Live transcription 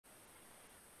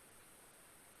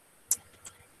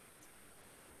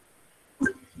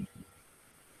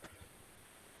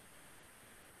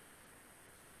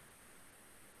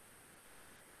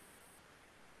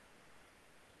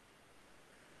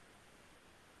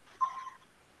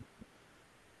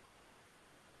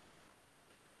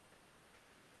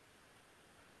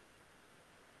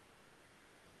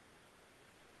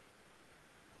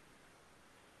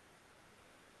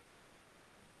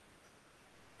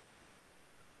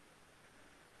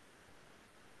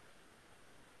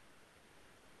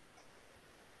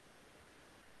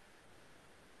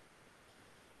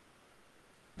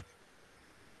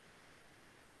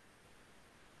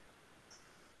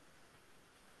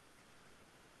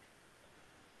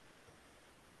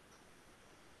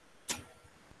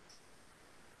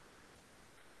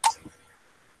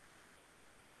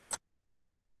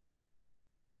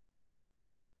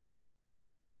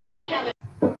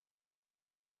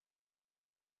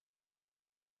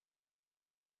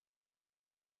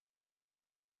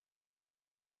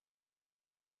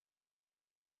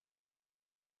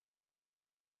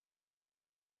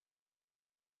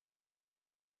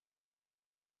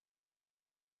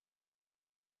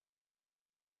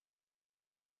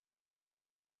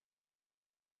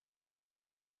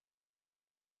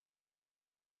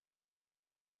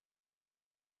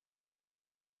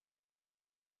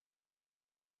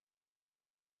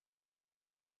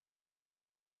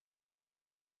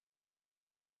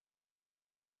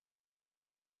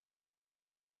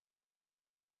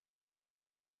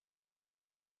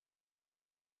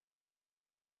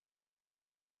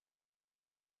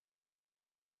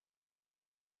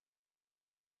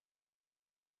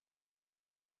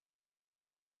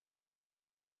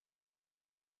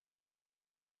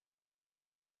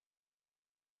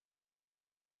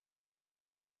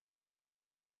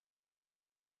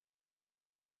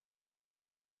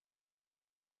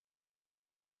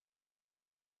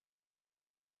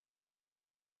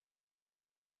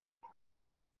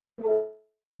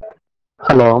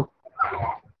Hello.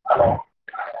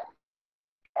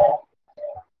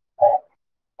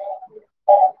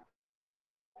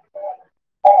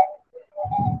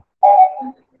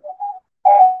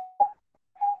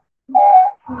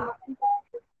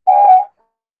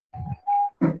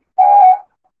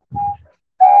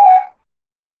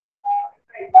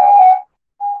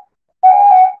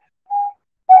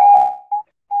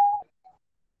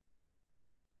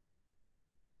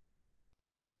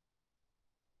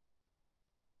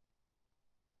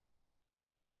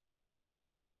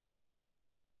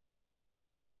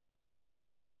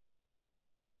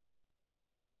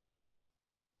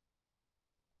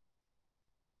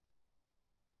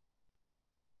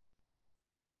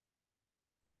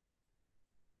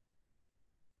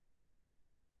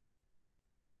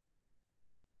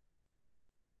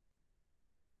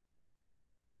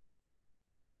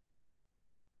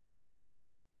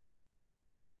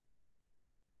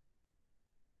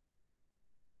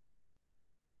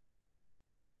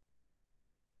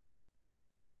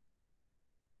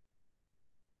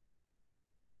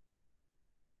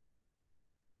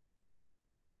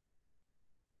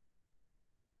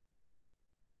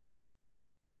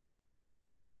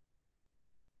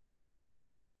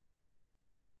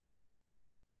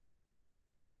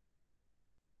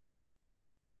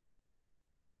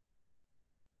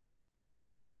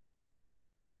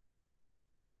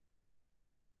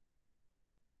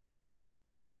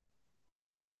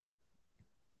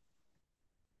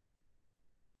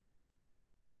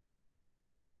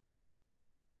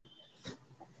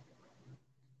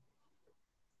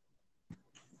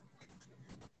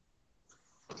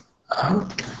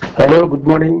 Hello, good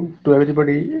morning to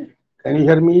everybody. Can you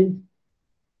hear me?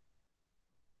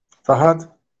 Fahad?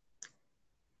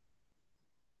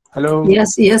 Hello.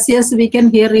 Yes, we can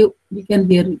hear you. We can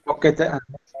hear you. Okay.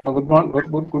 Good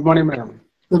morning, madam.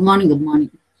 Good morning.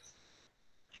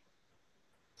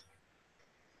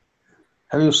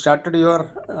 Have you started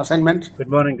your assignment? Good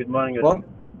morning.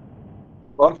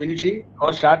 Or finishing,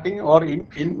 or starting, or in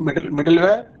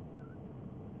middleware?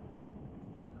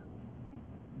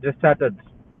 Just started.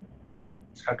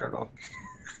 Started. Okay.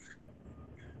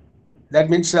 That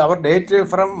means our date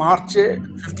from March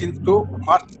 15th to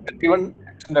March 31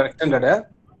 extended.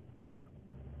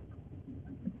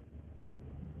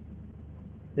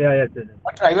 Yes.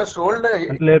 But I was told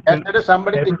Until April, yesterday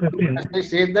somebody April 15. they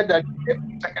said that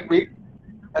second week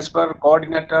as per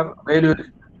coordinator value to.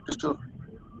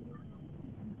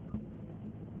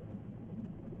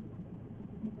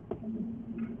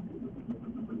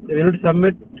 We will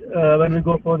submit when we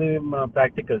go for the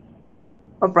practicals.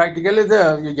 Practically,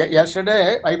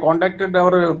 yesterday I contacted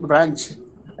our branch,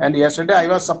 and yesterday I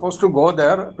was supposed to go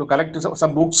there to collect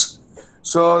some books.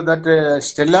 So that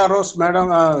Stella Rose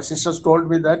madam sisters told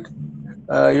me that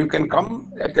you can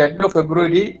come at the end of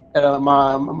February, at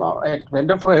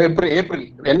end of April,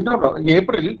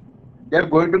 they are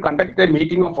going to conduct a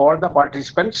meeting of all the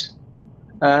participants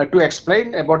to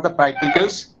explain about the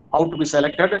practicals, how to be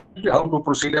selected, and how to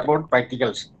proceed about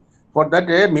practicals. For that,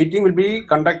 a meeting will be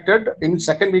conducted in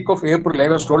second week of April. I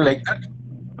was told like that,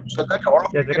 so that all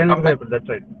of you can come back. That's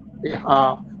right.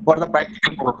 For the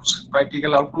practical problems,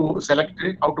 practical how to select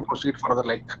it, how to proceed further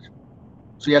like that.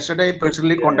 So yesterday I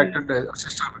personally contacted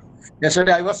sister.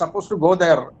 Yesterday I was supposed to go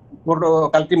there for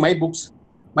collecting my books.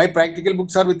 My practical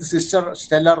books are with sister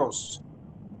Stella Rose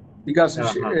because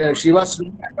she was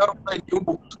aware of the new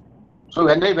books. So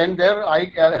when I went there,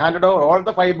 I handed over all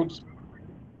the 5 books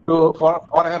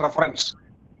for her reference.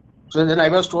 So then I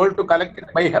was told to collect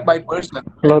it by person.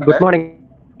 Hello, good morning.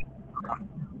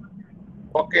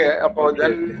 Okay,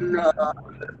 then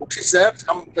books is there,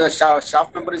 some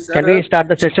staff member is there. Can we start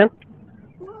the session?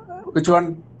 Which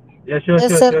one? Yes, sure.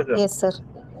 Yes, sir.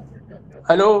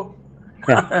 Hello?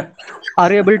 Yeah.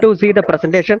 Are you able to see the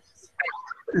presentation?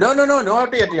 No,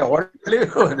 not yet.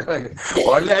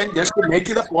 Only I'm just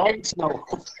making the points now.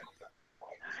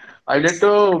 I need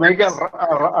to make a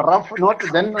rough note,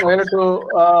 then I have to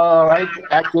write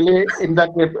actually in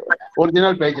that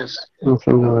original pages.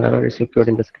 Secured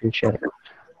in the screen share.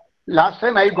 Last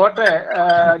time I got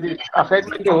the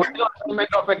assignment, the original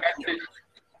assignment of a candidate,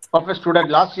 of a student,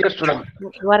 last year student.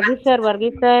 Varghese sir.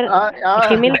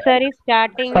 Shimil sir is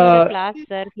starting the class,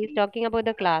 sir. He's talking about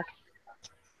the class.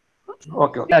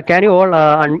 Okay. Yeah, can you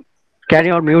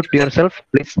all mute yourself,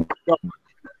 please?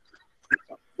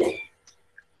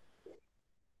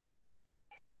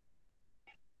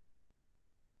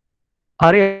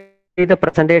 Are you see the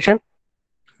presentation?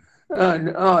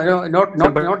 No,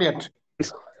 not yet.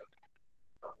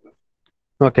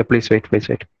 Okay, please wait.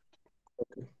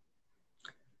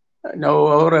 Now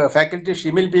our faculty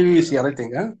Shimil PV is here, I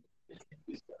think.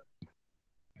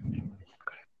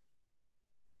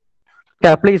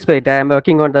 Yeah, please wait. I am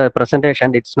working on the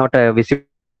presentation. It's not visible.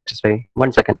 Just wait.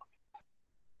 1 second.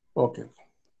 Okay.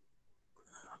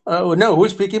 No, who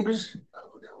is speaking, please?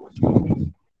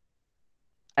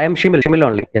 I am Shimil. Shimil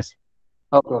only. Yes.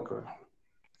 Okay, okay.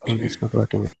 It's not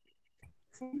working.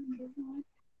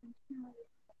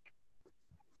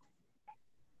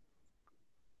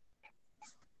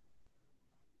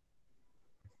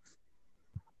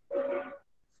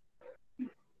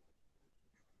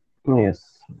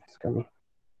 Yes, it's coming.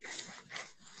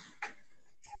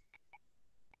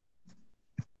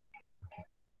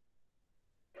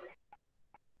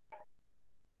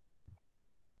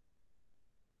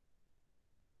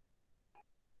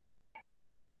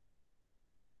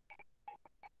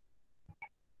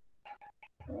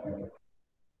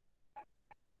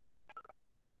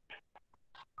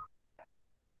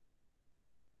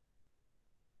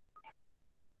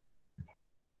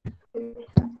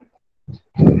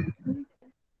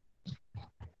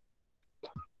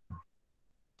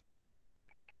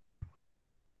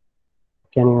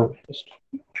 Can you just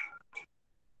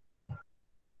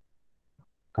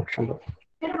connection?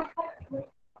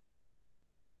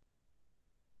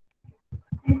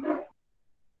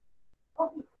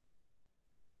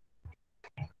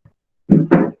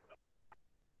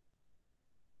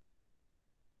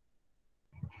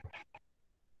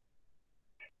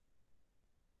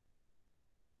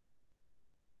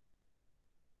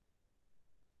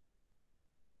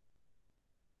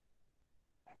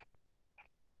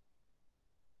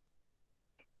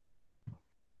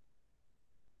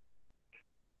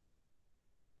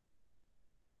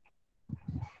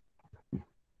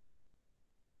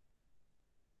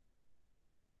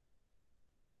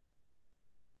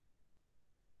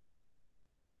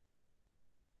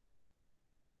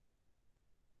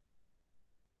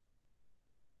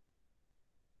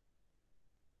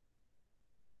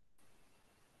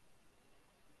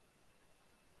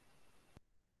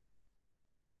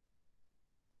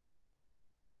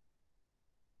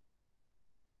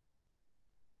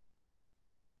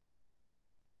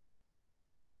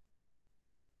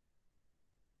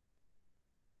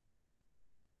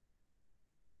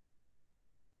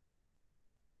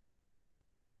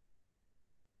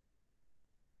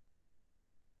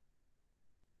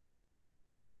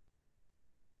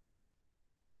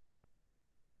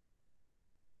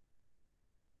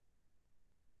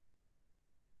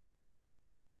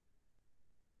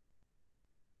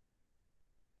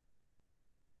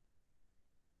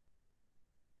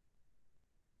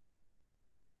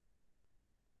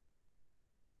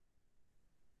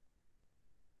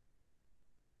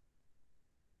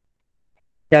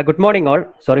 Yeah, good morning all.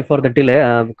 Sorry for the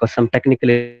delay because some technical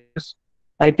issues.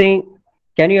 I think,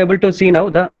 can you able to see now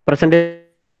the presentation?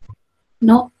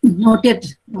 No, not yet.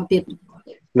 Not yet.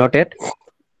 Not yet?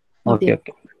 Not Okay, yet.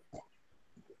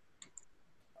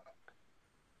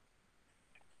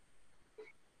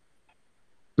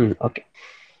 okay. Okay.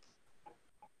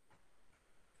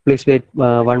 Please wait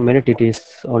 1 minute. It is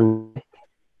on,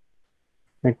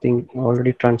 I think,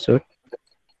 already transferred.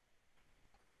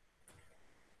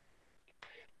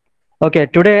 Okay,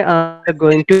 today we are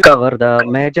going to cover the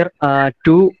major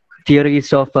two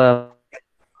theories of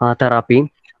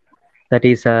therapy, that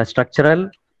is structural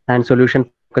and solution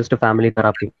focused family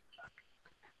therapy.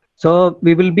 So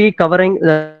we will be covering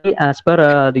as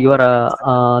per your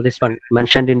this one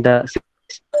mentioned in the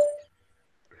series.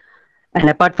 And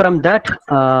apart from that,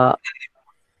 a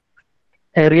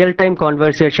real-time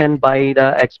conversation by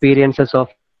the experiences of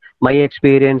my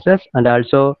experiences, and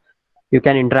also you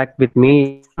can interact with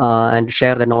me and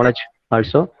share the knowledge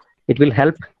also. It will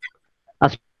help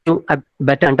us to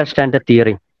better understand the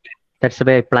theory. That's the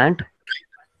way I planned.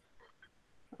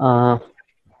 Uh,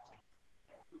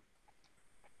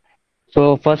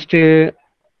 so first we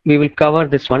will cover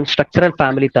this one, structural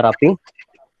family therapy.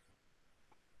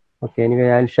 Okay, anyway,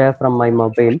 I'll share from my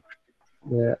mobile.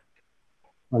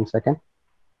 1 second.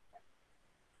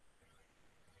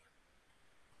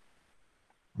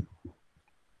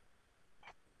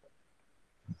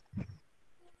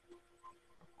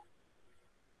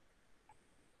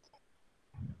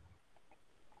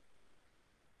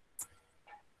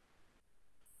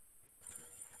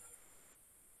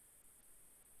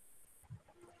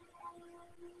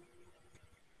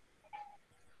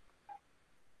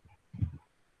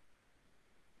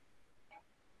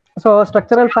 So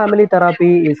structural family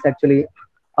therapy is actually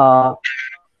uh,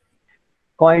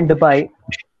 coined by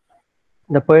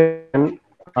the person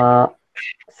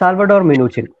Salvador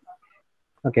Minuchin.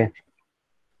 Okay,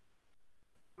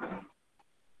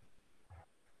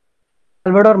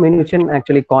 Salvador Minuchin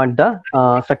actually coined the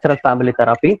structural family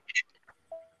therapy.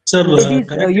 Sir, It is, you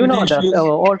connectivity know, the issues.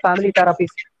 all family therapies.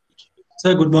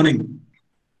 Sir, good morning.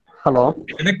 Hello.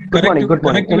 Good morning. Good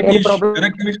morning. Any problem?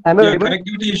 Am I audible?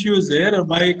 Connectivity issue is there.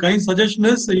 My kind suggestion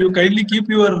is you kindly keep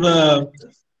your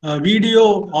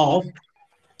video off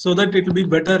so that it will be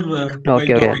better while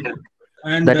Okay. talking. Okay.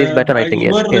 And That is better, I think.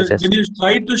 Yes. Yes. Yes. when you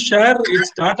tried to share, it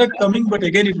started coming, but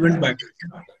again it went back.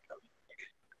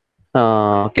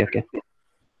 Okay. Okay.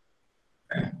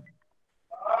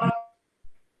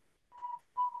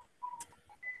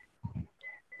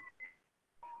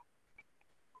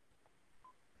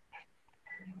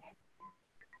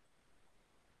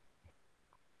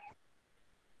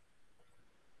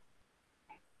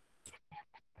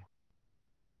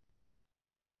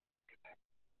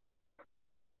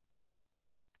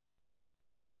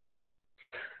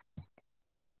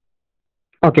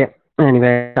 Okay.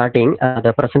 Anyway, starting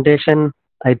the presentation.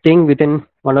 I think within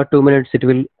 1 or 2 minutes it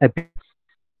will appear.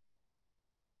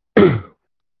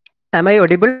 Am I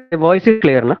audible? My voice is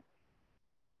clear, na?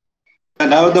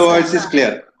 Now the voice is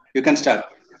clear. You can start.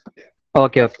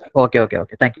 Okay. Okay. Okay. Okay.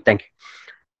 Okay. Thank you. Thank you.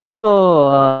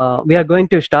 So we are going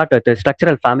to start with the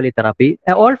structural family therapy.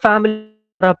 All family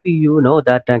therapy, you know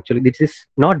that actually this is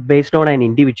not based on an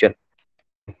individual.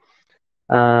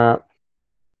 Uh,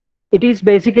 it is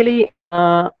basically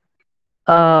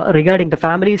regarding the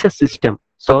family is a system.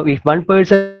 So if one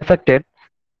person is affected,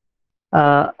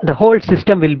 the whole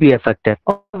system will be affected,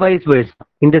 or vice versa.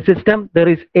 In the system, there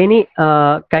is any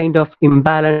kind of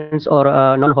imbalance or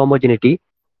non-homogeneity,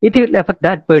 it will affect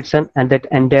that person and that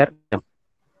entire system.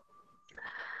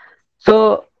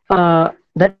 So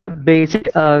that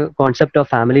basic concept of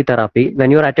family therapy.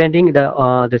 When you're attending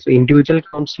the this individual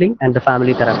counseling and the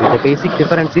family therapy, the basic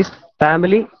difference is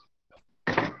family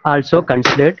also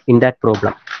considered in that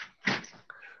problem.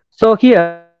 So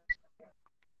here,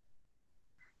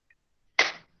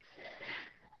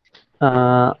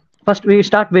 first we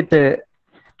start with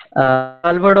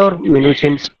Salvador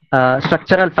Minuchin's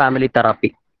structural family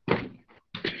therapy.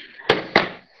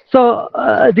 So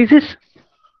this is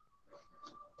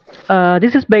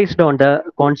based on the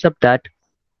concept that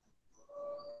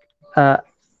uh,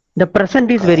 the present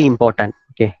is very important.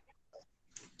 Okay,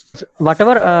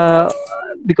 whatever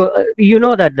because you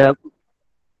know that the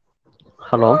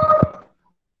hello.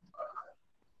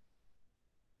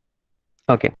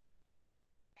 Okay.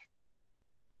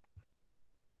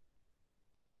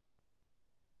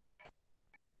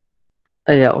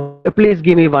 Yeah, please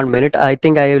give me 1 minute. I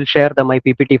think I will share my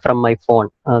PPT from my phone.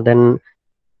 Then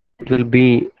it will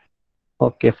be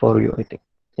okay for you, I think.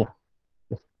 Yeah.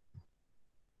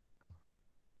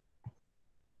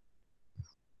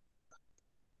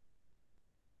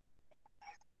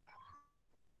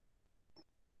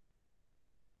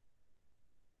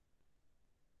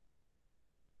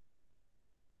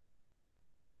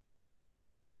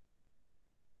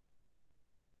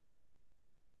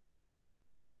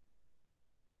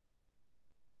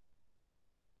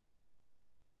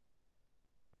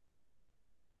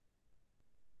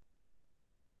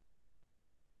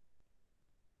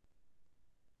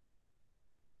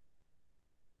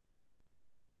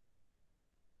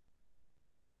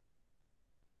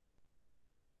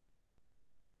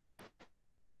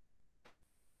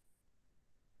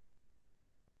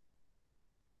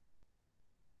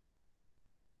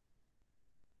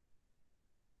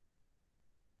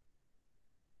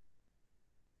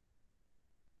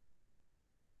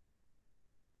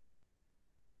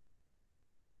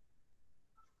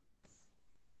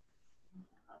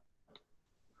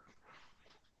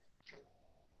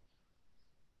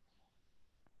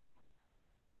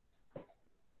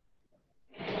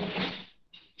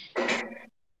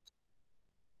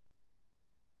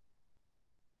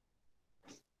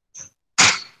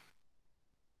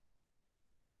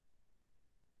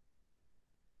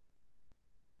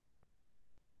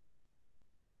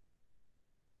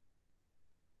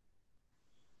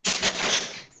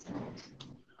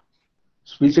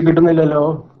 Speech കിട്ടുന്നില്ലല്ലോ.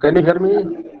 Can you hear me?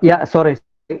 Yeah, sorry.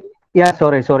 Yeah,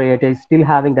 sorry. It is still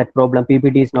having that problem.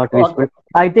 PPT is not visible.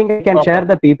 I think I can share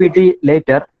the PPT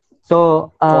later. So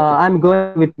I'm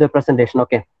going with the presentation.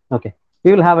 Okay. Okay. We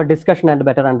will have a discussion and a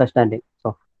better understanding. So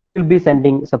we'll be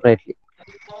sending separately.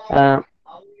 Uh,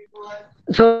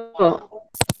 so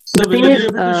So the will thing you is, be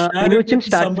able to share it Minuchin with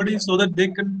starts. somebody so that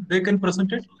they can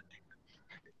present it?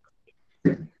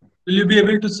 Will you be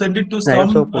able to send it to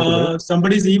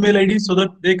somebody's email ID so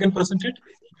that they can present it?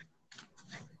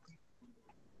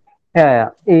 Yeah.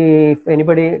 If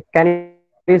anybody can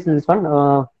please this one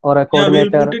or a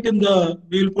coordinator. Yeah,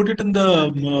 we'll put it in the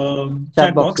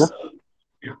chat box. No?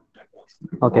 Yeah.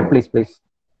 Okay, please.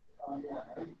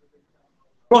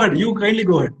 Go ahead. You kindly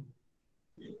go ahead.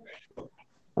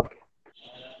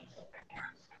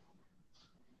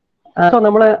 So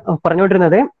നമ്മൾ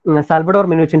പറഞ്ഞുകൊണ്ടിരുന്നത് Salvador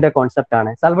മിനുച്ചിന്റെ concept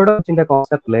ആണ്. Salvador മിനുച്ചിന്റെ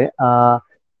കോൺസെപ്റ്റില്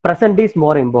present is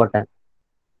more important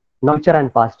future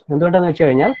and past. എന്തുകൊണ്ടാന്ന് വെച്ച്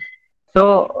കഴിഞ്ഞാൽ so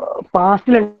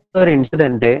പാസ്റ്റിൽ ഒരു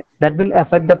incident that will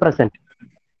effect the present.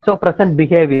 So present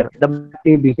behavior, the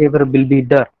behavior will be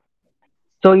there.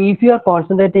 So if you are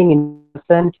concentrating in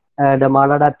present, the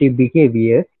maladaptive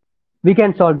behavior, we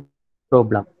can solve the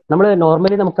problem. നമ്മൾ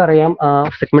normally നമുക്കറിയാം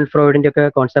Sigmund ഫ്രോയിഡിന്റെ ഒക്കെ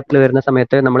കോൺസെപ്റ്റിൽ വരുന്ന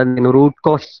സമയത്ത് നമ്മൾ root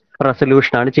cause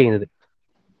resolution ആണ് ചെയ്യുന്നത്.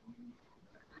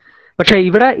 പക്ഷെ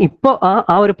ഇവിടെ ഇപ്പോൾ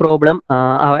ആ ഒരു പ്രോബ്ലം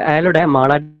അയാളുടെ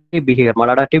മാലാഡാപ്റ്റീവ്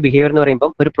ബിഹേവിയർ എന്ന്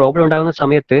പറയുമ്പോൾ ഒരു പ്രോബ്ലം ഉണ്ടാകുന്ന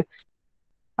സമയത്ത്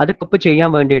അത് കോപ്പ്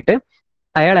ചെയ്യാൻ വേണ്ടിയിട്ട്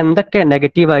അയാൾ എന്തൊക്കെ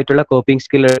നെഗറ്റീവ് ആയിട്ടുള്ള കോപ്പിംഗ്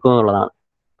സ്കിൽ എടുക്കും എന്നുള്ളതാണ്.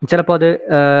 ചിലപ്പോൾ അത്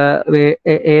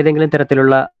ഏതെങ്കിലും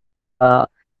തരത്തിലുള്ള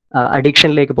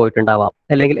അഡിക്ഷനിലേക്ക് പോയിട്ടുണ്ടാവാം,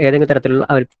 അല്ലെങ്കിൽ ഏതെങ്കിലും തരത്തിലുള്ള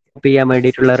കോപ്പ് ചെയ്യാൻ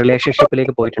വേണ്ടിയിട്ടുള്ള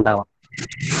റിലേഷൻഷിപ്പിലേക്ക് പോയിട്ടുണ്ടാവാം.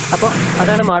 അപ്പോൾ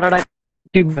അതാണ്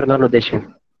മാലാഡാപ്റ്റീവ് ബിഹേവിയർ എന്ന് പറഞ്ഞ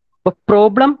ഉദ്ദേശിക്കുന്നത്. അപ്പോൾ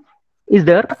problem is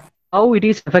there, how it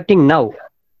is affecting now.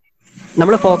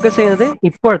 നമ്മൾ ഫോക്കസ് ചെയ്യുന്നത്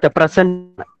ഇപ്പോഴത്തെ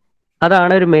പ്രസന്റ്,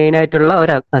 അതാണ് ഒരു മെയിൻ ആയിട്ടുള്ള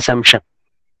ഒരു അസംഷൻ.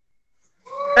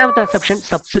 രണ്ടാമത്തെ അസംഷൻ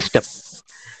സബ്സിസ്റ്റം.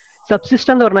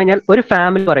 സബ്സിസ്റ്റം എന്ന് പറഞ്ഞു കഴിഞ്ഞാൽ ഒരു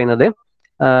ഫാമിലി പറയുന്നത്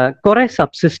കുറെ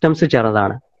സബ്സിസ്റ്റംസ്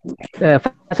ചേർന്നതാണ്.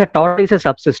 Total is A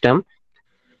subsystem.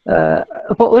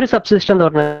 അപ്പോൾ ഒരു സബ്സിസ്റ്റം എന്ന്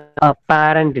പറഞ്ഞാൽ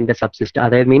പാരന്റിന്റെ സബ്സിസ്റ്റം,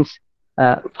 അതായത് means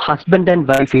husband and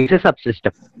wife is A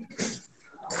subsystem.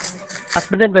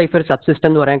 Husband and wife ഒരു സബ്സിസ്റ്റം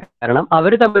എന്ന് പറയാൻ കാരണം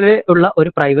അവർ തമ്മിൽ ഉള്ള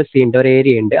ഒരു പ്രൈവസി ഉണ്ട്, ഒരു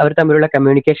ഏരിയ ഉണ്ട്, അവർ തമ്മിലുള്ള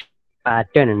കമ്മ്യൂണിക്കേഷൻ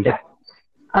പാറ്റേൺ ഉണ്ട്.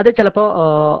 അത് ചിലപ്പോ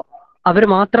അവർ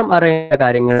മാത്രം അറിയുന്ന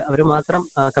കാര്യങ്ങൾ, അവർ മാത്രം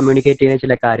കമ്മ്യൂണിക്കേറ്റ് ചെയ്യുന്ന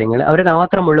ചില കാര്യങ്ങൾ, അവർ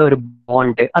മാത്രമുള്ള ഒരു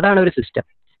ബോണ്ട്, അതാണ് ഒരു സിസ്റ്റം.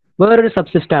 വേറൊരു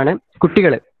സബ്സിസ്റ്റമാണ്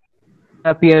കുട്ടികൾ,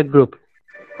 പിയർ ഗ്രൂപ്പ്.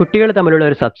 കുട്ടികൾ തമ്മിലുള്ള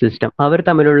ഒരു സബ്സിസ്റ്റം, അവർ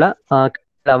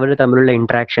തമ്മിലുള്ള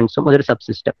ഇന്ററാക്ഷൻസും അതൊരു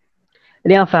സബ്സിസ്റ്റം.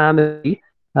 ഇനി ആ ഫാമിലി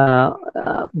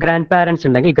ഗ്രാൻഡ് പാരന്റ്സ്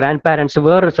ഉണ്ടെങ്കിൽ ഗ്രാൻഡ് പാരന്റ്സ്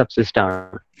വേറൊരു സബ്സിസ്റ്റം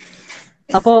ആണ്.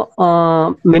 അപ്പോ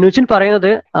മിനുച്ചിൻ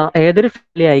പറയുന്നത് ഏതൊരു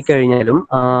ഫാമിലി ആയിക്കഴിഞ്ഞാലും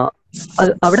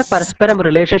അവിടെ പരസ്പരം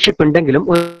റിലേഷൻഷിപ്പ് ഉണ്ടെങ്കിലും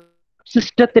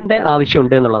സിസ്റ്റത്തിന്റെ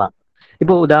ആവശ്യമുണ്ട് എന്നുള്ളതാണ്.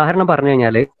 ഇപ്പൊ ഉദാഹരണം പറഞ്ഞു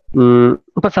കഴിഞ്ഞാല്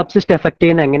ഇപ്പൊ സബ്സിസ്റ്റം എഫക്ട്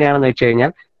ചെയ്യുന്നത് എങ്ങനെയാണെന്ന് വെച്ച്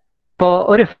കഴിഞ്ഞാൽ, ഇപ്പോ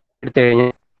ഒരു എടുത്തു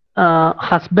കഴിഞ്ഞാൽ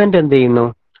ഹസ്ബൻഡ് എന്ത് ചെയ്യുന്നു,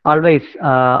 ഓൾവേസ്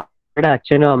അവരുടെ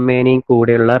അച്ഛനും അമ്മേനെയും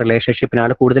കൂടെയുള്ള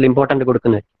റിലേഷൻഷിപ്പിനാണ് കൂടുതൽ ഇമ്പോർട്ടന്റ്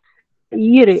കൊടുക്കുന്നത്.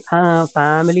 ഈ ഒരു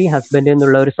ഫാമിലി ഹസ്ബൻഡ്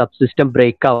എന്നുള്ള ഒരു സബ്സിസ്റ്റം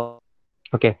ബ്രേക്ക് ആവും.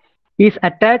 Okay, is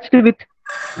attached with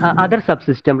other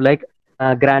subsystem like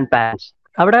grand parents.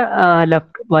 അവിടെ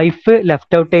വൈഫ്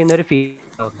ലെഫ്റ്റ് ഔട്ട് ചെയ്യുന്ന ഒരു ഫീൽ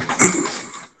ആവും.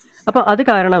 അപ്പൊ അത്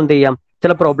കാരണം എന്ത് ചെയ്യാം,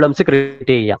 ചില പ്രോബ്ലംസ്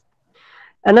ക്രിയേറ്റ് ചെയ്യാം.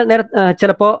 എന്നാൽ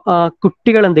ചിലപ്പോ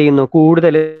കുട്ടികൾ എന്ത് ചെയ്യുന്നു,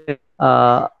 കൂടുതൽ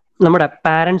നമ്മുടെ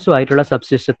പാരന്റ്സുമായിട്ടുള്ള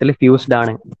സബ്സിസ്റ്റത്തിൽ ഫ്യൂസ്ഡ്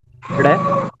ആണ്. ഇവിടെ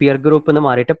പിയർ ഗ്രൂപ്പ് എന്ന്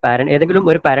മാറിയിട്ട് ഏതെങ്കിലും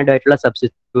ഒരു പാരന്റുമായിട്ടുള്ള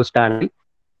സബ്സിസ്റ്റം ഫ്യൂസ്ഡ് ആണെങ്കിൽ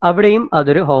അവിടെയും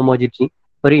അതൊരു ഹോമോജിറ്റി,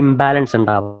 ഒരു ഇംബാലൻസ്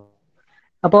ഉണ്ടാവും.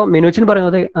 അപ്പോൾ മിനുച്ചിൻ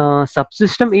പറയുന്നത്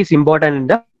subsystem is important in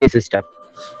the system.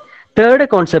 Third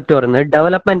concept പറയുന്നത്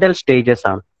ഡെവലപ്മെന്റൽ സ്റ്റേജസ്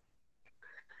ആണ്.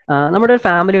 നമ്മുടെ ഒരു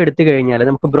ഫാമിലി എടുത്തു കഴിഞ്ഞാൽ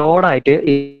നമുക്ക് ബ്രോഡായിട്ട്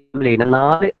ഈ ഫാമിലിനെ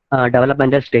 4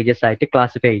 ഡെവലപ്മെന്റൽ സ്റ്റേജസ് ആയിട്ട്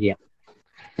ക്ലാസിഫൈ ചെയ്യാം.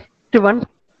 വൺ,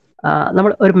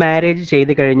 നമ്മൾ ഒരു മാരേജ്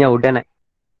ചെയ്ത് കഴിഞ്ഞ ഉടനെ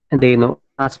എന്ത് ചെയ്യുന്നു,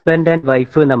 ഹസ്ബൻഡ് ആൻഡ്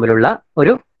വൈഫ് തമ്മിലുള്ള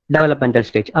ഒരു ഡെവലപ്മെന്റൽ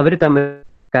സ്റ്റേജ്. അവർ തമ്മിൽ,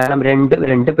 കാരണം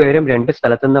രണ്ട് പേരും 2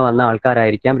 സ്ഥലത്തു നിന്ന് വന്ന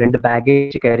ആൾക്കാരായിരിക്കാം, 2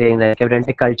 ബാഗേജ് ക്യാരി ചെയ്യുന്നതായിരിക്കാം,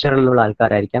 2 കൾച്ചറിലുള്ള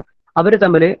ആൾക്കാരായിരിക്കാം. അവർ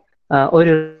തമ്മിൽ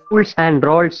ഒരു റൂൾസ് ആൻഡ്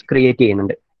റോൾസ് ക്രിയേറ്റ്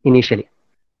ചെയ്യുന്നുണ്ട്. ഇനീഷ്യലി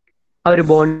അവർ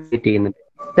ബോണ്ട് ക്രിയേറ്റ് ചെയ്യുന്നുണ്ട്.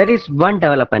 That is one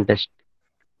development.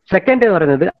 Second എന്ന്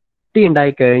പറയുന്നത് കുട്ടി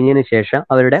ഉണ്ടായി കഴിഞ്ഞതിന് ശേഷം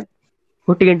അവരുടെ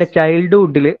കുട്ടികളുടെ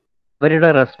ചൈൽഡ്ഹുഡിൽ അവരുടെ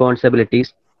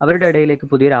റെസ്പോൺസിബിലിറ്റീസ്, അവരുടെ ഇടയിലേക്ക്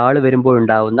പുതിയൊരാൾ വരുമ്പോൾ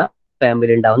ഉണ്ടാവുന്ന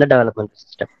ഫാമിലി ഉണ്ടാവുന്ന ഡെവലപ്മെന്റ്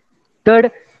സിസ്റ്റം. തേർഡ്,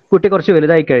 കുട്ടി കുറച്ച്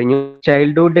വലുതായി കഴിഞ്ഞു,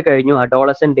 ചൈൽഡ്ഹുഡ് കഴിഞ്ഞു,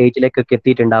 അഡോളസെന്റ് ഏജിലേക്കൊക്കെ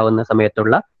എത്തിയിട്ടുണ്ടാവുന്ന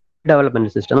സമയത്തുള്ള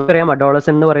ഡെവലപ്മെന്റ് സിസ്റ്റം. നമുക്കറിയാം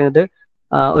അഡോളസെന്റ് എന്ന് പറയുന്നത്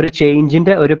ഒരു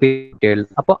ചേഞ്ചിന്റെ ഒരു പീരിയഡ്.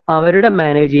 അപ്പോൾ അവരുടെ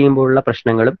മാനേജ് ചെയ്യുമ്പോഴുള്ള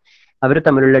പ്രശ്നങ്ങളും അവർ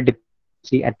തമ്മിലുള്ള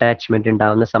ഡിപെൻഡൻസി, അറ്റാച്ച്മെന്റ്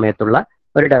ഉണ്ടാവുന്ന സമയത്തുള്ള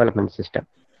ഒരു ഡെവലപ്മെന്റ് സിസ്റ്റം.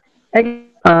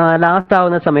 ലാസ്റ്റ്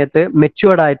ആവുന്ന സമയത്ത്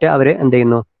മെച്യൂർഡ് ആയിട്ട് അവർ എന്ത്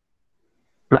ചെയ്യുന്നു,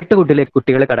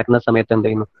 കുട്ടികൾ കിടക്കുന്ന സമയത്ത് എന്ത്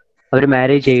ചെയ്യുന്നു, അവർ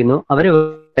മാരേജ് ചെയ്യുന്നു, അവർ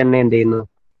തന്നെ എന്ത് ചെയ്യുന്നു,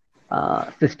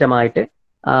 സിസ്റ്റമായിട്ട്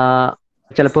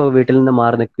ചിലപ്പോൾ വീട്ടിൽ നിന്ന്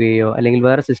മാറി നിൽക്കുകയോ അല്ലെങ്കിൽ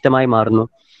വേറെ സിസ്റ്റമായി മാറുന്നു,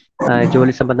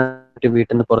 ജോലി സംബന്ധമായിട്ട്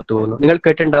വീട്ടിൽ നിന്ന് പുറത്തു പോകുന്നു. നിങ്ങൾ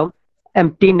കേട്ടിട്ടുണ്ടാവും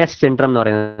എംപ്റ്റി നെസ്റ്റ് സിൻഡ്രം എന്ന്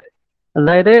പറയുന്നത്.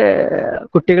 അതായത്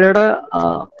കുട്ടികളുടെ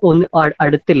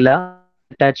അടുത്തില്ല,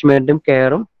 അറ്റാച്ച്മെന്റും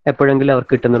കെയറും എപ്പോഴെങ്കിലും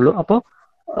അവർക്ക് കിട്ടുന്നുള്ളൂ. അപ്പോൾ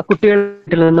കുട്ടികൾ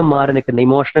വീട്ടിൽ നിന്നും മാറി നിൽക്കുന്ന,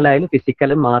 ഇമോഷണൽ ആയാലും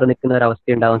ഫിസിക്കലും മാറി നിൽക്കുന്ന ഒരു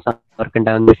അവസ്ഥ ഉണ്ടാവുന്ന അവർക്ക്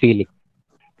ഉണ്ടാകുന്ന ഫീലിംഗ്.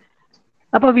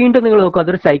 അപ്പൊ വീണ്ടും നിങ്ങൾ നോക്കും,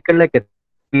 അതൊരു സൈക്കിളിലേക്ക് എത്തും.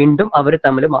 വീണ്ടും അവർ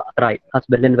തമ്മിൽ മാത്രമായി,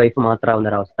 ഹസ്ബൻഡ് ആൻഡ് വൈഫ് മാത്രമാവുന്ന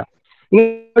ഒരവസ്ഥ. ഈ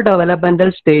ഡെവലപ്മെന്റൽ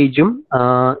സ്റ്റേജും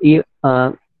ഈ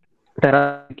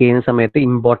തെറാപ്പി ചെയ്യുന്ന സമയത്ത്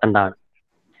ഇമ്പോർട്ടൻ്റ് ആണ്.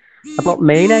 അപ്പോൾ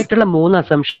മെയിൻ ആയിട്ടുള്ള 3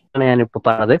 അസംഷനാണ് ഞാനിപ്പോൾ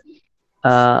പറഞ്ഞത്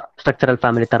structural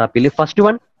family തെറാപ്പിയിൽ. First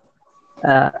one,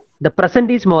 the present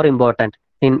is more important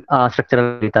in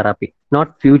structural therapy, not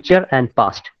future and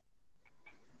past.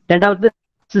 രണ്ടാമത്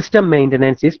system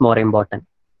maintenance is more important.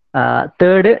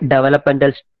 Third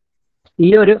developmental. ഈ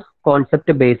ഒരു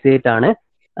കോൺസെപ്റ്റ് ബേസ് ചെയ്തിട്ടാണ്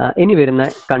ഇനി വരുന്ന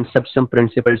കൺസെപ്റ്റ്സും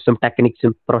പ്രിൻസിപ്പിൾസും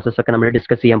ടെക്നിക്സും പ്രോസസ്സൊക്കെ നമ്മൾ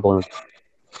ഡിസ്കസ് ചെയ്യാൻ പോകുന്നത്.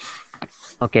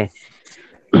 ഓക്കെ,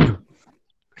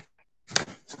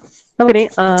 നമുക്കിനി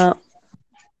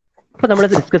ഇപ്പൊ നമ്മൾ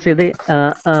ഡിസ്കസ് ചെയ്ത്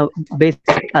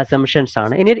ബേസിക് അസംഷൻസ്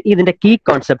ആണ്. ഇനി ഇതിന്റെ കീ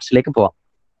കോൺസെപ്റ്റ്സിലേക്ക് പോവാം.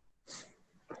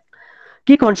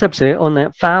 കീ കോൺസെപ്റ്റ്സ് ഒന്ന്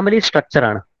ഫാമിലി സ്ട്രക്ചർ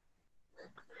ആണ്.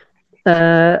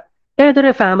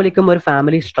 ഏതൊരു ഫാമിലിക്കും ഒരു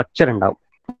ഫാമിലി സ്ട്രക്ചർ ഉണ്ടാവും,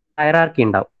 ഹയറാർക്കി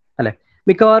ഉണ്ടാവും അല്ലെ.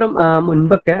 മിക്കവാറും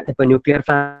മുൻപൊക്കെ ഇപ്പൊ ന്യൂക്ലിയർ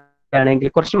ഫാമിലി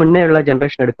ആണെങ്കിൽ കുറച്ച് മുന്നേ ഉള്ള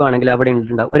ജനറേഷൻ എടുക്കുകയാണെങ്കിൽ അവിടെ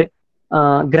ഉണ്ടാവും ഒരു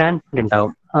ഗ്രാൻഡ്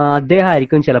ഉണ്ടാവും. അദ്ദേഹം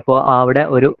ആയിരിക്കും ചിലപ്പോൾ അവിടെ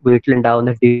ഒരു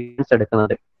വീട്ടിലുണ്ടാവുന്ന ഡിസിഷൻസ്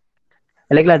എടുക്കുന്നത്,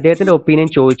 അല്ലെങ്കിൽ അദ്ദേഹത്തിന്റെ ഒപ്പീനിയൻ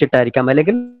ചോദിച്ചിട്ടായിരിക്കാം,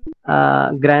 അല്ലെങ്കിൽ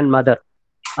ഗ്രാൻഡ് മദർ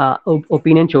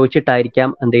ഒപ്പീനിയൻ ചോദിച്ചിട്ടായിരിക്കാം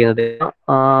എന്ത് ചെയ്യുന്നത്,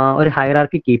 ഒരു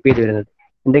ഹയറാർക്കി കീപ്പ് ചെയ്ത് വരുന്നത്.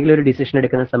 എന്തെങ്കിലും ഒരു ഡിസിഷൻ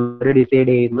എടുക്കുന്ന സമയത്ത്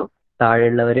ഡിസൈഡ് ചെയ്യുന്നു,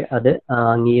 താഴെയുള്ളവർ അത്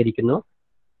അംഗീകരിക്കുന്നു,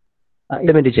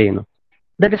 ഇംപ്ലിമെന്റ് ചെയ്യുന്നു.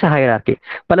 That is hierarchy.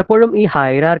 പലപ്പോഴും ഈ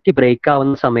ഹയറാർക്കി ബ്രേക്ക്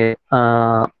ആവുന്ന സമയത്ത്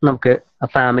നമുക്ക്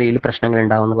ഫാമിലിയിൽ പ്രശ്നങ്ങൾ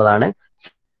ഉണ്ടാവുന്നതാണ്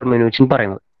മെനൂച്ചിൻ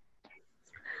പറയുന്നത്.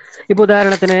 ഇപ്പൊ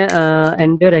ഉദാഹരണത്തിന്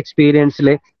എൻ്റെ ഒരു എക്സ്പീരിയൻസിൽ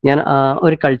ഞാൻ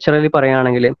ഒരു കൾച്ചറലി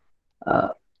പറയുകയാണെങ്കിൽ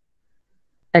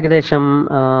ഏകദേശം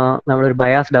നമ്മളൊരു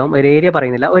ബയാസ്ഡ് ആവും. ഒരു ഏരിയ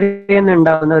പറയുന്നില്ല, ഒരു ഏരിയയിൽ നിന്ന്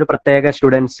ഉണ്ടാകുന്ന ഒരു പ്രത്യേക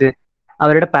സ്റ്റുഡൻസ്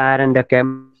അവരുടെ പാരന്റ് ഒക്കെ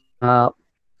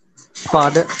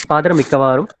ഫാദർ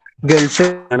മിക്കവാറും ഗൾഫിൽ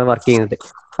ആണ് വർക്ക് ചെയ്യുന്നത്.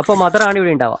 അപ്പോൾ മദർ ആണ്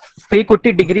ഇവിടെ ഉണ്ടാവുക. അപ്പൊ ഈ കുട്ടി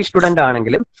ഡിഗ്രി സ്റ്റുഡന്റ്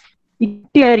ആണെങ്കിലും ഈ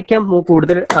കുട്ടിയായിരിക്കാം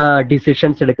കൂടുതൽ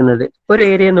ഡിസിഷൻസ് എടുക്കുന്നത്. ഒരു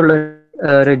ഏരിയ എന്നുള്ള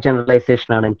ഒരു ജനറലൈസേഷൻ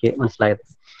ആണ് എനിക്ക് മനസ്സിലായത്.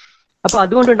 അപ്പൊ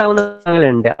അതുകൊണ്ടുണ്ടാവുന്ന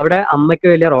കാര്യങ്ങളുണ്ട്. അവിടെ അമ്മയ്ക്ക്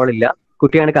വലിയ റോളില്ല,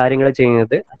 കുട്ടിയാണ് കാര്യങ്ങൾ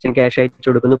ചെയ്യുന്നത്. അച്ഛൻ ക്യാഷ് അയച്ചു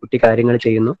കൊടുക്കുന്നു, കുട്ടി കാര്യങ്ങൾ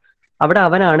ചെയ്യുന്നു. അവിടെ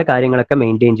അവനാണ് കാര്യങ്ങളൊക്കെ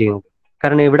മെയിൻറ്റെയിൻ ചെയ്യുന്നത്.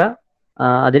 കാരണം ഇവിടെ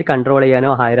അതിൽ കൺട്രോൾ ചെയ്യാനോ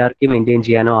ഹയറാർക്കി മെയിൻറ്റെയിൻ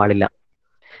ചെയ്യാനോ ആളില്ല.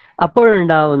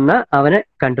 അപ്പോഴുണ്ടാവുന്ന അവനെ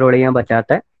കൺട്രോൾ ചെയ്യാൻ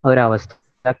പറ്റാത്ത ഒരവസ്ഥ,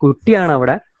 കുട്ടിയാണ്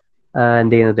അവിടെ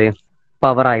എന്ത് ചെയ്യുന്നത്,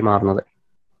 പവറായി മാറുന്നത്.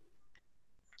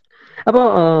 അപ്പോ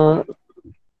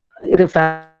ഇത്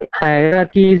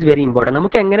ഹയറാർക്കി ഈസ് വെരി ഇമ്പോർട്ടൻറ്റ്.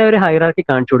 നമുക്ക് എങ്ങനെ ഒരു ഹയറാർക്കി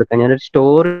കാണിച്ചു കൊടുക്കാം? ഞാനൊരു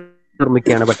സ്റ്റോറി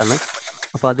നിർമ്മിക്കുകയാണ് പെട്ടെന്ന്.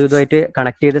 അപ്പൊ അതും ഇതുമായിട്ട്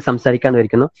കണക്ട് ചെയ്ത് സംസാരിക്കാൻ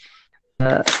വിചാരിക്കുന്നു.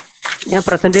 ഞാൻ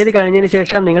പ്രസന്റ് ചെയ്ത് കഴിഞ്ഞതിന്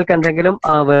ശേഷം നിങ്ങൾക്ക് എന്തെങ്കിലും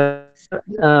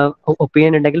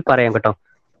ഒപ്പീനിയൻ ഉണ്ടെങ്കിൽ പറയാം കേട്ടോ.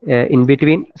 ഇൻ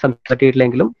ബിറ്റ്വീൻ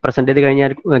സംസാരിച്ചിട്ടില്ലെങ്കിലും പ്രസന്റ് ചെയ്ത്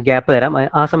കഴിഞ്ഞാൽ ഗ്യാപ്പ് തരാം.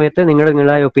 ആ സമയത്ത്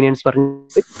നിങ്ങളുടെ ഒപ്പീനിയൻസ് പറഞ്ഞ്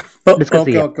ഡിസ്കസ്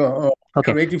ചെയ്യാം.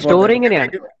 ഓക്കെ, സ്റ്റോറി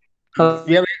ഇങ്ങനെയാണ്.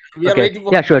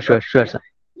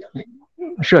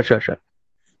 ഷുവർ.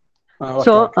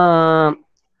 സോ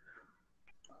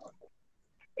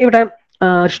ഇവിടെ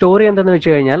സ്റ്റോറി എന്താന്ന് വെച്ച്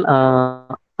കഴിഞ്ഞാൽ,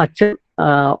 അച്ഛൻ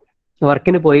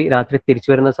വർക്കിന് പോയി രാത്രി തിരിച്ചു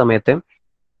വരുന്ന സമയത്ത്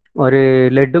ഒരു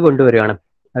ലഡു കൊണ്ടുവരികയാണ്.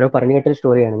 ആരോ പറഞ്ഞു കേട്ടൊരു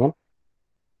സ്റ്റോറിയാണ് ഞാൻ.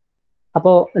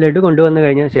 അപ്പോൾ ലഡു കൊണ്ടുവന്നു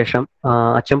കഴിഞ്ഞ ശേഷം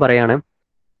അച്ഛൻ പറയാണ്,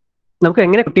 നമുക്ക്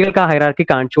എങ്ങനെ കുട്ടികൾക്ക് ആ ഹയറാർക്കി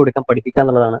കാണിച്ചു കൊടുക്കാൻ പഠിപ്പിക്കുക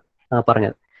എന്നുള്ളതാണ്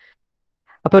പറഞ്ഞത്.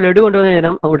 അപ്പോൾ ലഡു കൊണ്ടുവന്ന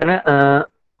നേരം ഉടനെ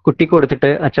കുട്ടിക്ക്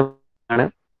കൊടുത്തിട്ട് അച്ഛൻ ആണ്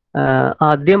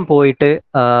ആദ്യം പോയിട്ട്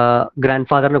ഗ്രാൻഡ്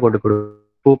ഫാദറിന് കൊടുക്കുക,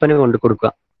 പൂപ്പന്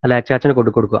കൊടുക്കുക, അല്ല അച്ചാച്ചന്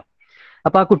കൊടുക്കുക.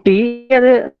 അപ്പൊ ആ കുട്ടി അത്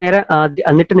നേരെ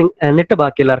എന്നിട്ട്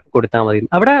ബാക്കി എല്ലാവർക്കും കൊടുത്താൽ മതി.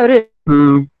 അവിടെ ഒരു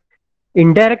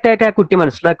ഇൻഡയറക്റ്റ് ആയിട്ട് ആ കുട്ടി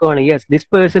മനസ്സിലാക്കുവാണ്, yes this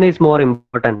person is more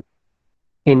important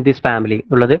in this family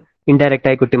ഉള്ളത് ഇൻഡയറക്റ്റ്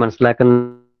ആയി കുട്ടി മനസ്സിലാക്കുന്ന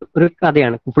ഒരു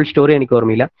കഥയാണ്. ഫുൾ സ്റ്റോറി എനിക്ക്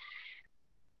ഓർമ്മയില്ല.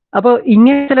 അപ്പോൾ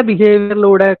ഇങ്ങനെ ചില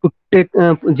ബിഹേവിയറിലൂടെ കുട്ടി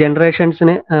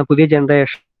ജനറേഷൻസിന്, പുതിയ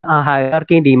ജനറേഷൻ ആ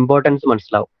ഹയറാർക്കിന്റെ ഇമ്പോർട്ടൻസ്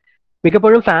മനസ്സിലാവും.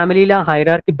 മിക്കപ്പോഴും ഫാമിലിയിൽ ആ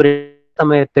ഹയറാർക്കി ബ്രേക്ക്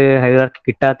സമയത്ത് ഹയറാർക്കി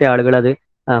കിട്ടാത്ത ആളുകൾ അത്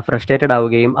ഫ്രസ്ട്രേറ്റഡ്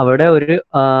ആവുകയും അവിടെ ഒരു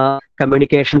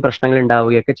കമ്മ്യൂണിക്കേഷൻ പ്രശ്നങ്ങൾ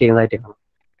ഉണ്ടാവുകയൊക്കെ ചെയ്യുന്നതായിട്ട് കാണാം.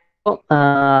 അപ്പോൾ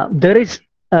there is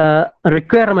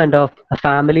requirement of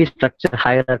family structure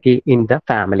hierarchy in the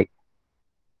family.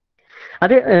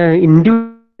 അത്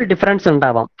ഇൻഡിവിജ്വൽ ഡിഫറൻസ്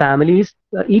ഉണ്ടാവാം. Families,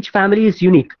 each family is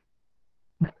unique.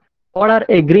 All are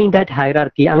agreeing that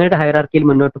hierarchy, അങ്ങനത്തെ ഹയറാർക്കിയിൽ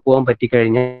മുന്നോട്ട് പോകാൻ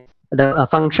പറ്റിക്കഴിഞ്ഞാൽ the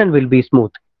function will be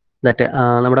smooth. That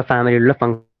നമ്മുടെ ഫാമിലിയിലുള്ള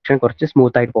ഫംഗ്ഷൻ കുറച്ച്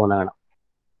സ്മൂത്ത് ആയിട്ട് പോകുന്നതാണ്.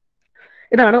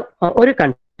 ഇതാണ് ഒരു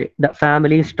concept, the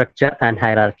family structure and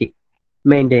hierarchy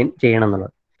maintain ചെയ്യണം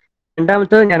എന്നുള്ളത്.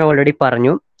 രണ്ടാമത്തത് ഞാൻ ഓൾറെഡി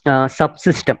പറഞ്ഞു, സബ്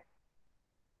സിസ്റ്റം.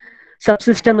 സബ്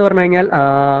സിസ്റ്റം എന്ന് പറഞ്ഞു കഴിഞ്ഞാൽ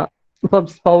ഇപ്പം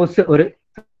സ്പൗസ് ഒരു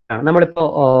നമ്മളിപ്പോ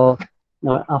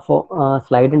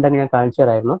സ്ലൈഡ് ഉണ്ടെങ്കിൽ ഞാൻ കാണിച്ചു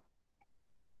തരായിരുന്നു.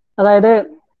 അതായത്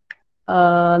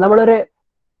നമ്മളൊരു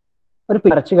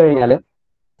വരച്ചു കഴിഞ്ഞാൽ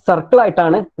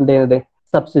സർക്കിളായിട്ടാണ് എന്ത് ചെയ്യുന്നത്,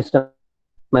 സബ് സിസ്റ്റം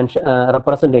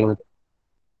റെപ്രസെന്റ് ചെയ്യുന്നത്.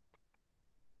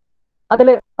 അതിൽ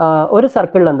ഒരു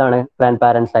സർക്കിളിൽ എന്താണ് ഗ്രാൻഡ്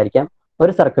പാരൻസ് ആയിരിക്കാം,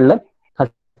 ഒരു സർക്കിളിൽ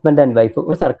ഹസ്ബൻഡ് ആൻഡ് വൈഫ്,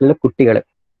 ഒരു സർക്കിളിൽ കുട്ടികൾ,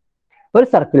 ഒരു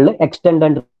സർക്കിളിൽ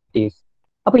എക്സ്റ്റെൻഡഡ് റിലേറ്റീവ്സ്.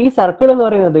 അപ്പൊ ഈ സർക്കിൾ എന്ന്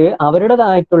പറയുന്നത്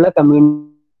അവരുടേതായിട്ടുള്ള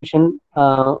കമ്മ്യൂണിറ്റി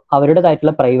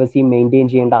അവരുടേതായിട്ടുള്ള പ്രൈവസി മെയിൻറ്റെയിൻ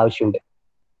ചെയ്യേണ്ട ആവശ്യമുണ്ട്.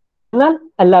 എന്നാൽ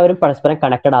എല്ലാവരും പരസ്പരം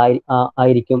കണക്റ്റഡ്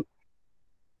ആയിരിക്കും.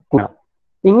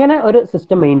 ഇങ്ങനെ ഒരു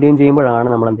സിസ്റ്റം മെയിൻറ്റെയിൻ ചെയ്യുമ്പോഴാണ്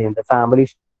നമ്മൾ എന്ത് ചെയ്യുന്നത്, ഫാമിലി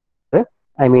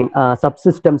സബ്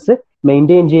സിസ്റ്റംസ്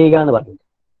മെയിൻറ്റെയിൻ ചെയ്യുക എന്ന് പറയുന്നത്.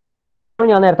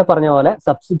 ഞാൻ നേരത്തെ പറഞ്ഞ പോലെ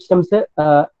സബ് സിസ്റ്റംസ്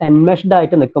എൻമെഷ്ഡ്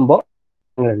ആയിട്ട് നിൽക്കുമ്പോൾ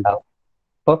ഉണ്ടാവും.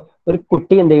 അപ്പോൾ ഒരു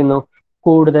കുട്ടി എന്ത് ചെയ്യുന്നു,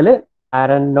 കൂടുതൽ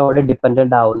പാരന്റിനോട്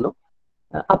ഡിപ്പെൻഡന്റ് ആവുന്നു.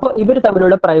 അപ്പോൾ ഇവർ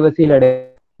തമ്മിലുള്ള പ്രൈവസിയിലിടെ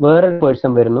വേറൊരു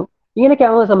പേഴ്സൺ വരുന്നു. ഇങ്ങനെയൊക്കെ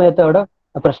ആവുന്ന സമയത്ത് അവിടെ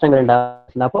പ്രശ്നങ്ങൾ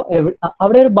ഉണ്ടാകുന്നത്. അപ്പോൾ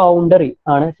അവിടെ ഒരു ബൗണ്ടറി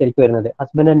ആണ് ശരിക്കും വരുന്നത്.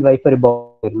 ഹസ്ബൻഡ് ആൻഡ് വൈഫ് ഒരു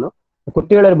ബൗണ്ടറി വരുന്നു,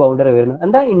 കുട്ടികളൊരു ബൗണ്ടറി വരുന്നു.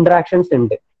 എന്താ ഇന്ററാക്ഷൻസ്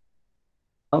ഉണ്ട്,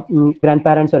 ഗ്രാൻഡ്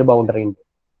പാരന്റ്സ് ഒരു ബൗണ്ടറി ഉണ്ട്.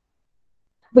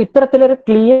 അപ്പൊ ഇത്തരത്തിലൊരു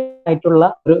ക്ലിയർ ആയിട്ടുള്ള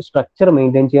ഒരു സ്ട്രക്ചർ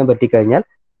മെയിൻറ്റെയിൻ ചെയ്യാൻ പറ്റിക്കഴിഞ്ഞാൽ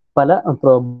പല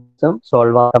പ്രോബ്ലംസും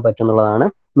സോൾവ് ആക്കാൻ പറ്റുന്നുള്ളതാണ്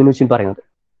മിനുഷിൻ പറയുന്നത്.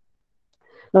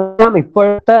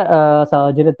 ഇപ്പോഴത്തെ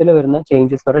സാഹചര്യത്തിൽ വരുന്ന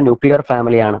ചേഞ്ചസ് ഒരു ന്യൂക്ലിയർ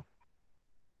ഫാമിലിയാണ്.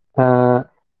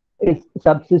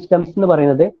 സബ് സിസ്റ്റംസ് എന്ന്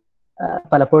പറയുന്നത്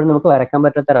പലപ്പോഴും നമുക്ക് വരക്കാൻ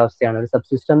പറ്റാത്ത ഒരവസ്ഥയാണ്. ഒരു സബ്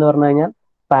സിസ്റ്റം എന്ന് പറഞ്ഞു കഴിഞ്ഞാൽ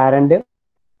പാരന്റ്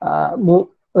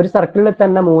ഒരു സർക്കിളിൽ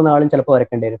തന്നെ 3 ആളും ചിലപ്പോൾ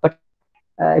വരക്കേണ്ടി വരും. പക്ഷെ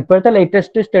ഇപ്പോഴത്തെ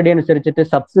ലേറ്റസ്റ്റ് സ്റ്റഡി അനുസരിച്ചിട്ട്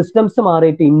സബ് സിസ്റ്റംസ്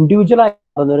മാറിയിട്ട് ഇൻഡിവിജ്വൽ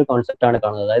ആയിട്ടുള്ള ഒരു കോൺസെപ്റ്റ് ആണ്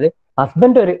കാണുന്നത്. അതായത്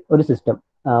ഹസ്ബൻഡ് ഒരു സിസ്റ്റം,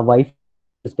 വൈഫ്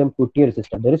സിസ്റ്റം, കുട്ടി ഒരു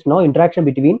system. There is no interaction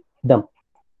between them.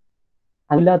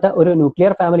 അല്ലാത്ത ഒരു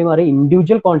ന്യൂക്ലിയർ ഫാമിലി മാറി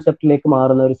ഇൻഡിവിജ്വൽ കോൺസെപ്റ്റിലേക്ക്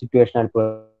മാറുന്ന ഒരു സിറ്റുവേഷൻ ആണ് ഇപ്പോൾ.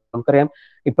 നമുക്കറിയാം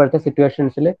ഇപ്പോഴത്തെ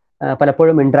സിറ്റുവേഷൻസിൽ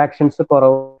പലപ്പോഴും ഇന്ററാക്ഷൻസ്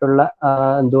കുറവുള്ള,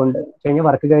 എന്തുകൊണ്ട് കഴിഞ്ഞാൽ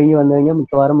വർക്ക് കഴിഞ്ഞ് വന്നു കഴിഞ്ഞാൽ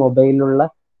മിക്കവാറും മൊബൈലിലുള്ള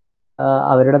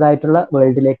അവരുടേതായിട്ടുള്ള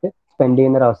വേൾഡിലേക്ക് സ്പെൻഡ്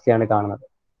ചെയ്യുന്ന ഒരു അവസ്ഥയാണ് കാണുന്നത്.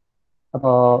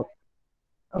 അപ്പോൾ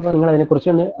നിങ്ങൾ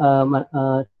അതിനെക്കുറിച്ചൊന്ന്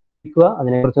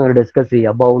അതിനെക്കുറിച്ച് ഡിസ്കസ്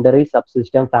ചെയ്യുക. ബൗണ്ടറി, സബ്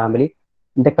സിസ്റ്റം, ഫാമിലി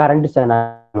ഇതിന്റെ current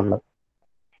സെനാറിയുള്ളത്.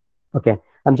 Okay,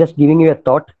 I am just giving you A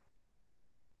thought.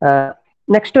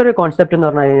 Next ഒരു കോൺസെപ്റ്റ് എന്ന്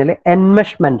പറഞ്ഞു കഴിഞ്ഞാൽ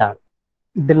എൻമെഷ്മെന്റ് ആണ്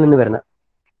ഇതിൽ നിന്ന് വരുന്നത്.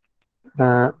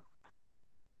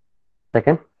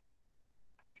 സെക്കൻഡ്,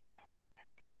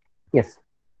 യെസ്,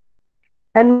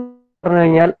 പറഞ്ഞു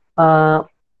കഴിഞ്ഞാൽ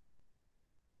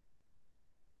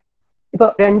ഇപ്പൊ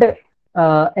രണ്ട്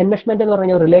എൻമെഷ്മെന്റ് എന്ന്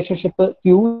പറഞ്ഞ റിലേഷൻഷിപ്പ്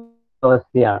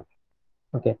അവസ്ഥയാണ്.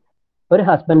 ഓക്കെ, ഒരു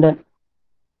ഹസ്ബൻഡ്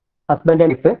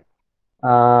വൈഫ്,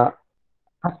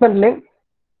 ഹസ്ബൻഡില്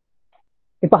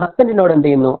ഇപ്പൊ ഹസ്ബൻഡിനോട് എന്ത്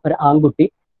ചെയ്യുന്നു, ഒരു ആൺകുട്ടി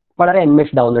വളരെ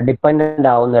എൻമെഷ്ഡ് ആവുന്നു, ഡിപ്പെൻഡന്റ്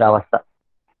ആവുന്ന ഒരു അവസ്ഥ.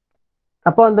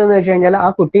 അപ്പോൾ എന്താന്ന് വെച്ച് കഴിഞ്ഞാൽ ആ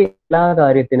കുട്ടി എല്ലാ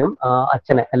കാര്യത്തിനും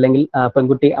അച്ഛനെ അല്ലെങ്കിൽ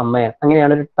പെൺകുട്ടി അമ്മയെ,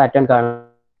 അങ്ങനെയാണ് ഒരു പാറ്റേൺ കാണുന്നത്.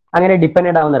 അങ്ങനെ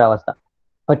ഡിപ്പെൻഡന്റ് ആവുന്ന ഒരു അവസ്ഥ,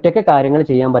 ഒറ്റയ്ക്ക് കാര്യങ്ങൾ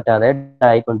ചെയ്യാൻ പറ്റാതെ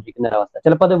ആയിക്കൊണ്ടിരിക്കുന്ന ഒരവസ്ഥ.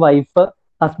 ചിലപ്പോൾ അത് വൈഫ്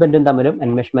ഹസ്ബൻഡും തമ്മിലും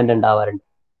എൻമെഷ്മെന്റ് ഉണ്ടാവാറുണ്ട്.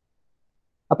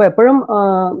 അപ്പൊ എപ്പോഴും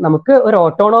നമുക്ക് ഒരു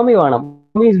ഓട്ടോണോമി വേണം.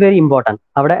 Is very important.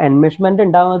 അവിടെ എൻമെഷ്മെന്റ്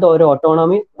ഉണ്ടാകുന്നത് ഒരു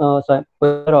ഓട്ടോണോമി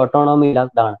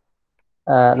ഇല്ലാത്തതാണ്.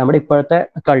 നമ്മുടെ ഇപ്പോഴത്തെ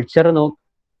കൾച്ചർ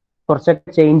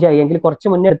കുറച്ചൊക്കെ ചേഞ്ച് ആയെങ്കിൽ കുറച്ച്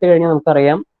മുന്നേ എടുത്തു കഴിഞ്ഞാൽ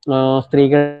നമുക്കറിയാം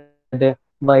സ്ത്രീകൾ,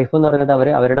 വൈഫ് എന്ന് പറയുന്നത്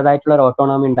അവരുടേതായിട്ടുള്ള ഒരു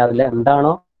ഓട്ടോണോമി ഉണ്ടാവില്ല.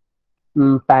 എന്താണോ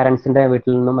പാരന്റ്സിന്റെ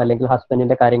വീട്ടിൽ നിന്നും അല്ലെങ്കിൽ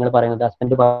ഹസ്ബൻഡിന്റെ കാര്യങ്ങൾ പറയുന്നത്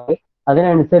ഹസ്ബൻഡ് പറയും,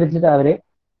 അതിനനുസരിച്ചിട്ട് അവര്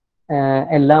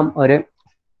എല്ലാം ഒരു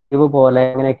പോലെ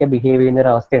അങ്ങനെയൊക്കെ ബിഹേവ് ചെയ്യുന്ന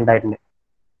ഒരു അവസ്ഥ ഉണ്ടായിട്ടുണ്ട്.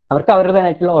 അവർക്ക്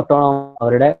അവരുടേതായിട്ടുള്ള ഓട്ടോണോമി,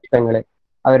 അവരുടെ ഇഷ്ടങ്ങള്,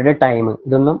 അവരുടെ ടൈം,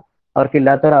 ഇതൊന്നും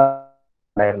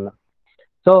അവർക്കില്ലാത്തൊരായിരുന്നു.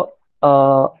 സോ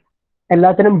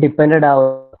എല്ലാത്തിനും ഡിപ്പെൻഡഡ്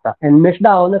ആവുന്ന, എൻമെഷ്ഡ്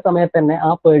ആവുന്ന സമയത്ത് തന്നെ ആ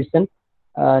പേഴ്സൺ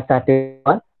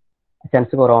സാറ്റിസ്ഫൈ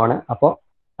ചാൻസ് കുറവാണ്. അപ്പോൾ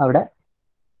അവിടെ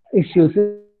ഇഷ്യൂസ്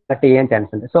കട്ട് ചെയ്യാൻ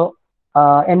ചാൻസ് ഉണ്ട്. സോ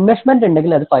എൻമെഷ്മെന്റ്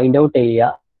ഉണ്ടെങ്കിൽ അത് ഫൈൻഡ് ഔട്ട് ചെയ്യുക,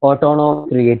 ഓട്ടോണോമി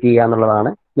ക്രിയേറ്റ് ചെയ്യുക എന്നുള്ളതാണ്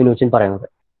മിനുഷിൻ പറയുന്നത്.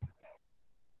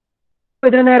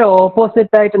 ഇതിന് നേരെ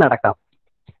ഓപ്പോസിറ്റ് ആയിട്ട് നടക്കാം.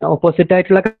 ഓപ്പോസിറ്റ്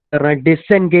ആയിട്ടുള്ള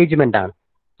ഡിസ്എൻഗേജ്മെന്റ് ആണ്.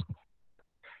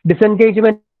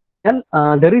 ഡിസ്എൻഗേജ്മെന്റ്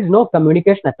there is no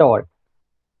communication at all.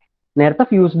 നേരത്തെ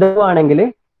ഫ്യൂസ്ഡ് ആണെങ്കിൽ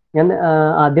ഞാൻ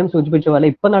ആദ്യം സൂചിപ്പിച്ച പോലെ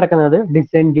ഇപ്പൊ നടക്കുന്നത്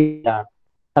ഡിസ്എൻഗേജ് ആണ്.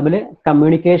 തമ്മിൽ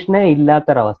കമ്മ്യൂണിക്കേഷനെ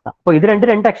ഇല്ലാത്തൊരവസ്ഥ. അപ്പോൾ ഇത്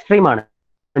രണ്ട് എക്സ്ട്രീമാണ്,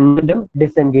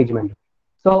 ഡിസ്എൻഗേജ്മെന്റും.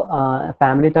 സോ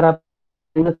ഫാമിലി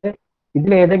തെറാപ്പി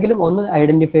ഇതിലേതെങ്കിലും ഒന്ന്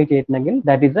ഐഡന്റിഫൈ ചെയ്തിട്ടുണ്ടെങ്കിൽ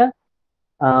ദാറ്റ് ഈസ്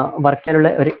വർക്ക് ചെയ്യാനുള്ള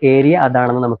ഒരു ഏരിയ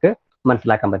അതാണെന്ന് നമുക്ക്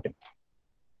മനസ്സിലാക്കാൻ പറ്റും.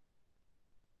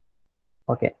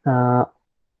 ഓക്കെ,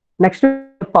 നെക്സ്റ്റ്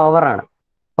പവർ ആണ്.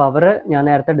 പവർ ഞാൻ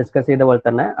നേരത്തെ ഡിസ്കസ് ചെയ്ത പോലെ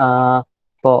തന്നെ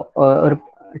ഇപ്പോൾ ഒരു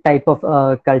ടൈപ്പ് ഓഫ്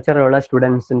കൾച്ചറിലുള്ള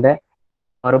സ്റ്റുഡൻസിന്റെ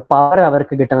ഒരു പവർ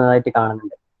അവർക്ക് കിട്ടുന്നതായിട്ട്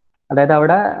കാണുന്നുണ്ട്. അതായത്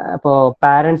അവിടെ ഇപ്പോൾ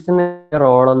പാരന്റ്സിന്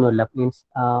റോളൊന്നുമില്ല. മീൻസ്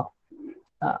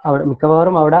അവിടെ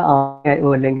മിക്കവാറും അവിടെ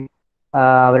അല്ലെങ്കിൽ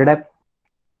അവരുടെ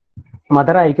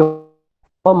മദർ ആയിരിക്കും.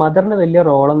 അപ്പോൾ മദറിന് വലിയ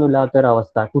റോളൊന്നും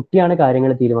ഇല്ലാത്തൊരവസ്ഥ. കുട്ടിയാണ്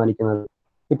കാര്യങ്ങൾ തീരുമാനിക്കുന്നത്.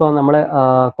 ഇപ്പോൾ നമ്മൾ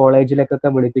കോളേജിലേക്കൊക്കെ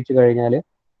വിളിപ്പിച്ചു കഴിഞ്ഞാൽ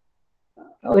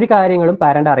ഒരു കാര്യങ്ങളും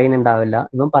പാരന്റ് അറിയുന്നുണ്ടാവില്ല.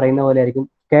 ഇവൻ പറയുന്ന പോലെ ആയിരിക്കും,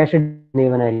 ക്യാഷ്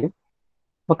ചെയ്യുന്നവനായിരിക്കും,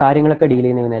 അപ്പോൾ കാര്യങ്ങളൊക്കെ ഡീൽ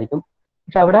ചെയ്യുന്നവനായിരിക്കും.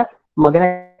 പക്ഷെ അവിടെ മകനെ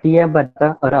ചെയ്യാൻ പറ്റാത്ത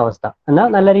ഒരവസ്ഥ. എന്നാൽ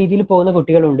നല്ല രീതിയിൽ പോകുന്ന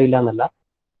കുട്ടികളുണ്ട്, ഇല്ല എന്നല്ല.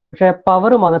 പക്ഷെ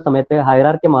പവർ മാറുന്ന സമയത്ത്,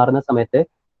 ഹൈറാർക്കി മാറുന്ന സമയത്ത്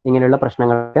ഇങ്ങനെയുള്ള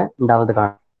പ്രശ്നങ്ങളൊക്കെ ഉണ്ടാവുന്നത്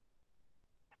കാണാം.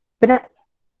 പിന്നെ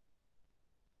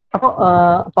അപ്പോൾ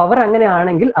പവർ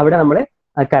അങ്ങനെയാണെങ്കിൽ അവിടെ നമ്മൾ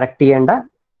കറക്റ്റ് ചെയ്യേണ്ട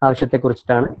ആവശ്യത്തെ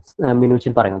കുറിച്ചിട്ടാണ്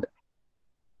മിനുച്ചിൻ പറയുന്നത്.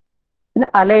 പിന്നെ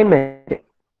അലൈൻമെന്റ്.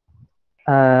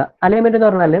 അലൈൻമെന്റ് എന്ന്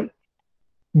പറഞ്ഞാൽ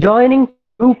joining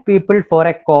to people four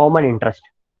A common interest.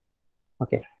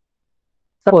 Okay,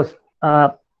 suppose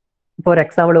ഇപ്പോൾ ഒരു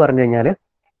എക്സാമ്പിൾ പറഞ്ഞു കഴിഞ്ഞാൽ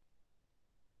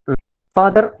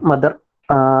ഫാദർ മദർ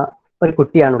ഒരു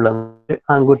കുട്ടിയാണുള്ളത്,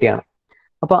 ആൺകുട്ടിയാണ്.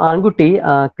 അപ്പോൾ ആൺകുട്ടി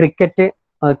ക്രിക്കറ്റ്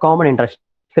കോമൺ ഇൻട്രസ്റ്റ്,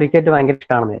 ക്രിക്കറ്റ് ഭയങ്കര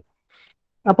ഇഷ്ടമാണെന്ന്.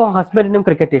 അപ്പോൾ ഹസ്ബൻഡിനും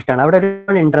ക്രിക്കറ്റ് ഇഷ്ടമാണ്, അവിടെ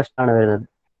ഒരു ഇൻട്രസ്റ്റ് ആണ് വരുന്നത്.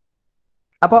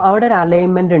 അപ്പോൾ അവിടെ ഒരു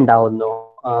അലൈൻമെന്റ് ഉണ്ടാവുന്നു,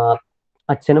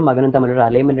 അച്ഛനും മകനും തമ്മിലൊരു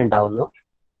അലൈൻമെന്റ് ഉണ്ടാവുന്നു.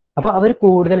 അപ്പോൾ അവർ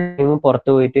കൂടുതൽ ടൈമും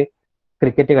പുറത്തു പോയിട്ട്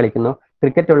ക്രിക്കറ്റ് കളിക്കുന്നു.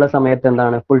 ക്രിക്കറ്റ് ഉള്ള സമയത്ത്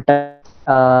എന്താണ്, ഫുൾ ടൈം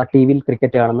ടി വിയിൽ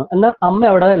ക്രിക്കറ്റ് കാണുന്നു. എന്നാൽ അമ്മ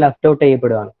അവിടെ ലെഫ്റ്റ് ഔട്ട്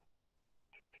ചെയ്യപ്പെടുകയാണ്.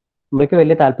 അമ്മയ്ക്ക്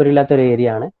വലിയ താല്പര്യമില്ലാത്ത ഒരു ഏരിയ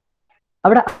ആണ്.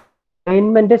 അവിടെ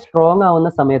അലൈൻമെന്റ് സ്ട്രോങ് ആവുന്ന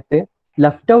സമയത്ത്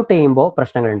ലെഫ്റ്റ് ഔട്ട് ചെയ്യുമ്പോൾ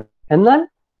പ്രശ്നങ്ങളുണ്ട്. എന്നാൽ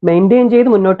മെയിൻറ്റെയിൻ ചെയ്ത്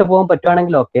മുന്നോട്ട് പോകാൻ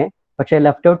പറ്റുവാണെങ്കിൽ ഓക്കെ, പക്ഷെ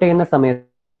ലെഫ്റ്റ് ഔട്ട് ചെയ്യുന്ന സമയത്ത്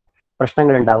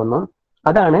പ്രശ്നങ്ങൾ ഉണ്ടാവുന്നു.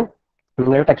 അതാണ്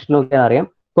നിങ്ങളുടെ ടെക്സ്റ്റ് നോക്കിയാൽ അറിയാം,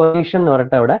 കൊലേഷൻ എന്ന്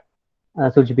പറഞ്ഞിട്ട് അവിടെ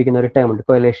സൂചിപ്പിക്കുന്ന ഒരു ടേം ഉണ്ട്,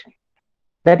 കൊലേഷൻ.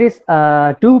 That is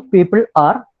to people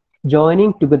are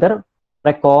joining together for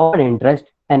a common interest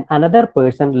and another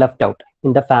person left out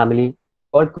in the family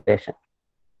called coalition.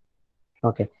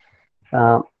 Okay,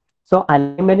 so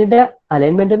alignment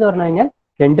എന്ന് പറഞ്ഞു കഴിഞ്ഞാൽ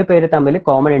രണ്ടു പേര് തമ്മിൽ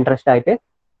കോമൺ ഇൻട്രസ്റ്റ് ആയിട്ട്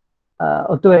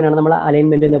ഒത്തുവരാനാണ് നമ്മൾ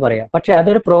അലൈൻമെന്റ് എന്ന് പറയാം. പക്ഷെ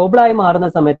അതൊരു പ്രോബ്ലം ആയി മാറുന്ന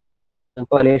സമയത്ത്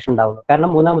കൊലേഷൻ ഉണ്ടാവുന്നു. കാരണം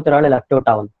മൂന്നാമത്തെ ഒരാൾ ലെഫ്റ്റ് ഔട്ട്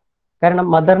ആവുന്നു. കാരണം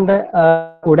മദറിന്റെ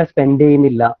കൂടെ സ്പെൻഡ്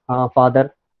ചെയ്യുന്നില്ല ഫാദർ.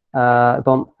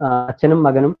 ഇപ്പം അച്ഛനും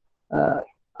മകനും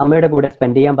അമ്മയുടെ കൂടെ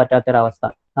സ്പെൻഡ് ചെയ്യാൻ പറ്റാത്തൊരവസ്ഥ.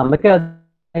 അമ്മയ്ക്ക്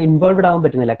ഇൻവോൾവ്ഡ് ആവാൻ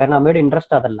പറ്റുന്നില്ല, കാരണം അമ്മയുടെ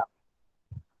ഇൻട്രസ്റ്റ് അതല്ല.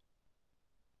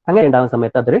 അങ്ങനെ ഉണ്ടാകുന്ന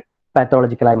സമയത്ത് അതൊരു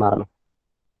പാത്തോളജിക്കലായി മാറുന്നു.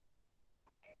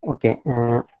 ഓക്കെ,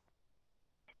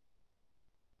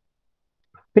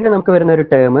 പിന്നെ നമുക്ക് വരുന്ന ഒരു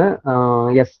ടേം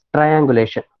യെസ്,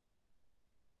 ട്രയാങ്കുലേഷൻ.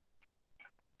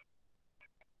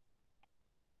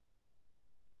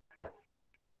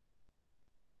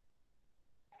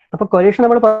 അപ്പൊ കൊലേഷൻ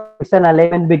നമ്മൾ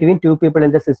alignment between two people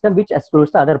in the system which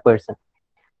excludes the other person.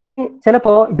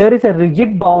 ചിലപ്പോ there is a rigid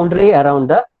boundary around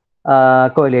the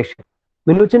coalition.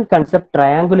 Minuchin concept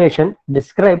triangulation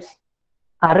describes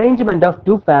arrangement of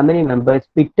two family members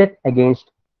pitted against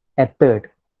a third.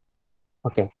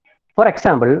 Okay, for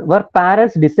example, where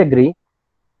parents disagree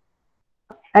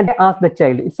and they ask the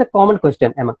child, it's a common question,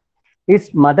 Emma, is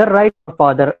mother right or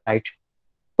father right?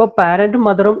 ഇപ്പൊ പാരന്റും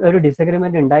മദറും ഒരു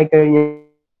disagreement ഉണ്ടായി കഴിഞ്ഞാൽ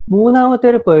മൂന്നാമത്തെ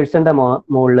ഒരു പേഴ്സന്റെ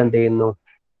മുകളിൽ എന്ത് ചെയ്യുന്നു,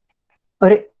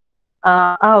 ഒരു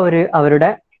അവരുടെ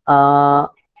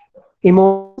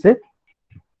ഇമോഷൻസ്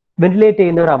വെന്റിലേറ്റ്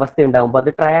ചെയ്യുന്ന ഒരു അവസ്ഥ ഉണ്ടാകുമ്പോൾ അത്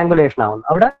ട്രയാങ്കുലേഷൻ ആവുന്നു.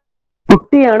 അവിടെ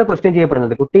കുട്ടിയാണ് ക്വസ്റ്റ്യൻ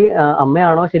ചെയ്യപ്പെടുന്നത്. കുട്ടി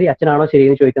അമ്മയാണോ ശരി അച്ഛനാണോ ശരി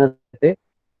എന്ന് ചോദിക്കുന്ന സമയത്ത്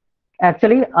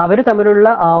ആക്ച്വലി അവർ തമ്മിലുള്ള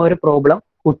ആ ഒരു പ്രോബ്ലം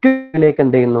കുട്ടിയിലേക്ക്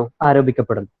എന്ത് ചെയ്യുന്നു,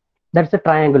 ആരോപിക്കപ്പെടുന്നു. That's A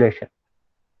triangulation.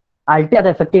 അൾട്ടി അത്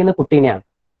എഫക്ട് ചെയ്യുന്ന കുട്ടീനെയാണ്.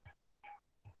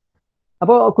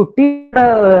 അപ്പോൾ കുട്ടിയുടെ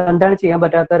എന്താണ് ചെയ്യാൻ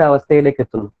പറ്റാത്ത ഒരു അവസ്ഥയിലേക്ക്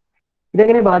എത്തുന്നു.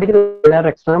 ഇതെങ്ങനെ ബാധിക്കുന്ന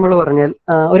എക്സാമ്പിൾ പറഞ്ഞാൽ,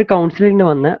 ഒരു കൗൺസിലിങ്ങിന്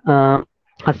വന്ന്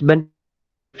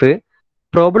ഹസ്ബൻഡ്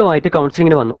പ്രോബ്ലം ആയിട്ട്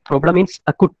കൗൺസിലിങ്ങിന് വന്നു. പ്രോബ്ലം മീൻസ്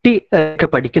കുട്ടി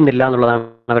പഠിക്കുന്നില്ല എന്നുള്ളതാണ്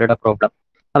അവരുടെ പ്രോബ്ലം.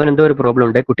 അവൻ എന്തോ ഒരു പ്രോബ്ലം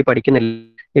ഉണ്ട്, കുട്ടി പഠിക്കുന്നില്ല,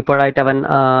 ഇപ്പോഴായിട്ട് അവൻ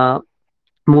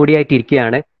മൂടിയായിട്ട്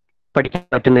ഇരിക്കുകയാണ്, പഠിക്കാൻ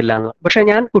പറ്റുന്നില്ല എന്ന്. പക്ഷെ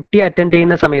ഞാൻ കുട്ടിയെ അറ്റൻഡ്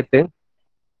ചെയ്യുന്ന സമയത്ത്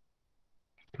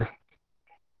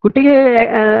കുട്ടിക്ക്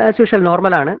ആസ് യൂഷ്വൽ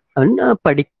നോർമലാണ്, അവൻ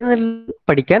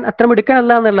പഠിക്കാൻ അത്ര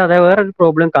മിടുക്കനല്ല എന്നല്ലാതെ വേറൊരു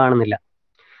പ്രോബ്ലം കാണുന്നില്ല.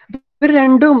 ഇവർ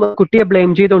രണ്ടും കുട്ടിയെ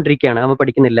ബ്ലെയിം ചെയ്തുകൊണ്ടിരിക്കുകയാണ്, അവൻ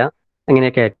പഠിക്കുന്നില്ല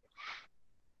അങ്ങനെയൊക്കെ ആയിട്ട്.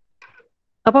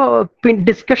 അപ്പോ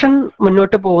ഡിസ്കഷൻ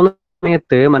മുന്നോട്ട് പോകുന്ന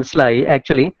സമയത്ത് മനസ്സിലായി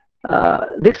actually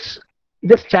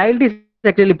this child is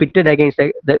actually പിറ്റഡ് against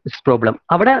this problem.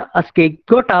 അവിടെ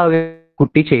സ്കേപ്ഗോട്ട് ആവുക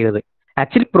കുട്ടി ചെയ്തത്.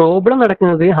 ആക്ച്വലി പ്രോബ്ലം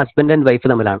നടക്കുന്നത് ഹസ്ബൻഡ് ആൻഡ് വൈഫ്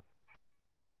തമ്മിലാണ്.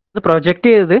 അത്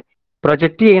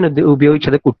പ്രൊജക്ട് ചെയ്യാൻ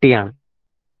ഉപയോഗിച്ചത് കുട്ടിയാണ്.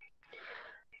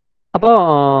 അപ്പോ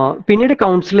പിന്നീട്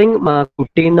കൗൺസിലിംഗ്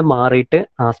കുട്ടിയിൽ നിന്ന് മാറിയിട്ട്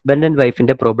ഹസ്ബൻഡ് ആൻഡ്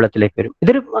വൈഫിന്റെ പ്രോബ്ലത്തിലേക്ക് വരും.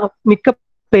 ഇതൊരു മിക്ക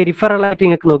പെരിഫറൽ ആയിട്ട്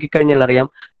നിങ്ങൾക്ക് നോക്കിക്കഴിഞ്ഞാൽ അറിയാം,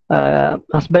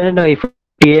 ഹസ്ബൻഡ് ആൻഡ് വൈഫ്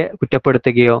കുട്ടിയെ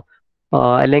കുറ്റപ്പെടുത്തുകയോ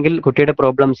അല്ലെങ്കിൽ കുട്ടിയുടെ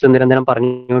പ്രോബ്ലംസ് നിരന്തരം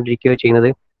പറഞ്ഞുകൊണ്ടിരിക്കുകയോ ചെയ്യുന്നത്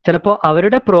ചിലപ്പോൾ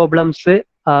അവരുടെ പ്രോബ്ലംസ്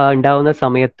ഉണ്ടാവുന്ന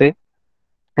സമയത്ത്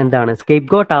എന്താണ്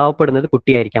സ്കേപ്ഗോട്ട് ആവപ്പെടുന്നത്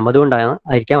കുട്ടിയായിരിക്കാം.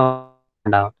 അതുകൊണ്ടായിരിക്കാം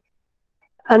ഉണ്ടാവുക.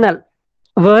 എന്നാൽ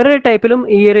വേറൊരു ടൈപ്പിലും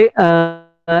ഈ ഒരു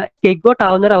സ്കേപ്ഗോട്ട്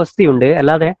ആവുന്ന ഒരു അവസ്ഥയുണ്ട്.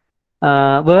 അല്ലാതെ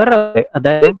വേറെ,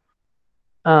 അതായത്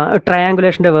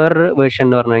ട്രയാങ്കുലേഷന്റെ വേറൊരു വേർഷൻ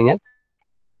എന്ന് പറഞ്ഞു കഴിഞ്ഞാൽ,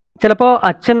 ചിലപ്പോ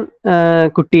അച്ഛൻ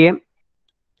കുട്ടി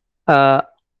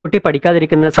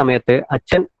പഠിക്കാതിരിക്കുന്ന സമയത്ത്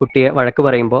അച്ഛൻ കുട്ടിയെ വഴക്ക്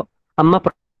പറയുമ്പോൾ അമ്മ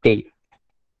പ്രൊട്ടക്ട് ചെയ്യും.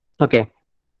 ഓക്കെ,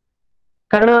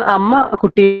 കാരണം അമ്മ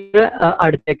കുട്ടിയുടെ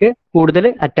അടുത്തേക്ക് കൂടുതൽ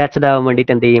അറ്റാച്ച്ഡ് ആവാൻ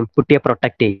വേണ്ടിയിട്ട് എന്ത് ചെയ്യും, കുട്ടിയെ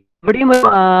പ്രൊട്ടക്ട് ചെയ്യും. ഇവിടെയും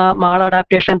മാൾ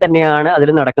അഡാപ്റ്റേഷൻ തന്നെയാണ്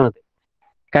അതിൽ നടക്കുന്നത്.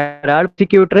 ഒരാൾ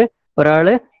പ്രോസിക്യൂട്ടർ,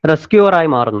 ഒരാള് റെസ്ക്യൂവർ ആയി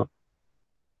മാറുന്നു.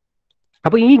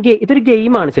 അപ്പൊ ഇതൊരു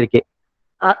ഗെയിമാണ് ശരിക്കും.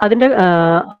 അതിന്റെ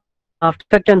ആഫ്റ്റർ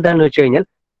എഫക്റ്റ് എന്താണെന്ന് വെച്ച് കഴിഞ്ഞാൽ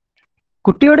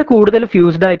കുട്ടിയോട് കൂടുതൽ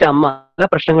ഫ്യൂസ്ഡ് ആയിട്ട് അമ്മ പല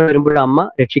പ്രശ്നങ്ങൾ വരുമ്പോൾ അമ്മ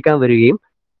രക്ഷിക്കാൻ വരികയും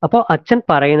അപ്പോൾ അച്ഛൻ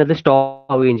പറയുന്നത്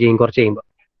സ്റ്റോപ്പ് ആവുകയും ചെയ്യും കുറച്ച് കഴിയുമ്പോൾ.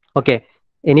 ഓക്കെ,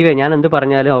 എനിവേ ഞാൻ എന്ത്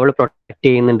പറഞ്ഞാലും അവൾ പ്രൊട്ടക്ട്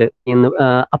ചെയ്യുന്നുണ്ട് എന്ന്.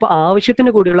 അപ്പൊ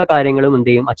ആവശ്യത്തിന് കൂടിയുള്ള കാര്യങ്ങളും എന്ത്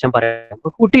ചെയ്യും അച്ഛൻ പറയാം.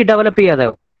 കുട്ടി ഡെവലപ്പ് ചെയ്യാതെ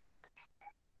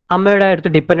അമ്മയുടെ അടുത്ത്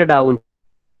ഡിപ്പെൻഡഡ് ആവും.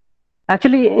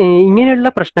 ആക്ച്വലി ഇങ്ങനെയുള്ള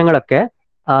പ്രശ്നങ്ങളൊക്കെ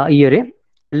ഈ ഒരു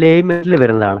അലൈൻമെന്റിൽ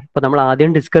വരുന്നതാണ്. ഇപ്പൊ നമ്മൾ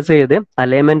ആദ്യം ഡിസ്കസ് ചെയ്ത്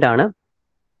അലൈൻമെന്റ് ആണ്.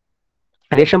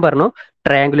 അലൈഷൻ പറഞ്ഞു,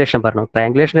 ട്രയാങ്കുലേഷൻ പറഞ്ഞു.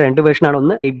 ട്രയാങ്കുലേഷൻ 2 വേർഷനാണ്.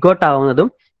 ഒന്ന് ഇഗ്ഗോട്ട് ആവുന്നതും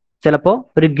ചിലപ്പോൾ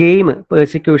ഒരു ഗെയിം,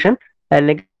 പെർസിക്യൂഷൻ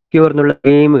അല്ലെങ്കിൽ ക്യൂർ എന്നുള്ള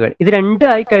ഗെയിമുകൾ. ഇത് 2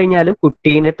 ആയി കഴിഞ്ഞാലും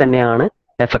കുട്ടീനെ തന്നെയാണ്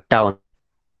എഫക്റ്റ് ആവുന്നത്.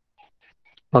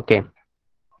 Okay,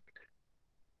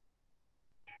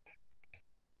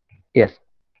 yes,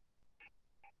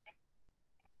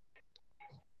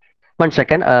 1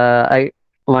 second.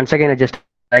 Once again I just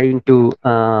trying to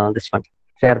this one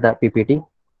share the PPT.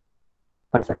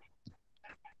 1 second.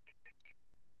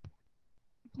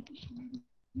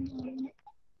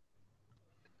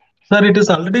 Sir, it is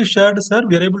already shared, sir.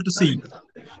 We are able to see.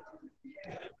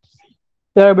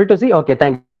 You are able to see? Okay,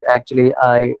 thank you. Actually,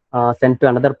 I sent to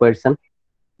another person.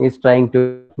 He's trying to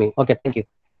me. Okay, thank you.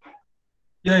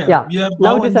 Yeah. We are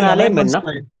now it is on an the alignment, no?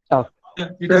 slide. Oh. Yeah,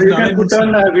 it So is you the can alignment put on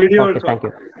slide. video Okay, also. thank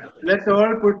you. Let's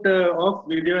all put off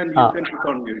video and you can put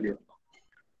on video.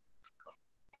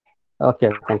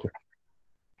 Okay, thank you.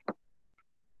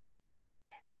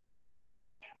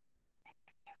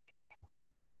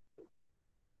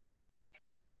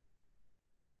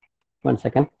 One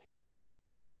second.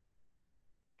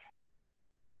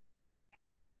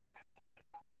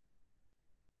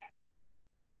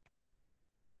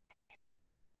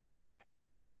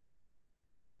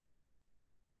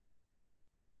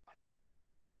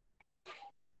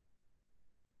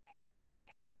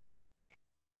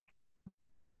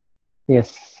 Yes.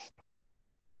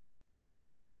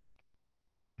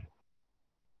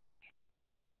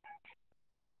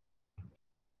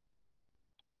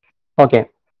 Okay.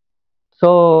 So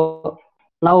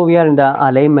now we are in the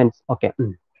alignments. Okay.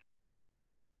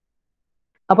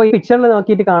 അപ്പോൾ ഈ പിക്ചറിൽ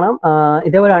നോക്കിയിട്ട് കാണാം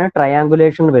ഇതേപോലെയാണ്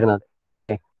triangulation വരുന്നത്.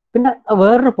 പിന്നെ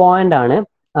വേറൊരു point ആണ്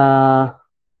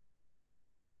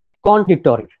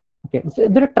കോൺഫ്ലിക്ടോറി. ഓക്കെ,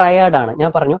 ഇതൊരു ട്രയാഡ് ആണ്.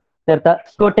 ഞാൻ പറഞ്ഞു നേരത്തെ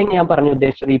സ്കോട്ടിങ് ഞാൻ പറഞ്ഞു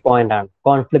ഉദ്ദേശിച്ചത് ഈ പോയിന്റ് ആണ്,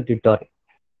 കോൺഫ്ലിക്ടോറി.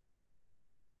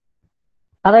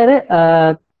 അതായത്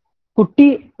കുട്ടി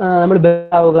നമ്മൾ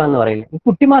ബേറാവുക എന്ന് പറയുന്നത്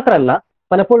കുട്ടി മാത്രമല്ല,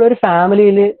 പലപ്പോഴും ഒരു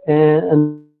ഫാമിലിയിൽ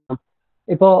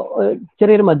ഇപ്പോ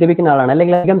ചെറിയൊരു മദ്യപിക്കുന്ന ആളാണ്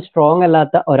അല്ലെങ്കിൽ അധികം സ്ട്രോങ്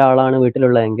അല്ലാത്ത ഒരാളാണ്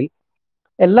വീട്ടിലുള്ളതെങ്കിൽ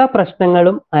എല്ലാ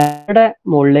പ്രശ്നങ്ങളും അയാളുടെ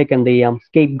മുകളിലേക്ക് എന്ത് ചെയ്യാം,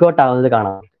 സ്കേപ്പ് ഗോട്ട് ആവുന്നത്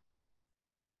കാണാം.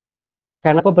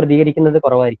 കാരണം ഇപ്പോൾ പ്രതികരിക്കുന്നത്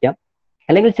കുറവായിരിക്കാം,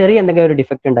 അല്ലെങ്കിൽ ചെറിയ എന്തെങ്കിലും ഒരു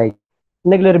ഡിഫക്റ്റ് ഉണ്ടായിരിക്കും,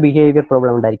 എന്തെങ്കിലും ഒരു ബിഹേവിയർ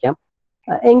പ്രോബ്ലം ഉണ്ടായിരിക്കാം.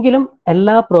 എങ്കിലും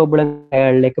എല്ലാ പ്രോബ്ലം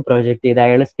അയാളിലേക്ക് പ്രൊജക്ട് ചെയ്ത്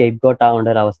അയാൾ സ്കേപ്പ് ഗോട്ട് ആവേണ്ട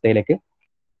ഒരു അവസ്ഥയിലേക്ക്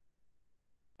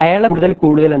അയാളെ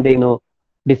കൂടുതൽ എന്ത് ചെയ്യുന്നു,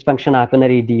 ഡിസ്ഫങ്ഷൻ ആക്കുന്ന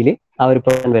രീതിയിൽ ആ ഒരു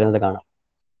പ്രോബ്ലം വരുന്നത് കാണാം.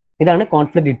 ഇതാണ്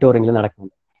കോൺഫ്ലിക്ട് ഡിറ്റോറിംഗിൽ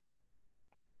നടക്കുന്നത്.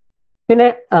 പിന്നെ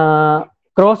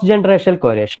cross generational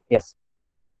correlation. Yes,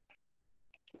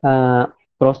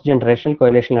 cross generational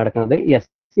correlation നടക്കുന്നത്. യെസ്,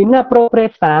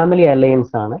 ഇൻഅപ്രോപ്രിയേറ്റ് ഫാമിലി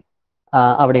അലയൻസ് ആണ്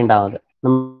അവിടെ ഉണ്ടാവുന്നത്.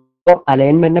 നമ്മൾ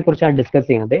അലൈൻമെന്റിനെ കുറിച്ചാണ് ഡിസ്കസ്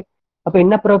ചെയ്യുന്നത്. അപ്പൊ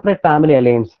inappropriate family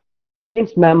alliance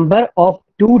means member of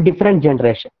 2 different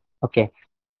generation. Okay,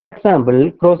 for example,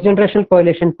 cross generational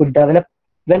correlation could develop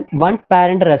when one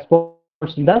parent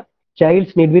responds to the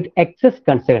child's need with excess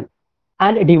concern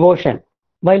and devotion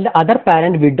while the other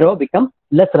parent withdraw become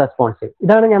less responsive.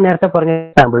 ഇതാണ് ഞാൻ നേരത്തെ പറഞ്ഞ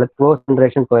example cross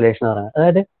generation correlation എന്ന് പറയുന്നത്.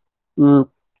 അതായത്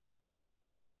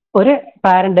ഒരു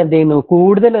parent എന്ത് ചെയ്യുന്നു,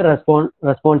 കൂടുതൽ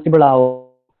റെസ്പോൺസിബിൾ ആവും,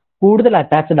 കൂടുതൽ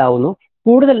അറ്റാച്ച്ഡ് ആവുന്നു,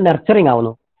 കൂടുതൽ നർച്ചറിങ്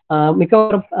ആവുന്നു.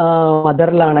 മിക്കവാറും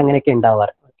മദറിലാണ് അങ്ങനെയൊക്കെ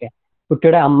ഉണ്ടാവാറ്. ഓക്കെ,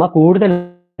 കുട്ടിയുടെ അമ്മ കൂടുതൽ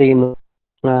ചെയ്യുന്നു,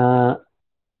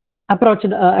 അപ്രോച്ച്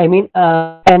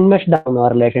എൻമെഷ്ഡ് ആവുന്നു ആ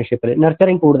റിലേഷൻഷിപ്പിൽ,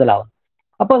 നർച്ചറിങ് കൂടുതലാവും.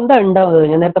 അപ്പൊ എന്താ ഉണ്ടാവുന്നത്,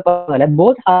 ഞാൻ നേരത്തെ പറഞ്ഞ പോലെ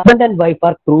both husband and wife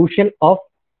are crucial of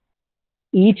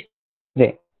each വേ.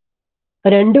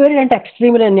 രണ്ടുപേരും 2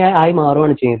 എക്സ്ട്രീമിൽ തന്നെ ആയി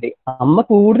മാറുകയാണ് ചെയ്യുന്നത്. അമ്മ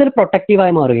കൂടുതൽ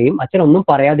പ്രൊട്ടക്റ്റീവായി മാറുകയും അച്ഛൻ ഒന്നും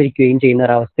പറയാതിരിക്കുകയും ചെയ്യുന്ന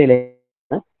ഒരു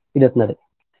അവസ്ഥയിലാണ് ഇതെത്തുന്നത്.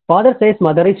 Father says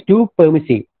mother is to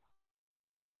permissive.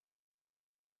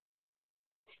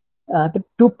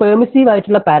 To permissive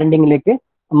ആയിട്ടുള്ള പാരന്റിങ്ങിലേക്ക്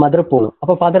മദർ പോകും.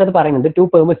 അപ്പൊ ഫാദർ അത് പറയുന്നത് to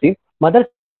permissive mother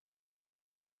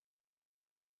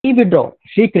he withdraw,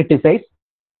 she criticise,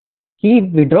 he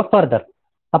withdraw further.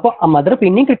 അപ്പൊ മദർ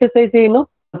പിന്നെയും ക്രിട്ടിസൈസ് ചെയ്യുന്നു,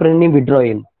 പിന്നെയും വിഡ്രോ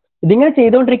ചെയ്യുന്നു. ഇതിങ്ങനെ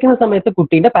ചെയ്തുകൊണ്ടിരിക്കുന്ന സമയത്ത്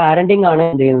കുട്ടീന്റെ പാരന്റിങ് ആണ്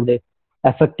എന്ത് ചെയ്യുന്നത്,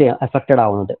 എഫക്റ്റഡ്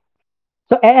ആവുന്നത്.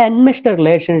 So A എൻമെഷ്ഡ്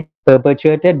relation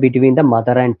പെർപെച്വേറ്റഡ് between the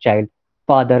mother and child.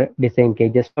 Father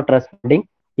disengages, not responding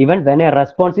even when A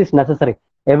response is necessary,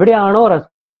 എവിടെയാണോ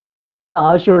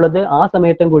ആവശ്യമുള്ളത് ആ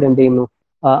സമയത്തും കൂടി എന്ത് ചെയ്യുന്നു,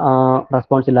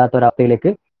 റെസ്പോൺസ് ഇല്ലാത്ത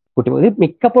ഒരവസ്ഥയിലേക്ക് കുട്ടി പോകും. ഇത്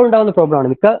മിക്കപ്പോഴും ഉണ്ടാകുന്ന പ്രോബ്ലമാണ്.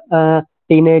 മിക്ക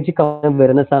ടീനേജ്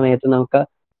വരുന്ന സമയത്ത് നമുക്ക്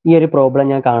ഈ ഒരു പ്രോബ്ലം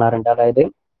ഞാൻ കാണാറുണ്ട്. അതായത്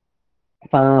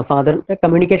ഫാദറിന്റെ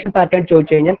കമ്മ്യൂണിക്കേഷൻ പാറ്റേൺ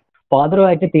ചോദിച്ചു കഴിഞ്ഞാൽ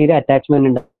ഫാദറുമായിട്ട് തീരെ അറ്റാച്ച്മെന്റ്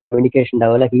ഉണ്ട്, കമ്മ്യൂണിക്കേഷൻ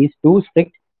ഉണ്ടാവില്ല. He's to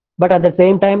strict but at the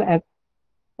same time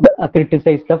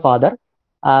criticise the father.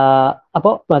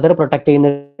 അപ്പോൾ മദർ പ്രൊട്ടക്ട്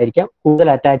ചെയ്യുന്നതായിരിക്കാം, കൂടുതൽ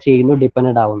അറ്റാച്ച് ചെയ്യുന്നു,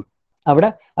 ഡിപ്പെൻഡന്റ് ആവുന്നു. അവിടെ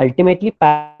അൾട്ടിമേറ്റ്ലി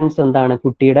പാരന്റ്സ് എന്താണ്,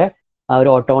 കുട്ടിയുടെ ആ ഒരു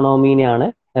ഓട്ടോണോമിനെയാണ്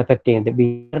എഫക്ട് ചെയ്യുന്നത്,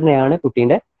 ബിഹേവിയറിനെയാണ്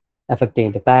കുട്ടീന്റെ എഫക്ട്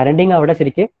ചെയ്യുന്നത്. പാരന്റിങ് അവിടെ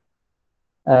ശരിക്ക്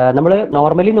നമ്മൾ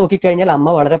നോർമലി നോക്കിക്കഴിഞ്ഞാൽ അമ്മ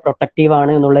വളരെ പ്രൊട്ടക്റ്റീവ്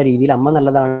ആണ് എന്നുള്ള രീതിയിൽ, അമ്മ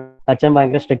നല്ലതാണ്, അച്ഛൻ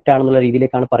ഭയങ്കര സ്ട്രിക്റ്റ് ആണെന്നുള്ള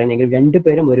രീതിയിലേക്കാണ് പറയുന്നതെങ്കിൽ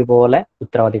രണ്ടുപേരും ഒരുപോലെ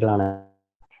ഉത്തരവാദികളാണ്.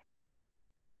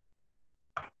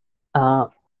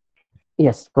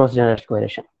 Yes, cross generation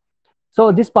correlation. So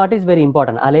this part is very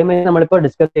important. Alignment നമ്മളിപ്പോൾ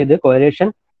ഡിസ്കസ് ചെയ്ത് correlation,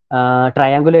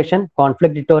 triangulation,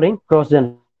 conflict deterring, cross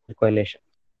generation correlation.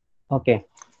 Okay,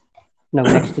 now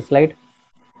next slide.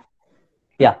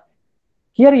 Yeah,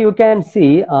 here you can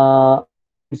see,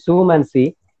 zoom and see,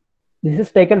 this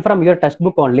is taken from your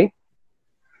textbook only.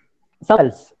 Some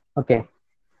else. Okay,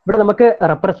 ഇവിടെ നമുക്ക്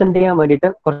represent ചെയ്യാൻ വേണ്ടിയിട്ട്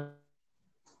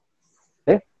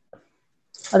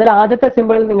അതിൽ ആദ്യത്തെ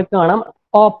simple നിങ്ങൾക്ക് കാണാം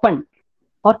open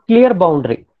or clear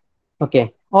boundary. Okay,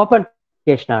 open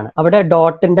ആണ്, അവിടെ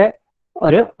ഡോട്ടിന്റെ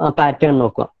ഒരു പാറ്റേൺ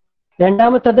നോക്കുക.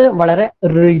 രണ്ടാമത്തത് വളരെ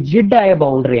റിജിഡ് ആയ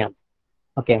ബൗണ്ടറിയാണ്.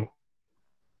 ഓക്കെ,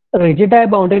 റിജിഡ് ആയ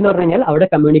ബൗണ്ടറി എന്ന് പറഞ്ഞു കഴിഞ്ഞാൽ അവിടെ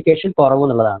കമ്മ്യൂണിക്കേഷൻ കുറവ്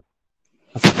എന്നുള്ളതാണ്.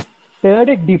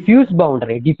 Third, diffuse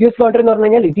boundary. Diffuse boundary എന്ന് പറഞ്ഞു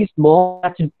കഴിഞ്ഞാൽ it is more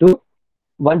attached to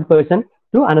one person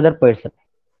to another person.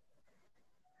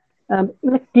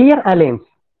 Clear alliance.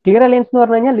 Clear alliance എന്ന്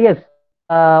പറഞ്ഞു കഴിഞ്ഞാൽ yes,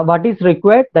 what is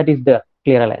required that is the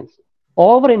clear alliance.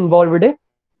 Over involved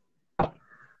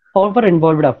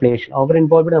affiliation. Over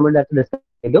involved നമ്മൾ discuss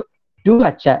ചെയ്തു. To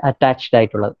attached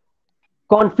ആയിട്ടുള്ളത്.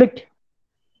 Conflict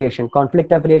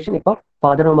affiliation. ഇപ്പോൾ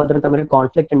ഫാദറും മദറും തമ്മിൽ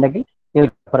conflict ഉണ്ടെങ്കിൽ നിങ്ങൾ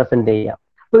പ്രസന്റ് ചെയ്യാം.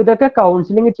 അപ്പൊ ഇതൊക്കെ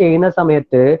കൗൺസിലിംഗ് ചെയ്യുന്ന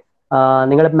സമയത്ത്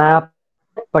നിങ്ങൾ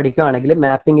മാപ്പ് പഠിക്കുകയാണെങ്കിൽ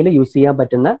മാപ്പിങ്ങിൽ യൂസ് ചെയ്യാൻ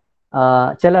പറ്റുന്ന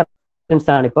ചില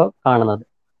ആണ് ഇപ്പോൾ കാണുന്നത്.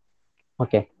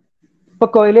 ഓക്കെ, ഇപ്പൊ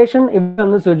കോറിലേഷൻ ഇവിടെ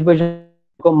ഒന്ന് സൂചിപ്പിച്ചു,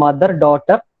 മദർ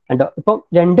ഡോട്ടർ ആൻഡ് ഇപ്പം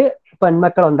രണ്ട്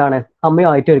പെൺമക്കൾ എന്താണ്,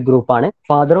 അമ്മയുമായിട്ട് ഒരു ഗ്രൂപ്പാണ്,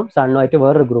 ഫാദറും സണ്ണുമായിട്ട്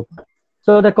വേറൊരു ഗ്രൂപ്പാണ്.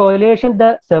 So the correlation the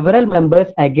several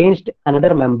members against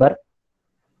another member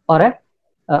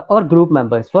or group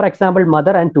members. For example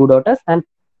mother and to daughters and.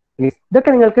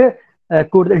 ഇതൊക്കെ നിങ്ങൾക്ക്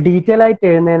കൂടുതൽ ഡീറ്റെയിൽ ആയിട്ട്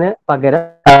എഴുതുന്നതിന് പകരം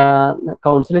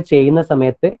കൗൺസിൽ ചെയ്യുന്ന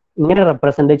സമയത്ത് ഇങ്ങനെ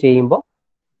റെപ്രസെന്റ് ചെയ്യുമ്പോൾ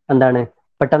എന്താണ്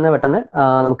പെട്ടെന്ന്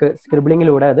നമുക്ക്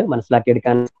സ്ക്രിബിളിങ്ങിലൂടെ അത്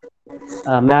മനസ്സിലാക്കിയെടുക്കാൻ,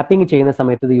 മാപ്പിംഗ് ചെയ്യുന്ന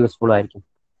സമയത്ത് ഇത് യൂസ്ഫുൾ ആയിരിക്കും.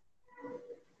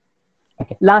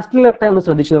 ലാസ്റ്റിലൊക്കെ ഒന്ന്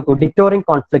ശ്രദ്ധിച്ചു നോക്കൂ. ഡിറ്റോറിംഗ്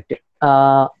conflict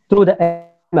through the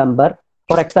member.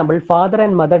 For example father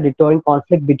and mother ഡിറ്റോറിംഗ്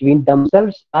conflict between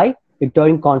themselves by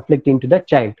ഡിറ്റോറിംഗ് conflict in to the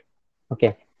child. Okay,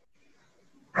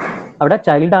 അവിടെ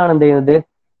ചൈൽഡ് ആണ് എന്ത് ചെയ്യുന്നത്,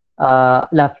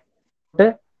 ലെഫ്റ്റ്,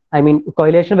 ഐ മീൻ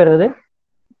കോറിലേഷൻ വരുന്നത്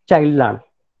ചൈൽഡിലാണ്.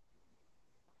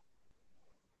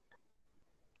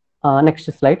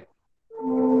 Next slide.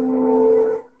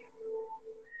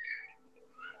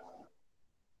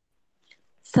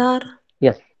 Sir.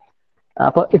 Yes.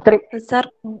 അപ്പോൾ ഇത്രയും. Sir.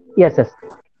 Yes, yes.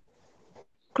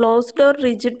 Closed or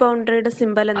rigid boundary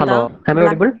symbol എന്താ? Hello. Am I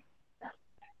audible?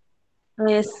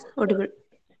 Yes, audible.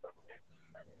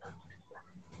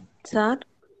 Sir.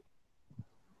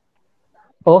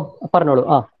 ഓ പറഞ്ഞോളൂ.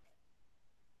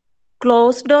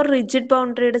 Closed or rigid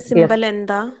boundary symbol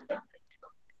എന്താ?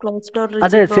 Closed or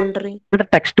rigid boundary. അത്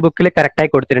text ബുക്കിൽ correct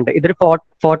ആയി കൊടുത്തിട്ടുണ്ട്. ഇതൊരു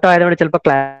ഫോട്ടോ ആയതുകൊണ്ട് ചിലപ്പോൾ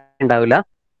ക്ലാരിറ്റി ഉണ്ടാവില്ല.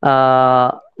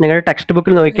 നിങ്ങളുടെ ടെക്സ്റ്റ്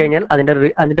ബുക്കിൽ നോക്കിക്കഴിഞ്ഞാൽ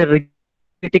അതിന്റെ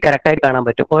റിജിഡിറ്റി കറക്റ്റ് ആയിട്ട് കാണാൻ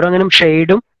പറ്റും. ഓരോന്നിനും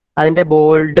ഷെയ്ഡും അതിന്റെ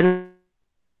ബോൾഡും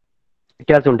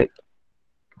വ്യത്യാസമുണ്ട്.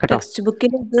 ടെക്സ്റ്റ്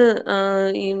ബുക്കിൽ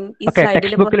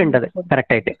ടെക്സ്റ്റ് ബുക്കിൽ ഉണ്ട്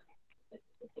കറക്റ്റ് ആയിട്ട്.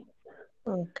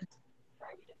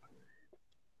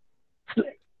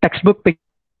 ടെക്സ്റ്റ് ബുക്ക്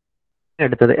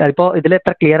എടുത്തത് അതിപ്പോ ഇതിൽ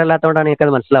എത്ര ക്ലിയർ അല്ലാത്തതുകൊണ്ടാണ്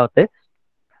എനിക്കത് മനസ്സിലാവാത്തത്.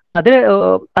 അത്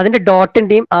അതിന്റെ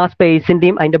ഡോട്ടിന്റെയും ആ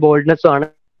സ്പേസിന്റെയും അതിന്റെ ബോൾഡ്നെസ്സും ആണ്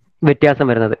വ്യത്യാസം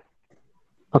വരുന്നത്.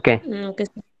 Okay. Okay.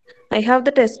 I have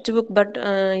the textbook, but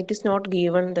it is not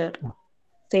given there.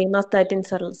 Same as that in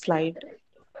slide.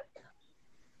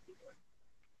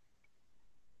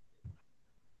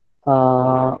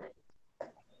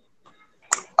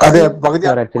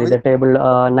 Actually, the table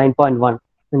 9.1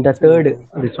 in the third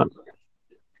this one.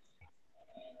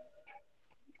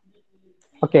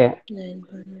 Okay.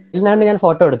 ഇതിനാണ് ഞാൻ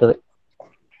ഫോട്ടോ എടുത്തത്.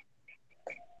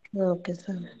 Okay,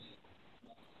 sir.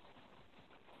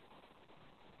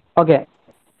 ഓക്കെ,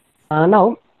 നൗ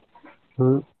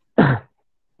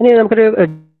ഇനി നമുക്കൊരു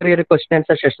ചെറിയൊരു question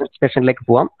answer സെഷനിലേക്ക്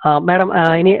പോവാം. Madam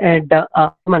ഇനി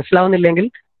മനസ്സിലാവുന്നില്ലെങ്കിൽ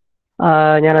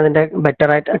ഞാൻ അതിന്റെ ബെറ്റർ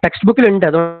ആയിട്ട് ടെക്സ്റ്റ് ബുക്കിലുണ്ട്.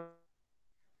 അത്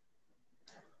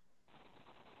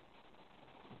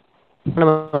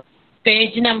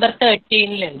പേജ് നമ്പർ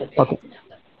 13 ഓക്കെ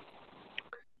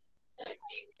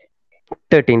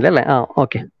 13 അല്ലേ?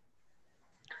 ഓക്കെ.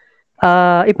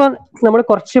 ഇപ്പൊ നമ്മൾ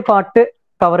കുറച്ച് പാർട്ട്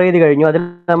കവർ ചെയ്ത് കഴിഞ്ഞു. അതിൽ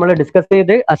നമ്മൾ ഡിസ്കസ്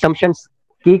ചെയ്ത് assumptions,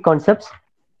 key concepts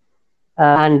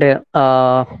and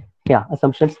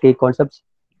assumptions, key concepts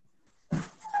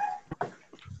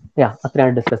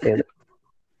അത്രയാണ് ഡിസ്കസ് ചെയ്തത്.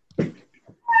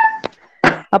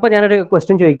 അപ്പൊ ഞാനൊരു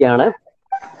ക്വസ്റ്റ്യൻ ചോദിക്കുകയാണ്.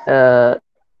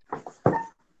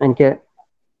 എനിക്ക്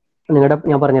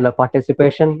ഞാൻ പറഞ്ഞല്ലോ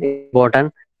participation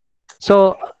important. So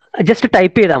just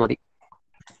type ചെയ്താൽ മതി.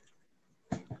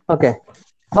 Okay,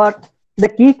 but the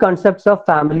key concepts of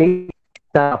family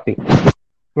therapy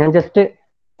ഞാൻ ജസ്റ്റ്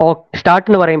സ്റ്റാർട്ട്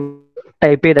എന്ന് പറയും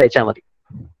ടൈപ്പ് ചെയ്ത് അയച്ചാൽ മതി.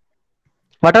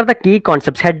 What are the key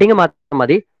concepts? Heading മാത്രം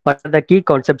മതി. What are the key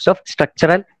concepts of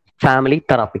structural family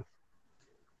therapy?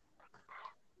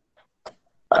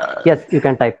 Yes, you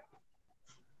can type.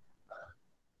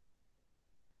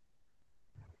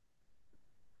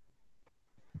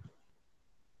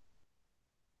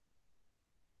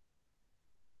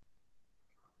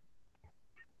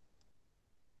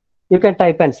 You can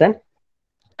type and send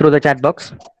through the chat box.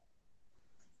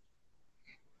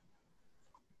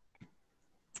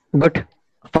 Good.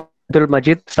 Abdul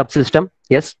Majid, subsystem.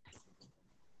 Yes.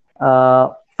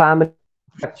 Family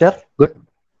structure. Good.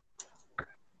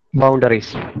 Boundaries.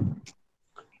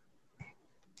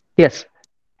 Yes.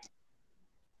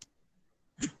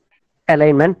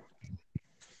 Alignment.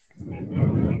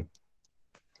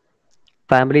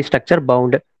 Family structure,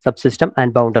 bound, subsystem,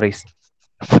 and boundaries.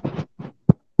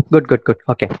 Good.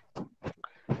 Okay.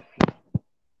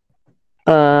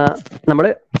 നമ്മൾ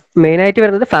main ആയിട്ട്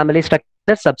വരുന്നത് family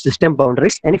structure, subsystem,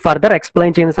 boundaries. ഇനി further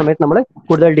explain ചെയ്യുന്ന സമയത്ത് നമ്മൾ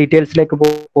കൂടുതൽ ഡീറ്റെയിൽസിലേക്ക്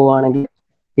പോവുകയാണെങ്കിൽ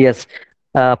yes,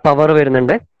 power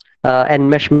വരുന്നുണ്ട്,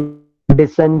 എൻമെഷ്മെന്റ്,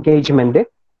 disengagement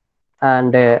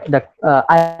and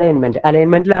alignment.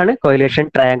 അലൈൻമെന്റിലാണ് coalition,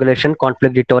 triangulation,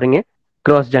 conflict ഡിറ്റോറിങ്,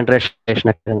 cross generation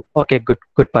ഒക്കെ. Okay,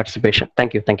 good participation.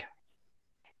 Thank you.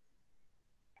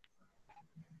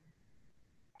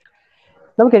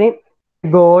 നമുക്കിനി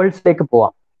ഗോൾസിലേക്ക്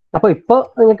പോവാം. അപ്പൊ ഇപ്പൊ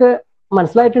നിങ്ങൾക്ക്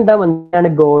മനസ്സിലായിട്ടുണ്ടാവും എന്താണ്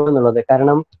ഗോൾ എന്നുള്ളത്.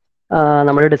 കാരണം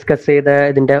നമ്മൾ ഡിസ്കസ് ചെയ്ത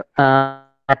ഇതിന്റെ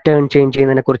പാറ്റേൺ ചേഞ്ച്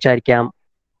ചെയ്യുന്നതിനെ കുറിച്ചായിരിക്കാം,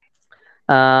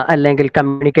 അല്ലെങ്കിൽ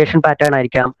കമ്മ്യൂണിക്കേഷൻ പാറ്റേൺ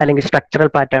ആയിരിക്കാം, അല്ലെങ്കിൽ സ്ട്രക്ചറൽ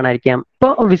പാറ്റേൺ ആയിരിക്കാം. ഇപ്പൊ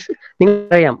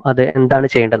നിങ്ങൾക്കറിയാം അത് എന്താണ്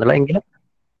ചെയ്യേണ്ടതെന്നുള്ളത്. എങ്കിലും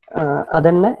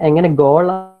അതന്നെ എങ്ങനെ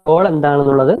ഗോൾ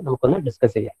എന്താണെന്നുള്ളത് നമുക്കൊന്ന്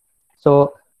ഡിസ്കസ് ചെയ്യാം. So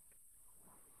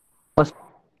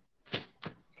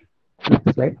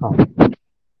slide.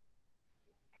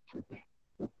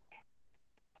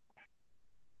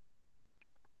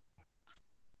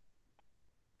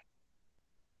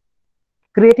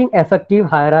 Creating effective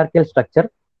ഹയറാർക്കിയൽ structure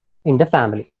in the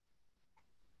family.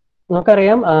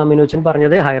 നമുക്കറിയാം, മിനുച്ചൻ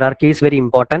പറഞ്ഞത് ഹയറാർക്കി ഈസ് വെരി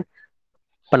ഇമ്പോർട്ടൻറ്റ്.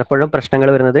 പലപ്പോഴും പ്രശ്നങ്ങൾ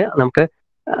വരുന്നത്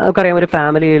നമുക്കറിയാം, ഒരു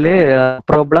ഫാമിലിയിൽ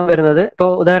പ്രോബ്ലം വരുന്നത്,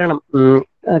 ഇപ്പോൾ ഉദാഹരണം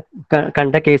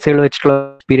കണ്ട കേസുകൾ വെച്ചിട്ടുള്ള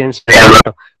എക്സ്പീരിയൻസ്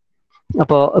കേട്ടോ.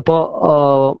 ഇപ്പോ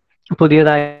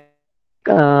പുതിയതായി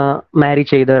മാരി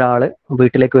ചെയ്ത ഒരാള്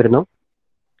വീട്ടിലേക്ക്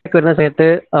വരുന്ന സമയത്ത്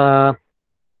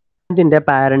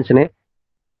പാരൻസിന്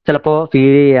ചിലപ്പോൾ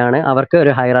ഫീൽ ചെയ്യാണ് അവർക്ക്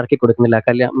ഒരു ഹൈറാർക്കി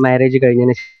കൊടുക്കുന്നില്ല. മാരേജ്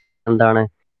കഴിഞ്ഞതിന് എന്താണ്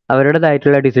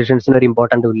അവരുടേതായിട്ടുള്ള ഡിസിഷൻസിന് ഒരു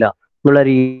ഇമ്പോർട്ടൻ്റ് ഇല്ല എന്നുള്ള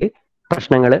രീതിയിൽ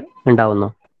പ്രശ്നങ്ങൾ ഉണ്ടാവുന്നു.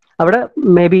 അവിടെ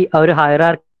മേ ബി ആ ഒരു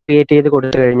ഹൈറാർക്കി ക്രിയേറ്റ് ചെയ്ത്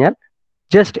കൊടുത്തു കഴിഞ്ഞാൽ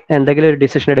ജസ്റ്റ് എന്തെങ്കിലും ഒരു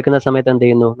ഡിസിഷൻ എടുക്കുന്ന സമയത്ത് എന്ത്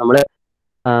ചെയ്യുന്നു, നമ്മൾ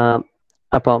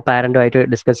അപ്പോൾ പാരന്റുമായിട്ട്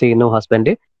ഡിസ്കസ് ചെയ്യുന്നു,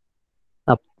 ഹസ്ബൻഡ്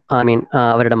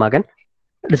അവരുടെ മകൻ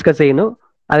ഡിസ്കസ് ചെയ്യുന്നു,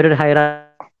 അവരൊരു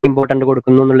ഹൈറാർക്കി ഇമ്പോർട്ടൻ്റ്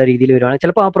കൊടുക്കുന്നു എന്നുള്ള രീതിയിൽ വരുവാണെങ്കിൽ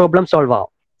ചിലപ്പോൾ ആ പ്രോബ്ലം സോൾവ്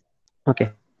ആവും. ഓക്കെ,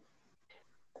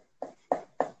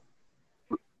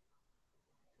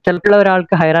 ചിലപ്പോൾ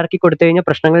ഒരാൾക്ക് ഹൈറാർക്കി കൊടുത്തു കഴിഞ്ഞാൽ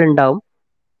പ്രശ്നങ്ങൾ ഉണ്ടാവും.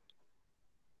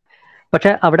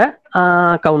 പക്ഷെ അവിടെ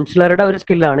കൗൺസിലറുടെ ഒരു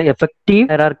സ്കില്ലാണ് എഫക്റ്റീവ്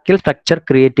ഹൈറാർക്കിയൽ സ്ട്രക്ചർ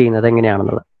ക്രിയേറ്റ് ചെയ്യുന്നത്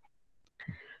എങ്ങനെയാണെന്നുള്ളത്.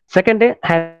 Second,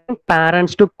 having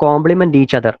parents to complement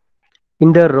each other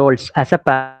in there Rolls as A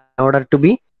parent in order to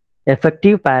B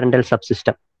effective parental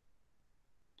subsystem.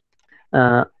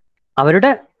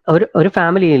 അവരുടെ ഒരു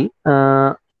ഫാമിലിയിൽ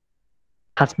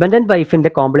ഹസ്ബൻഡ് ആൻഡ്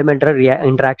വൈഫിന്റെ complementary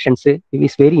interactions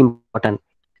is very important.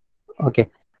 Okay,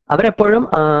 അവരെപ്പോഴും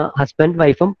husband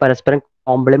വൈഫും പരസ്പരം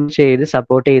complement ചെയ്ത്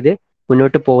സപ്പോർട്ട് ചെയ്ത്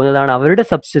മുന്നോട്ട് പോകുന്നതാണ് അവരുടെ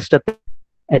സബ്സിസ്റ്റത്തിൽ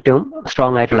ഏറ്റവും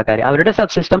സ്ട്രോങ് ആയിട്ടുള്ള കാര്യം. അവരുടെ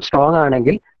സബ്സിസ്റ്റം സ്ട്രോങ്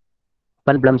ആണെങ്കിൽ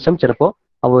പല പ്രോബ്ലംസും ചിലപ്പോൾ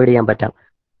അവോയ്ഡ് ചെയ്യാൻ പറ്റാം.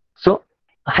 സോ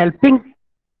ഹെൽപ്പിംഗ്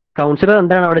കൗൺസിലർ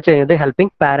എന്താണ് അവിടെ ചെയ്യുന്നത്?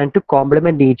 Helping parent to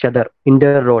complement each other in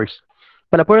there Rolls.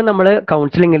 പലപ്പോഴും നമ്മൾ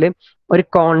കൗൺസിലിംഗിൽ ഒരു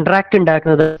കോൺട്രാക്ട്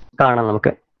ഉണ്ടാക്കുന്നത് കാണാം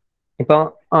നമുക്ക്. ഇപ്പോൾ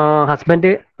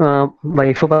ഹസ്ബൻഡ്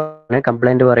വൈഫ്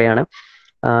കംപ്ലൈന്റ് പറയാണ്,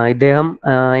 ഇദ്ദേഹം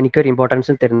എനിക്കൊരു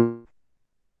ഇമ്പോർട്ടൻസ് തരുന്നു,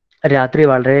 രാത്രി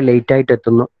വളരെ ലേറ്റ് ആയിട്ട്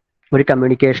എത്തുന്നു, ഒരു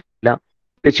കമ്മ്യൂണിക്കേഷൻ ഇല്ല,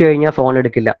 വിളിച്ചു കഴിഞ്ഞാൽ ഫോൺ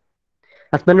എടുക്കില്ല.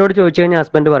 ഹസ്ബൻഡിനോട് ചോദിച്ചു കഴിഞ്ഞാൽ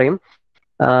ഹസ്ബൻഡ് പറയും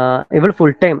ഇവൾ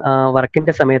ഫുൾ ടൈം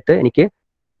വർക്കിന്റെ സമയത്ത് എനിക്ക്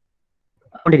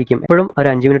കൊണ്ടിരിക്കും, എപ്പോഴും ഒരു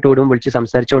 5 മിനിറ്റ് കൂടും വിളിച്ച്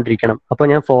സംസാരിച്ചുകൊണ്ടിരിക്കണം, അപ്പോൾ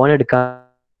ഞാൻ ഫോൺ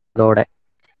എടുക്കാതോടെ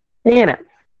ഇങ്ങനെ.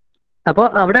 അപ്പോൾ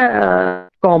അവിടെ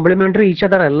കോംപ്ലിമെന്ററി ഈച്ച്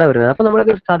അതർ അല്ല വരുന്നത്. അപ്പോൾ നമ്മൾ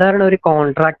സാധാരണ ഒരു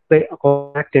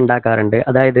കോൺട്രാക്ട് ഉണ്ടാക്കാറുണ്ട്.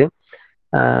 അതായത്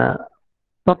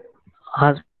ഇപ്പൊ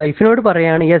വൈഫിനോട്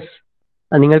പറയാണ് യെസ്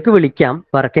നിങ്ങൾക്ക് വിളിക്കാം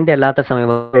വർക്കിന്റെ അല്ലാത്ത സമയം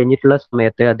കഴിഞ്ഞിട്ടുള്ള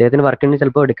സമയത്ത്, അദ്ദേഹത്തിന് വർക്കിന്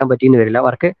ചിലപ്പോൾ എടുക്കാൻ പറ്റിയെന്ന് വരില്ല,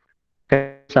 വർക്ക്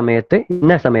സമയത്ത്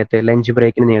ഇന്ന സമയത്ത് ലഞ്ച്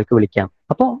ബ്രേക്കിന് നിങ്ങൾക്ക് വിളിക്കാം.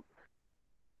 അപ്പോൾ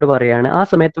പറയാണ് ആ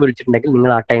സമയത്ത് വിളിച്ചിട്ടുണ്ടെങ്കിൽ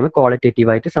നിങ്ങൾ ആ ടൈം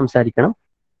ക്വാളിറ്റേറ്റീവായിട്ട് സംസാരിക്കണം,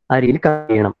 ആ രീതിയിൽ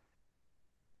കഴിയണം.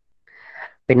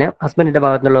 പിന്നെ ഹസ്ബൻഡിന്റെ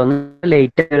ഭാഗത്തുനിന്നുള്ള ഒന്ന്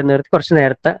ലേറ്റ് വരുന്നിടത്ത് കുറച്ച്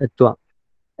നേരത്തെ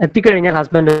എത്തിക്കഴിഞ്ഞാൽ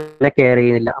ഹസ്ബൻഡ് കെയർ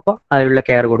ചെയ്യുന്നില്ല, അപ്പോൾ അതിലുള്ള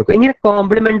കെയർ കൊടുക്കും. ഇങ്ങനെ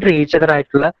കോംപ്ലിമെന്ററി ഈച്ച് അതർ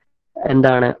ആയിട്ടുള്ള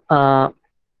എന്താണ്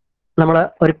നമ്മൾ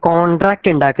ഒരു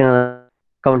കോൺട്രാക്ട് ഉണ്ടാക്കുന്നത്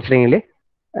കൗൺസിലിംഗിൽ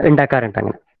ഉണ്ടാക്കാറുണ്ട്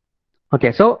അങ്ങനെ.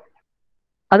 ഓക്കെ, സോ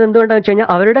അതെന്തുകൊണ്ടാണെന്ന് വെച്ച് കഴിഞ്ഞാൽ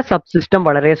അവരുടെ സബ് സിസ്റ്റം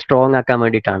വളരെ സ്ട്രോങ് ആക്കാൻ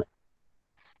വേണ്ടിയിട്ടാണ്.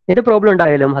 ഏത് പ്രോബ്ലം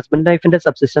ഉണ്ടായാലും ഹസ്ബൻഡ് വൈഫിന്റെ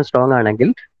സബ് സിസ്റ്റം സ്ട്രോങ് ആണെങ്കിൽ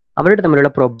അവരുടെ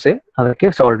തമ്മിലുള്ള പ്രോബ്ലംസ് അവർക്ക്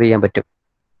സോൾവ് ചെയ്യാൻ പറ്റും.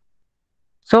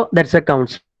 So that's A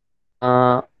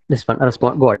this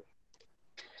one goal.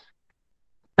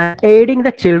 Aiding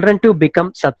the children to become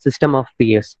subsystem of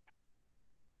peers.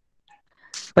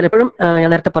 പലപ്പോഴും ഞാൻ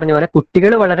നേരത്തെ പറഞ്ഞ പോലെ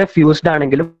കുട്ടികൾ വളരെ ഫ്യൂസ്ഡ്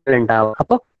ആണെങ്കിലും ഉണ്ടാവും.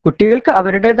 അപ്പോൾ കുട്ടികൾക്ക്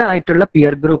അവരുടേതായിട്ടുള്ള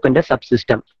പിയർ ഗ്രൂപ്പിന്റെ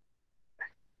സബ്സിസ്റ്റം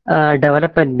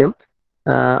ഡെവലപ്മെന്റിനും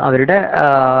അവരുടെ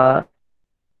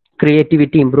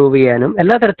ക്രിയേറ്റിവിറ്റി ഇംപ്രൂവ് ചെയ്യാനും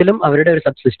എല്ലാ തരത്തിലും അവരുടെ ഒരു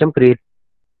സബ്സിസ്റ്റം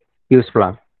യൂസ്ഫുൾ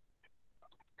ആണ്.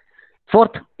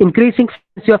 Fourth, increasing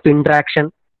frequency of interaction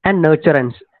and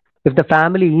nurturance if the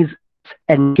family is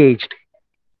engaged.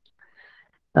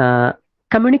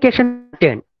 Communication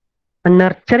pattern,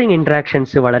 nurturing interactions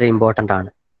വളരെ ഇമ്പോർട്ടൻ്റ് ആണ്.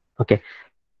 ഓക്കെ,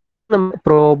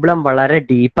 പ്രോബ്ലം വളരെ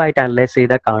ഡീപ്പായിട്ട് അനലൈസ്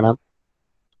ചെയ്താൽ കാണാം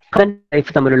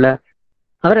ലൈഫ് തമ്മിലുള്ള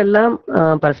അവരെല്ലാം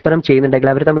പരസ്പരം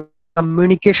ചെയ്യുന്നുണ്ടെങ്കിൽ അവർ തമ്മിൽ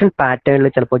കമ്മ്യൂണിക്കേഷൻ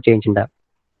പാറ്റേണിൽ ചിലപ്പോൾ ചേഞ്ച് ഉണ്ടാകും.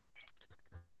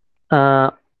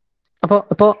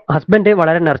 അപ്പോൾ ഹസ്ബൻഡ്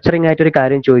വളരെ നർച്ചറിങ് ആയിട്ടൊരു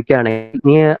കാര്യം ചോദിക്കുകയാണെങ്കിൽ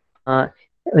നീ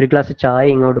ഒരു ഗ്ലാസ് ചായ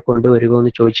ഇങ്ങോട്ട് കൊണ്ടുവരുമോ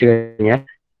എന്ന് ചോദിച്ചു കഴിഞ്ഞാൽ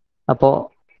അപ്പോൾ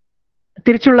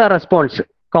തിരിച്ചുള്ള റെസ്പോൺസ്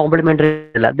കോംപ്ലിമെന്ററി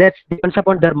അല്ല, that depends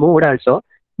upon there mood also.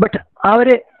 But ആ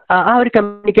ഒരു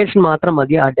കമ്മ്യൂണിക്കേഷൻ മാത്രം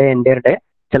മതി ആ ഡേ എൻ്റെ ഡേ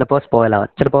ചിലപ്പോൾ സ്പോയിൽ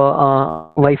ആവാൻ. ചിലപ്പോൾ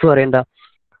വൈഫ് പറയണ്ട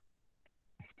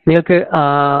നിങ്ങൾക്ക്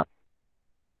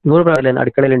 100 പ്രാവശ്യം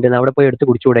അടുക്കളയിലുണ്ടെന്ന് അവിടെ പോയി എടുത്ത്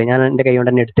കുടിച്ചുകൂടെ, ഞാൻ എൻ്റെ കൈ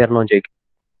കൊണ്ട് തന്നെ എടുത്തു തരണമെന്ന് ചോദിക്കും.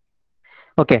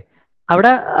 ഓക്കെ,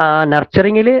 അവിടെ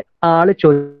നർച്ചറിങ്ങിൽ ആള്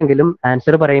ചോദിച്ചെങ്കിലും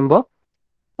ആൻസർ പറയുമ്പോൾ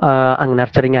അങ്ങ്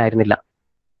നർച്ചറിങ് ആയിരുന്നില്ല.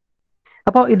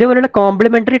 അപ്പോൾ ഇതേപോലെയുള്ള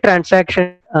കോംപ്ലിമെന്ററി ട്രാൻസാക്ഷൻ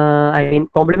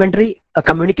കോംപ്ലിമെന്ററി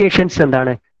കമ്മ്യൂണിക്കേഷൻസ്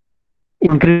എന്താണ്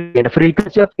ഇൻക്രീസ് ചെയ്യേണ്ടത്,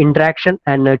 frequency of interaction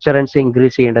and നർച്ചറൻസ്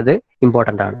increase ചെയ്യേണ്ടത്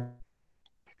ഇമ്പോർട്ടൻ്റ് ആണ്.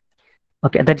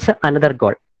 Okay, that's another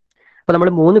goal. അപ്പോൾ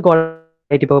നമ്മൾ 3 ഗോൾ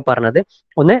ആയിട്ട് ഇപ്പോൾ പറഞ്ഞത്,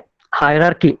 ഒന്ന്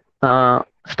hierarchy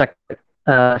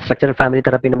structural family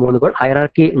തെറാപ്പിന്റെ 3 goal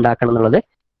hierarchy ഉണ്ടാക്കണം എന്നുള്ളത്.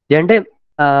 2,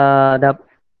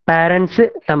 പാരൻസ്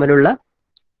തമ്മിലുള്ള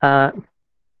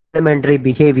കോംപ്ലിമെന്ററി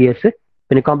ബിഹേവിയേഴ്സ്,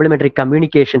 പിന്നെ കോംപ്ലിമെന്ററി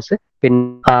കമ്മ്യൂണിക്കേഷൻസ്,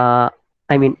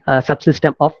 പിന്നെ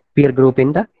subsystem of peer group in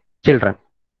the children.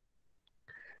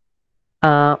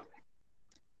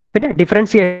 പിന്നെ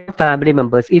ഡിഫറൻസിയേഷൻ ഫാമിലി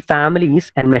മെമ്പേഴ്സ്. ഈ ഫാമിലി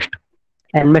ഈസ്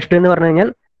എൻമെഷ്ഡ് എന്ന് പറഞ്ഞു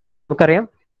കഴിഞ്ഞാൽ നമുക്കറിയാം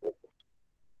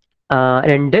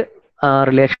 2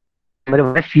 റിലേഷൻ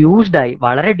വളരെ ഫ്യൂസ്ഡ് ആയി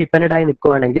വളരെ ഡിപ്പെൻഡഡ് ആയി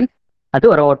നിൽക്കുകയാണെങ്കിൽ അത്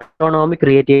ഒരു ഓട്ടോണോമി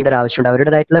ക്രിയേറ്റ് ചെയ്യേണ്ട ഒരു ആവശ്യമുണ്ട്.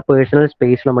 അവരുടേതായിട്ടുള്ള പേഴ്സണൽ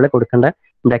സ്പേസ് നമ്മൾ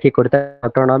ഉണ്ടാക്കി കൊടുത്ത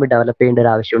ഓട്ടോണോമി ഡെവലപ്പ് ചെയ്യേണ്ട ഒരു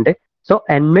ആവശ്യമുണ്ട്. So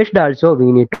എൻമെഷ്ഡ് also we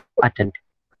need to attend.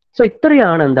 So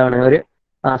ഇത്രയാണ് എന്താണ് ഒരു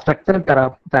സ്ട്രക്ചറൽ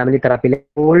ഫാമിലി തെറാപ്പിയിലെ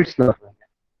ഗോൾസ് എന്ന് പറഞ്ഞത്.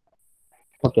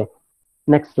 Okay,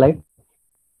 next slide.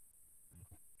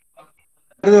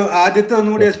 ആദ്യത്തെ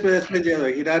ഒന്നുകൂടി എക്സ്പ്ലെയിൻ ചെയ്തോ,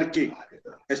 ഹിറാർക്കി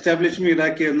എസ്റ്റാബ്ലിഷ്മെന്റ്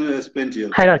ഹിറാർക്കി ഒന്ന് എക്സ്പ്ലെയിൻ ചെയ്തോ.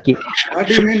 Hierarchy, What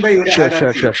do you mean by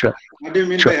hierarchy? What do you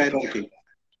mean by hierarchy?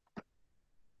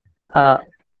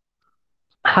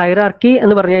 Hierarchy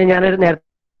എന്ന് പറഞ്ഞു കഴിഞ്ഞാൽ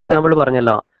നേരത്തെ നമ്മൾ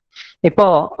പറഞ്ഞല്ലോ, ഇപ്പോ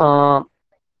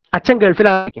അച്ഛൻ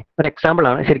ഗൾഫിലാണ്, ഒരു എക്സാമ്പിൾ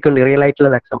ആണ്, ശരിക്കും റിയൽ ആയിട്ടുള്ള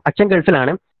എക്സാമ്പിൾ. അച്ഛൻ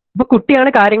ഗൾഫിലാണ്, ഇപ്പൊ കുട്ടിയാണ്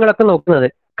കാര്യങ്ങളൊക്കെ നോക്കുന്നത്.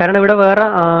 കാരണം ഇവിടെ വേറെ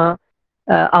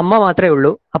അമ്മ മാത്രമേ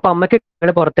ഉള്ളൂ. അപ്പൊ അമ്മയ്ക്ക്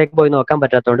പുറത്തേക്ക് പോയി നോക്കാൻ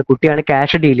പറ്റാത്തതുകൊണ്ട് കുട്ടിയാണ്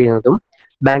ക്യാഷ് ഡീൽ ചെയ്യുന്നതും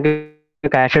ബാങ്കിൽ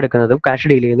ക്യാഷ് എടുക്കുന്നതും ക്യാഷ്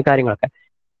ഡീൽ ചെയ്യുന്ന കാര്യങ്ങളൊക്കെ.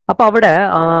 അപ്പൊ അവിടെ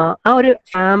ആ ഒരു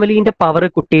ഫാമിലിന്റെ പവർ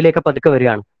കുട്ടിയിലേക്ക് പതുക്കെ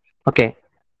വരികയാണ്. ഓക്കെ,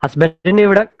 ഹസ്ബൻഡിന്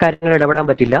ഇവിടെ കാര്യങ്ങൾ ഇടപെടാൻ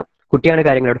പറ്റില്ല, കുട്ടിയാണ്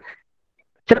കാര്യങ്ങൾ.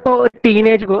 ചിലപ്പോൾ ഒരു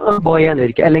ടീനേജ് ബോയ്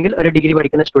ആണെന്നിരിക്കും, അല്ലെങ്കിൽ ഒരു ഡിഗ്രി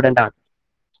പഠിക്കുന്ന സ്റ്റുഡന്റ് ആണ്.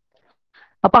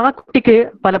 അപ്പൊ ആ കുട്ടിക്ക്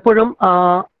പലപ്പോഴും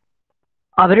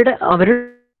അവരുടെ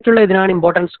ഇതിനാണ്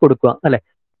ഇമ്പോർട്ടൻസ് കൊടുക്കുക, അല്ലെ?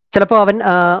 ചിലപ്പോൾ അവൻ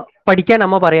പഠിക്കാൻ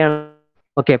അമ്മ പറയാണ്,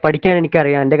 ഓക്കെ പഠിക്കാൻ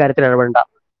എനിക്കറിയാം, എന്റെ കാര്യത്തിൽ ഇടപെടണ്ട,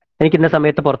 എനിക്ക് ഇന്ന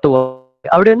സമയത്ത് പുറത്തു പോകാം,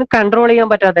 അവിടെ ഒന്നും കൺട്രോൾ ചെയ്യാൻ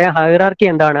പറ്റാത്ത ഹൈറാർക്കി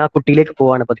എന്താണ് ആ കുട്ടിയിലേക്ക്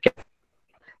പോവാണ് പതുക്കെ.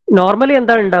 നോർമലി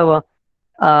എന്താണ് ഉണ്ടാവുക,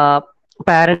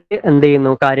 പാരന്റ് എന്ത്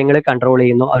ചെയ്യുന്നു, കാര്യങ്ങൾ കൺട്രോൾ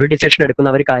ചെയ്യുന്നു, അവർ ഡിസിഷൻ എടുക്കുന്നു,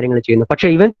 അവർ കാര്യങ്ങൾ ചെയ്യുന്നു. പക്ഷെ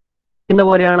ഇവൻ എന്ന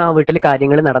പോലെയാണ് ആ വീട്ടിൽ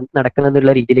കാര്യങ്ങൾ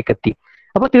നടക്കുന്നതെന്നുള്ള രീതിയിലേക്ക് എത്തി.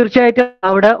 അപ്പൊ തീർച്ചയായിട്ടും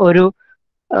അവിടെ ഒരു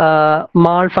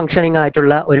മാൾ ഫങ്ഷനിങ്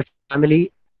ആയിട്ടുള്ള ഒരു ഫാമിലി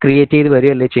ക്രിയേറ്റ് ചെയ്ത്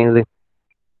വരികയല്ലേ ചെയ്യുന്നത്.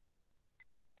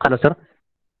 Hello sir.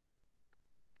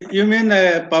 You mean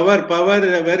power?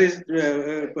 Where is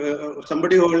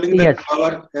somebody holding the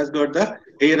power has got the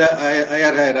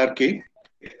higher hierarchy,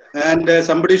 and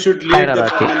somebody should lead the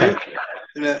family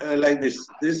like this.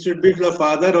 This should be the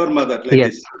father or mother, like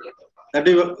this.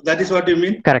 That is what you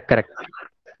mean? Correct.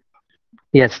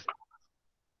 Yes.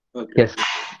 Okay. Yes.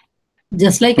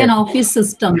 Just like an office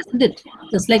system, isn't it?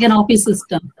 Just like an office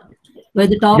system,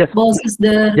 where the top boss is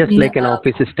there. Just like an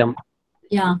office system.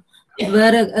 Yeah.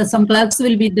 Where some clerks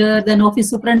will be there, then office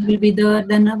superintendent will be there,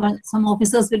 then some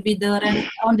officers will be there, and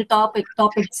on the top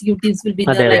executives will be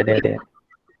there.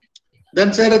 Then,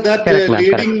 sir, that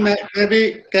leading maybe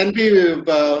can be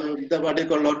the what you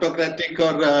call autocratic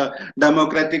or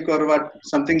democratic or what,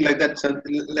 something like that, sir,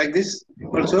 like this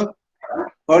also.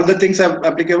 All the things are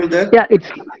applicable there. Yeah, it's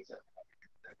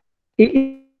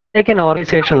like an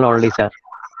organization only, sir,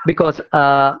 because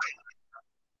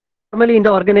normally in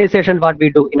the organization, what we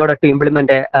do in order to implement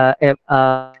a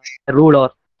rule or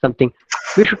something,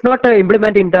 we should not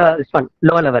implement in the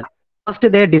low level. After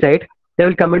they decide, they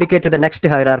will communicate to the next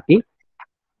hierarchy.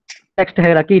 Next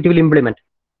hierarchy, it will implement.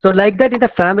 So like that in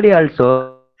the family also,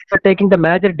 for taking the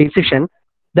major decision,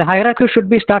 the hierarchy should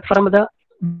be start from the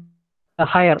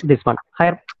higher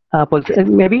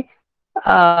maybe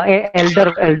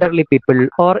elderly people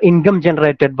or income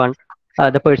generated one,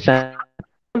 the person.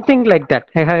 Something like that.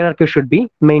 A hierarchy should be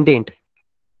maintained.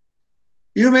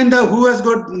 You mean who has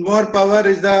got more power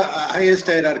is the highest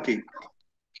hierarchy,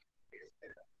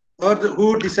 or who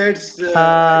decides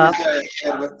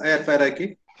hierarchy?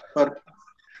 Or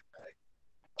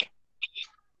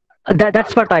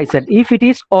that's what I said. If it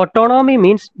is autonomy,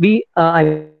 means we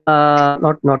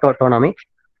not autonomy.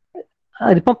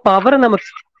 അതിപ്പോ power നമുക്ക്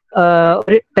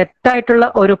ഒരു തെറ്റായിട്ടുള്ള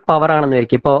ഒരു power ആണെന്ന്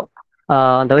വയ്ക്കും. ഇപ്പോ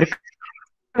എന്താ ഒരു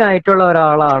ആയിട്ടുള്ള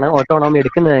ഒരാളാണ് ഓട്ടോണോമി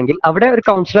എടുക്കുന്നതെങ്കിൽ അവിടെ ഒരു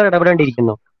കൗൺസിലർ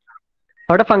ഇടപെടേണ്ടിയിരിക്കുന്നു,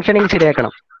 അവിടെ ഫംഗ്ഷനിങ്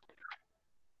ശരിയാക്കണം.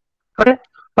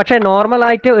 പക്ഷെ നോർമൽ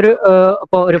ആയിട്ട്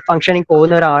ഒരു ഫംഗ്ഷനിങ്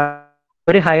പോകുന്ന ഒരാൾ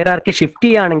ഒരു ഹൈറാർക്കി ഷിഫ്റ്റ്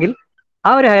ചെയ്യുകയാണെങ്കിൽ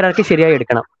ആ ഒരു ഹൈറാർക്കി ശരിയായി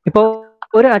എടുക്കണം. ഇപ്പോ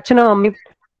ഒരു അച്ഛനോ അമ്മയും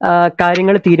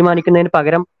കാര്യങ്ങൾ തീരുമാനിക്കുന്നതിന്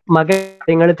പകരം മകൻ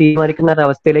കാര്യങ്ങൾ തീരുമാനിക്കുന്ന ഒരു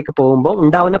അവസ്ഥയിലേക്ക് പോകുമ്പോൾ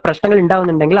ഉണ്ടാവുന്ന പ്രശ്നങ്ങൾ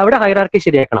ഉണ്ടാവുന്നുണ്ടെങ്കിൽ അവിടെ ഹൈറാർക്കി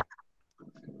ശരിയാക്കണം.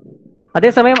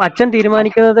 അതേസമയം അച്ഛൻ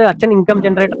തീരുമാനിക്കുന്നത്, അച്ഛൻ ഇൻകം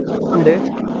ജനറേറ്റർ ഉണ്ട്,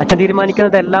 അച്ഛൻ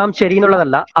തീരുമാനിക്കുന്നത് എല്ലാം ശരി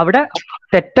എന്നുള്ളതല്ല, അവിടെ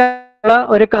തെറ്റുള്ള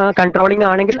ഒരു കൺട്രോളിംഗ്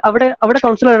ആണെങ്കിൽ അവിടെ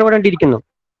കൗൺസിലർ ഇടപെടേണ്ടിയിരിക്കുന്നു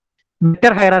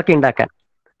ബെറ്റർ ഹൈറാർക്കി ഉണ്ടാക്കാൻ.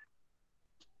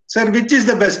 Sir, which is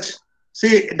the best?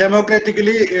 See,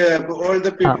 democratically, all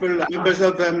the people, members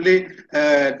of family,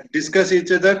 discuss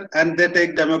each other and they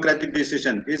take democratic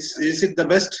decision. Is it the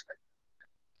best?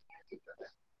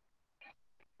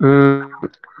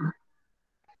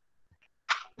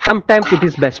 Sometimes it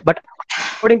is best, but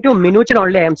according to Minuchin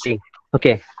only I am saying.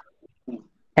 Okay.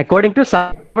 According to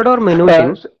Salvador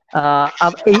Minuchin,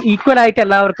 equal ആയിട്ട്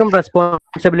എല്ലാവർക്കും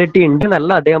responsibility ഉണ്ട്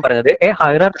എന്നല്ല അദ്ദേഹം പറഞ്ഞത്. A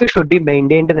hierarchy should be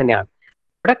maintained തന്നെയാണ്.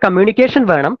 ഇവിടെ communication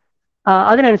വേണം,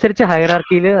 അതിനനുസരിച്ച്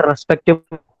ഹൈറാർക്കിയിൽ റെസ്പെക്റ്റും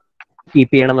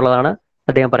കീപ്പ് ചെയ്യണം എന്നുള്ളതാണ്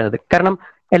അദ്ദേഹം പറയുന്നത്. കാരണം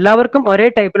എല്ലാവർക്കും ഒരേ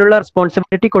ടൈപ്പിലുള്ള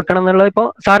റെസ്പോൺസിബിലിറ്റി കൊടുക്കണം എന്നുള്ളത് ഇപ്പോൾ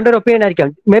സാറിന്റെ ഒരു ഒപ്പീനിയൻ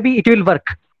ആയിരിക്കാം. May be it will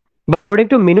work.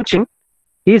 According to Minuchin,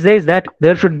 he says that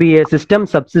there should be a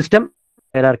subsystem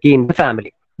hierarchy in the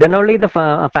family. Then only the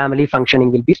family functioning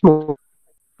will be smooth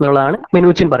എന്നുള്ളതാണ്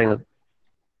Minuchin പറയുന്നത്.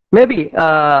 May be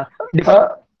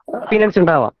opinions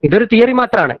ഉണ്ടാവാം. ഇതൊരു theory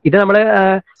മാത്രമാണ്. ഇത് നമ്മൾ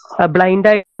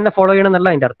ബ്ലൈൻഡായി follow ചെയ്യണം എന്നല്ല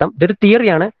അതിന്റെ അർത്ഥം. ഇതൊരു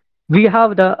തിയറിയാണ്. We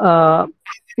have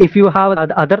if you have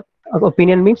other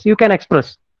opinion means you can express.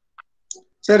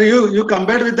 Sir, you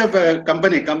compared with the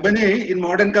company in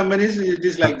modern companies it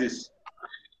is like this.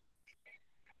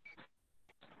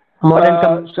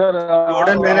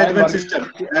 Modern management system.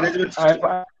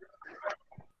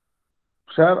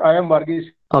 Sir, I am Varghese.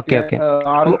 Okay.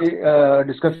 Are we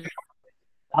discussing?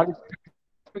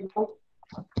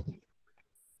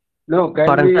 No,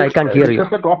 pardon, I can't hear you.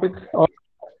 Discuss the topic?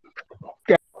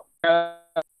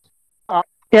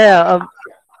 Yeah.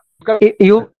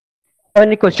 You have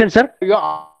any questions, sir?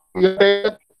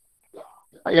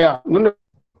 Yeah.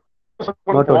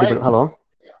 Not audible. Hello.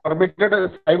 Permitted.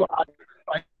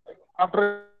 After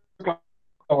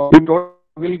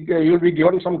you'll be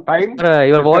given some time.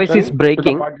 Your voice is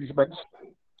breaking.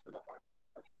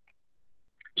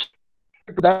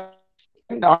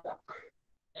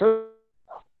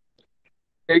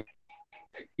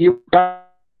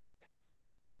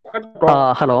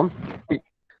 Hello.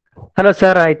 Hello,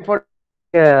 sir.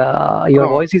 Your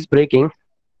voice is breaking.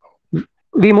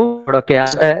 We move. Okay.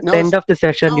 At the end of the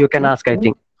session, you can ask, I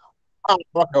think.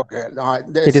 Okay.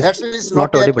 The It is session is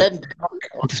not not yet audible. ended.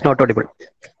 It is not audible.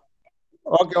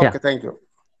 Okay. Yeah. Thank you.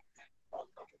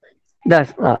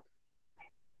 That's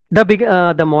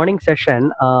the morning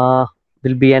session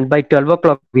will be end by 12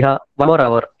 o'clock. We have 1 more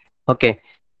hour. Okay.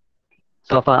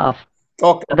 So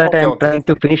after that, I'm trying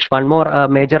to finish one more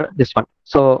major this one.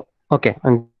 So okay,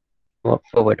 I'm more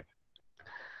forward.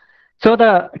 So the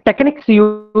techniques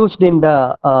used in the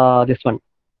this one.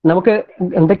 നമുക്ക്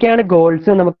എന്തൊക്കെയാണ്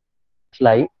goals നമുക്ക്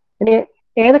മനസ്സിലായി. ഇനി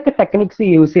ഏതൊക്കെ techniques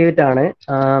use ചെയ്തിട്ടാണ്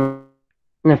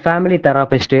family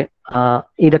therapist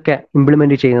ഇതൊക്കെ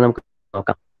implement ചെയ്യുന്നത് നമുക്ക്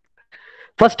നോക്കാം.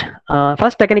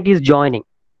 First technique is joining.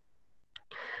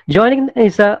 Joining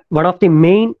is one of the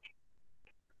main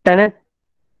tenet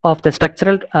of the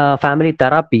structural family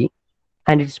therapy,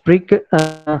 and its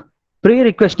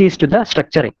prerequisite is to the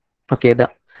structuring. Okay,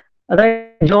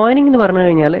 അതായത് ജോയിനിങ് എന്ന് പറഞ്ഞു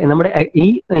കഴിഞ്ഞാൽ നമ്മുടെ ഈ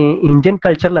ഇന്ത്യൻ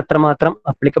കൾച്ചറിൽ എത്രമാത്രം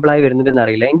അപ്ലിക്കബിൾ ആയി വരുന്നുണ്ടെന്ന്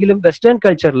അറിയില്ല. എങ്കിലും വെസ്റ്റേൺ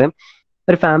കൾച്ചറിൽ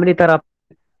ഒരു ഫാമിലി തെറാപ്പി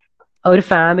ഒരു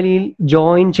ഫാമിലിയിൽ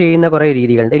ജോയിൻ ചെയ്യുന്ന കുറെ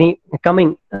രീതികളുണ്ട്. ഇനി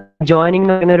ജോയിനിങ്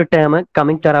എന്ന് പറയുന്ന ഒരു ടേം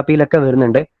കമ്മിങ് തെറാപ്പിയിലൊക്കെ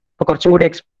വരുന്നുണ്ട്. അപ്പൊ കുറച്ചും കൂടി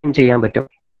എക്സ്പ്ലെയിൻ ചെയ്യാൻ പറ്റും.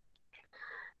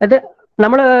 അത്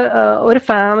നമ്മൾ ഒരു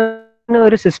ഫാമിലിന്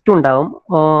ഒരു സിസ്റ്റം ഉണ്ടാവും.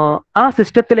 ആ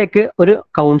സിസ്റ്റത്തിലേക്ക് ഒരു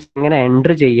കൗൺസിൽ എങ്ങനെ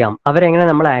എൻട്രി ചെയ്യാം, അവരെങ്ങനെ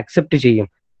നമ്മൾ ആക്സെപ്റ്റ് ചെയ്യും,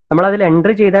 നമ്മൾ അതിൽ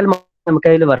എൻട്രി ചെയ്താൽ നമുക്ക്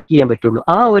അതിൽ വർക്ക് ചെയ്യാൻ പറ്റുള്ളൂ.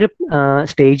 ആ ഒരു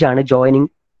സ്റ്റേജ് ആണ് joining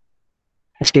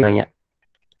stage.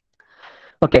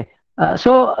 Okay,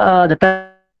 so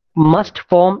must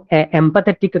form an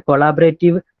empathetic,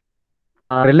 collaborative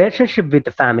relationship with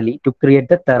the family to create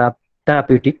the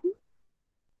therapeutic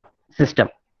system.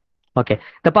 Okay,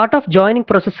 the part of joining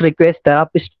process requires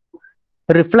therapists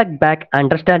to reflect back,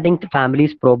 understanding the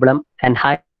family's problem and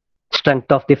high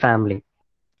strength of the family.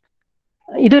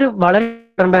 ഇതൊരു വളരെ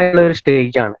important ഒരു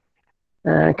stage ആണ്.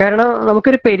 കാരണം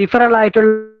നമുക്കൊരു peripheral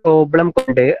ആയിട്ടുള്ള problem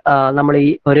കൊണ്ട് നമ്മൾ ഈ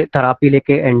ഒരു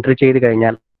തെറാപ്പിയിലേക്ക് എൻട്രി ചെയ്ത്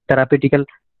കഴിഞ്ഞാൽ, തെറാപ്യൂട്ടിക്കൽ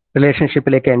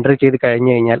റിലേഷൻഷിപ്പിലേക്ക് എൻട്രി ചെയ്ത് കഴിഞ്ഞു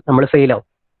കഴിഞ്ഞാൽ നമ്മൾ ഫെയിൽ ആവും.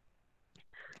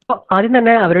 അപ്പോൾ ആദ്യം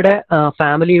തന്നെ അവരുടെ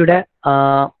ഫാമിലിയുടെ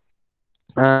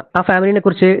ആ ഫാമിലിനെ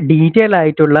കുറിച്ച് ഡീറ്റെയിൽ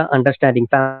ആയിട്ടുള്ള അണ്ടർസ്റ്റാൻഡിങ്,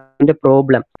 ഫാമിലിന്റെ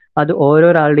പ്രോബ്ലം അത്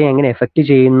ഓരോരാളുടെയും എങ്ങനെ എഫക്റ്റ്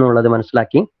ചെയ്യുന്നുള്ളത്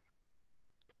മനസ്സിലാക്കി,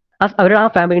 അവർ ആ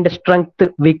ഫാമിലിന്റെ സ്ട്രെങ്ത്,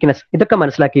 വീക്ക്നെസ് ഇതൊക്കെ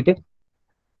മനസ്സിലാക്കിയിട്ട്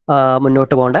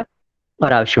മുന്നോട്ട് പോകേണ്ട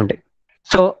ഒരാവശ്യമുണ്ട്.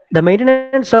 So the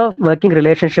maintenance of working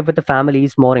relationship with family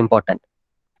is more important.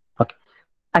 Okay,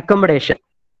 accommodation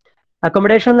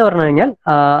എന്ന് പറഞ്ഞു കഴിഞ്ഞാൽ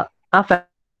ആ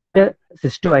ഫാമിലി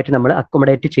സിസ്റ്റമായിട്ട് നമ്മൾ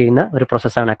അക്കോമഡേറ്റ് ചെയ്യുന്ന ഒരു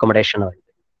പ്രോസസ്സാണ് അക്കോമഡേഷൻ എന്ന് പറയുന്നത്.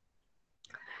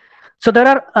 So there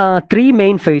are 3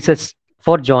 main phases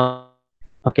for joining.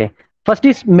 Okay, first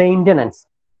is maintenance.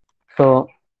 So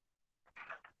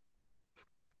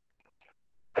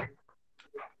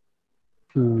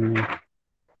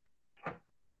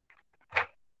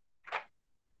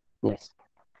yes,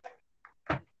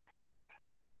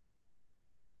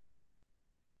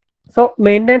 so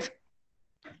maintenance,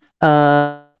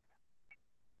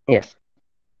 yes,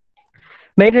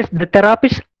 maintenance, the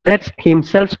therapist lets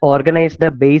himself organize the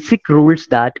basic rules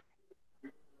that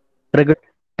regulate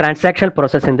transactional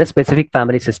process in the specific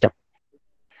family system.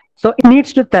 So it needs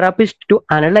the therapist to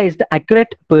analyze the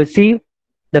accurate perceive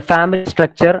the family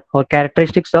structure or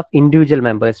characteristics of individual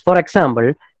members. For example,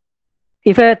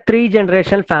 if a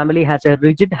 3-generational family has a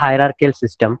rigid hierarchical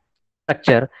system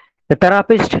structure, the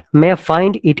therapist may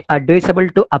find it advisable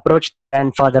to approach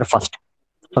grandfather first.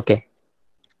 Okay,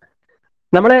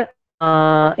 നമ്മൾ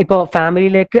ഇപ്പോൾ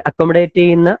ഫാമിലിയിലേക്ക് accommodate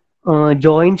ചെയ്യുന്ന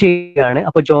join ചെയ്യുകയാണ്.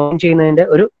 അപ്പോൾ join ചെയ്യുന്നതിന്റെ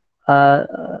ഒരു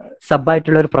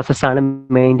സബായിട്ടുള്ള ഒരു പ്രോസസ്സാണ്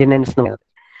maintenance എന്ന് പറയുന്നത്.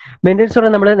 മെയിൻ്റനൻസ്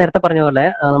പറഞ്ഞാൽ നമ്മൾ നേരത്തെ പറഞ്ഞ പോലെ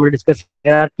നമ്മൾ ഡിസ്കസ്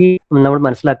ഹൈറാർക്കി നമ്മൾ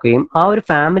മനസ്സിലാക്കുകയും ആ ഒരു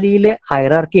ഫാമിലിയിലെ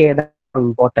ഹൈറാർക്കി ഏതാണ്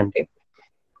ഇമ്പോർട്ടൻറ്റ്,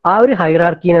 ആ ഒരു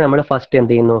ഹൈറാർക്കിനെ നമ്മൾ ഫസ്റ്റ്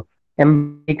എന്ത് ചെയ്യുന്നു,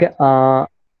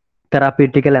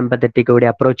 തെറാപ്യൂട്ടിക്കൽ എംപത്തറ്റിക് കൂടി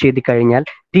അപ്രോച്ച് ചെയ്ത് കഴിഞ്ഞാൽ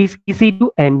it is easy to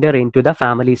enter in to the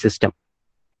family system.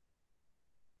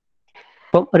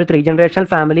 ഇപ്പം ഒരു 3-generational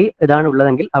ഫാമിലി ഇതാണ്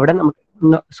ഉള്ളതെങ്കിൽ അവിടെ നമുക്ക്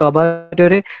സ്വാഭാവികമായിട്ട്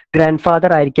ഒരു ഗ്രാൻഡ്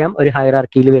ഫാദർ ആയിരിക്കാം ഒരു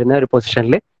ഹൈറാർക്കിയിൽ വരുന്ന ഒരു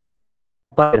പൊസിഷനിൽ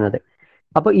വരുന്നത്.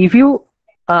 അപ്പോൾ if you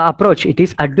approach, it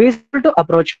is advisable to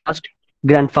approach first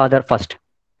grand father first.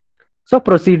 So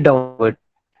proceed downward.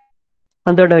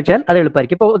 എന്തുകൊണ്ടെന്ന് വെച്ചാൽ അത്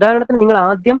എളുപ്പമായിരിക്കും. ഇപ്പോൾ ഉദാഹരണത്തിന് നിങ്ങൾ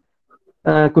ആദ്യം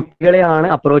കുട്ടികളെയാണ്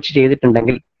അപ്രോച്ച്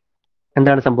ചെയ്തിട്ടുണ്ടെങ്കിൽ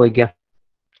എന്താണ് സംഭവിക്കുക?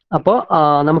 അപ്പോൾ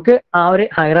നമുക്ക് ആ ഒരു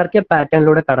ഹൈറാർക്കിയൽ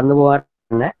പാറ്റേണിലൂടെ കടന്നു പോകാൻ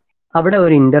തന്നെ അവിടെ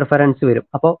ഒരു ഇന്റർഫറൻസ് വരും.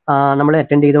 അപ്പോൾ നമ്മൾ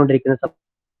അറ്റൻഡ് ചെയ്തുകൊണ്ടിരിക്കുന്ന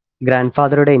ഗ്രാൻഡ്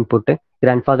ഫാദറുടെ ഇൻപുട്ട്,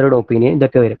 ഗ്രാൻഡ് ഫാദറുടെ ഒപ്പീനിയൻ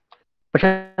ഇതൊക്കെ വരും. പക്ഷെ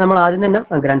നമ്മൾ ആദ്യം തന്നെ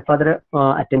ഗ്രാൻഡ് ഫാദർ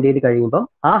അറ്റൻഡ് ചെയ്ത് കഴിയുമ്പോൾ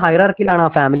ആ ഹൈറാർക്കിയിലാണ് ആ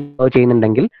ഫാമിലി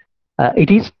ചെയ്യുന്നുണ്ടെങ്കിൽ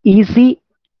it is easy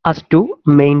us to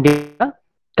maintain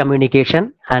communication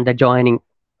and the joining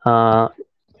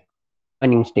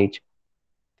stage.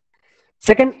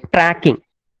 Second, tracking.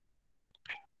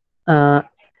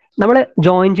 നമ്മൾ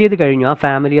ജോയിൻ ചെയ്ത് കഴിഞ്ഞു, ആ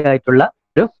ഫാമിലി ആയിട്ടുള്ള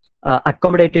ഒരു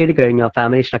അക്കോമഡേറ്റ് ചെയ്ത് കഴിഞ്ഞു, ആ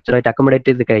ഫാമിലി സ്ട്രക്ചറായിട്ട് അക്കോമഡേറ്റ്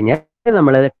ചെയ്ത് കഴിഞ്ഞാൽ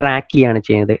നമ്മൾ ട്രാക്ക് ചെയ്യാണ്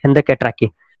ചെയ്യുന്നത്. എന്തൊക്കെ ട്രാക്ക്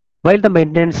ചെയ്യും? While the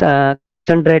maintenance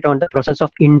concentrate on the process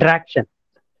of interaction.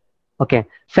 Okay,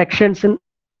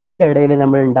 സെക്ഷൻസിന്റെ ഇടയിൽ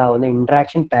നമ്മൾ ഉണ്ടാവുന്ന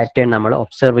ഇൻട്രാക്ഷൻ പാറ്റേൺ നമ്മൾ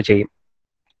ഒബ്സർവ് ചെയ്യും.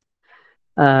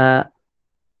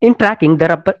 In tracking,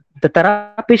 the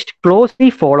therapist closely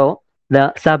follow the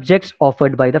subjects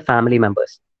offered by the family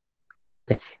members.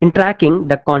 In tracking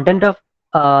the content of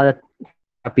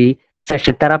therapy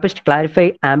session, therapist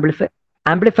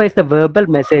amplifies the verbal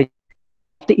message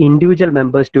of the individual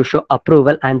members to show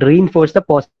approval and reinforce the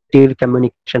positive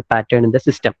communication pattern in the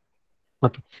system.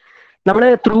 Okay. നമ്മൾ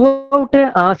through out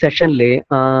ആ സെഷനിൽ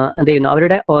എന്ത് ചെയ്യുന്നു,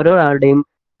 അവരുടെ ഓരോ ആളുടെയും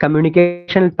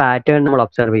communication pattern നമ്മൾ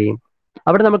observe ചെയ്യും.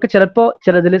 അവിടെ നമുക്ക് ചിലപ്പോൾ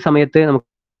ചിലതിൽ സമയത്ത്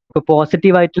നമുക്ക്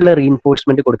പോസിറ്റീവായിട്ടുള്ള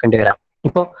റീഇൻഫോഴ്സ്മെന്റ് കൊടുക്കേണ്ടി വരാം.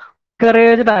 ഇപ്പോൾ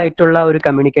എൻകറേജ്ഡ് ആയിട്ടുള്ള ഒരു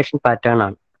കമ്മ്യൂണിക്കേഷൻ പാറ്റേൺ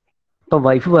ആണ്. ഇപ്പോൾ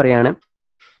വൈഫ് പറയാണ്,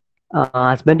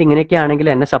 ഹസ്ബൻഡ് ഇങ്ങനെയൊക്കെ ആണെങ്കിൽ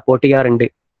എന്നെ സപ്പോർട്ട് ചെയ്യാറുണ്ട്.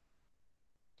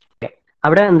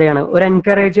 അവിടെ എന്താണ്, ഒരു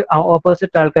എൻകറേജ്,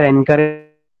 ഓപ്പോസിറ്റ് ആൾക്കാർ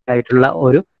എൻകറേജ് ആയിട്ടുള്ള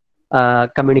ഒരു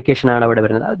കമ്മ്യൂണിക്കേഷൻ ആണ് അവിടെ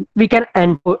വരുന്നത്. We can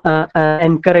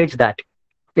encourage that,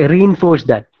 reinforce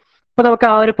that. അപ്പൊ നമുക്ക്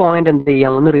ആ ഒരു പോയിന്റ് എന്ത്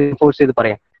ചെയ്യാം, ഒന്ന് റീഇൻഫോഴ്സ് ചെയ്ത്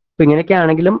പറയാം. അപ്പൊ ഇങ്ങനെയൊക്കെ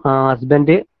ആണെങ്കിലും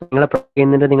ഹസ്ബൻഡ് നിങ്ങളെ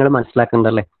ചെയ്യുന്നുണ്ട്, നിങ്ങൾ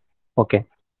മനസ്സിലാക്കുന്നുണ്ടല്ലേ. Okay,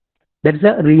 that is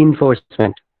A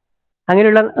reinforcement.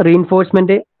 അങ്ങനെയുള്ള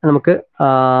റീഇൻഫോഴ്സ്മെന്റ് നമുക്ക്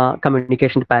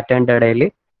കമ്മ്യൂണിക്കേഷൻ പാറ്റേണിന്റെ ഇടയിൽ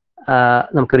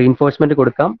നമുക്ക് റീഇൻഫോഴ്സ്മെന്റ്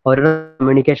കൊടുക്കാം. ഓരോ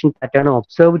കമ്മ്യൂണിക്കേഷൻ പാറ്റേൺ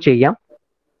ഒബ്സർവ് ചെയ്യാം.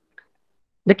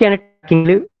 ഇതൊക്കെയാണ്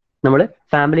ട്രാക്കിങ്ങിൽ നമ്മൾ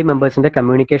family മെമ്പേഴ്സിന്റെ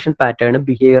communication pattern,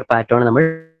 behaviour pattern നമ്മൾ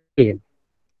ചെയ്യുന്നത്.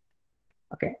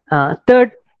 Okay,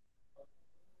 third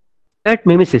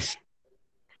mimesis.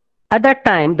 At that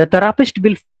time, the therapist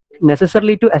will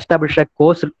necessarily to establish a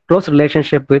close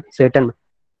relationship with certain.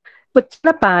 ഇപ്പൊ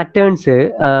ചില പാറ്റേൺസ്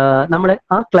നമ്മൾ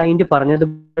ആ ക്ലയന്റ്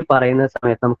പറയുന്ന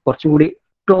സമയത്ത് നമുക്ക് കുറച്ചും കൂടി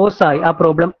ക്ലോസ് ആയി ആ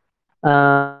പ്രോബ്ലം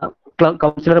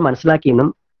കൗൺസിലർ മനസ്സിലാക്കിയെന്നും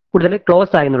കൂടുതൽ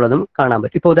ക്ലോസ് ആയി എന്നുള്ളതും കാണാൻ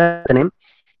പറ്റും. ഇപ്പൊ ഉദാഹരണത്തിന്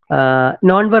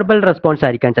നോൺ വെർബൽ റെസ്പോൺസ്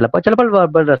ആയിരിക്കാം, ചിലപ്പോൾ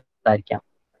വെർബൽ റെസ്പോൺസ് ആയിരിക്കാം.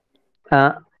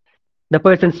 The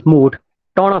persons mood,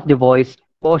 tone of the voice,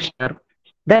 posture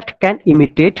that can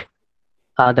imitate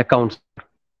the councillor.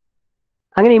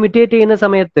 അങ്ങനെ ഇമിറ്റേറ്റ് ചെയ്യുന്ന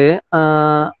സമയത്ത്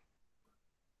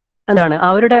എന്താണ്,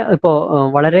 അവരുടെ ഇപ്പോ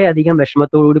വളരെയധികം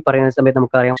വിഷമത്തോടുകൂടി പറയുന്ന സമയത്ത്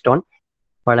നമുക്കറിയാം ടോൺ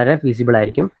വളരെ വിസിബിൾ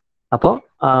ആയിരിക്കും, അപ്പോൾ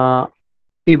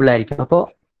ഫീബിൾ ആയിരിക്കും. അപ്പോൾ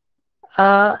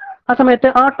ആ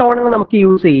സമയത്ത് ആ ടോണുകൾ നമുക്ക്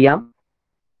യൂസ് ചെയ്യാം.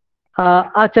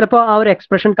 ചിലപ്പോൾ ആ ഒരു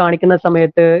എക്സ്പ്രഷൻ കാണിക്കുന്ന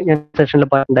സമയത്ത് ഞാൻ സെഷനിൽ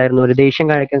പറഞ്ഞിട്ടുണ്ടായിരുന്നു, ഒരു ദേഷ്യം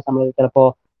കാണിക്കുന്ന സമയത്ത് ചിലപ്പോൾ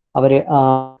അവര്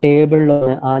ടേബിളിൽ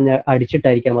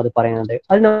അടിച്ചിട്ടായിരിക്കാം അത് പറയുന്നത്.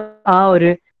 അത് ആ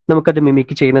ഒരു നമുക്കത്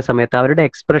മിമിക് ചെയ്യുന്ന സമയത്ത് അവരുടെ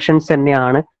എക്സ്പ്രഷൻസ്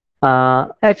തന്നെയാണ്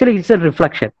actually it's A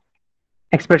reflection.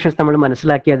 Expressions നമ്മൾ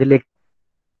മനസ്സിലാക്കി അതിലേക്ക്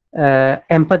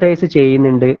എംപതൈസ്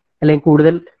ചെയ്യുന്നുണ്ട്, അല്ലെങ്കിൽ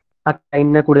കൂടുതൽ ആ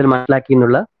ക്ലൈന്റിനെ കൂടുതൽ മനസ്സിലാക്കി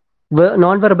എന്നുള്ള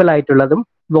നോൺ വെർബൽ ആയിട്ടുള്ളതും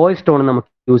വോയിസ് ടോണും നമുക്ക്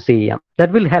യൂസ് ചെയ്യാം.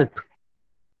 That will help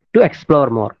to explore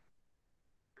more.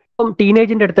 ഇപ്പം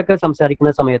ടീനേജിന്റെ അടുത്തൊക്കെ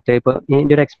സംസാരിക്കുന്ന സമയത്ത്, ഇപ്പൊ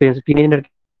എൻ്റെ ഒരു എക്സ്പീരിയൻസ്, ടീനേജിന്റെ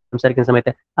അടുത്ത് സംസാരിക്കുന്ന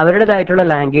സമയത്ത് അവരുടേതായിട്ടുള്ള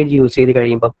ലാംഗ്വേജ് യൂസ് ചെയ്ത്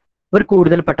കഴിയുമ്പോൾ അവർ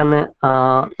കൂടുതൽ പെട്ടെന്ന്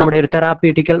നമ്മുടെ ഒരു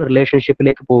തെറാപ്യൂട്ടിക്കൽ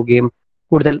റിലേഷൻഷിപ്പിലേക്ക് പോവുകയും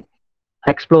കൂടുതൽ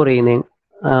എക്സ്പ്ലോർ ചെയ്യുന്നതും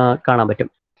കാണാൻ പറ്റും.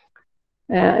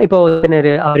 ഇപ്പോൾ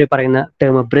അവർ പറയുന്ന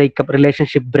ടേം ബ്രേക്കപ്പ്,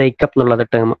 റിലേഷൻഷിപ്പ് ബ്രേക്കപ്പ് എന്നുള്ളത്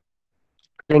ടേം,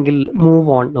 അല്ലെങ്കിൽ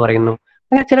മൂവ് ഓൺ എന്ന് പറയുന്നു.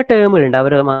 അങ്ങനെ ചില ടേമുകളുണ്ട്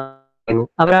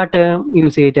അവർ ആ ടേം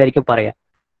യൂസ് ചെയ്തിട്ടായിരിക്കും പറയാം.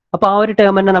 അപ്പൊ ആ ഒരു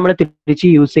ടേം തന്നെ നമ്മൾ തിരിച്ച്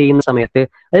യൂസ് ചെയ്യുന്ന സമയത്ത്,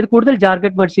 അതായത് കൂടുതൽ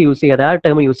ജാർഗറ്റ് വേർഡ്സ് യൂസ് ചെയ്യാതെ ആ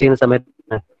ടേം യൂസ് ചെയ്യുന്ന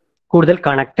സമയത്ത് കൂടുതൽ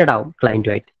കണക്റ്റഡ് ആവും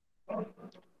ക്ലയന്റുമായിട്ട്.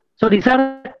 So these are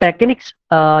techniques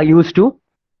use to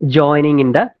joining in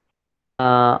the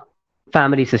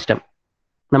family system.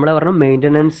 നമ്മൾ പറഞ്ഞു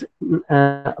മെയിൻ്റനൻസ്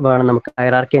വേണം, നമുക്ക്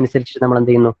ഹയറാർക്കി അനുസരിച്ചിട്ട് നമ്മൾ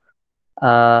എന്ത് ചെയ്യുന്നു,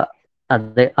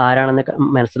 അത് ആരാണെന്ന്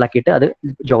മനസ്സിലാക്കിയിട്ട് അത്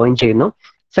ജോയിൻ ചെയ്യുന്നു.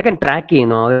 സെക്കൻഡ്, ട്രാക്ക്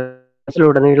ചെയ്യുന്നു.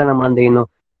 ഉടനീളം നമ്മൾ എന്ത് ചെയ്യുന്നു,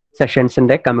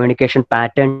 സെഷൻസിന്റെ കമ്മ്യൂണിക്കേഷൻ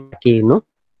പാറ്റേൺ ട്രാക്ക് ചെയ്യുന്നു.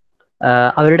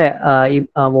 അവരുടെ ഈ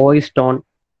വോയിസ് ടോൺ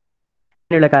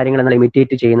അങ്ങനെയുള്ള കാര്യങ്ങൾ നമ്മൾ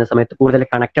ഇമിറ്റേറ്റ് ചെയ്യുന്ന സമയത്ത് കൂടുതൽ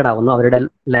കണക്റ്റഡ് ആവുന്നു അവരുടെ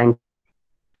language.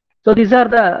 So these are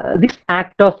this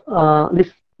act of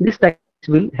this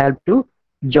techniques will help to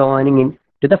joining in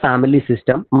to the family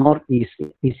system more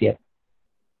easier.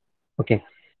 Okay,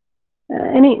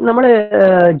 ഇനി നമ്മൾ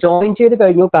ജോയിൻ ചെയ്ത്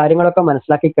കഴിഞ്ഞു, കാര്യങ്ങളൊക്കെ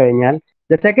മനസ്സിലാക്കി കഴിഞ്ഞാൽ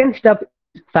the second step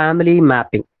family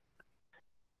mapping.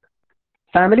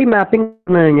 Family mapping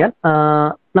എന്ന് കഴിഞ്ഞാൽ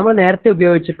നമ്മൾ നേരത്തെ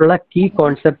ഉപയോഗിച്ചിട്ടുള്ള കീ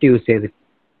കോൺസെപ്റ്റ് യൂസ് ചെയ്ത്,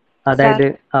 അതായത്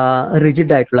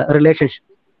റിജിഡ് ആയിട്ടുള്ള റിലേഷൻഷിപ്പ്.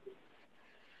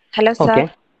 ഹലോ സാർ,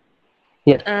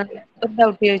 ഒരു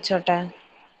ഡൗട്ട് ചോദിച്ചോട്ടെ?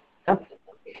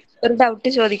 ഒരു ഡൗട്ട്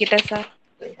ചോദിക്കട്ടെ sir?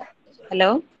 Hello.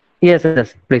 Yes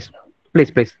yes, please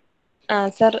please please.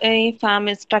 Sir, ഈ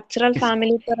സ്ട്രക്ചറൽ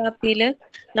ഫാമിലി തെറാപ്പിയിൽ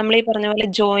നമ്മൾ ഈ പറഞ്ഞ പോലെ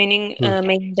ജോയിനിങ്,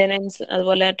 മെയിൻ്റനൻസ്,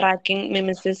 അതുപോലെ ട്രാക്കിംഗ്,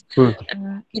 മിമിസിസ്,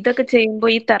 ഇതൊക്കെ ചെയ്യുമ്പോൾ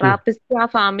ഈ തെറാപ്പിസ്റ്റ് ആ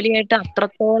ഫാമിലിയായിട്ട്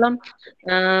അത്രത്തോളം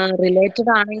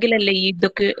റിലേറ്റഡ് ആണെങ്കിലല്ലേ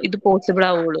ഇത് പോസിബിൾ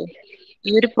ആവുള്ളൂ.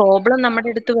 ഈ ഒരു പ്രോബ്ലം നമ്മുടെ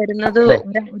അടുത്ത് വരുന്നത്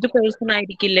ഒരു പേഴ്സൺ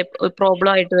ആയിരിക്കില്ലേ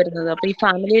പ്രോബ്ലം ആയിട്ട് വരുന്നത്. അപ്പൊ ഈ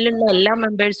ഫാമിലിയിലുള്ള എല്ലാ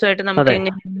മെമ്പേഴ്സുമായിട്ട് നമുക്ക്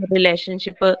എങ്ങനെ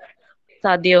റിലേഷൻഷിപ്പ്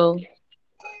സാധ്യമാവും?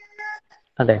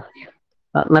 അതെ,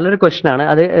 നല്ലൊരു ക്വസ്റ്റ്യൻ ആണ്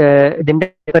അത്. ഇതിന്റെ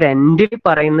ഒരു എൻഡിൽ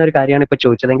പറയുന്ന ഒരു കാര്യമാണ് ഇപ്പൊ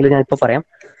ചോദിച്ചതെങ്കിൽ ഞാൻ ഇപ്പൊ പറയാം.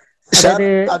 അതായത്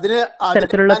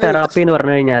തരത്തിലുള്ള തെറാപ്പി എന്ന്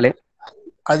പറഞ്ഞു കഴിഞ്ഞാല്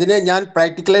അതിന് ഞാൻ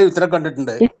പ്രാക്ടിക്കലായി ഉത്തരം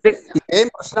കണ്ടിട്ടുണ്ട്. ഇതേ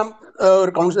പ്രശ്നം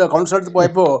ഒരു കൗൺസിലർ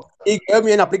പോയപ്പോ ഈ gave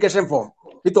me an application form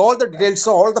with all the details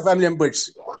of all the family members,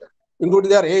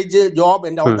 including their age, job,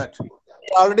 and all that.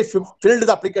 He already filled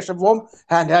the application form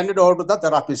and handed over to the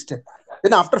therapist.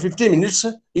 Then after 15 minutes,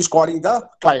 he's calling the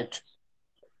client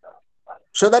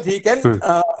so that he can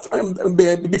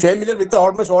be familiar with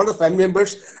almost all the family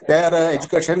members, their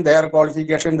education, their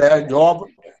qualification, their job,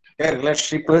 their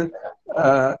relationship,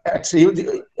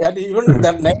 and even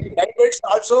the neighbors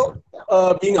also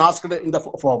being asked in the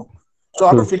form. So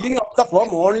after filling up the form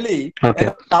only, and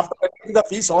after paying the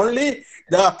fees only,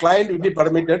 the client will be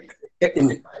permitted in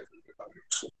it.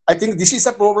 I think this is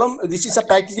a problem. This is a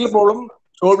practical problem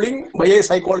solving by a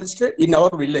psychologist in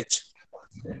our village.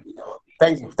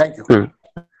 Thank you. Thank you.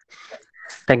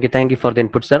 Thank you for the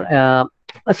input, sir.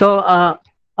 So,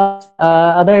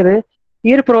 അതായത് ഈ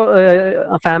ഒരു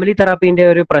family തെറാപ്പിന്റെ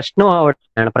ഒരു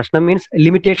പ്രശ്നമാണ്. പ്രശ്നം means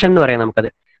limitation എന്ന് പറയാം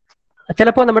നമുക്കത്.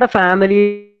 ചിലപ്പോൾ നമ്മുടെ ഫാമിലി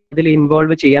അതിൽ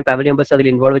ഇൻവോൾവ് ചെയ്യാൻ, ഫാമിലി മെമ്പേഴ്സ് അതിൽ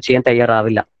ഇൻവോൾവ് ചെയ്യാൻ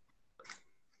തയ്യാറാവില്ല.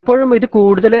 അപ്പോഴും ഇത്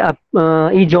കൂടുതൽ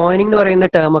ഈ ജോയിനിങ് എന്ന് പറയുന്ന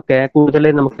ടേം ഒക്കെ കൂടുതൽ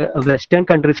നമുക്ക് വെസ്റ്റേൺ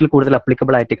കൺട്രീസിൽ കൂടുതൽ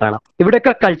അപ്ലിക്കബിൾ ആയിട്ട് കാണാം.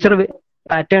 ഇവിടെയൊക്കെ കൾച്ചർ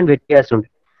പാറ്റേൺ വ്യത്യാസമുണ്ട്.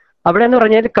 അവിടെ എന്ന്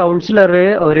പറഞ്ഞാൽ കൗൺസിലർ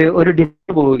ഒരു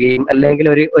ഡിന്നർ പോവുകയും അല്ലെങ്കിൽ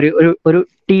ഒരു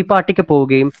ടീ പാർട്ടിക്ക്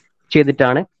പോവുകയും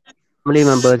ചെയ്തിട്ടാണ് ഫാമിലി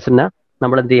മെമ്പേഴ്സിനെ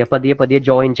നമ്മൾ എന്ത് ചെയ്യുക, പതിയെ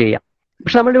ജോയിൻ ചെയ്യാം.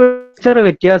 പക്ഷെ നമ്മുടെ ചെറിയ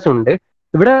വ്യത്യാസമുണ്ട്.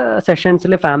 ഇവിടെ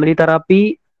സെഷൻസിൽ ഫാമിലി തെറാപ്പി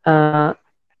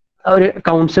ഒരു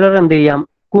കൗൺസിലർ എന്ത് ചെയ്യാം,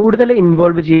 കൂടുതൽ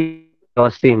ഇൻവോൾവ് ചെയ്യുന്ന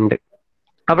അവസ്ഥയുണ്ട്.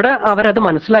 അവിടെ അവരത്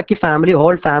മനസ്സിലാക്കി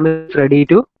whole family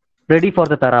ready for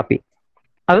the therapy.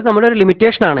 അത് നമ്മുടെ ഒരു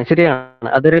ലിമിറ്റേഷൻ ആണ്, ശരിയാണ്,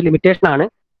 അതൊരു ലിമിറ്റേഷൻ ആണ്.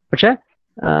 പക്ഷെ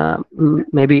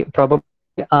may be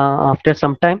probably after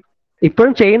some time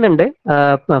ഇപ്പോഴും ചെയ്യുന്നുണ്ട്.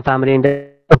 ഫാമിലിന്റെ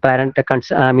പാരന്റ്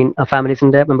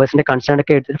ഫാമിലീസിന്റെ മെമ്പേഴ്സിന്റെ കൺസേൺ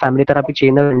ഒക്കെ എടുത്തിട്ട് ഫാമിലി തെറാപ്പി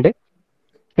ചെയ്യുന്നവരുണ്ട്.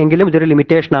 എങ്കിലും ഇതൊരു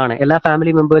ലിമിറ്റേഷൻ ആണ്. എല്ലാ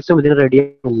ഫാമിലി മെമ്പേഴ്സും ഇതിന് റെഡി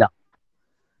ആകുന്നില്ല.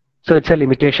 So it's a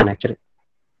limitation actually.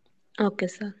 Okay,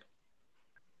 sir.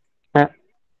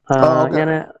 ഞാൻ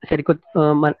ശരിക്കും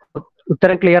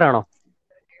ഉത്തരം ക്ലിയർ ആണോ?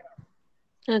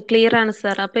 ക്ലിയർ ആണ്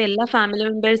സാർ. അപ്പൊ എല്ലാ ഫാമിലി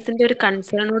മെമ്പേഴ്സിന്റെ ഒരു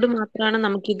കൺസേണോട് മാത്രമാണ്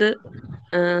നമുക്കിത്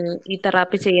ഈ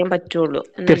തെറാപ്പി ചെയ്യാൻ പറ്റുള്ളൂ.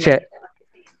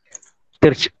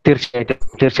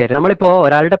 തീർച്ചയായിട്ടും. നമ്മളിപ്പോ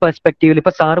ഒരാളുടെ പെർസ്പെക്റ്റീവിൽ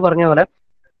ഇപ്പൊ സാറ് പറഞ്ഞ പോലെ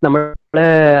നമ്മള്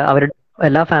അവരുടെ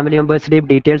എല്ലാ ഫാമിലി മെമ്പേഴ്സിന്റെയും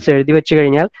ഡീറ്റെയിൽസ് എഴുതി വെച്ച്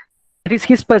കഴിഞ്ഞാൽ it is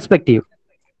his perspective.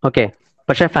 Okay.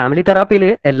 പക്ഷെ ഫാമിലി തെറാപ്പിയിൽ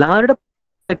എല്ലാവരുടെ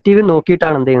പെർസ്പെക്റ്റീവ്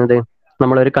നോക്കിയിട്ടാണ് എന്ത് ചെയ്യുന്നത്,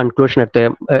 നമ്മളൊരു കൺക്ലൂഷൻ എടുത്ത്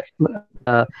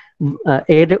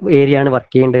ഏത് ഏരിയ ആണ്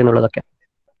വർക്ക് ചെയ്യേണ്ടത് എന്നുള്ളതൊക്കെ.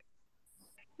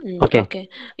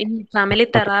 ഫാമിലി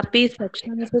തെറാപ്പി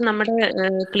സെക്ഷൻസ് നമ്മുടെ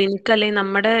ക്ലിനിക്ക് അല്ലെങ്കിൽ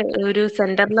നമ്മുടെ ഒരു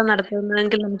സെന്ററിൽ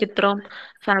നടത്തുന്നതെങ്കിൽ നമുക്ക് ഇത്രയും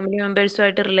ഫാമിലി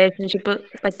മെമ്പേഴ്സുമായിട്ട് റിലേഷൻഷിപ്പ്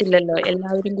പറ്റില്ലല്ലോ.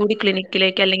 എല്ലാവരും കൂടി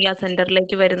ക്ലിനിക്കിലേക്ക് അല്ലെങ്കിൽ ആ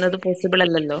സെന്ററിലേക്ക് വരുന്നത് പോസിബിൾ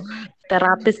അല്ലല്ലോ.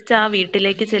 തെറാപ്പിസ്റ്റ് ആ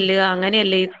വീട്ടിലേക്ക് ചെല്ലുക,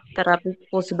 അങ്ങനെയല്ലേ ഈ തെറാപ്പി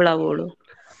പോസിബിൾ ആവുള്ളൂ?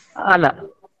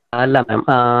 അല്ല മാം,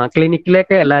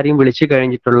 ക്ലിനിക്കിലേക്ക് എല്ലാരെയും വിളിച്ചു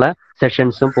കഴിഞ്ഞിട്ടുള്ള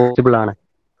സെഷൻസും പോസിബിൾ ആണ്.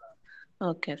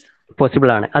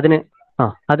 അതിന്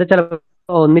അത് ചിലപ്പോൾ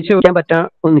ഒന്നിച്ചു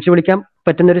വിളിക്കാൻ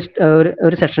പറ്റുന്ന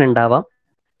ഒരു സെഷൻ ഉണ്ടാവാം.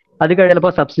 അത് കഴിഞ്ഞ്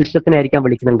ചിലപ്പോൾ സബ്സിസ്റ്റത്തിനായിരിക്കാം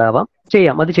വിളിക്കുന്നുണ്ടാവാം.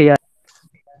 അത് ചെയ്യാം.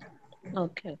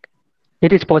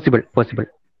 It is possible.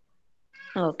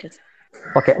 Okay.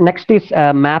 Next is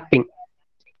mapping.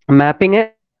 Mapping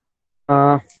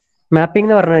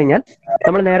എന്ന് പറഞ്ഞു കഴിഞ്ഞാൽ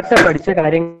നമ്മൾ നേരത്തെ പഠിച്ച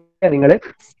കാര്യങ്ങൾ നിങ്ങൾ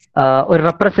ഒരു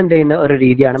റെപ്രസെന്റ് ചെയ്യുന്ന ഒരു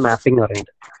രീതിയാണ് മാപ്പിംഗ് എന്ന്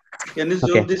പറയുന്നത്.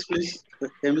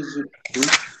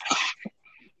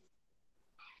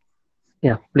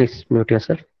 Please mute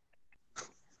yourself.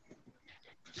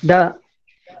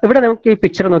 ഇവിടെ നമുക്ക് ഈ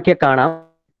പിക്ചർ നോക്കിയാൽ കാണാം.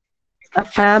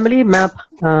 Family map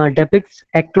ഡെപിക്ട്സ്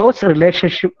A close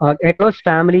relationship, A close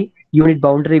family unit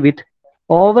boundary with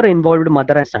over involved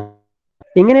mother and sun.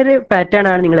 ഇങ്ങനെ ഒരു പാറ്റേൺ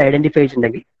ആണ് നിങ്ങൾ ഐഡന്റിഫൈ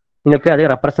ചെയ്തിട്ടുണ്ടെങ്കിൽ നിങ്ങൾക്ക് അത്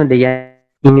റെപ്രസെന്റ് ചെയ്യാൻ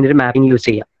ഇങ്ങനെ ഒരു മാപ്പിംഗ് യൂസ്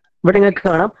ചെയ്യാം. ഇവിടെ നിങ്ങൾക്ക്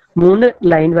കാണാം 3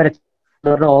 ലൈൻ വരച്ച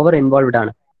ഓവർ ഇൻവോൾവ്ഡ്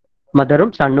ആണ്, മദറും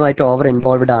സണ്ണുമായിട്ട് ഓവർ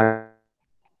ഇൻവോൾവ്ഡ് ആണ്.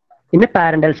 പിന്നെ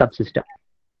parental subsystem.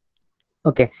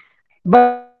 Okay.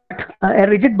 But A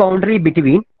rigid boundary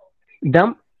between them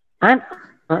and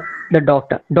the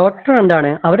doctor എന്താണ്,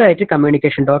 അവരുമായിട്ട്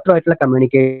ഡോക്ടറുമായിട്ടുള്ള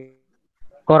കമ്മ്യൂണിക്കേഷൻ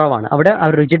കുറവാണ്. അവിടെ ആ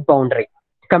റിജിഡ് ബൗണ്ടറി.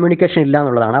 കമ്മ്യൂണിക്കേഷൻ ഇല്ല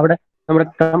എന്നുള്ളതാണ് അവിടെ നമ്മുടെ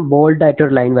ബോൾഡ് ആയിട്ട്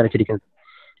ഒരു ലൈൻ വരച്ചിരിക്കുന്നത്.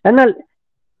 എന്നാൽ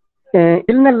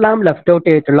ഇതിൽ നിന്നെല്ലാം ലെഫ്റ്റ് ഔട്ട്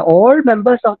ചെയ്തിട്ടുള്ള all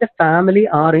members of the family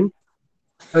are in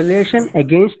relation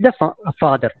against the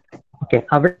father. Okay,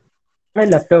 അവിടെ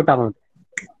ലെഫ്റ്റ് ഔട്ട് ആവുന്നത്.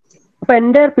 അപ്പൊ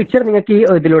എൻ്റെ പിക്ചർ നിങ്ങൾക്ക് ഈ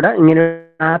ഇതിലൂടെ ഇങ്ങനെ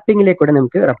മാപ്പിങ്ങിലേക്കൂടെ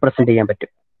നമുക്ക് റെപ്രസെന്റ് ചെയ്യാൻ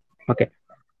പറ്റും. ഓക്കെ,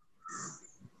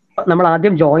 നമ്മൾ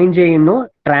ആദ്യം ജോയിൻ ചെയ്യുന്നു,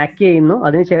 ട്രാക്ക് ചെയ്യുന്നു,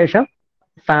 അതിനുശേഷം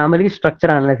ഫാമിലി സ്ട്രക്ചർ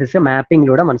അനാലിസിസ്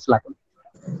മാപ്പിങ്ങിലൂടെ മനസ്സിലാക്കുന്നു.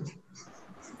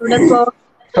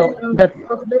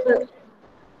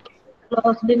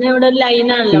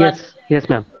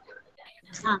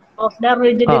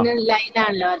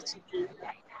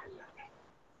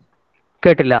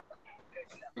 കേട്ടില്ല.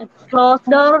 ക്ലോസ്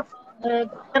ഡോർ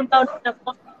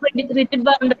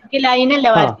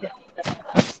ലൈനല്ലേ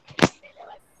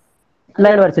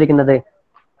ലൈൻ വരച്ചിരിക്കുന്നത്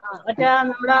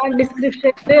നമ്മുടെ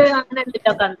ഡിസ്ക്രിപ്ഷനില് അങ്ങനെ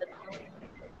കണ്ടത്.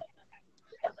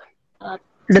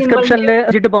 ഡിസ്ക്രിപ്ഷനിൽ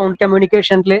ബൗണ്ട്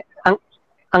കമ്മ്യൂണിക്കേഷനിൽ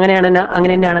അങ്ങനെ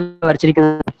തന്നെയാണ്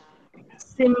വരച്ചിരിക്കുന്നത്.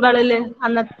 സിമ്പിളില്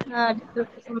അന്നത്തെ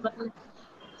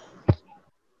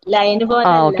ലൈന്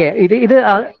ഓക്കെ, ഇത്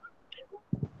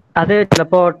അത്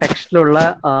ചിലപ്പോ ടെക്സ്റ്റിലുള്ള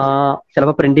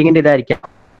ചിലപ്പോ പ്രിന്റിങ്ങിന്റെ ഇതായിരിക്കാം.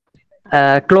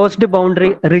 Closed boundary,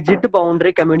 rigid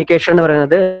boundary communication എന്ന്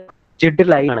പറയുന്നത് റിജിഡ്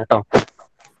ലൈൻ ആണ് കേട്ടോ.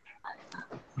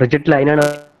 റിജിഡ് ലൈനാണ്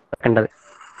കണ്ടത്.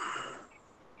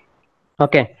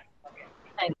 Okay,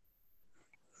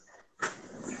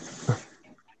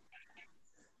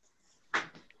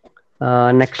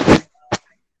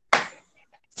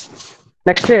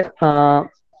 next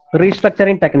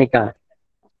restructuring ടെക്നിക്കാണ്.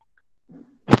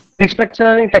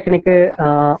 Restructuring technique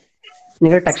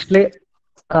നിങ്ങൾ ടെക്സ്റ്റിൽ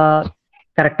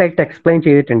കറക്റ്റായിട്ട് എക്സ്പ്ലെയിൻ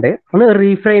ചെയ്തിട്ടുണ്ട്. ഒന്ന്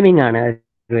റീഫ്രെയിമിംഗ് ആണ്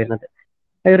വരുന്നത്.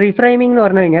 റീഫ്രെയിമിംഗ് എന്ന്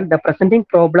പറഞ്ഞു കഴിഞ്ഞാൽ the presenting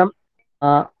problem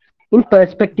in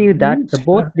perspective that the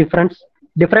both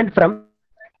different from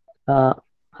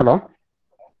hello,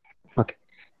 okay,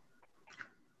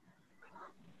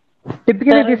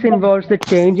 typically this involves the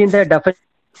change in the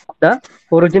definition of the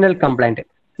original complaint.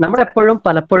 നമ്മൾ എപ്പോഴും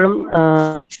പലപ്പോഴും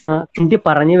ഹിന്ദി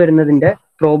പറഞ്ഞു വരുന്നതിന്റെ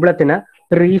പ്രോബ്ലത്തിന്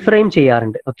റീഫ്രെയിം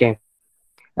ചെയ്യാറുണ്ട്. ഓക്കെ,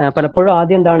 പലപ്പോഴും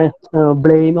ആദ്യം എന്താണ്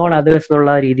ബ്ലെയിം ഓൺ അതേഴ്സ്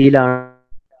എന്നുള്ള രീതിയിലാണ്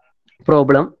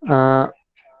പ്രോബ്ലം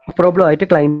ആയിട്ട്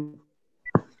ക്ലൈം.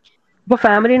 ഇപ്പൊ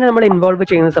ഫാമിലിനെ നമ്മൾ ഇൻവോൾവ്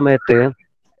ചെയ്യുന്ന സമയത്ത്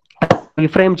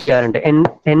റീഫ്രെയിം ചെയ്യാറുണ്ട്.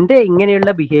 എന്റെ ഇങ്ങനെയുള്ള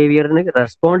ബിഹേവിയറിന്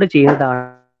റെസ്പോണ്ട് ചെയ്യുന്നതാണ്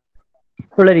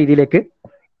ഉള്ള രീതിയിലേക്ക്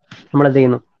നമ്മൾ എന്ത്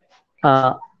ചെയ്യുന്നു.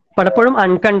 പലപ്പോഴും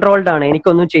അൺകൺട്രോൾഡ് ആണ്,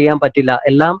 എനിക്കൊന്നും ചെയ്യാൻ പറ്റില്ല,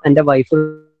 എല്ലാം എന്റെ വൈഫ്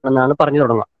എന്നാണ് പറഞ്ഞു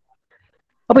തുടങ്ങുക.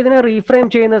 അപ്പൊ ഇതിനെ റീഫ്രെയിം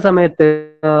ചെയ്യുന്ന സമയത്ത്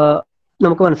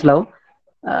നമുക്ക് മനസ്സിലാവും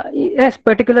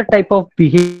particular type of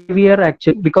behaviour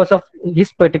actually because of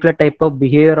his particular type of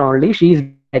behaviour only she is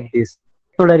like this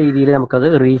എന്നുള്ള രീതിയിൽ നമുക്കത്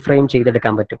റീഫ്രെയിം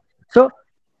ചെയ്തെടുക്കാൻ പറ്റും. സോ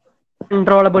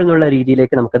കൺട്രോളബിൾ എന്നുള്ള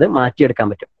രീതിയിലേക്ക് നമുക്കത് മാറ്റിയെടുക്കാൻ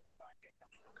പറ്റും.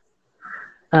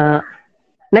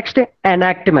 Next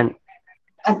enactment.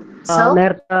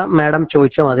 നേരത്തെ മാഡം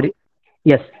ചോദിച്ച മാതിരി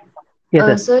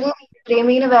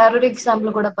വേറൊരു എക്സാമ്പിൾ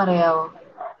കൂടെ പറയാവോ?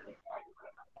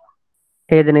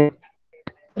 ഏതിന്?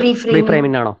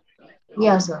 റീഫ്രെയിമിംഗ് ആണോ?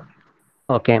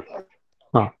 ഓക്കെ,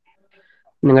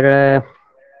 നിങ്ങളുടെ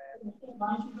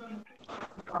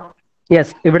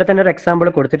ഇവിടെ തന്നെ ഒരു എക്സാമ്പിൾ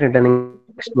കൊടുത്തിട്ടുണ്ട്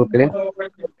ടെക്സ്റ്റ് ബുക്കിൽ.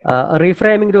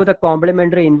 Reframing to the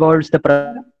complementary involves the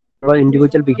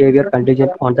individual behavior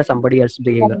contingent on the somebody else's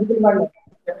behavior.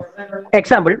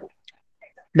 Example,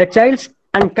 the child's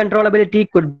uncontrollability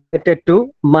could be related to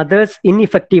mother's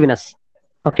ineffectiveness.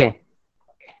 Okay,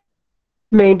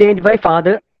 maintained by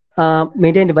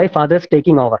father's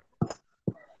taking over,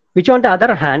 which on the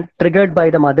other hand triggered by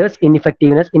the mother's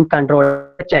ineffectiveness in control of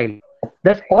the child.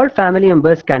 Thus all family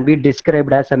members can be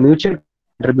described as a mutual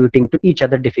contributing to each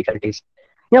other difficulties.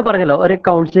 ഞാൻ പറഞ്ഞല്ലോ, ഒരു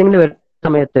കൗൺസിലിംഗിൽ വരുന്ന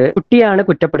സമയത്ത് കുട്ടിയാണ്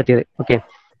കുറ്റപ്പെടുത്തിയത്. Okay,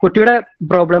 കുട്ടിയുടെ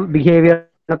problem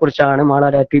ബിഹേവിയറിനെ കുറിച്ചാണ്,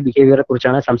 മാളാരാറ്റീവ് ബിഹേവിയറെ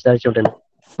കുറിച്ചാണ് സംസാരിച്ചുകൊണ്ടിരുന്നത്.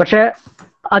 പക്ഷെ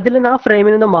അതിൽ നിന്ന് ആ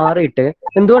ഫ്രെയിമിൽ നിന്ന് മാറിയിട്ട്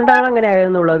എന്തുകൊണ്ടാണ് അങ്ങനെ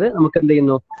ആയെന്നുള്ളത് നമുക്ക് എന്ത്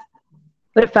ചെയ്യുന്നു,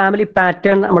 ഒരു ഫാമിലി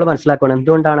പാറ്റേൺ നമ്മൾ മനസ്സിലാക്കണം.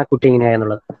 എന്തുകൊണ്ടാണ് ആ കുട്ടി ഇങ്ങനെ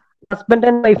ആയെന്നുള്ളത്. ഹസ്ബൻഡ്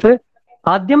ആൻഡ് വൈഫ്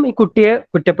ആദ്യം ഈ കുട്ടിയെ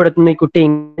കുറ്റപ്പെടുത്തുന്നു, ഈ കുട്ടി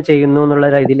ഇങ്ങനെ ചെയ്യുന്നു എന്നുള്ള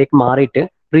രീതിയിലേക്ക് മാറിയിട്ട്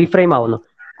റീഫ്രെയിം ആവുന്നു.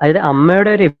 അതായത്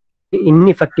അമ്മയുടെ ഒരു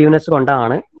ഇൻഇഫക്റ്റീവ്നെസ്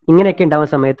കൊണ്ടാണ് ഇങ്ങനെയൊക്കെ ഉണ്ടാവുന്ന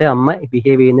സമയത്ത് അമ്മ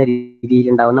ബിഹേവ് ചെയ്യുന്ന രീതിയിൽ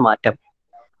ഉണ്ടാവുന്ന മാറ്റം,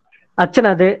 അച്ഛൻ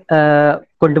അത്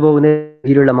കൊണ്ടുപോകുന്ന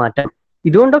രീതിയിലുള്ള മാറ്റം,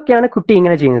 ഇതുകൊണ്ടൊക്കെയാണ് കുട്ടി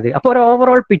ഇങ്ങനെ ചെയ്യുന്നത്. അപ്പൊ ഒരു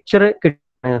ഓവറോൾ പിക്ചർ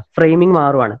ഫ്രെയിമിംഗ്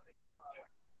മാറുവാണ്.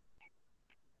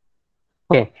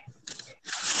 ഓക്കെ,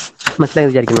 മനസ്സിലായി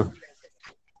വിചാരിക്കുന്നു.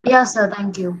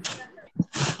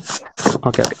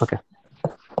 ഓക്കെ ഓക്കെ ഓക്കെ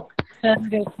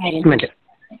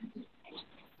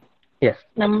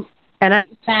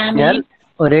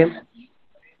ഒരു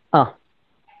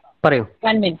പറയൂ.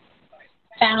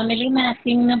 ഫാമിലി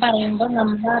മാപ്പിംഗ് എന്ന് പറയുമ്പോൾ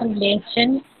നമ്മുടെ റിലേഷൻ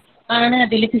ആണ്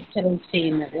അതിൽ പിക്ചറൈസ്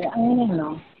ചെയ്യുന്നത്, അങ്ങനെയാണോ?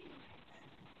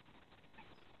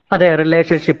 അതെ,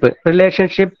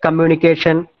 റിലേഷൻഷിപ്പ്,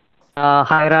 കമ്മ്യൂണിക്കേഷൻ,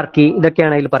 ഹയറാർക്കി,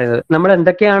 ഇതൊക്കെയാണ് അതിൽ പറയുന്നത്. നമ്മൾ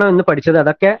എന്തൊക്കെയാണോ ഇന്ന് പഠിച്ചത്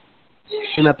അതൊക്കെ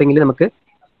മാപ്പിംഗിൽ നമുക്ക്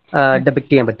ഡെപിക്ട്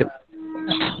ചെയ്യാൻ പറ്റും.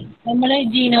 നമ്മള്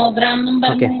ജീനോഗ്രാം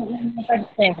പറഞ്ഞ്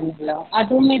പഠിച്ചായിരുന്നല്ലോ,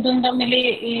 അതും ഇതും തമ്മിൽ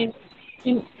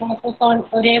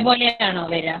ഒരേപോലെയാണോ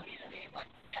വരിക?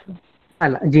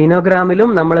 അല്ല, ജീനോഗ്രാമിലും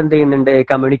നമ്മൾ എന്ത് ചെയ്യുന്നുണ്ട്,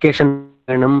 കമ്മ്യൂണിക്കേഷൻ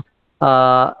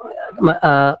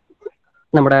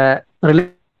നമ്മുടെ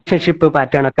റിലേഷൻഷിപ്പ്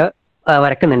പാറ്റേൺ ഒക്കെ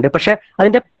വരക്കുന്നുണ്ട്. പക്ഷെ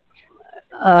അതിന്റെ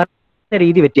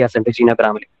രീതി വ്യത്യാസമുണ്ട്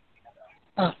ജീനോഗ്രാമിൽ.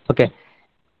 ഓക്കെ,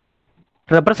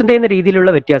 റെപ്രസെന്റ് ചെയ്യുന്ന രീതിയിലുള്ള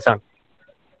വ്യത്യാസമാണ്.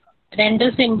 രണ്ട്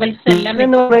സിമ്പിൾസ് എല്ലാം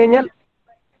എന്ന് പറഞ്ഞു കഴിഞ്ഞാൽ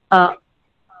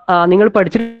നിങ്ങൾ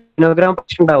പഠിച്ചിട്ട് ജീനോഗ്രാം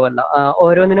പഠിച്ചിട്ടുണ്ടാവുമല്ലോ,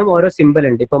 ഓരോന്നിനും ഓരോ സിമ്പിൾ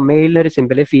ഉണ്ട്. ഇപ്പൊ മെയിലിനൊരു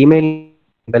സിമ്പിള്, ഫീമെയിൽ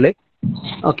സിമ്പിള്,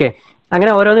 ഓക്കെ,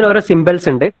 അങ്ങനെ ഓരോന്നിനും ഓരോ സിമ്പിൾസ്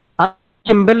ഉണ്ട്. ആ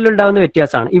സിമ്പിളിൽ ഉണ്ടാവുന്ന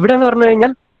വ്യത്യാസമാണ്. ഇവിടെ എന്ന് പറഞ്ഞു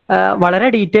കഴിഞ്ഞാൽ വളരെ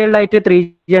ഡീറ്റെയിൽഡ് ആയിട്ട് 3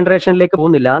 ജനറേഷനിലേക്ക്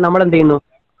പോകുന്നില്ല. നമ്മൾ എന്ത് ചെയ്യുന്നു,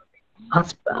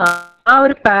 ആ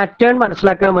ഒരു പാറ്റേൺ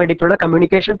മനസ്സിലാക്കാൻ വേണ്ടിയിട്ടുള്ള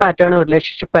കമ്മ്യൂണിക്കേഷൻ പാറ്റേൺ,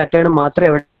 റിലേഷൻഷിപ്പ് പാറ്റേൺ മാത്രമേ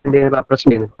ഇവിടെ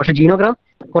റെപ്രസെന്റ് ചെയ്യുന്നു. പക്ഷെ ജീനോഗ്രാം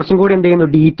കുറച്ചും കൂടി എന്ത് ചെയ്യുന്നു,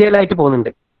 ഡീറ്റെയിൽ ആയിട്ട്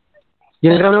പോകുന്നുണ്ട്.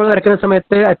 ജീനോഗ്രാം നമ്മൾ വരയ്ക്കുന്ന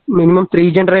സമയത്ത് മിനിമം 3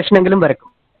 ജനറേഷൻ എങ്കിലും വരക്കും.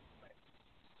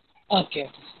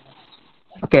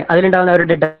 ഓക്കെ, അതിലുണ്ടാകുന്ന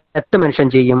അവരുടെ ഡെത്ത് മെൻഷൻ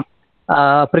ചെയ്യും,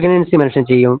 പ്രഗ്നൻസി മെൻഷൻ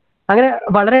ചെയ്യും. അങ്ങനെ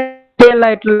വളരെ ഡീറ്റെയിൽ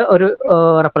ആയിട്ടുള്ള ഒരു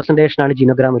റെപ്രസെന്റേഷൻ ആണ്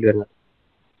ജീനോഗ്രാമിൽ വരുന്നത്.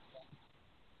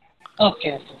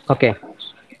 Okay,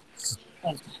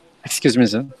 excuse me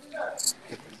sir,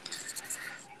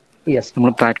 yes,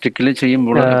 നമ്മൾ പ്രാക്ടിക്കലി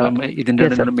ചെയ്യുമ്പോൾ ഇതിന്റെ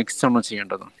മിക്സ് ആണോ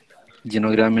ചെയ്യേണ്ടത്?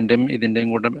 ജിനോഗ്രാമിന്റെയും ഇതിന്റെയും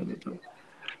കൂടെ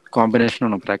കോമ്പിനേഷൻ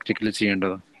ആണോ പ്രാക്ടിക്കലി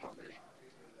ചെയ്യേണ്ടത്?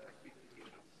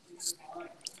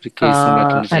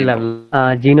 അല്ല,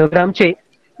 ജീനോഗ്രാം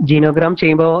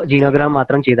ചെയ്യുമ്പോൾ ജീനോഗ്രാം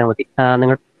മാത്രം ചെയ്താൽ മതി.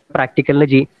 നിങ്ങൾ പ്രാക്ടിക്കലിന്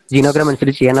ജീനോഗ്രാം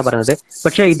അനുസരിച്ച് ചെയ്യാനാണ് പറയുന്നത്.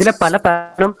 പക്ഷെ ഇതിലെ പല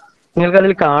പാറ്റേണും നിങ്ങൾക്ക്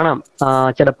അതിൽ കാണാം,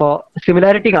 ചിലപ്പോ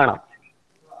സിമിലാരിറ്റി കാണാം.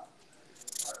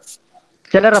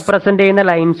 ചില റെപ്രസെന്റ് ചെയ്യുന്ന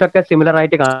ലൈൻസ് ഒക്കെ സിമിലർ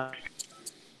ആയിട്ട് കാണാം.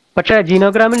 പക്ഷെ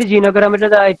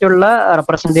ജീനോഗ്രാമിൻ്റെതായിട്ടുള്ള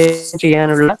റെപ്രസെന്റേഷൻ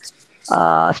ചെയ്യാനുള്ള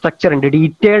സ്ട്രക്ചർ ഉണ്ട്,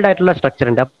 ഡീറ്റെയിൽഡ് ആയിട്ടുള്ള സ്ട്രക്ചർ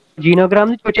ഉണ്ട്. ജീനോഗ്രാം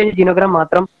എന്ന് ചോദിച്ചു കഴിഞ്ഞാൽ ജീനോഗ്രാം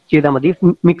മാത്രം ചെയ്താൽ മതി,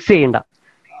 മിക്സ് ചെയ്യണ്ട.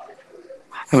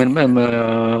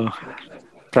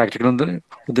 പ്രാക്ടിക്കൽ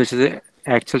ഉദ്ദേശിച്ചത്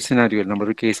ആക്ച്വൽ സിനാരിയോയിൽ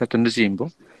നമ്മളൊരു കേസ് അറ്റൻഡ് ചെയ്യുമ്പോൾ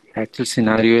ആക്ച്വൽ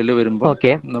സിനാരിയോയിൽ വരുമ്പോൾ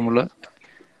നമ്മൾ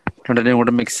രണ്ടിനെയും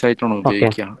കൂടെ മിക്സ് ആയിട്ടാണോ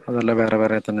ഉപയോഗിക്കുക, അതല്ല വേറെ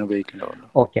വേറെ തന്നെ ഉപയോഗിക്കേണ്ടതുള്ളൂ?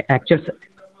 Okay, actual,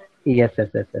 yes,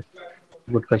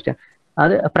 good question.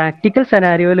 അത് പ്രാക്ടിക്കൽ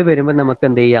സെനാരിയോയിൽ വരുമ്പോൾ നമുക്ക്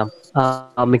എന്ത് ചെയ്യാം,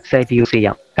 മിക്സ് ആയിട്ട് യൂസ്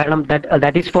ചെയ്യാം. കാരണം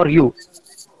ദാറ്റ് ഈസ് ഫോർ യു.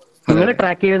 നിങ്ങൾ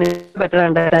ട്രാക്ക് ചെയ്ത് നിങ്ങൾക്ക് ബെറ്റർ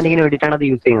അണ്ടർസ്റ്റാൻഡിങ്ങിന് വേണ്ടിയിട്ടാണ് അത്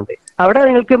യൂസ് ചെയ്യുന്നത്. അവിടെ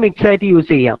നിങ്ങൾക്ക് മിക്സ് ആയിട്ട് യൂസ്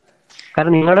ചെയ്യാം,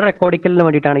 കാരണം നിങ്ങളുടെ റെക്കോർഡിക്കലിന്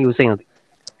വേണ്ടിയിട്ടാണ് യൂസ് ചെയ്യുന്നത്.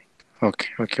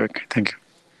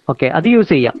 ഓക്കെ, അത്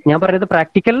യൂസ് ചെയ്യാം. ഞാൻ പറയുന്നത്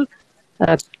പ്രാക്ടിക്കൽ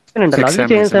ഉണ്ടല്ലോ, അത്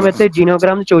ചെയ്യുന്ന സമയത്ത്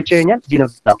ജീനോഗ്രാം എന്ന് ചോദിച്ചു കഴിഞ്ഞാൽ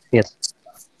ജീനോഗ്രാം, യെസ്.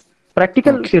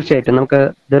 പ്രാക്ടിക്കൽ തീർച്ചയായിട്ടും നമുക്ക്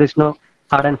there is no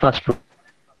hard and fast rule.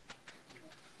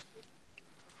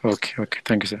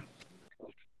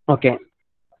 Okay,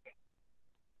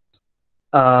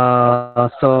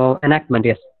 so enactment,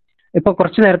 yes. ഇപ്പൊ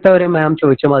കുറച്ച് നേരത്തെ ഒരു മാം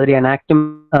ചോദിച്ച മാതിരി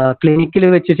ക്ലിനിക്കിൽ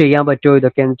വെച്ച് ചെയ്യാൻ പറ്റുമോ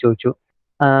ഇതൊക്കെയെന്ന് ചോദിച്ചു.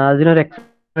 അതിനൊരു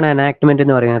എക്സാമ്പിൾ എനാക്ട്മെന്റ്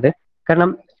എന്ന് പറയുന്നത്.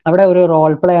 കാരണം അവിടെ ഒരു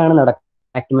റോൾ പ്ലേ ആണ്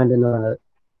നടക്കുന്നത് എനാക്ട്മെന്റ് എന്ന് പറയുന്നത്.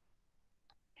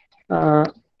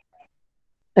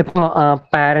 ഇപ്പോ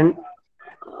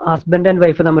ഹസ്ബൻഡ് ആൻഡ്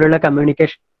വൈഫ് തമ്മിലുള്ള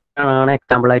കമ്മ്യൂണിക്കേഷൻ ആണ്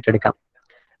എക്സാമ്പിൾ ആയിട്ട് എടുക്കാം.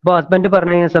 അപ്പോൾ ഹസ്ബൻഡ്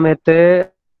പറഞ്ഞു കഴിഞ്ഞ സമയത്ത്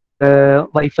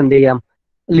വൈഫ് എന്ത് ചെയ്യാം,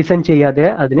 ലിസൺ ചെയ്യാതെ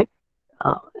അതിന്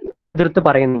എതിർത്ത്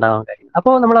പറയുന്നുണ്ടാവാൻ കാര്യം.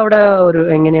 അപ്പോൾ നമ്മൾ അവിടെ ഒരു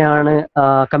എങ്ങനെയാണ്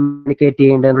കമ്മ്യൂണിക്കേറ്റ്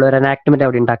ചെയ്യേണ്ടതെന്നുള്ള ഒരു എനാക്ട്മെന്റ്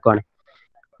അവിടെ ഉണ്ടാക്കുവാണ്.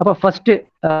 അപ്പോൾ ഫസ്റ്റ്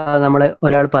നമ്മൾ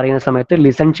ഒരാൾ പറയുന്ന സമയത്ത്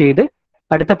ലിസൺ ചെയ്ത്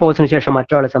അടുത്ത പോസിന് ശേഷം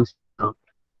മറ്റൊരാൾ സംസാരിക്കണം.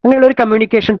 അങ്ങനെയുള്ള ഒരു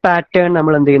കമ്മ്യൂണിക്കേഷൻ പാറ്റേൺ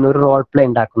നമ്മൾ എന്ത് ചെയ്യുന്നു, ഒരു റോൾ പ്ലേ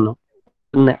ഉണ്ടാക്കുന്നു.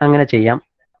 അങ്ങനെ ചെയ്യാം.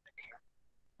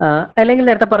 അല്ലെങ്കിൽ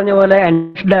നേരത്തെ പറഞ്ഞ പോലെ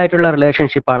എൻഡ് ആയിട്ടുള്ള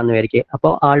റിലേഷൻഷിപ്പ് ആണെന്ന് വിചാരിക്കുക.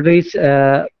 അപ്പോൾ ആൾവേസ്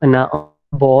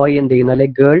ബോയ് എന്ത് ചെയ്യുന്നു,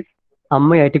 അല്ലെങ്കിൽ ഗേൾ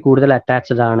അമ്മയായിട്ട് കൂടുതൽ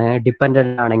അറ്റാച്ച്ഡ് ആണ്,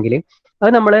 ഡിപ്പെൻഡന്റ് ആണെങ്കിൽ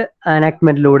അത് നമ്മൾ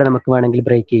എനാക്ട്മെന്റിലൂടെ നമുക്ക് വേണമെങ്കിൽ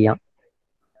ബ്രേക്ക് ചെയ്യാം.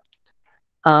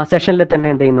 സെഷനിൽ തന്നെ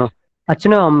എന്ത് ചെയ്യുന്നു,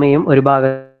 അച്ഛനും അമ്മയും ഒരു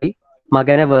ഭാഗത്ത്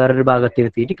മകനെ വേറൊരു ഭാഗത്ത്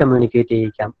ഇരുത്തിയിട്ട് communicate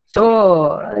ചെയ്യിക്കാം. So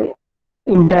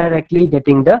indirectly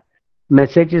getting the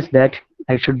message is that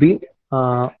I should be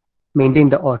maintain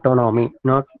the autonomy,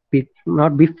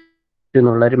 not be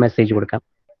എന്നുള്ളൊരു മെസ്സേജ് കൊടുക്കാം.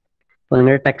 അപ്പോൾ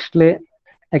നിങ്ങളുടെ ടെക്സ്റ്റിൽ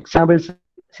എക്സാമ്പിൾസ്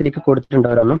ശരിക്കും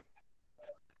കൊടുത്തിട്ടുണ്ടോരൊന്നും.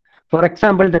 For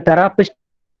example, the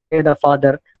therapist the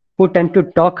father who tend to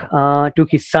talk to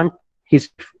his son,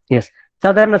 yes,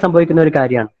 സാധാരണ സംഭവിക്കുന്ന ഒരു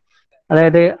കാര്യമാണ്.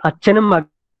 അതായത് അച്ഛനും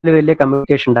മകനും വലിയ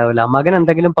കമ്മ്യൂണിക്കേഷൻ ഉണ്ടാവില്ല. മകൻ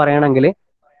എന്തെങ്കിലും പറയണമെങ്കിൽ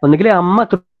ഒന്നുകിൽ അമ്മ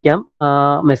ത്രിക്കാം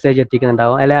മെസ്സേജ്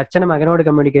എത്തിക്കുന്നുണ്ടാവും, അല്ലെങ്കിൽ അച്ഛനും മകനോട്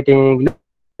കമ്മ്യൂണിക്കേറ്റ് ചെയ്യണമെങ്കിൽ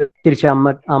തിരിച്ച്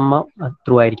അമ്മ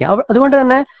ത്രൂ ആയിരിക്കാം. അതുകൊണ്ട്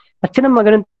തന്നെ അച്ഛനും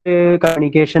മകനും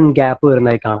കമ്മ്യൂണിക്കേഷൻ ഗ്യാപ്പ്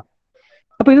വരുന്നതായി കാണാം.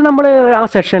 അപ്പൊ ഇത് നമ്മൾ ആ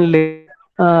സെഷനിൽ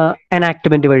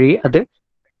എനാക്ട്മെന്റ് വഴി അത്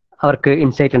അവർക്ക്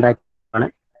ഇൻസൈറ്റ് ഉണ്ടാക്കിയാണ്.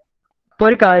 ഇപ്പോൾ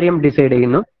ഒരു കാര്യം ഡിസൈഡ്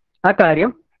ചെയ്യുന്നു, ആ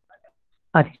കാര്യം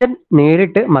അച്ഛൻ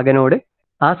നേരിട്ട് മകനോട്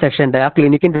ആ സെഷന്റെ ആ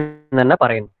ക്ലിനിക്കിന്റെ തന്നെ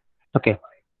പറയുന്നു. Okay,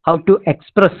 how to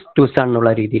express to sun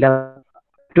എന്നുള്ള രീതിയിൽ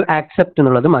ടു ആക്സെപ്റ്റ്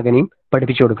എന്നുള്ളത് മകനെയും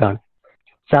പഠിപ്പിച്ചു കൊടുക്കുകയാണ്.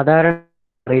 സാധാരണ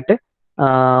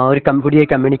ഒരു പുതിയ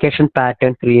കമ്മ്യൂണിക്കേഷൻ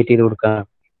പാറ്റേൺ ക്രിയേറ്റ് ചെയ്ത് കൊടുക്കുകയാണ്.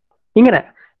 ഇങ്ങനെ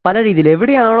പല രീതിയിൽ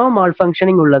എവിടെയാണോ മാൾ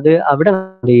ഫംഗ്ഷനിങ് ഉള്ളത് അവിടെ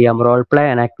എന്ത് ചെയ്യാം, റോൾ പ്ലേ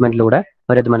എനാക്ട്മെന്റിലൂടെ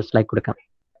അവരത് മനസ്സിലാക്കി കൊടുക്കാം.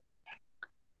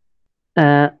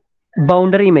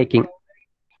 Boundary making.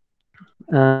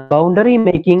 Boundary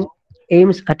making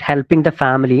aims at helping the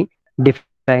family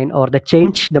define or the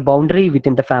change the boundary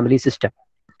within the family system.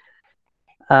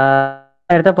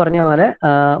 നേരത്തെ പറഞ്ഞ പോലെ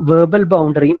വെർബൽ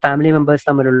ബൗണ്ടറിയും ഫാമിലി മെമ്പേഴ്സ്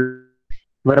തമ്മിലുള്ള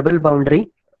verbal boundary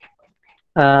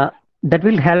that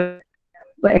will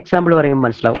help. Example പറയുമ്പോൾ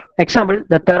മനസ്സിലാവും. Example,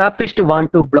 the therapist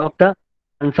want to block the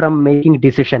sun from making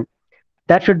decision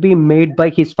that should be made by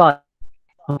his father.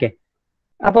 Okay,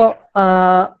 അപ്പോ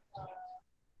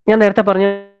ഞാൻ നേരത്തെ പറഞ്ഞ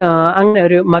അങ്ങനെ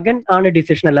ഒരു മകൻ ആണ്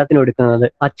ഡിസിഷൻ എല്ലാത്തിനും എടുക്കുന്നത്,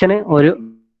 അച്ഛന് ഒരു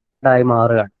ആയി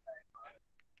മാറുകയാണ്.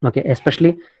 ഓക്കെ,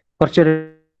 എസ്പെഷ്യലി കുറച്ചൊരു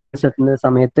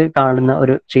സമയത്ത് കാണുന്ന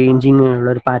ഒരു ചേഞ്ചിങ് ഉള്ള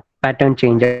ഒരു പാറ്റേൺ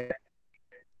ചേഞ്ച്.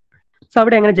 സോ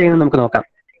അവിടെ എങ്ങനെ ചെയ്യുന്നത് നമുക്ക് നോക്കാം.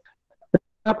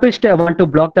 Therapist want to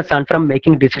block the son from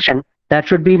making decision that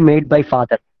should be made by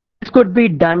father. This could be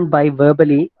done by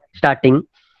verbally starting.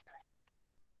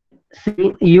 See,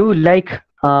 you like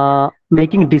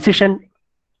making decision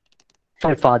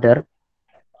for father.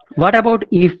 What about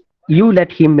if you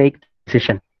let him make the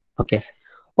decision? Okay,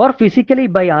 or physically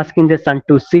by asking the son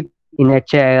to sit in a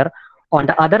chair on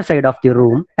the other side of the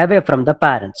room away from the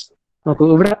parents. Okay,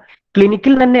 ഇവിടെ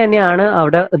ക്ലിനിക്കിൽ തന്നെയാണ്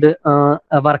അവിടെ ഇത്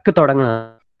work തുടങ്ങുന്നത്.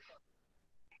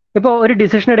 ഇപ്പോൾ ഒരു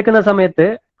decision എടുക്കുന്ന സമയത്ത്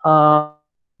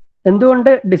എന്തുകൊണ്ട്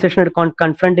ഡിസിഷൻ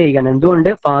കൺഫ്രണ്ട് ചെയ്യുകയാണ്, എന്തുകൊണ്ട്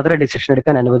ഫാദറെ ഡിസിഷൻ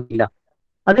എടുക്കാൻ അനുവദിക്കില്ല,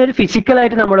 അതൊരു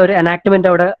ഫിസിക്കലായിട്ട് നമ്മൾ ഒരു എനാക്ട്മെന്റ്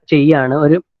അവിടെ ചെയ്യാണ്.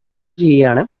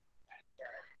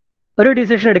 ഒരു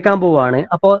ഡിസിഷൻ എടുക്കാൻ പോവാണ്.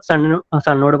 അപ്പോൾ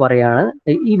സണ്ണോട് പറയാണ്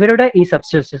ഇവരുടെ ഈ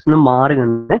സബ്സ്റ്റൻസസ് നിന്ന് മാറി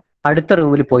നിന്ന് അടുത്ത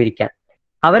റൂമിൽ പോയിരിക്കാൻ.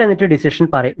 അവരെന്നിട്ട് ഡിസിഷൻ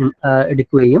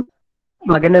എടുക്കുകയും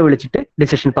മകനെ വിളിച്ചിട്ട്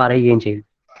ഡിസിഷൻ പറയുകയും ചെയ്യും.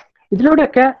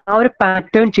 ഇതിലൂടെയൊക്കെ ആ ഒരു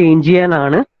പാറ്റേൺ ചേഞ്ച്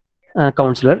ചെയ്യാനാണ്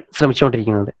കൗൺസിലർ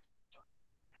ശ്രമിച്ചുകൊണ്ടിരിക്കുന്നത്.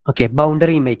 Okay,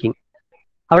 boundary making.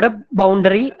 അവിടെ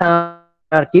ബൗണ്ടറി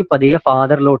പതിയെ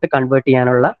ഫാദറിലോട്ട് കൺവേർട്ട്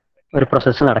ചെയ്യാനുള്ള ഒരു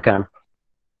പ്രോസസ്സ് നടക്കുകയാണ്.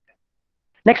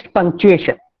 Next,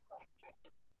 punctuation.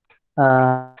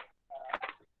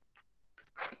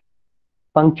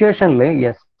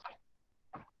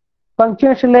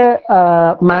 പങ്ക്ച്വേഷനില്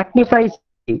magnifies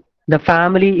the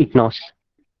family ignores.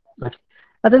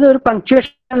 അതായത് ഒരു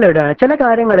പങ്ക്ച്വേഷനിൽ ഇടുകയാണ്. ചില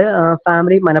കാര്യങ്ങൾ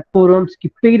ഫാമിലി മനഃപൂർവ്വം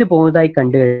സ്കിപ്പ് ചെയ്ത് പോകുന്നതായി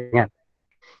കണ്ടു കഴിഞ്ഞാൽ,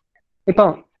 ഇപ്പൊ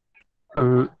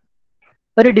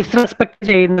ഒരു ഡിസ്റെസ്പെക്ട്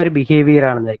ചെയ്യുന്ന ഒരു ബിഹേവിയർ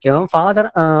ആണെന്നായിരിക്കും. ഫാദർ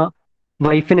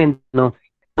വൈഫിനെ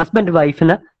ഹസ്ബൻഡ്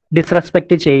വൈഫിനെ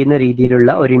ഡിസ്റെസ്പെക്ട് ചെയ്യുന്ന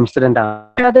രീതിയിലുള്ള ഒരു ഇൻസിഡന്റ്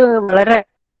ആണ്. അത് വളരെ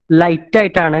ലൈറ്റ്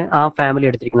ആയിട്ടാണ് ആ ഫാമിലി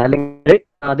എടുത്തിരിക്കുന്നത്, അല്ലെങ്കിൽ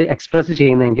അത് എക്സ്പ്രസ്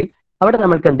ചെയ്യുന്നതെങ്കിൽ അവിടെ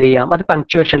നമ്മൾക്ക് എന്ത് ചെയ്യാം, അത്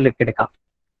പങ്ക്ച്വേഷനിലേക്ക് എടുക്കാം.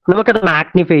 നമുക്കത്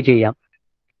മാഗ്നിഫൈ ചെയ്യാം.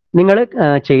 നിങ്ങൾ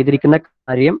ചെയ്തിരിക്കുന്ന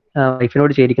കാര്യം,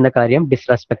 വൈഫിനോട് ചെയ്തിരിക്കുന്ന കാര്യം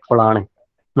ഡിസ്റെസ്പെക്ട്ഫുൾ ആണ്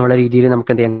എന്നുള്ള രീതിയിൽ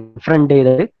നമുക്ക് എന്ത് ചെയ്യാം, ഫ്രണ്ട്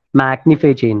ചെയ്തത്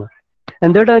മാഗ്നിഫൈ ചെയ്യുന്നു.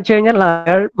 എന്തുകൊണ്ടാന്ന് വെച്ച് കഴിഞ്ഞാൽ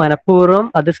അയാൾ മനഃപൂർവ്വം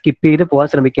അത് സ്കിപ്പ് ചെയ്ത് പോകാൻ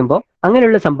ശ്രമിക്കുമ്പോൾ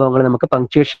അങ്ങനെയുള്ള സംഭവങ്ങൾ നമുക്ക്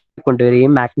പങ്ക്ച്വേഷൻ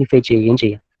കൊണ്ടുവരികയും മാഗ്നിഫൈ ചെയ്യുകയും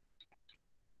ചെയ്യാം.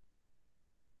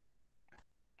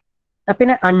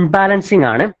 പിന്നെ അൺബാലൻസിങ്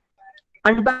ആണ്.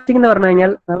 അൺബാലൻസിങ് എന്ന് പറഞ്ഞു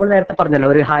കഴിഞ്ഞാൽ നമ്മൾ നേരത്തെ പറഞ്ഞല്ലോ,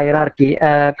 ഒരു ഹയറാർക്കി.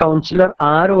 കൗൺസിലർ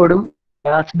ആരോടും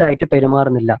അറ്റാച്ച്ഡ് ആയിട്ട്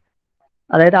പെരുമാറുന്നില്ല.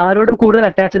 അതായത് ആരോടും കൂടുതൽ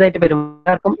അറ്റാച്ച്ഡ് ആയിട്ട്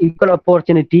പെരുമാറും. ഈക്വൽ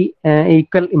ഓപ്പർച്യൂണിറ്റി,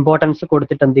 ഈക്വൽ ഇമ്പോർട്ടൻസ്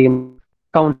കൊടുത്തിട്ട് എന്ത് ചെയ്യും,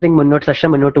 കൗൺസിലിംഗ് സെഷൻ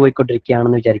മുന്നോട്ട്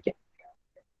പോയിക്കൊണ്ടിരിക്കുകയാണെന്ന് വിചാരിക്കാം.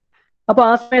 അപ്പൊ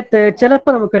ആ സമയത്ത്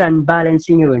ചിലപ്പോൾ നമുക്കൊരു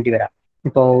അൺബാലൻസിങ് വേണ്ടി വരാം.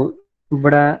 ഇപ്പോ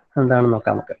ഇവിടെ എന്താണെന്ന്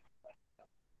നോക്കാം നമുക്ക്.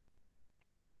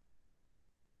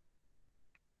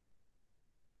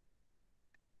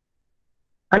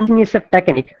 Hunting is a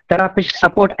technique. Therapists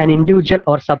support an individual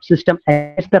or subsystem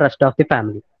against the rest of the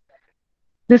family.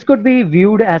 This could be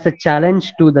viewed as a challenge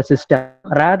to the system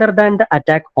rather than the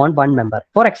attack on one member.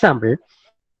 For example,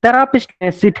 therapist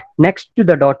may sit next to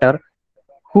the daughter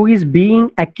who is being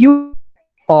accused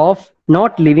of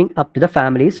not living up to the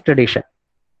family's tradition.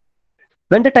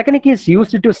 When the technique is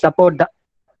used to support the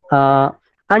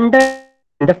under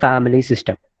the family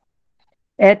system,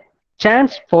 a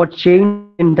chance for change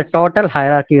in the total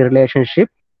hierarchy relationship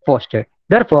fostered.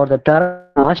 Therefore, the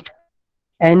therapist must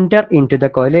enter into the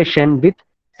coalition with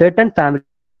certain family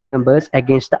members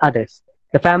against the others.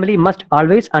 The family must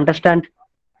always understand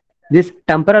this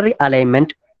temporary alignment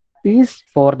is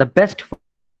for the best for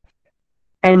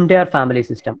entire family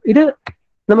system. ഇത്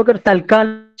നമുക്കൊരു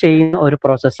തൽക്കാലം ചെയ്യുന്ന ഒരു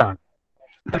പ്രോസസ്സാണ്,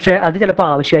 പക്ഷെ അത് ചിലപ്പോൾ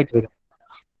ആവശ്യമായിട്ട് വരും.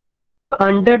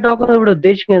 അണ്ടർ ഡോഗ് ഇവിടെ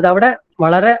ഉദ്ദേശിക്കുന്നത് അവിടെ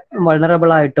വളരെ വൾണറബിൾ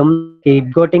ആയിട്ടും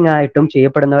സ്കേപ്പ് ഗോട്ടിംഗ് ആയിട്ടും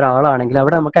ചെയ്യപ്പെടുന്ന ഒരാളാണെങ്കിൽ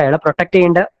അവിടെ നമുക്ക് അയാളെ പ്രൊട്ടക്ട്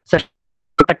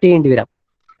ചെയ്യേണ്ടി വരാം.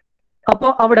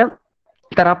 അപ്പോൾ അവിടെ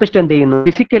തെറാപ്പിസ്റ്റ് എന്ത് ചെയ്യുന്നു,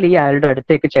 ഫിസിക്കലി അയാളുടെ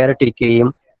അടുത്തേക്ക് ചേർത്തിരിക്കുകയും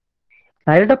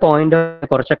അയാളുടെ പോയിന്റ്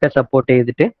കുറച്ചൊക്കെ സപ്പോർട്ട്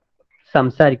ചെയ്തിട്ട്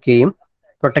സംസാരിക്കുകയും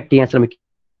പ്രൊട്ടക്ട് ചെയ്യാൻ ശ്രമിക്കും.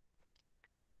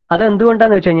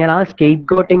 അതെന്തുകൊണ്ടാന്ന് വെച്ച് കഴിഞ്ഞാൽ ആ സ്കേപ്പ്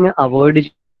ഗോട്ടിങ് അവോയ്ഡ്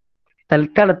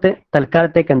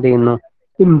തൽക്കാലത്തേക്ക് എന്ത് ചെയ്യുന്നു,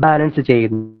 ഇംബാലൻസ്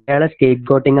ചെയ്യുന്നു. അയാളെ സ്കേപ്പ്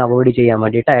ഗോട്ടിങ് അവോയ്ഡ് ചെയ്യാൻ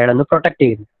വേണ്ടിയിട്ട് അയാളൊന്ന് പ്രൊട്ടക്ട്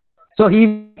ചെയ്യുന്നു. So he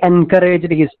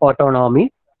encouraged his autonomy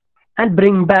and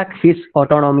bring back his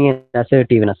autonomy and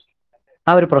assertiveness.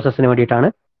 ആ ഒരു പ്രോസസ്സിന് വേണ്ടിയിട്ടാണ്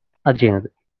അത് ചെയ്യുന്നത്.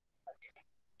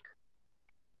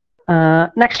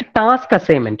 Next, task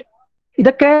assignment.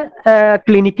 ഇതൊക്കെ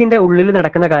ക്ലിനിക്കിന്റെ ഉള്ളിൽ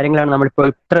നടക്കുന്ന കാര്യങ്ങളാണ് നമ്മളിപ്പോൾ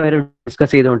ഇത്ര പേര്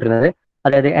ഡിസ്കസ് ചെയ്തുകൊണ്ടിരുന്നത്.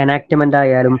 അതായത് എനാക്ട്മെന്റ്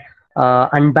ആയാലും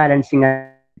അൺബാലൻസിങ്,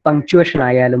 പങ്ക്ച്വേഷൻ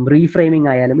ആയാലും റീഫ്രെയിമിംഗ്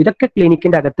ആയാലും ഇതൊക്കെ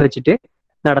ക്ലിനിക്കിന്റെ അകത്ത് വെച്ചിട്ട്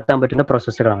നടത്താൻ പറ്റുന്ന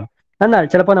പ്രോസസ്സുകളാണ്. എന്നാൽ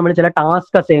ചിലപ്പോൾ നമ്മൾ ചില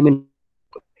ടാസ്ക് അസൈൻമെന്റ്,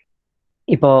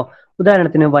 ഇപ്പോ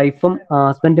ഉദാഹരണത്തിന്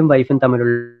ഹസ്ബൻഡും വൈഫും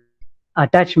തമ്മിലുള്ള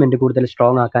അറ്റാച്ച്മെന്റ് കൂടുതൽ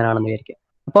സ്ട്രോങ് ആക്കാനാണെന്ന് വിചാരിക്കുക.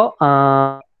 അപ്പോൾ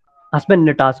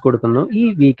ഹസ്ബൻഡിന് ടാസ്ക് കൊടുക്കുന്നു, ഈ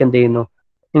വീക്ക് എന്ത് ചെയ്യുന്നു,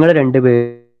 നിങ്ങൾ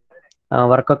രണ്ടുപേരും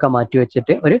വർക്കൊക്കെ മാറ്റി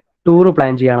വെച്ചിട്ട് ഒരു ടൂർ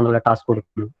പ്ലാൻ ചെയ്യാണെന്നുള്ള ടാസ്ക്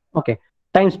കൊടുക്കുന്നു. Okay,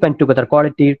 time spend together,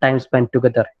 quality time spend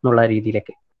together എന്നുള്ള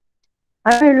രീതിയിലേക്ക്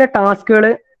അങ്ങനെയുള്ള ടാസ്കുകൾ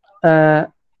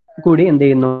കൂടി എന്ത്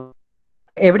ചെയ്യുന്നു,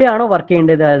 എവിടെയാണോ വർക്ക്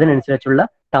ചെയ്യേണ്ടത് അതിനനുസരിച്ചുള്ള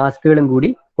ടാസ്കുകളും കൂടി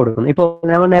കൊടുക്കുന്നു. ഇപ്പോൾ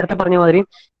നമ്മൾ നേരത്തെ പറഞ്ഞ മാതിരി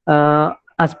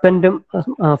ഹസ്ബൻഡും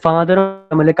ഫാദറും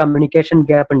തമ്മിൽ കമ്മ്യൂണിക്കേഷൻ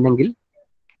ഗ്യാപ്പ് ഉണ്ടെങ്കിൽ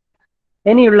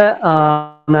ഇനിയുള്ള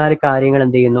 4 കാര്യങ്ങൾ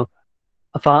എന്ത് ചെയ്യുന്നു,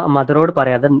 മദറോട്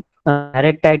പറയാതെ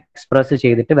ഡയറക്റ്റ് ആയിട്ട് എക്സ്പ്രസ്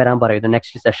ചെയ്തിട്ട് വരാൻ പറയുന്നു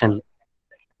നെക്സ്റ്റ് സെഷനിൽ.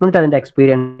 എന്നിട്ട് അതിന്റെ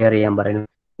എക്സ്പീരിയൻസ് ഷെയർ ചെയ്യാൻ പറയുന്നു.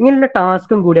 ഇങ്ങനെയുള്ള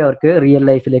ടാസ്കും കൂടി അവർക്ക് റിയൽ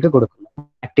ലൈഫിലേക്ക് കൊടുക്കുന്നു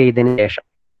ആക്ട് ചെയ്തതിന് ശേഷം.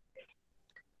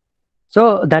 So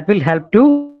that will help to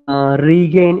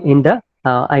regain in the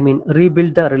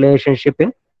rebuild the relationship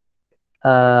in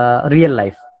real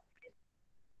life.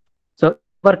 So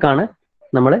ഇവർക്കാണ്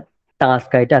നമ്മൾ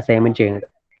ടാസ്ക് ആയിട്ട് അസൈൻമെന്റ് ചെയ്യുന്നത്.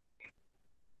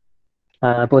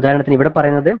 ഇപ്പൊ ഉദാഹരണത്തിന് ഇവിടെ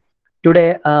പറയുന്നത്, today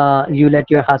you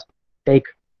let your husband take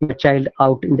your child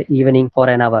out in the evening four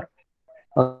an hour.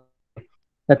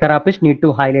 The therapist need to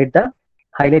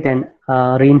highlight and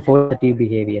reinforce the key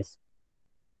behaviors.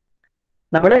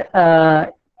 നമ്മൾ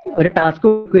ഒരു task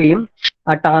കൊടുക്കുകയും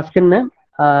ആ ടാസ്കിന്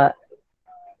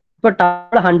ഇപ്പൊ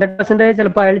 100%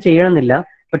 ചിലപ്പോൾ അയാൾ ചെയ്യണമെന്നില്ല,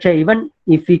 പക്ഷെ even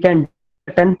if we can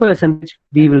 10%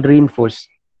 we will reinforce.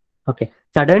 Okay,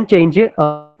 sudden change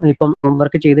ഇപ്പം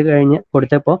വർക്ക് ചെയ്ത് കഴിഞ്ഞ്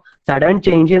കൊടുത്തപ്പോൾ sudden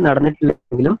change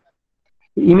നടന്നിട്ടില്ലെങ്കിലും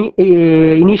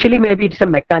initially maybe it's a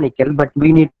mechanical, but we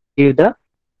need to give the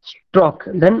stroke.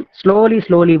 Then slowly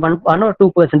 1 or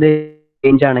 2%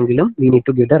 change ആണെങ്കിലും we need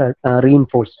to give the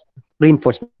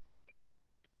reinforcement.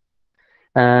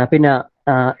 പിന്നെ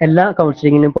എല്ലാ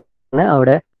കൗൺസിലിങ്ങിനും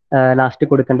അവിടെ last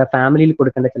കൊടുക്കേണ്ട, ഫാമിലിയിൽ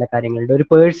കൊടുക്കേണ്ട ചില കാര്യങ്ങളുണ്ട്.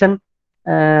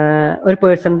 ഒരു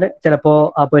പേഴ്സന്റെ ചിലപ്പോ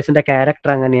ആ പേഴ്സന്റെ ക്യാരക്ടർ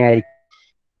അങ്ങനെയായിരിക്കും,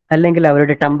 അല്ലെങ്കിൽ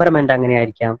അവരുടെ ടെമ്പറമെന്റ്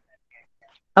അങ്ങനെയായിരിക്കാം.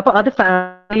 അപ്പൊ അത്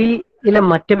ഫാമിലിയിലെ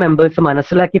മറ്റ് മെമ്പേഴ്സ്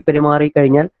മനസ്സിലാക്കി പെരുമാറി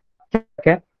കഴിഞ്ഞാൽ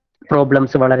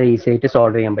പ്രോബ്ലംസ് വളരെ ഈസി ആയിട്ട്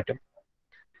സോൾവ് ചെയ്യാൻ പറ്റും.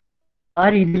 ആ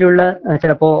രീതിയിലുള്ള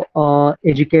ചിലപ്പോ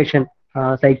എഡ്യൂക്കേഷൻ,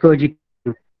 സൈക്കോ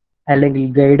എഡ്യൂക്കേഷൻ അല്ലെങ്കിൽ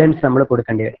ഗൈഡൻസ് നമ്മൾ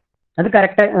കൊടുക്കേണ്ടി വരും. അത്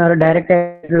ഡയറക്റ്റ്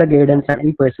ആയിട്ടുള്ള ഗൈഡൻസ് ആണ്.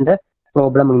 ഈ പേഴ്സന്റെ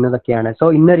പ്രോബ്ലം ഇന്നതൊക്കെയാണ്, സോ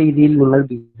ഇന്ന രീതിയിൽ നിങ്ങൾ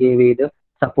ബിഹേവ് ചെയ്ത്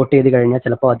സപ്പോർട്ട് ചെയ്ത് കഴിഞ്ഞാൽ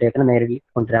ചിലപ്പോൾ അദ്ദേഹത്തിന് നേരിൽ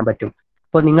കൊണ്ടുവരാൻ പറ്റും.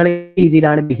 അപ്പോൾ നിങ്ങൾ ഈ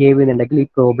രീതിയിലാണ് ബിഹേവ് ചെയ്യുന്നുണ്ടെങ്കിൽ ഈ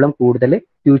പ്രോബ്ലം കൂടുതൽ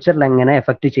ഫ്യൂച്ചറിൽ എങ്ങനെ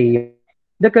എഫക്ട് ചെയ്യും,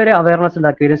 ഇതൊക്കെ ഒരു അവയർനെസ്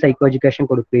ഉണ്ടാക്കുകയും സൈക്കോ എഡ്യൂക്കേഷൻ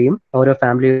കൊടുക്കുകയും ഓരോ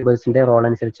ഫാമിലി മെമ്പേഴ്സിന്റെ റോൾ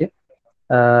അനുസരിച്ച്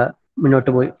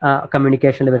മുന്നോട്ട് പോയി ആ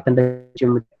കമ്മ്യൂണിക്കേഷനിൽ വരുത്തേണ്ട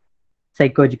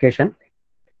സൈക്കോ എഡ്യൂക്കേഷൻ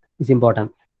ഇസ്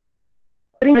ഇമ്പോർട്ടൻറ്റ്.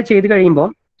 ഇത്രയും ചെയ്ത് കഴിയുമ്പോൾ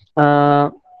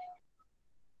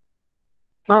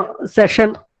സെഷൻ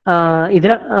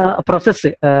ഇതിന് process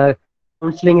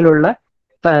കൗൺസിലിങ്ങിലുള്ള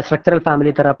structural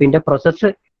family തെറാപ്പിന്റെ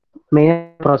main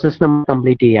process നമ്മൾ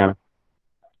കംപ്ലീറ്റ് ചെയ്യുകയാണ്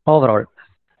overall.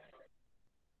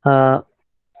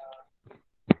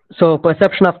 So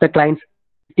perception of the client's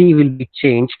will be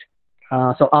changed.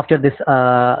 So after this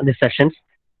sessions,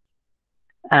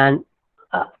 and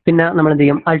പിന്നെ നമ്മൾ എന്ത്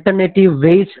ചെയ്യും, alternative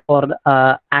ways for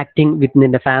acting within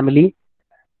the family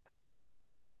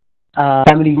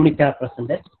unit are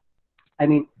presented. I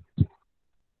mean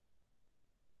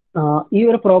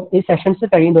ഈ sessions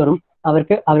കഴിയുന്തോറും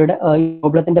അവർക്ക് അവരുടെ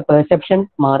പ്രോബ്ലത്തിന്റെ പെർസെപ്ഷൻ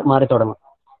മാറി തുടങ്ങും.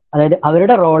 അതായത്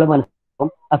അവരുടെ റോള് മനസ്സിലാവും,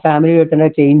 ആ ഫാമിലിയായിട്ടുള്ള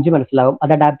ചേഞ്ച് മനസ്സിലാവും,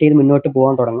 അത് അഡാപ്റ്റ് ചെയ്ത് മുന്നോട്ട്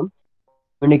പോകാൻ തുടങ്ങും,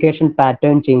 കമ്മ്യൂണിക്കേഷൻ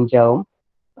പാറ്റേൺ ചേഞ്ച് ആവും.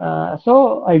 സോ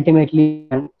അൾട്ടിമേറ്റ്ലി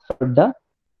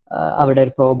അവിടെ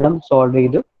ഒരു പ്രോബ്ലം സോൾവ്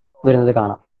ചെയ്ത് വരുന്നത്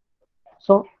കാണാം.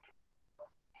 സോ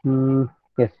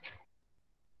യെസ്,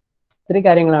 ഇത്രയും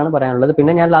കാര്യങ്ങളാണ് പറയാനുള്ളത്.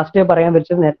 പിന്നെ ഞാൻ ലാസ്റ്റ് പറയാൻ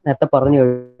വെച്ചത് നേരത്തെ പറഞ്ഞു,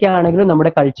 ആണെങ്കിലും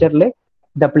നമ്മുടെ കൾച്ചറിൽ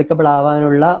ഇത് അപ്ലിക്കബിൾ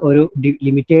ആവാനുള്ള ഒരു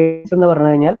ലിമിറ്റേഷൻസ് എന്ന്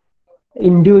പറഞ്ഞു കഴിഞ്ഞാൽ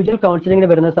ഇൻഡിവിജ്വൽ കൗൺസിലിങ്ങിന്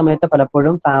വരുന്ന സമയത്ത്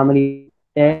പലപ്പോഴും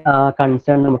ഫാമിലിയുടെ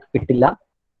കൺസേൺ നമുക്ക് കിട്ടില്ല.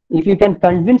 If you can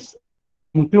convince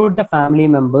include the family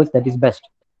members that is best.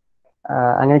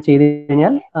 അങ്ങനെ ചെയ്ത്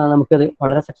കഴിഞ്ഞാൽ നമുക്കത്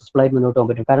വളരെ സക്സസ്ഫുൾ ആയി മുന്നോട്ട് പോകാൻ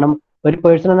പറ്റും. കാരണം ഒരു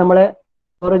പേഴ്സണെ നമ്മൾ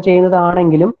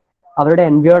ചെയ്യുന്നതാണെങ്കിലും അവരുടെ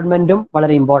എൻവയോൺമെന്റും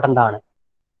വളരെ ഇമ്പോർട്ടൻ്റ് ആണ്.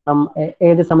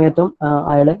 ഏത് സമയത്തും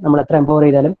അയാൾ നമ്മൾ എത്ര എംപവർ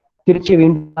ചെയ്താലും തിരിച്ച്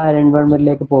വീണ്ടും ആ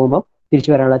എൻവയോൺമെന്റിലേക്ക് പോകുമ്പോൾ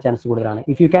തിരിച്ചു വരാനുള്ള ചാൻസ് കൂടുതലാണ്.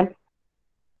 If you can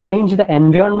change the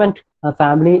environment,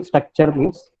 family structure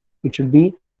means it should be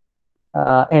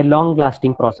a long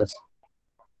lasting process.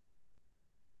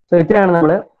 So ഇത്രയാണ്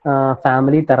നമ്മൾ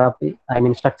family therapy,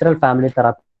 structural family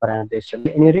therapy പറയാൻ ഉദ്ദേശിച്ചത്.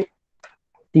 ഇനിയൊരു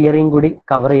തിയറിയും കൂടി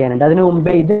കവർ ചെയ്യാനുണ്ട്. അതിനു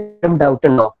മുമ്പേ ഇതിലും ഡൗട്ട്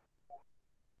ഉണ്ടോ?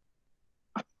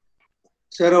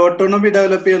 സാർ ഓട്ടോണമി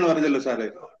ഡെവലപ്പ് ചെയ്യാന്ന് പറഞ്ഞല്ലോ സാറേ,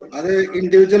 അത്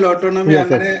ഇൻഡിവിജ്വൽ ഓട്ടോണമി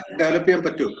അങ്ങനെ ഡെവലപ്പ് ചെയ്യാൻ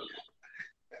പറ്റുമോ?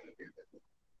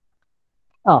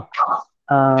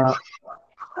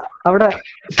 അവിടെ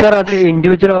സാർ അത്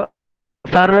ഇൻഡിവിജ്വൽ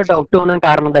സാറിന് ഡൗട്ട് തോന്നാൻ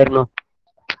കാരണം എന്തായിരുന്നു?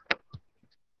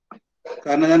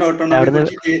 കാരണം ഞാൻ ഓട്ടോണമി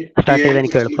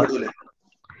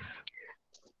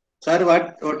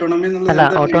അല്ല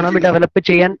ഓട്ടോണമി ഡെവലപ്പ്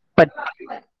ചെയ്യാൻ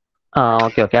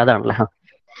ഓക്കെ അതാണല്ലേ.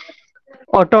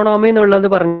 ഓട്ടോണോമി എന്നുള്ളത്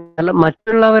പറഞ്ഞാൽ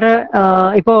മറ്റുള്ളവരെ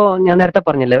ഇപ്പോ ഞാൻ നേരത്തെ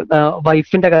പറഞ്ഞില്ലേ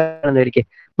വൈഫിന്റെ കാര്യം ഇരിക്കെ,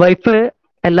 വൈഫ്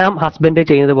എല്ലാം ഹസ്ബൻഡ്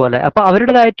ചെയ്യുന്നത് പോലെ അപ്പൊ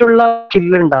അവരുടേതായിട്ടുള്ള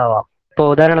സ്കില്ല് ഉണ്ടാവാം. ഇപ്പൊ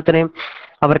ഉദാഹരണത്തിന്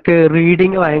അവർക്ക്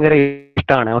റീഡിങ് ഭയങ്കര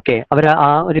ഇഷ്ടമാണ്. ഓക്കെ, അവർ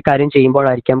ആ ഒരു കാര്യം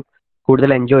ചെയ്യുമ്പോഴായിരിക്കാം കൂടുതൽ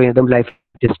എൻജോയ് ചെയ്യുന്നതും ലൈഫ്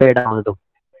സാറ്റിസ്ഫൈഡ് ആവുന്നതും.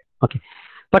 ഓക്കെ,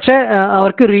 പക്ഷെ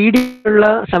അവർക്ക് റീഡിങ്ങിനുള്ള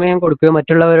സമയം കൊടുക്കുകയോ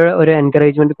മറ്റുള്ളവരുടെ ഒരു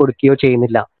എൻകറേജ്മെന്റ് കൊടുക്കുകയോ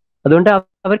ചെയ്യുന്നില്ല. അതുകൊണ്ട്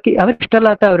അവർക്ക്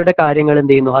ഇഷ്ടമല്ലാത്ത അവരുടെ കാര്യങ്ങൾ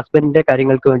എന്ത് ചെയ്യുന്നു, ഹസ്ബൻഡിന്റെ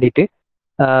കാര്യങ്ങൾക്ക് വേണ്ടിയിട്ട്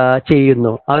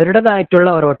ചെയ്യുന്നു. അവരുടേതായിട്ടുള്ള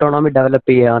ഒരു ഓട്ടോണോമി ഡെവലപ്പ്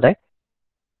ചെയ്യാതെ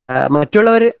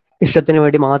മറ്റുള്ളവർ ഇഷ്ടത്തിന്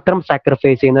വേണ്ടി മാത്രം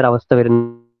സാക്രിഫൈസ് ചെയ്യുന്ന ഒരു അവസ്ഥ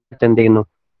വരുന്ന എന്ത് ചെയ്യുന്നു,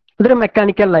 അതൊരു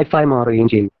മെക്കാനിക്കൽ ലൈഫായി മാറുകയും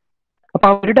ചെയ്യും. അപ്പൊ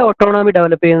അവരുടെ ഓട്ടോണോമി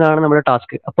ഡെവലപ്പ് ചെയ്യുന്നതാണ് നമ്മുടെ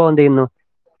ടാസ്ക്. അപ്പോൾ എന്ത് ചെയ്യുന്നു,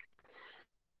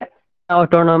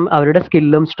 അവരുടെ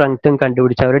സ്കില്ലും സ്ട്രെങ്ത്തും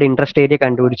കണ്ടുപിടിച്ച് അവരുടെ ഇൻട്രസ്റ്റ് ഏരിയ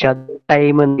കണ്ടുപിടിച്ച് അത്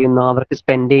ടൈം എന്ത് ചെയ്യുന്നു അവർക്ക്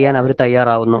സ്പെൻഡ് ചെയ്യാൻ അവർ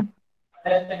തയ്യാറാവുന്നു.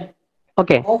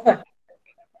 ഓക്കെ,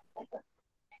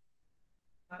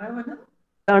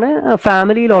 ആണ്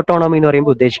ഫാമിലിയിൽ ഓട്ടോണോമി എന്ന്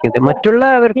പറയുമ്പോൾ ഉദ്ദേശിക്കുന്നത്.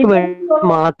 മറ്റുള്ളവർക്ക്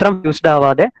മാത്രം യൂസ്ഡ്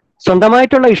ആവാതെ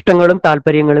സ്വന്തമായിട്ടുള്ള ഇഷ്ടങ്ങളും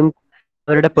താല്പര്യങ്ങളും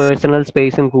അവരുടെ പേഴ്സണൽ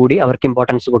സ്പേസും കൂടി അവർക്ക്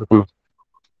ഇമ്പോർട്ടൻസ് കൊടുക്കുന്നു.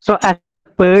 So as A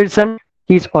person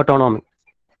is autonomy.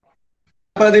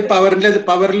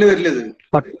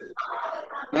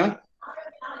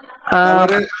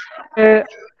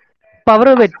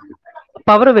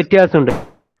 Power വ്യത്യാസമുണ്ട്.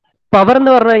 പവർ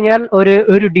എന്ന് പറഞ്ഞു കഴിഞ്ഞാൽ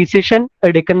ഒരു ഡിസിഷൻ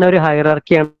എടുക്കുന്ന ഒരു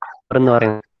ഹൈറാർക്കിയാണ് പവർ എന്ന്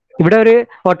പറയുന്നത്. ഇവിടെ ഒരു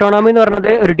ഓട്ടോണോമി എന്ന്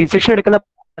പറയുന്നത് ഒരു ഡിസിഷൻ എടുക്കുന്ന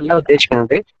അല്ല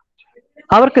ഉദ്ദേശിക്കുന്നത്.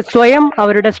 അവർക്ക് സ്വയം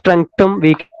അവരുടെ സ്ട്രെങ്ത്തും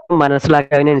വീക്കും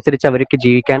മനസ്സിലാക്കി അതിനനുസരിച്ച് അവർക്ക്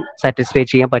ജീവിക്കാൻ സാറ്റിസ്ഫൈ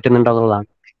ചെയ്യാൻ പറ്റുന്നുണ്ടോ എന്നുള്ളതാണ്.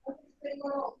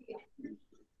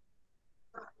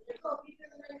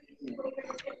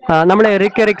 നമ്മൾ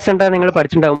എറിക്സെന്റെ നിങ്ങൾ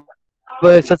പഠിച്ചിട്ടുണ്ടാവും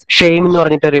വേഴ്സസ് ഷെയിം എന്ന്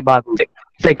പറഞ്ഞിട്ടൊരു ഭാഗമുണ്ട്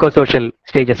സൈക്കോ സോഷ്യൽ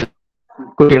സ്റ്റേജസ്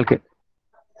കുട്ടികൾക്ക്.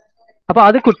 അപ്പൊ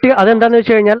അതെന്താന്ന്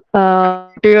വെച്ച് കഴിഞ്ഞാൽ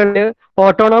കുട്ടികളില്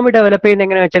ഓട്ടോണോമി ഡെവലപ്പ് ചെയ്യുന്ന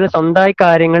എങ്ങനെയാ വെച്ചാൽ സ്വന്തമായി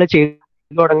കാര്യങ്ങൾ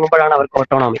ചെയ്തു തുടങ്ങുമ്പോഴാണ് അവർക്ക്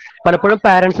ഓട്ടോണോമി. പലപ്പോഴും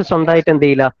പാരന്റ്സ് സ്വന്തമായിട്ട് എന്ത്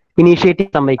ചെയ്യില്ല,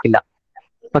 ഇനീഷ്യേറ്റീവ് സമ്മതിക്കില്ല.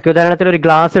 ഓക്കെ, ഉദാഹരണത്തിന് ഒരു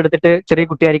ഗ്ലാസ് എടുത്തിട്ട് ചെറിയ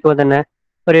കുട്ടിയായിരിക്കുമ്പോൾ തന്നെ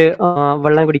ഒരു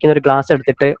വെള്ളം കുടിക്കുന്ന ഒരു ഗ്ലാസ്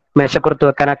എടുത്തിട്ട് മേശപ്പുറത്ത്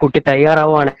വെക്കാൻ ആ കുട്ടി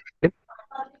തയ്യാറാവുകയാണെങ്കിൽ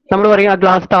നമ്മൾ പറയും ആ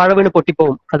ഗ്ലാസ് താഴെ വീണ്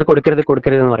പൊട്ടിപ്പോവും, അത് കൊടുക്കരുത്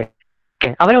എന്ന് പറയും. ഓക്കെ,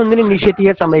 അവനൊന്നിനും ഇനീഷ്യേറ്റ്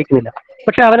ചെയ്യാൻ സമ്മതിക്കുന്നില്ല.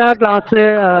 പക്ഷെ അവൻ ആ ഗ്ലാസ്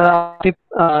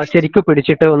ശരിക്കും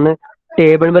പിടിച്ചിട്ട് ഒന്ന്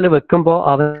ടേബിൾ മേൽ വെക്കുമ്പോൾ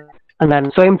അവൻ എന്താണ്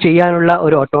സ്വയം ചെയ്യാനുള്ള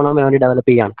ഒരു ഓട്ടോണോമി അവന്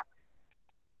ഡെവലപ്പ് ചെയ്യാണ്.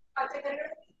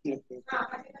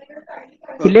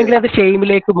 ഇല്ലെങ്കിൽ അത്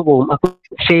ഷെയിമിലേക്ക്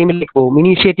പോകും,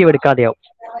 ഇനീഷ്യേറ്റീവ് എടുക്കാതെയാവും.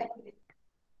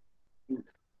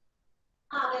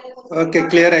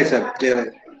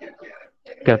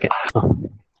 ഓക്കെ,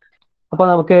 അപ്പൊ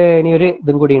നമുക്ക് ഇനിയൊരു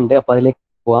ഇതും കൂടി ഉണ്ട്, അപ്പൊ അതിലേക്ക്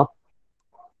പോവാം.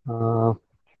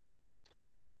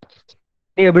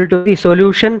 able to the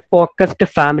solution focused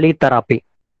family therapy.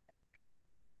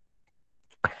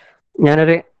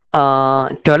 ഞാനൊരു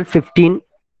 12-15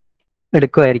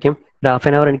 എടുക്കുമായിരിക്കും. ഹാഫ്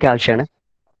ആൻ അവർ എനിക്ക് ആവശ്യമാണ്.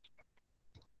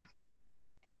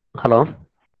 Hello,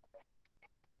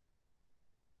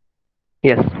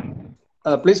 yes,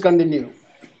 please continue.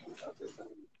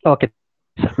 Okay,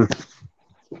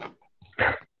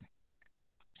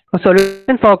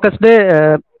 solution focused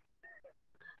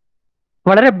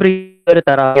വളരെ ബ്രീഫ് ഒരു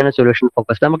തെറാപ്പിയാണ് സൊല്യൂഷൻ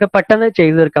ഫോക്കസ്ഡ്. നമുക്ക് പെട്ടെന്ന്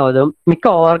ചെയ്തു തീർക്കാവുന്നതും മിക്ക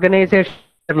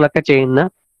ഓർഗനൈസേഷനിലൊക്കെ ചെയ്യുന്ന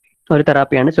ഒരു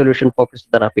തെറാപ്പിയാണ് സൊല്യൂഷൻ ഫോക്കസ്ഡ്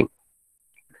തെറാപ്പി.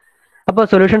 അപ്പോൾ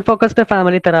solution focused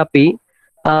family therapy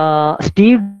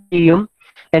Steve ഡിയും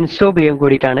എൻസോ ബിയും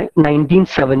കൂടിയിട്ടാണ്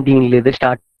 1917 ഇത്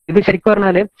സ്റ്റാർട്ട്. ഇത് ശരിക്കും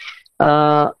പറഞ്ഞാല്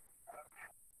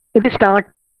ഇത് സ്റ്റാർട്ട്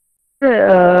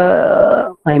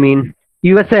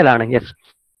USA യിലാണ്. യെസ്,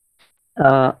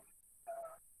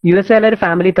 USA ഒരു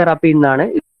ഫാമിലി തെറാപ്പി എന്നാണ്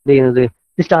ഇത് ചെയ്യുന്നത്,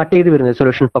 ഇത് സ്റ്റാർട്ട് ചെയ്ത് വരുന്നത്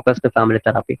സൊല്യൂഷൻ ഫോക്കസ്ഡ് ഫാമിലി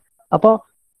തെറാപ്പി. അപ്പോൾ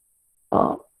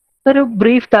ഇതൊരു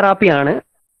ബ്രീഫ് തെറാപ്പിയാണ്.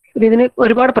 ഇതിന്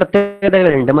ഒരുപാട്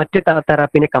പ്രത്യേകതകളുണ്ട് മറ്റ്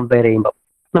തെറാപ്പിനെ കമ്പയർ ചെയ്യുമ്പോൾ.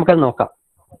 നമുക്കത് നോക്കാം.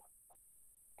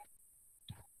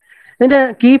 ഇതിന്റെ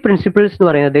കീ പ്രിൻസിപ്പിൾസ് എന്ന്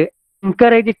പറയുന്നത്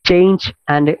എൻകറേജ് ചേഞ്ച്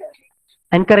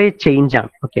ആണ്.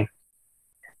 ഓക്കെ,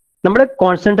 നമ്മൾ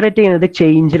കോൺസെൻട്രേറ്റ് ചെയ്യുന്നത്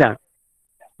ചേഞ്ചിലാണ്.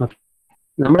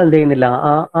 നമ്മൾ എന്ത് ചെയ്യുന്നില്ല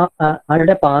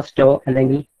ആളുടെ പാസ്റ്റോ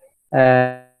അല്ലെങ്കിൽ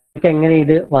എങ്ങനെ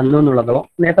ഇത് വന്നു എന്നുള്ളതോ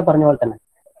നേരത്തെ പറഞ്ഞ പോലെ തന്നെ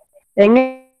എങ്ങനെ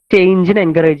ചേഞ്ചിനെ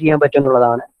എൻകറേജ് ചെയ്യാൻ പറ്റും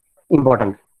എന്നുള്ളതാണ്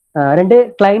ഇമ്പോർട്ടൻറ്റ്. രണ്ട്,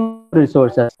 climb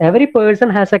resources. Every person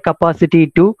has A capacity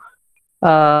to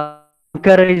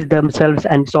encourage themselves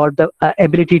and solve the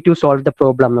ability to solve the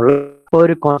problem എന്നുള്ള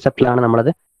ഒരു കോൺസെപ്റ്റിലാണ് നമ്മളത്.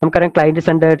 നമുക്കറിയാം ക്ലയന്റ്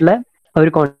സെന്റേർഡിലെ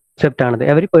ഒരു കോൺസെപ്റ്റ് ആണത്.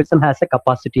 Every person has A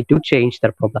capacity to change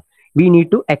there problem. We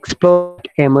need to explore,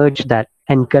 emerge that,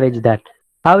 encourage that.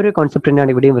 ആ ഒരു concept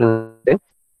തന്നെയാണ് ഇവിടെയും വരുന്നത്.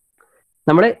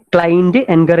 നമ്മൾ ക്ലയന്റ്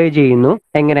എൻകറേജ് ചെയ്യുന്നു.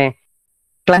 എങ്ങനെ?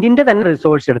 ക്ലയന്റിന്റെ തന്നെ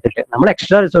റിസോഴ്സ് എടുത്തിട്ട്, നമ്മൾ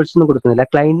എക്സ്ട്രാ റിസോഴ്സ് ഒന്നും കൊടുക്കുന്നില്ല.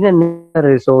 ക്ലയന്റിന് തന്നെ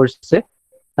റിസോഴ്സ്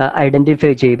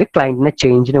ഐഡന്റിഫൈ ചെയ്ത് ക്ലയന്റിനെ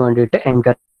ചേഞ്ചിന് വേണ്ടിയിട്ട്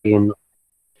എൻകറേജ് ചെയ്യുന്നു.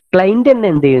 ക്ലയന്റ് തന്നെ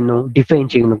എന്ത് ചെയ്യുന്നു? ഡിഫൈൻ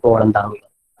ചെയ്യുന്നു ഗോൾ എന്താണെന്ന്.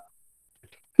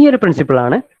 ഈ ഒരു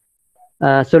പ്രിൻസിപ്പിളാണ്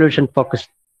സൊല്യൂഷൻ ഫോക്കസ്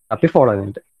തെറാപ്പി ഫോളോ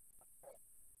ചെയ്യുന്നത്.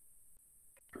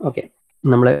 ഓക്കെ,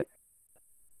 നമ്മൾ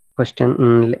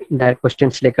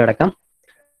ക്വസ്റ്റ്യൻസിലേക്ക് കിടക്കാം.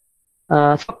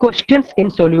 Questions in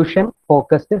solution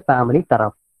focused family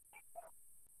therapy.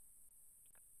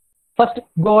 First,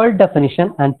 goal definition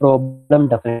and problem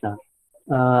definition ആണ്.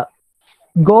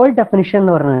 ഗോൾ ഡെഫിനിഷൻ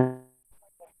എന്ന് പറഞ്ഞാൽ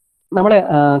നമ്മള്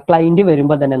ക്ലയന്റ്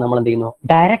വരുമ്പോൾ തന്നെ നമ്മൾ എന്ത് ചെയ്യുന്നു?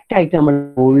 ഡയറക്റ്റ് ആയിട്ട് നമ്മൾ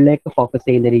ഗോളിലേക്ക് ഫോക്കസ്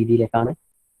ചെയ്യുന്ന രീതിയിലേക്കാണ്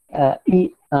ഈ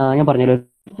ഞാൻ പറഞ്ഞല്ലോ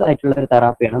ആയിട്ടുള്ള ഒരു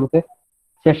തെറാപ്പിയാണ്. നമുക്ക്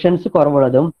സെഷൻസ്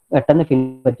കുറവുള്ളതും പെട്ടെന്ന്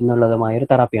ഫിനിഷ് പറ്റുന്നുള്ളതുമായ ഒരു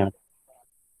തെറാപ്പിയാണ്.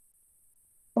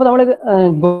 അപ്പൊ നമ്മൾ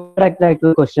ഡയറക്റ്റ്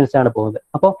ആയിട്ടുള്ള ക്വസ്റ്റ്യൻസ് ആണ് പോകുന്നത്.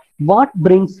 അപ്പോൾ വാട്ട്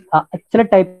ബ്രിങ്സ്, ചില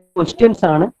ടൈപ്പ് ക്വസ്റ്റ്യൻസ്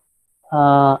ആണ്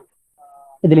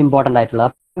ഇതിൽ ഇമ്പോർട്ടൻ്റ്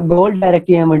ആയിട്ടുള്ളത്. ഗോൾ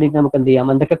ഡയറക്റ്റ് ചെയ്യാൻ വേണ്ടിയിട്ട് നമുക്ക് എന്ത് ചെയ്യാം?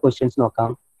 എന്തൊക്കെ ക്വസ്റ്റ്യൻസ്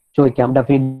ചോദിക്കാം,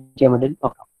 ഡെഫിനിറ്റ് ചെയ്യാൻ വേണ്ടി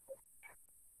നോക്കാം.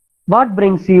 What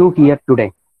brings U here today?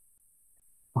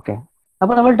 Okay,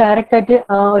 അപ്പൊ നമ്മൾ ഡയറക്റ്റ് ആയിട്ട്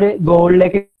ആ ഒരു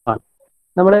ഗോളിലേക്ക് ആണ്.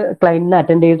 നമ്മൾ ക്ലയന്റിനെ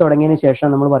അറ്റൻഡ് ചെയ്ത് തുടങ്ങിയതിന് ശേഷം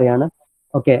നമ്മൾ പറയാണ്,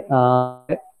 ഓക്കെ,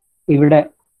 ഇവിടെ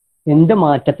എന്ത്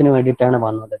മാറ്റത്തിന് വേണ്ടിയിട്ടാണ്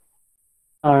വന്നത്,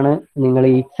 ആണ് നിങ്ങൾ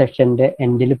ഈ സെഷന്റെ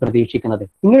എൻഡിൽ പ്രതീക്ഷിക്കുന്നത്?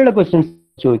 ഇങ്ങനെയുള്ള ക്വസ്റ്റ്യൻസ്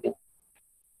ചോദിക്കും.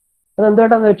 അത്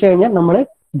എന്തുകൊണ്ടാന്ന് വെച്ച് കഴിഞ്ഞാൽ നമ്മൾ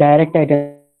ഡയറക്റ്റ് ആയിട്ട്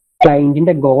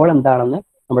ക്ലയന്റിന്റെ ഗോൾ എന്താണെന്ന്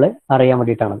നമ്മൾ അറിയാൻ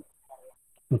വേണ്ടിയിട്ടാണ്.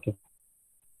 Okay,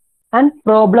 and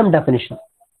problem definition.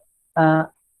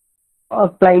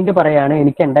 Client പറയാണ്,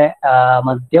 എനിക്ക് എൻ്റെ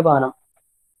മദ്യപാനം.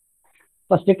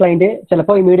 ഫസ്റ്റ് ക്ലയന്റ്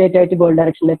ചിലപ്പോൾ ഇമീഡിയറ്റ് ആയിട്ട് ഗോൾ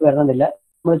ഡയറക്ഷനിലേക്ക് വരണമെന്നില്ല.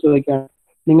 നമ്മൾ ചോദിക്കുകയാണ്,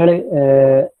 നിങ്ങൾ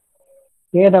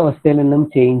ഏതവസ്ഥയിൽ നിന്നും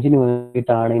ചേഞ്ചിന്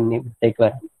വേണ്ടിയിട്ടാണ് ഇനി ഇവിടേക്ക്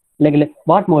വരാൻ, അല്ലെങ്കിൽ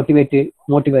വാട്ട്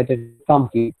മോട്ടിവേറ്റഡ് കം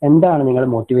ഹിയർ, എന്താണ് നിങ്ങൾ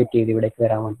മോട്ടിവേറ്റ് ചെയ്ത് ഇവിടേക്ക്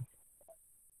വരാൻ വേണ്ടി?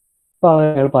 അപ്പോൾ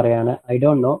അയാൾ പറയാണ്, I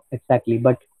don't know exactly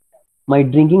but my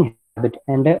drinking habit,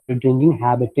 എൻ്റെ ഡ്രിങ്കിങ്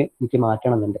ഹാബിറ്റ് എനിക്ക്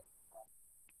മാറ്റണമെന്നുണ്ട്.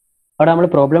 അവിടെ നമ്മൾ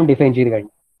പ്രോബ്ലം ഡിഫൈൻ ചെയ്ത്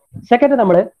കഴിഞ്ഞു. സെക്കൻഡ്,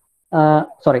 നമ്മൾ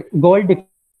ഗോൾ ഡിഫൈൻ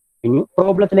കഴിഞ്ഞു,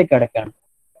 പ്രോബ്ലത്തിലേക്ക് കിടക്കുകയാണ്.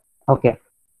 ഓക്കെ,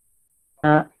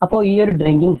 അപ്പോൾ ഈ ഒരു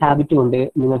ഡ്രിങ്കിങ് ഹാബിറ്റ് കൊണ്ട്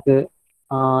നിങ്ങൾക്ക്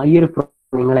ഈ ഒരു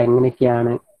നിങ്ങൾ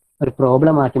എങ്ങനെയൊക്കെയാണ് ഒരു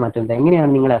പ്രോബ്ലം ആക്കി മാറ്റുന്നത്,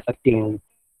 എങ്ങനെയാണ് നിങ്ങളെ എഫക്ട് ചെയ്യുന്നത്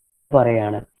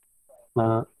പറയാണ്.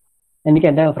 എനിക്ക്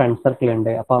എൻ്റെ ഫ്രണ്ട് സർക്കിൾ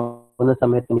ഉണ്ട്, അപ്പോൾ ആവുന്ന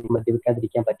സമയത്ത് എനിക്ക്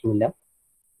മദ്യപിക്കാതിരിക്കാൻ പറ്റുന്നില്ല.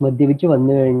 മദ്യപിച്ച്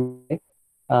വന്നു കഴിഞ്ഞ്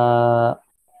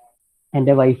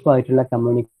എൻ്റെ വൈഫുമായിട്ടുള്ള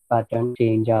കമ്മ്യൂണിക്കേഷൻ പാറ്റേൺ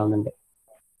ചേഞ്ച് ആവുന്നുണ്ട്.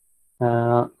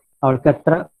 അവൾക്ക്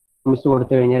എത്ര മിസ്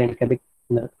കൊടുത്തു കഴിഞ്ഞാൽ എനിക്കത്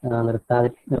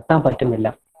നിർത്താൻ പറ്റുന്നില്ല.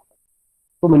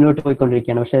 ഇപ്പോൾ മുന്നോട്ട്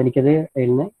പോയിക്കൊണ്ടിരിക്കുകയാണ്, പക്ഷെ എനിക്കത്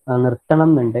ഇതിന് നിർത്തണം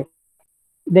എന്നുണ്ട്.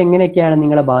 ഇതെങ്ങനെയൊക്കെയാണ്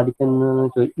നിങ്ങളെ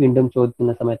ബാധിക്കുന്നതെന്ന് വീണ്ടും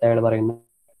ചോദിക്കുന്ന സമയത്ത് അയാൾ പറയുന്നു,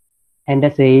 എൻ്റെ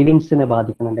സേവിങ്സിനെ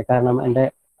ബാധിക്കുന്നുണ്ട്. കാരണം എൻ്റെ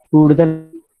കൂടുതൽ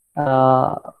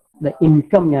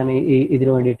ഇൻകം ഞാൻ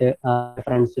ഇതിനു വേണ്ടിയിട്ട്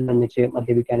ഫ്രണ്ട്സിൽ ഒന്നിച്ച്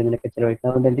മദ്യപിക്കാൻ ഇതിനൊക്കെ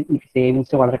ചിലവഴിക്കുന്നത്. അതുകൊണ്ട് എനിക്ക്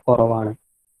സേവിങ്സ് വളരെ കുറവാണ്.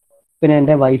 പിന്നെ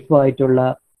എൻ്റെ വൈഫുമായിട്ടുള്ള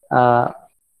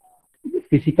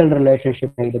ഫിസിക്കൽ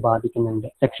റിലേഷൻഷിപ്പിനെ ഇത് ബാധിക്കുന്നുണ്ട്,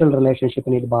 സെക്ഷൽ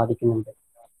റിലേഷൻഷിപ്പിനെ ഇത് ബാധിക്കുന്നുണ്ട്.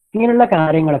 ഇങ്ങനെയുള്ള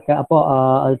കാര്യങ്ങളൊക്കെ. അപ്പോൾ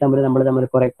അത് നമ്മൾ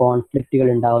കുറെ കോൺഫ്ലിക്റ്റുകൾ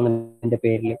ഉണ്ടാവുന്നതിൻ്റെ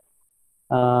പേരിൽ.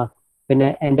 പിന്നെ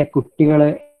എൻ്റെ കുട്ടികൾ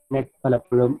എന്നെ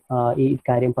പലപ്പോഴും ഈ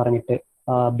കാര്യം പറഞ്ഞിട്ട്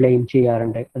ബ്ലെയിം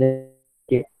ചെയ്യാറുണ്ട്, അത്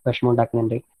വിഷമം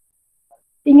ഉണ്ടാക്കുന്നുണ്ട്.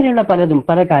 ഇങ്ങനെയുള്ള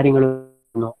പല കാര്യങ്ങളും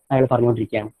അയാൾ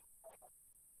പറഞ്ഞുകൊണ്ടിരിക്കുകയാണ്.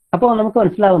 അപ്പോൾ നമുക്ക്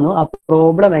മനസ്സിലാവുന്നു ആ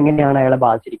പ്രോബ്ലം എങ്ങനെയാണ് അയാളെ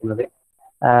ബാധിച്ചിരിക്കുന്നത്,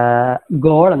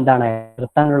 ഗോൾ എന്താണ്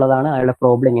നിർത്താനുള്ളതാണ്, അയാളുടെ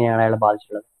പ്രോബ്ലം എങ്ങനെയാണ് അയാളെ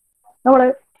ബാധിച്ചിട്ടുള്ളത്. നമ്മൾ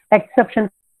എക്സെപ്ഷൻ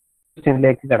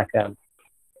ക്വസ്റ്റ്യനിലേക്ക് കിടക്കുകയാണ്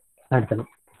അടുത്തത്.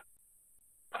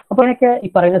 അപ്പോൾ എനിക്ക് ഈ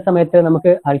പറയുന്ന സമയത്ത്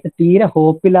നമുക്ക് അയാൾക്ക് തീരെ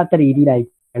ഹോപ്പില്ലാത്ത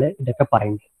രീതിയിലായിരിക്കും ഇതൊക്കെ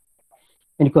പറയുന്നത്,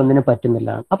 എനിക്കൊന്നിനും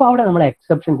പറ്റുന്നില്ല. അപ്പോൾ അവിടെ നമ്മൾ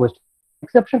എക്സെപ്ഷൻ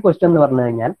ക്വസ്റ്റ്യൻ എന്ന് പറഞ്ഞു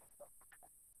കഴിഞ്ഞാൽ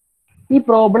ഈ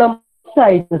പ്രോബ്ലം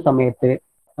ആയിരുന്ന സമയത്ത്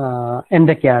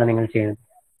എന്തൊക്കെയാണ് നിങ്ങൾ ചെയ്യുന്നത്?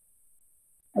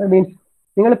 അത് മീൻസ്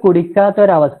നിങ്ങൾ കുടിക്കാത്ത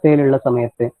ഒരവസ്ഥയിലുള്ള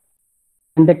സമയത്ത്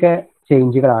എന്തൊക്കെ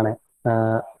ചേഞ്ചുകളാണ്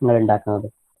നിങ്ങൾ ഉണ്ടാക്കുന്നത്?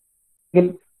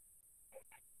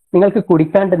 നിങ്ങൾക്ക്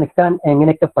കുടിക്കാണ്ട് നിൽക്കാൻ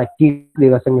എങ്ങനെയൊക്കെ പറ്റിയ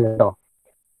ദിവസങ്ങളുണ്ടോ?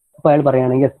 അപ്പൊ അയാൾ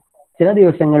പറയുകയാണെങ്കിൽ ചില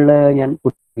ദിവസങ്ങളിൽ ഞാൻ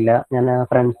കുടിക്കില്ല, ഞാൻ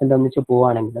ഫ്രണ്ട്സിന്റെ ഒന്നിച്ച്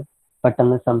പോവുകയാണെങ്കിൽ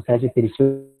പെട്ടെന്ന് സംസാരിച്ച് തിരിച്ചു.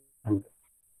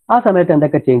 ആ സമയത്ത്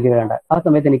എന്തൊക്കെ ചേഞ്ചുകളുണ്ട്? ആ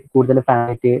സമയത്ത് എനിക്ക് കൂടുതൽ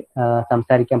ഫാമിലിയായിട്ട്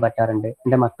സംസാരിക്കാൻ പറ്റാറുണ്ട്,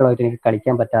 എൻ്റെ മക്കളുമായിട്ട് എനിക്ക്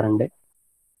കളിക്കാൻ പറ്റാറുണ്ട്.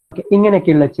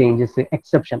 ഇങ്ങനെയൊക്കെയുള്ള ചേഞ്ചസ്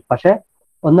എക്സെപ്ഷൻ. പക്ഷെ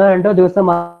 1-2 ദിവസം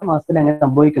മാസത്തിൽ അങ്ങനെ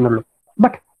സംഭവിക്കുന്നുള്ളൂ.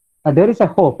 But there is A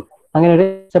hope. അങ്ങനെ ഒരു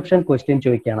എക്സെപ്ഷൻ ക്വസ്റ്റ്യൻ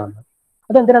ചോദിക്കുകയാണ്.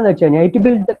 അതെന്തിനാന്ന് വെച്ച് കഴിഞ്ഞാൽ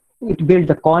it build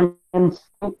the confidence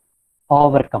to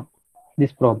overcome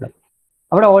this problem.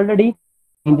 അവിടെ ഓൾറെഡി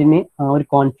ക്ലയന്റിന് ആ ഒരു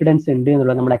കോൺഫിഡൻസ് ഉണ്ട്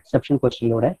എന്നുള്ളത് നമ്മൾ എക്സെപ്ഷൻ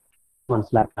ക്വസ്റ്റ്യനിലൂടെ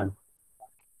മനസ്സിലാക്കാണ്.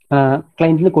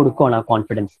 ക്ലയന്റിന് കൊടുക്കുകയാണ് ആ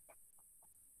കോൺഫിഡൻസ്.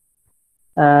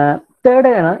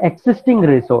 തേർഡ് ആണ് എക്സിസ്റ്റിംഗ്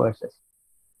റിസോഴ്സസ്.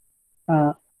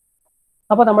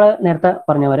 അപ്പൊ നമ്മൾ നേരത്തെ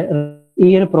പറഞ്ഞ പോലെ ഈ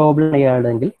ഒരു പ്രോബ്ലം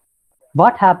ചെയ്യുകയാണെങ്കിൽ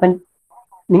വാട്ട് ഹാപ്പൻ,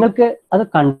 നിങ്ങൾക്ക് അത്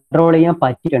കൺട്രോൾ ചെയ്യാൻ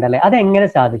പറ്റിയിട്ടുണ്ട് അല്ലെ, അതെങ്ങനെ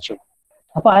സാധിച്ചു?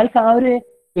 അപ്പൊ അയാൾക്ക് ആ ഒരു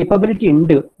കേപ്പബിലിറ്റി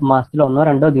ഉണ്ട്, മാസത്തിൽ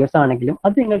 1-2 ദിവസം ആണെങ്കിലും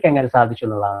അത് നിങ്ങൾക്ക് എങ്ങനെ സാധിച്ചു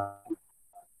എന്നുള്ളതാണ്.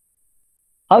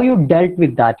 How you delt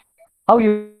with that, how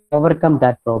you overcome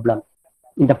that problem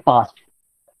in the past.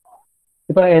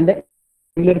 ഇപ്പൊ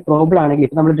എന്തെങ്കിലും ഒരു പ്രോബ്ലം ആണെങ്കിൽ,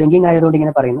 ഇപ്പൊ നമ്മൾ ഡ്രിങ്കിങ് ആയതുകൊണ്ട്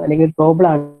ഇങ്ങനെ പറയുന്നു, അല്ലെങ്കിൽ ഒരു പ്രോബ്ലം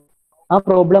ആണ്, ആ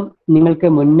പ്രോബ്ലം നിങ്ങൾക്ക്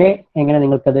മുന്നേ എങ്ങനെ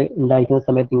നിങ്ങൾക്കത് ഉണ്ടായിരിക്കുന്ന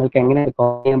സമയത്ത് നിങ്ങൾക്ക് എങ്ങനെ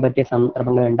സോൾവ് ചെയ്യാൻ പറ്റിയ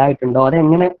സന്ദർഭങ്ങൾ ഉണ്ടായിട്ടുണ്ടോ,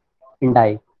 അതെങ്ങനെ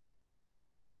ഉണ്ടായി?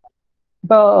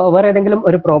 ഇപ്പൊ വേറെ ഏതെങ്കിലും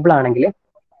ഒരു പ്രോബ്ലം ആണെങ്കിൽ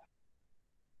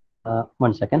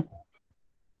 1 second.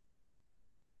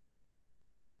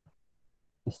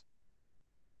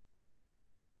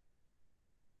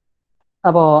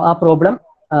 അപ്പോ ആ പ്രോബ്ലം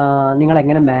നിങ്ങൾ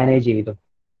എങ്ങനെ മാനേജ് ചെയ്തു?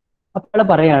 അപ്പോൾ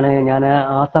പറയാണ്, ഞാൻ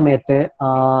ആ സമയത്ത്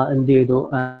എന്ത് ചെയ്തു,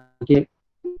 എനിക്ക്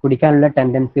കുടിക്കാനുള്ള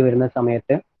ടെൻഡൻസി വരുന്ന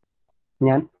സമയത്ത്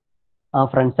ഞാൻ ആ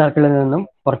ഫ്രണ്ട് സർക്കിളിൽ നിന്നും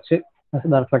കുറച്ച്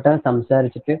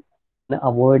സംസാരിച്ചിട്ട്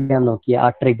അവോയ്ഡ് ചെയ്യാൻ നോക്കി ആ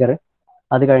ട്രിഗർ.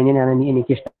 അത് കഴിഞ്ഞ് ഞാൻ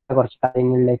എനിക്ക് ഇഷ്ടപ്പെട്ട കുറച്ച്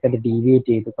കാര്യങ്ങളിലേക്ക് അത് ഡീവിയേറ്റ്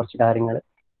ചെയ്തു, കുറച്ച് കാര്യങ്ങൾ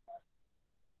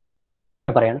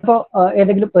പറയാണ്. അപ്പോൾ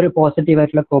ഏതെങ്കിലും ഒരു പോസിറ്റീവ്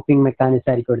ആയിട്ടുള്ള കോപ്പിംഗ് മെക്കാനിസം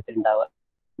ആയിരിക്കും എടുത്തിട്ടുണ്ടാവുക.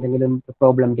 എന്തെങ്കിലും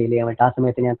പ്രോബ്ലം ഡീൽ ചെയ്യാൻ വേണ്ടി ആ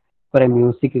സമയത്ത് ഞാൻ കുറെ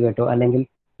മ്യൂസിക് കേട്ടു, അല്ലെങ്കിൽ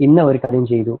ഇന്ന ഒരു കാര്യം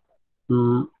ചെയ്തു,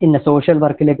 ഇന്ന സോഷ്യൽ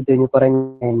വർക്കിലേക്ക് തിരിഞ്ഞു കുറെ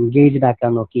എൻഗേജ്ഡ്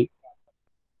ആക്കാൻ നോക്കി.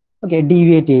 ഓക്കെ,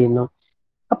 ഡീവിയേറ്റ് ചെയ്യുന്നു.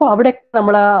 അപ്പൊ അവിടെ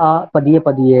നമ്മൾ പതിയെ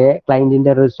പതിയെ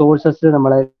ക്ലയന്റിന്റെ റിസോഴ്സസ്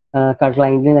നമ്മൾ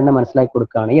ക്ലയന്റിന് തന്നെ മനസ്സിലാക്കി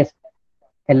കൊടുക്കുകയാണ്. യെസ്,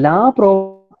 എല്ലാ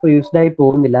യൂസ്ഡ് ആയി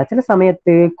പോകുന്നില്ല, ചില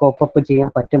സമയത്ത് കോപ്പപ്പ് ചെയ്യാൻ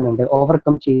പറ്റുന്നുണ്ട്,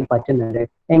 ഓവർകം ചെയ്യാൻ പറ്റുന്നുണ്ട്.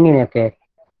 എങ്ങനെയൊക്കെ?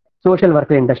 സോഷ്യൽ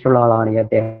വർക്കിൽ ഇൻട്രസ്റ്റ് ഉള്ള ആളാണ് ഈ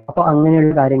അദ്ദേഹം. അപ്പൊ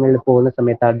അങ്ങനെയുള്ള കാര്യങ്ങളിൽ പോകുന്ന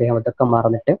സമയത്ത് അദ്ദേഹം അതൊക്കെ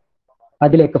മറന്നിട്ട്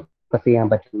അതിലേക്ക് ഫോക്കസ് ചെയ്യാൻ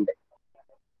പറ്റുന്നുണ്ട്,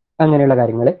 അങ്ങനെയുള്ള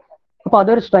കാര്യങ്ങൾ. അപ്പൊ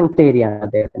അതൊരു സ്ട്രെങ്ത് ഏരിയ ആണ്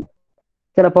അദ്ദേഹത്തിന്.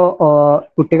 ചിലപ്പോ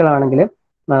കുട്ടികളാണെങ്കിൽ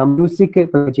മ്യൂസിക്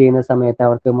പ്ലേ ചെയ്യുന്ന സമയത്ത്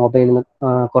അവർക്ക് മൊബൈലിൽ നിന്ന്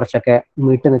കുറച്ചൊക്കെ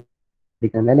വിട്ടു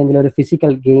നിൽക്കുന്നുണ്ട്, അല്ലെങ്കിൽ ഒരു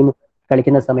ഫിസിക്കൽ ഗെയിം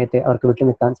കളിക്കുന്ന സമയത്ത് അവർക്ക് വിട്ടു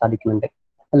നിൽക്കാൻ സാധിക്കുന്നുണ്ട്,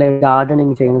 അല്ലെങ്കിൽ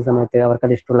ഗാർഡനിങ് ചെയ്യുന്ന സമയത്ത് അവർക്ക്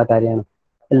അത് ഇഷ്ടമുള്ള കാര്യമാണ്,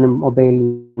 എല്ലാം മൊബൈലിൽ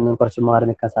നിന്ന് കുറച്ച് മാറി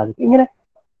നിൽക്കാൻ സാധിക്കും. ഇങ്ങനെ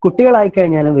കുട്ടികളായി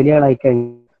കഴിഞ്ഞാലും വലിയ ആളായി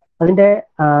കഴിഞ്ഞാലും അതിന്റെ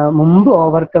മുമ്പ്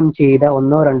ഓവർകം ചെയ്ത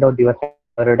 1-2 ദിവസം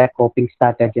അവരുടെ കോപ്പിംഗ്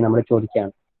സ്ട്രാറ്റജി നമ്മൾ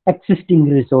ചോദിക്കുകയാണ്.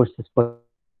 എക്സിസ്റ്റിംഗ് റിസോഴ്സസ്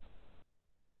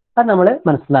അത് നമ്മൾ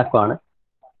മനസ്സിലാക്കുകയാണ്.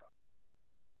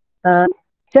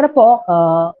 ചിലപ്പോ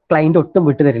ക്ലയന്റ് ഒട്ടും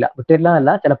വിട്ടുതരില്ല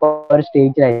എന്നല്ല, ചിലപ്പോ ഒരു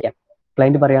സ്റ്റേജിലായിരിക്കാം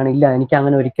ക്ലയന്റ് പറയുകയാണില്ല, എനിക്ക്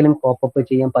അങ്ങനെ ഒരിക്കലും കോപ്പപ്പ്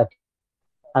ചെയ്യാൻ പറ്റും,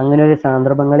 അങ്ങനെ ഒരു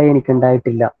സന്ദർഭങ്ങളെ എനിക്ക്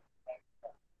ഉണ്ടായിട്ടില്ല.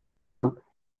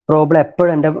 പ്രോബ്ലം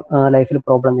എപ്പോഴും എൻ്റെ ലൈഫിൽ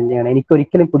പ്രോബ്ലം തന്നെയാണ്, എനിക്ക്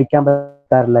ഒരിക്കലും കുടിക്കാൻ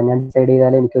പറ്റാറില്ല, ഞാൻ ഡിസൈഡ്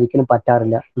ചെയ്താലും എനിക്ക് ഒരിക്കലും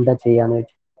പറ്റാറില്ല, എന്താ ചെയ്യാന്ന്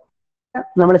വെച്ചാൽ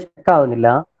നമ്മൾ ചെക്കാവുന്നില്ല.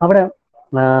 അവിടെ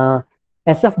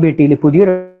SFBTയിൽ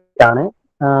പുതിയൊരു ആണ്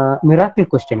മിറാക്കിൾ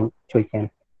ക്വസ്റ്റ്യനിങ് ചോദിക്കുകയാണ്.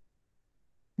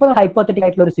 അപ്പൊ ഹൈപ്പോത്തറ്റിക്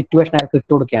ആയിട്ടുള്ള ഒരു സിറ്റുവേഷൻ അയാൾക്ക്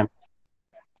ഇട്ട് കൊടുക്കുകയാണ്.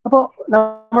 അപ്പോൾ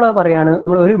നമ്മൾ പറയാണ്,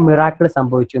 നമ്മൾ ഒരു മിറാക്കിൾ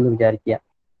സംഭവിച്ചു എന്ന് വിചാരിക്കുക.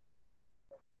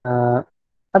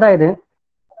 അതായത്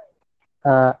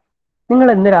നിങ്ങൾ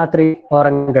ഇന്ന് രാത്രി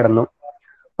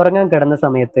ഉറങ്ങാൻ കിടന്ന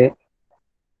സമയത്ത്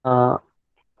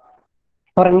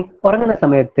ഉറങ്ങുന്ന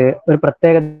സമയത്ത് ഒരു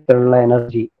പ്രത്യേകതയുള്ള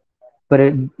എനർജി, ഒരു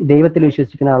ദൈവത്തിൽ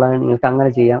വിശ്വസിക്കുന്ന ആളാണ് നിങ്ങൾക്ക്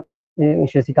അങ്ങനെ ചെയ്യാം,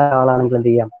 വിശ്വസിക്കാത്ത ആളാണെങ്കിൽ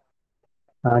എന്ത് ചെയ്യാം,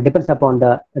 ഡിപ്പെൻഡ്സ് അപ്പോൺ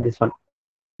ദിസ് വൺ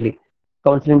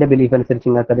കൗൺസിലിന്റെ ബിലീഫ് അനുസരിച്ച്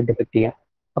നിങ്ങൾക്ക് അത് ഡിപ്പെക്ട് ചെയ്യാം.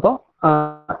 അപ്പോൾ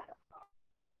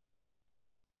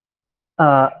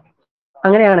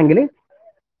അങ്ങനെയാണെങ്കിൽ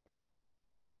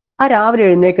ആ രാവിലെ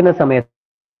എഴുന്നേൽക്കുന്ന സമയത്ത്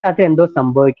അത് എന്തോ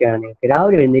സംഭവിക്കുകയാണ്. നിങ്ങൾക്ക്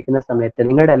രാവിലെ എഴുന്നേൽക്കുന്ന സമയത്ത്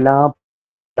നിങ്ങളുടെ എല്ലാ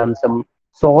പ്രോബ്ലംസും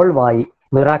സോൾവ് ആയി,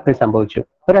 മിറാക്കിൾ സംഭവിച്ചു,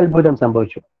 ഒരു അത്ഭുതം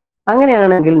സംഭവിച്ചു.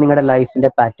 അങ്ങനെയാണെങ്കിൽ നിങ്ങളുടെ ലൈഫിന്റെ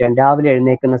പാറ്റേൺ രാവിലെ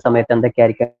എഴുന്നേൽക്കുന്ന സമയത്ത്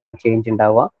എന്തൊക്കെയായിരിക്കും ചേഞ്ച്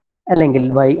ഉണ്ടാവുക, അല്ലെങ്കിൽ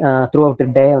ത്രൂ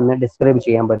ഔട്ട് ഡേ ഒന്ന് ഡിസ്ക്രൈബ്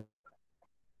ചെയ്യാൻ പറ്റും.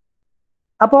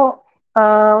 അപ്പോ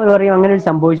പറയും അങ്ങനെ ഒരു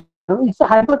സംഭവിച്ചു ഇറ്റ്സ്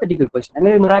ഹൈപ്പോത്തറ്റിക്കൽ ക്വസ്റ്റ്യൻ.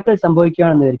 അങ്ങനെ ഒരു മിറാക്കിൾ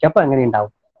സംഭവിക്കുകയാണെന്ന് വിചാരിക്കും, അപ്പൊ എങ്ങനെ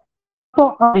ഉണ്ടാവും? അപ്പോൾ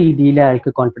ആ രീതിയിൽ അയാൾക്ക്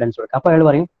കോൺഫിഡൻസ് കൊടുക്കുക. അപ്പൊ അയാൾ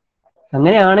പറയും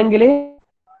അങ്ങനെയാണെങ്കിൽ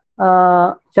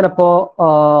ചിലപ്പോ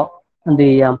എന്ത്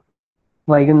ചെയ്യാം,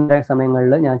 വൈകുന്നേര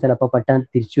സമയങ്ങളിൽ ഞാൻ ചിലപ്പോൾ പെട്ടെന്ന്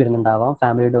തിരിച്ചു വരുന്നുണ്ടാവാം,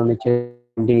 ഫാമിലിയുടെ ഒന്നിച്ച്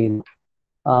സ്പെൻഡ് ചെയ്യുന്നു,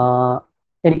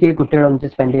 എനിക്ക് കുട്ടികളെ ഒന്നിച്ച്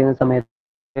സ്പെൻഡ് ചെയ്യുന്ന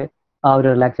സമയത്ത് ആ ഒരു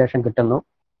റിലാക്സേഷൻ കിട്ടുന്നു,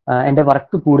 എൻ്റെ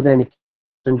വർക്ക് കൂടുതൽ എനിക്ക്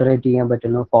കോൺസെൻട്രേറ്റ് ചെയ്യാൻ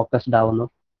പറ്റുന്നു, ഫോക്കസ്ഡ് ആവുന്നു.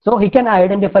 So he can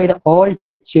identify the all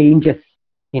changes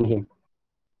in him.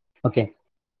 Okay,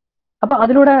 അപ്പൊ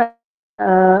അതിലൂടെ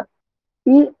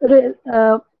ഈ ഒരു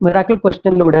miracle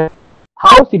ക്വസ്റ്റ്യനിലൂടെ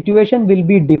how situation will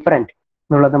be different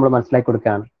എന്നുള്ളത് നമ്മൾ മനസ്സിലാക്കി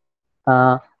കൊടുക്കുകയാണ്.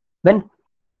 വെൻ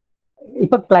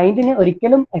ഇപ്പൊ ക്ലയന്റിന്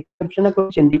ഒരിക്കലും എക്സെപ്ഷനെ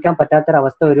കുറിച്ച് ചിന്തിക്കാൻ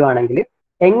പറ്റാത്തൊരവസ്ഥ വരുവാണെങ്കിൽ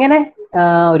എങ്ങനെ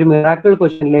ഒരു മിറാക്കിൾ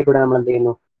ക്വസ്റ്റ്യനിലേക്കൂടെ നമ്മൾ എന്ത്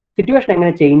ചെയ്യുന്നു, സിറ്റുവേഷൻ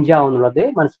എങ്ങനെ ചേഞ്ച് ആവും എന്നുള്ളത്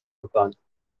മനസ്സിലാക്കുകയാണ്.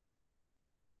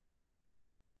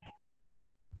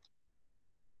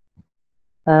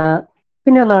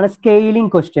 പിന്നെ ഒന്നാണ്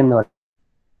സ്കെയിലിംഗ് ക്വസ്റ്റ്യൻ എന്ന്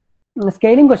പറയുന്നത്.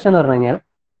 സ്കെയിലിംഗ് ക്വസ്റ്റ്യൻ എന്ന് പറഞ്ഞു കഴിഞ്ഞാൽ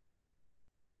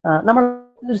നമ്മൾ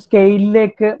ഒരു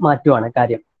സ്കെയിലിലേക്ക് മാറ്റുവാണ്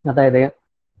കാര്യം. അതായത്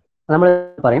നമ്മൾ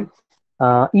പറയും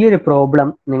ഈ ഒരു പ്രോബ്ലം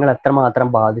നിങ്ങൾ എത്രമാത്രം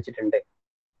ബാധിച്ചിട്ടുണ്ട്.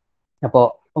 അപ്പോൾ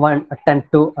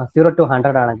 0 to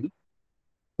 100 ആണെങ്കിൽ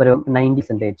ഒരു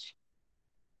 90%,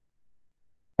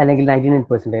 അല്ലെങ്കിൽ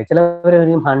 99%, ചിലവർ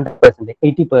 100%,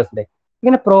 80%.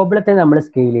 ഇങ്ങനെ പ്രോബ്ലത്തെ നമ്മൾ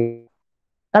സ്കെയിൽ ചെയ്യും.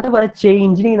 അതുപോലെ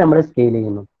ചേഞ്ചിനെ നമ്മൾ സ്കെയിൽ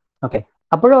ചെയ്യുന്നു. ഓക്കെ,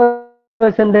 അപ്പോഴും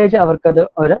പെർസെൻറ്റേജ് അവർക്കത്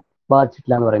ഒരു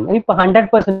ബാധിച്ചിട്ടില്ല എന്ന് പറയുന്നത്. ഇപ്പൊ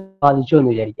 100% ബാധിച്ചു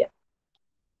എന്ന് വിചാരിക്കുക.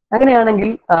 അങ്ങനെയാണെങ്കിൽ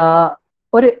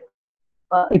ഒരു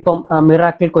ഇപ്പം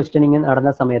മിറാക്കിൾ ക്വസ്റ്റ്യനിങ്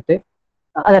നടന്ന സമയത്ത്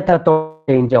അത് എത്രത്തോളം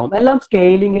ചേഞ്ച് ആവും, എല്ലാം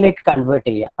സ്കെയിലിംഗിലേക്ക് കൺവേർട്ട്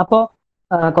ചെയ്യുക. അപ്പോൾ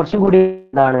കുറച്ചും കൂടി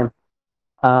എന്താണ്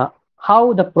ഹൗ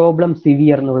ദ പ്രോബ്ലം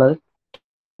സിവിയർ എന്നുള്ളത്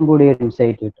കൂടി ഒരു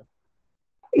ഇൻസൈറ്റ് കിട്ടും.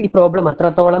 ഈ പ്രോബ്ലം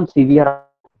എത്രത്തോളം സിവിയർ,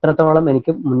 എത്രത്തോളം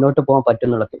എനിക്ക് മുന്നോട്ട് പോകാൻ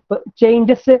പറ്റുന്നുള്ളത്. ഇപ്പൊ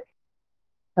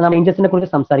ചേഞ്ചസിനെ കുറിച്ച്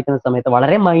സംസാരിക്കുന്ന സമയത്ത്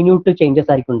വളരെ മൈന്യൂട്ട് ചേഞ്ചസ്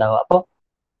ആയിരിക്കും ഉണ്ടാവുക. അപ്പോൾ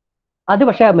അത്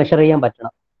പക്ഷെ മെഷർ ചെയ്യാൻ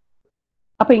പറ്റണം.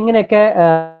 അപ്പൊ ഇങ്ങനെയൊക്കെ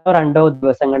 2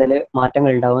 ദിവസങ്ങളിൽ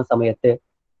മാറ്റങ്ങൾ ഉണ്ടാവുന്ന സമയത്ത്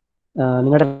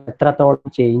നിങ്ങളുടെ എത്രത്തോളം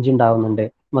ചേഞ്ച് ഉണ്ടാവുന്നുണ്ട്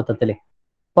മൊത്തത്തിൽ.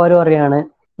 അപ്പോൾ അവർ പറയാണ്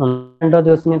 2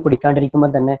 ദിവസം ഞാൻ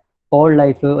കുടിക്കാണ്ടിരിക്കുമ്പോൾ തന്നെ ഹോൾ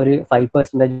ലൈഫ് ഒരു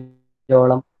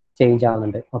 5%ഓളം ചേഞ്ച്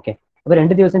ആവുന്നുണ്ട്. ഓക്കെ, അപ്പൊ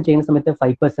 2 ദിവസം ചെയ്യുന്ന സമയത്ത്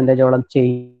 5%ഓളം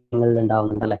ചേഞ്ച്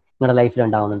ഉണ്ടാവുന്നുണ്ട് അല്ലെ, നിങ്ങളുടെ ലൈഫിൽ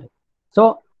ഉണ്ടാവുന്നുണ്ട്. സോ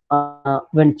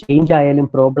വെൻ ചേഞ്ച് ആയാലും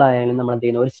പ്രോബ്ലം ആയാലും നമ്മൾ എന്ത്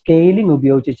ചെയ്യുന്നു, ഒരു സ്കെയിലിംഗ്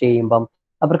ഉപയോഗിച്ച് ചെയ്യുമ്പം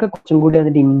അവർക്ക് കുറച്ചും കൂടി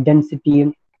അതിന്റെ ഇന്റൻസിറ്റിയും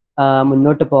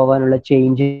മുന്നോട്ട് പോകാനുള്ള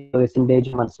ചേഞ്ച് പെർസെൻറ്റേജ്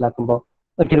മനസ്സിലാക്കുമ്പോൾ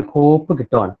ഒരു ഹോപ്പ്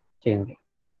കിട്ടുവാണ് ചെയ്യുന്നത്.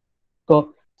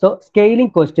 So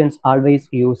scaling questions always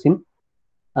use in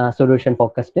solution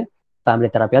focused family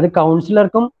therapy. അത്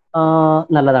കൗൺസിലർക്കും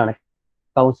നല്ലതാണ്.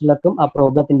 കൗൺസിലർക്കും ആ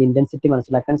പ്രോബ്ലത്തിന്റെ ഇന്റൻസിറ്റി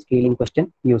മനസ്സിലാക്കാൻ സ്കെയിലിംഗ് ക്വസ്റ്റ്യൻ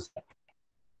യൂസ് ചെയ്യാം.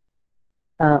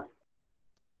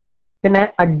 പിന്നെ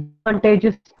അഡ്വാൻറ്റേജ്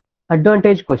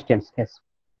ക്വസ്റ്റ്യൻസ്. യെസ്,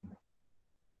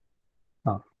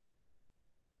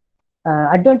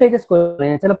 അഡ്വാൻറ്റേജസ്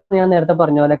ചിലപ്പോൾ ഞാൻ നേരത്തെ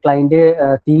പറഞ്ഞ പോലെ ക്ലയന്റ്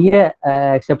തീരെ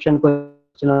എക്സെപ്ഷൻ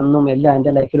ക്വസ്റ്റ്യൻ ഒന്നും ഇല്ല,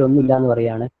 എൻ്റെ ലൈഫിൽ ഒന്നും ഇല്ല എന്ന്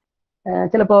പറയാണ്.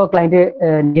 ചിലപ്പോൾ ക്ലയന്റ്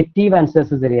നെഗറ്റീവ്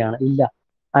ആൻസേഴ്സ് തരികയാണ്, ഇല്ല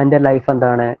എൻ്റെ ലൈഫ്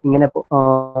എന്താണ് ഇങ്ങനെ,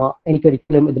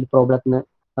 എനിക്കൊരിക്കലും ഇതിൽ പ്രോബ്ലത്തിന്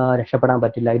രക്ഷപ്പെടാൻ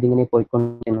പറ്റില്ല, ഇതിങ്ങനെ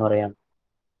പോയിക്കൊണ്ടെന്ന് പറയാണ്.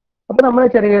 അപ്പൊ നമ്മൾ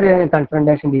ചെറിയൊരു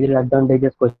കൺഫ്രണ്ടേഷൻ രീതിയിൽ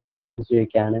അഡ്വാൻറ്റേജസ് ക്വസ്റ്റ്യൻസ്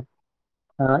ചോദിക്കുകയാണ്.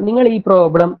 നിങ്ങൾ ഈ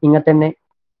പ്രോബ്ലം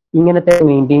ഇങ്ങനത്തെ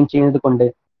മെയിൻറ്റെയിൻ ചെയ്യുന്നത് കൊണ്ട്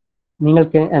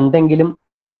നിങ്ങൾക്ക് എന്തെങ്കിലും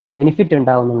ബെനിഫിറ്റ്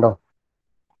ഉണ്ടാവുന്നുണ്ടോ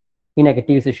ഈ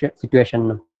നെഗറ്റീവ്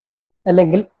സിറ്റുവേഷനിലും,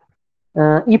 അല്ലെങ്കിൽ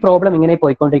ഈ പ്രോബ്ലം ഇങ്ങനെ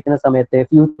പോയിക്കൊണ്ടിരിക്കുന്ന സമയത്ത്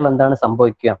ഫ്യൂച്ചറിൽ എന്താണ്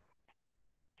സംഭവിക്കുക,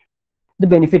 ഇത്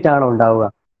ബെനിഫിറ്റ് ആണോ ഉണ്ടാവുക.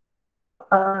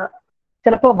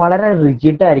 ചിലപ്പോൾ വളരെ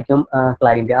റിജിഡ് ആയിരിക്കും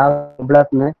ക്ലയന്റ്. ആ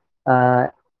പ്രോബ്ലത്തിന്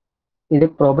ഇത്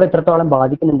പ്രോബ്ലം എത്രത്തോളം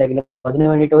ബാധിക്കുന്നുണ്ടെങ്കിലും അതിനു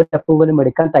വേണ്ടിയിട്ട് ഒരു സ്റ്റെപ്പ് പോലും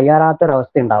എടുക്കാൻ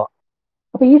തയ്യാറാത്തൊരവസ്ഥ ഉണ്ടാവാം.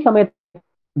 അപ്പൊ ഈ സമയത്ത്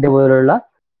ഇതുപോലുള്ള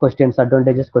ക്വസ്റ്റ്യൻസ്,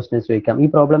 അഡ്വാൻറ്റേജസ് ക്വസ്റ്റ്യൻസ് ചോദിക്കാം. ഈ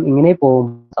പ്രോബ്ലം ഇങ്ങനെ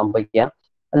സംഭവിക്കാം,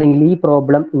 അല്ലെങ്കിൽ ഈ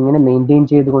പ്രോബ്ലം ഇങ്ങനെ മെയിൻറ്റെയിൻ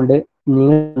ചെയ്തുകൊണ്ട്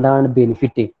നിങ്ങൾ എന്താണ്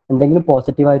ബെനിഫിറ്റ്, എന്തെങ്കിലും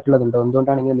പോസിറ്റീവ് ആയിട്ടുള്ളതുണ്ടോ,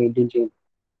 എന്തുകൊണ്ടാണ് ഇങ്ങനെ മെയിൻറ്റെയിൻ ചെയ്യുന്നത്.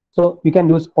 So you can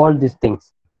use all these things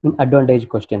in advantage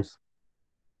questions.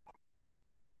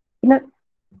 പിന്നെ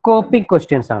കോപ്പിംഗ്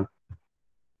ക്വസ്റ്റ്യൻസ് ആണ്.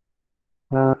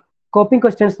 കോപ്പിംഗ്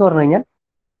ക്വസ്റ്റ്യൻസ് എന്ന് പറഞ്ഞു കഴിഞ്ഞാൽ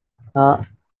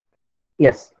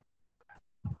യെസ്,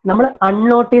 നമ്മൾ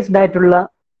അൺനോട്ടീസ്ഡ് ആയിട്ടുള്ള,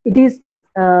 it is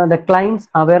the clients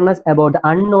awareness about the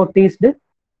unnoticed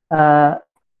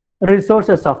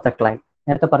resources of the client.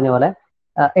 നേരത്തെ പറഞ്ഞ പോലെ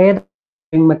ഏത്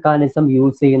മെക്കാനിസം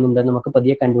യൂസ് ചെയ്യുന്നുണ്ടെന്ന് നമുക്ക്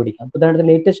പതിയെ കണ്ടുപിടിക്കാം. ഉദാഹരണത്തിന്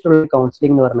ലേറ്റസ്റ്റ് ഉള്ള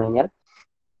കൗൺസിലിംഗ് എന്ന് പറഞ്ഞു കഴിഞ്ഞാൽ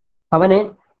അവന്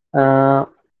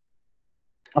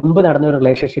മുമ്പ് നടന്ന ഒരു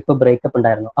റിലേഷൻഷിപ്പ് ബ്രേക്കപ്പ്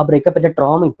ഉണ്ടായിരുന്നു. ആ ബ്രേക്കപ്പിന്റെ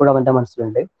ട്രോമ ഇപ്പോഴും അവന്റെ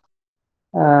മനസ്സിലുണ്ട്.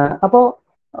 അപ്പോൾ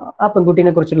ആ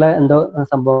പെൺകുട്ടീനെ കുറിച്ചുള്ള എന്തോ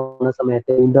സംഭവം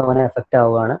സമയത്ത് വീണ്ടും അവനെ എഫക്റ്റ്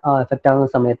ആവുകയാണ്. ആ എഫക്റ്റ് ആവുന്ന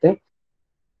സമയത്ത്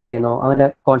അവനെ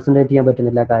കോൺസെൻട്രേറ്റ് ചെയ്യാൻ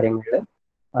പറ്റുന്നില്ല കാര്യങ്ങളിൽ.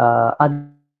 അത്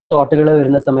തോട്ടുകൾ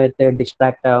വരുന്ന സമയത്ത്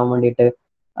ഡിസ്ട്രാക്ട് ആവാൻ വേണ്ടിയിട്ട്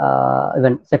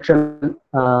ഇവൻ സെക്ഷൽ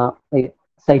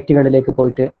സൈറ്റുകളിലേക്ക്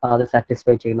പോയിട്ട് അത്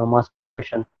സാറ്റിസ്ഫൈ ചെയ്യുന്നു.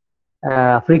 Masturbation,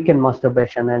 frequent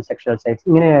masturbation and sexual sites,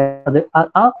 ഇങ്ങനെ അത്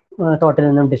ആ തോട്ടിൽ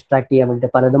നിന്നും ഡിസ്ട്രാക്ട് ചെയ്യാൻ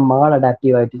വേണ്ടിയിട്ട് പലതും മാൾ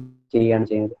അഡാപ്റ്റീവ് ആയിട്ട് ചെയ്യുകയാണ്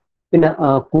ചെയ്യുന്നത്. പിന്നെ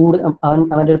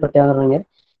അവൻ്റെ ഒരു പ്രത്യേകത എന്ന് പറഞ്ഞാൽ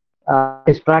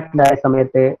ഡിസ്ട്രാക്റ്റഡ് ആയ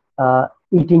സമയത്ത്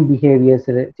ഈറ്റിംഗ്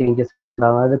ബിഹേവിയേഴ്സിൽ ചേഞ്ചസ്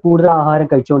ഉണ്ടാകും. അതായത് കൂടുതൽ ആഹാരം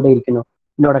കഴിച്ചുകൊണ്ടേയിരിക്കുന്നു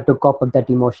in order to cope up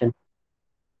that emotion.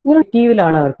 ഇങ്ങനെ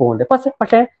നെഗറ്റീവിലാണ് അവർ പോകുന്നത്.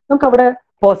 പക്ഷേ നമുക്ക് അവിടെ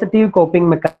പോസിറ്റീവ് കോപ്പിംഗ്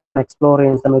മെക്കാനിസം എക്സ്പ്ലോർ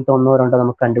ചെയ്യുന്ന സമയത്ത് ഒന്നോ രണ്ടോ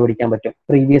നമുക്ക് കണ്ടുപിടിക്കാൻ പറ്റും.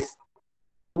 Previous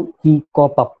he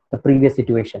cope up the previous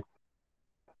situation.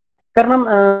 കാരണം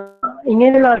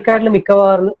ഇങ്ങനെയുള്ള ആൾക്കാരിൽ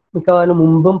മിക്കവാറും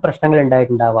മുമ്പും പ്രശ്നങ്ങൾ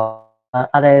ഉണ്ടായിട്ടുണ്ടാവാം.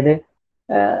 അതായത്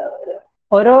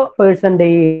ഓരോ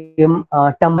പേഴ്സന്റെയും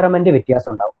ടെമ്പറമെന്റ് വ്യത്യാസം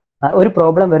ഉണ്ടാവും. ഒരു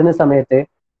പ്രോബ്ലം വരുന്ന സമയത്ത്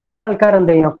ആൾക്കാർ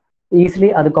എന്ത് ചെയ്യണം, ഈസിലി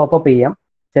അത് കോപ്പപ്പ് ചെയ്യാം.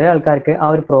 ചില ആൾക്കാർക്ക് ആ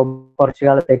ഒരു പ്രോബ്ലം കുറച്ചു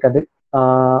കാലത്തേക്ക് അത്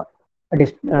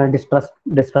ഡിസ്ട്രസ്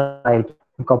ആയിരിക്കും,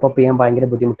 കോപ്പപ്പ് ചെയ്യാൻ ഭയങ്കര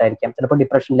ബുദ്ധിമുട്ടായിരിക്കാം, ചിലപ്പോൾ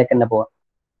ഡിപ്രഷനിലേക്ക് തന്നെ പോവാം.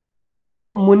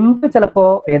 മുൻപ് ചിലപ്പോൾ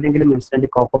ഏതെങ്കിലും ഇൻസിഡന്റ്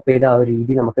കോപ്പപ്പ് ചെയ്ത ആ ഒരു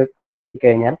രീതി നമുക്ക്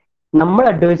കഴിഞ്ഞാൽ നമ്മൾ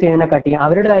അഡ്വൈസ് ചെയ്യുന്നതിനെക്കാട്ടി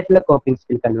അവരുടേതായിട്ടുള്ള കോപ്പിംഗ്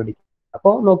സ്കിൽ കണ്ടുപിടിക്കും.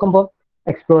 അപ്പോൾ നോക്കുമ്പോൾ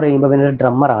എക്സ്പ്ലോർ ചെയ്യുമ്പോൾ അവനൊരു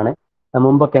ഡ്രമ്മറാണ്.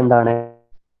 മുമ്പൊക്കെ എന്താണ്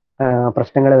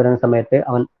പ്രശ്നങ്ങൾ വരുന്ന സമയത്ത്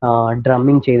അവൻ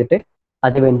ഡ്രമ്മിങ് ചെയ്തിട്ട്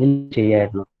അത് വെന്റിലേറ്റ്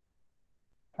ചെയ്യായിരുന്നു.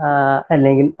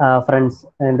 അല്ലെങ്കിൽ ഫ്രണ്ട്സ്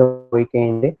പോയി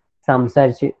കഴിഞ്ഞിട്ട്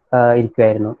സംസാരിച്ച്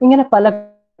ഇരിക്കുമായിരുന്നു. ഇങ്ങനെ പല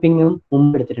കോപ്പിങ്ങും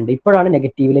മുമ്പ് എടുത്തിട്ടുണ്ട്. ഇപ്പോഴാണ്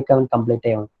നെഗറ്റീവിലേക്ക് അവൻ കംപ്ലീറ്റ്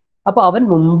ചെയ്യുന്നത്. അപ്പോൾ അവൻ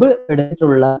മുമ്പ്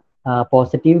എടുത്തിട്ടുള്ള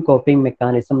പോസിറ്റീവ് കോപ്പിംഗ്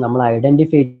മെക്കാനിസം നമ്മൾ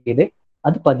ഐഡന്റിഫൈ ചെയ്ത്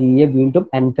അത് പതിയെ വീണ്ടും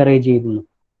എൻകറേജ് ചെയ്യുന്നു.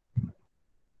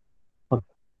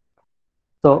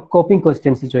 സോ കോപ്പിംഗ്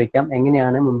ക്വസ്റ്റ്യൻസ് ചോദിക്കാം,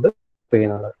 എങ്ങനെയാണ് മുമ്പ്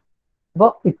ചെയ്യുന്നത്. അപ്പോൾ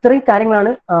ഇത്രയും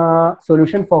കാര്യങ്ങളാണ്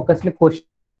സൊല്യൂഷൻ ഫോക്കസ്ഡ്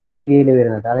ക്വസ്റ്റ്യൻ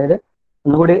വരുന്നത്. അതായത്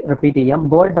ഒന്നുകൂടി റിപ്പീറ്റ് ചെയ്യാം.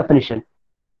 ഗോൾ ഡെഫിനിഷൻ,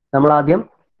 നമ്മൾ ആദ്യം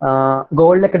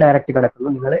ഗോളിലേക്ക് ഡയറക്റ്റ് കിടക്കുന്നു.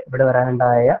 നിങ്ങൾ ഇവിടെ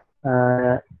വരാനുണ്ടായ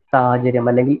സാഹചര്യം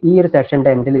അല്ലെങ്കിൽ ഈ ഒരു സെഷന്റെ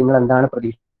എൻഡിൽ നിങ്ങൾ എന്താണ്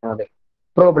പ്രതീക്ഷിക്കുന്നത്,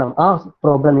 പ്രോബ്ലം, ആ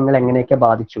പ്രോബ്ലം നിങ്ങൾ എങ്ങനെയൊക്കെ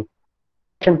ബാധിച്ചു.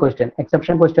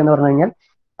 എക്സെപ്ഷൻ ക്വസ്റ്റ്യൻ എന്ന് പറഞ്ഞു കഴിഞ്ഞാൽ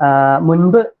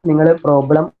മുൻപ് നിങ്ങൾ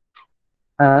പ്രോബ്ലം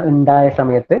ഉണ്ടായ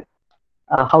സമയത്ത്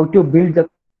how to build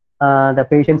the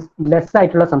patients less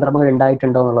ആയിട്ടുള്ള സന്ദർഭങ്ങൾ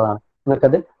ഉണ്ടായിട്ടുണ്ടോ എന്നുള്ളതാണ്.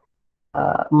 നിങ്ങൾക്കത്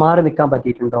മാറി നിൽക്കാൻ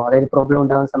പറ്റിയിട്ടുണ്ടോ, അതായത് പ്രോബ്ലം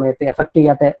ഉണ്ടാകുന്ന സമയത്ത് എഫക്ട്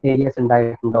ചെയ്യാത്ത ഏരിയസ്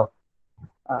ഉണ്ടായിട്ടുണ്ടോ,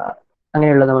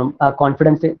 അങ്ങനെയുള്ളത്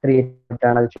കോൺഫിഡൻസ് ക്രിയേറ്റ്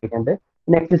ചെയ്തിട്ടാണ് അത് ചോദിക്കുന്നത്.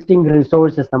 പിന്നെ എക്സിസ്റ്റിംഗ്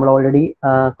റിസോഴ്സസ്, നമ്മൾ ഓൾറെഡി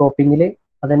കോപ്പിങ്ങിൽ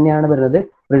അത് തന്നെയാണ് വരുന്നത്,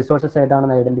 റിസോഴ്സസ്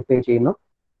ഏതാണെന്ന് ഐഡന്റിഫൈ ചെയ്യുന്നു.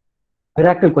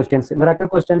 മിറാക്കിൾ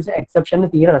ക്വസ്റ്റ്യൻസ് എക്സെപ്ഷന്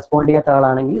തീരെ റെസ്പോണ്ട് ചെയ്യാത്ത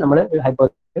ആളാണെങ്കിൽ നമ്മൾ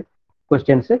ഹൈപ്പോത്തറ്റിക്കൽ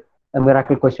ക്വസ്റ്റ്യൻസ്,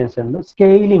 മിറാക്കിൾ ക്വസ്റ്റ്യൻസ് ഉണ്ട്.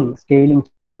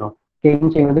 സ്കെയിലിംഗ്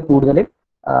ചെയ്യുന്നത് കൂടുതൽ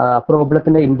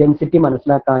പ്രോബ്ലത്തിന്റെ ഇന്റൻസിറ്റി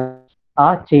മനസ്സിലാക്കാൻ, ആ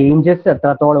ചേഞ്ചസ്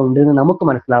എത്രത്തോളം ഉണ്ടെന്ന് നമുക്ക്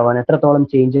മനസ്സിലാവാൻ, എത്രത്തോളം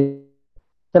ചേഞ്ച്,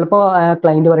 ചിലപ്പോൾ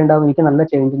ക്ലയന്റ് പറയണ്ടാവും എനിക്ക് നല്ല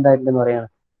ചേഞ്ച് ഉണ്ടായിട്ടുണ്ടെന്ന് പറയാണ്,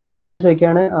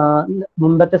 ചോദിക്കുകയാണ്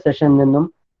മുമ്പത്തെ സെഷനിൽ നിന്നും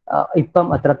ഇപ്പം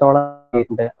എത്രത്തോളം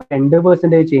ചെയ്തിട്ടുണ്ട്,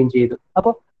 2% ചേഞ്ച് ചെയ്തു.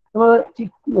 അപ്പോൾ നമ്മൾ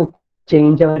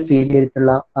ചേഞ്ച് അവർ ഫീൽ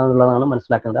ചെയ്തിട്ടുള്ള എന്നുള്ളതാണ്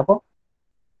മനസ്സിലാക്കുന്നത്. അപ്പോൾ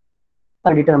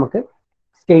വേണ്ടിയിട്ട് നമുക്ക്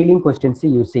സ്കെയിലിംഗ് ക്വസ്റ്റ്യൻസ്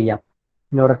യൂസ് ചെയ്യാം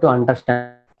in order to understand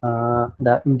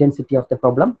the intensity of the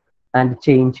problem and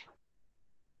change.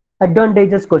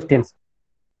 Advantageous questions,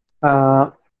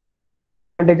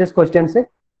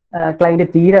 client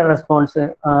തീരെ റെസ്പോൺസ്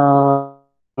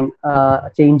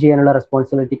ചേഞ്ച് ചെയ്യാനുള്ള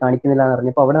റെസ്പോൺസിബിലിറ്റി കാണിക്കുന്നില്ല എന്ന്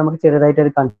പറഞ്ഞപ്പോൾ അവിടെ നമുക്ക് ചെറുതായിട്ട്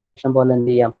ഒരു കൺഫ്യൂഷൻ പോലെ എന്ത്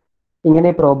ചെയ്യാം, ഇങ്ങനെ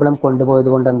പ്രോബ്ലം കൊണ്ടുപോയത്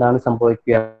കൊണ്ട് എന്താണ്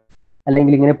സംഭവിക്കുക,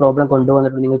 അല്ലെങ്കിൽ ഇങ്ങനെ പ്രോബ്ലം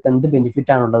കൊണ്ടുവന്നിട്ട് നിങ്ങൾക്ക് എന്ത്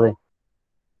ബെനിഫിറ്റ് ആണുള്ളത്,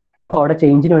 അപ്പോൾ അവിടെ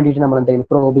ചേഞ്ചിന് വേണ്ടിയിട്ട് നമ്മൾ എന്തെങ്കിലും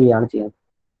പ്രോബ് ചെയ്യുകയാണ് ചെയ്യുന്നത്.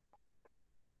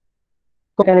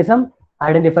 Mechanism,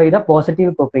 identify the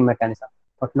positive coping mechanism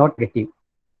but not negative.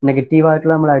 Negative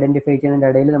ആയിട്ടുള്ള നമ്മൾ ഐഡന്റിഫൈ ചെയ്യുന്നതിന്റെ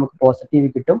ഇടയിൽ നമുക്ക് പോസിറ്റീവ്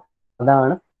കിട്ടും,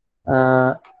 അതാണ്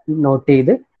നോട്ട്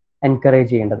ചെയ്ത് എൻകറേജ്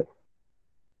ചെയ്യേണ്ടത്.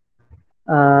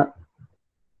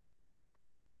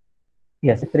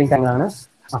 യെസ്, ഇത്രയും കാര്യങ്ങളാണ്.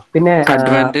 പിന്നെ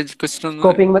advantage question,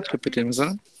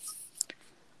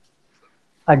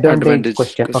 advantage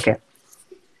question, okay,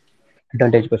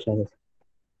 advantage question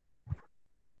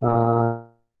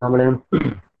നമ്മൾ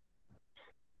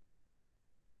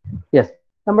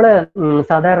നമ്മൾ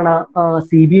സാധാരണ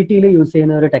CBTയിൽ യൂസ്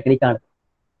ചെയ്യുന്ന ഒരു ടെക്നിക്കാണ്,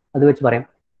 അത് വെച്ച് പറയാം.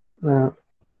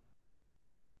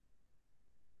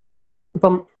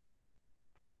 ഇപ്പം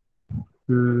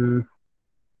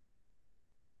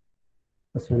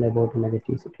about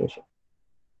negative situation.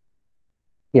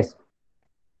 യെസ്,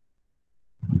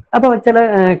 അപ്പോൾ ചില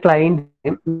ക്ലയന്റ്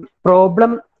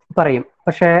പ്രോബ്ലം പറയും,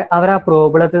 പക്ഷെ അവർ ആ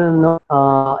പ്രോബ്ലത്തിൽ നിന്ന്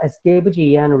എസ്കേപ്പ്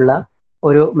ചെയ്യാനുള്ള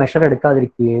ഒരു മെഷർ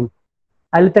എടുക്കാതിരിക്കുകയും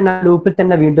അതിൽ തന്നെ ലൂപ്പിൽ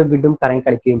തന്നെ വീണ്ടും കറങ്ങി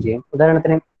കളിക്കുകയും ചെയ്യും.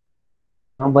 ഉദാഹരണത്തിന്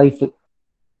വൈഫ്,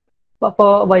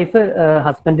 അപ്പോൾ വൈഫ്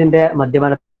ഹസ്ബൻഡിന്റെ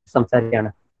മദ്യപാന സംസാരിക്കുകയാണ്.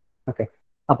 ഓക്കെ,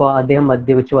 അപ്പോൾ അദ്ദേഹം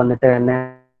മദ്യപിച്ച് വന്നിട്ട് എന്നെ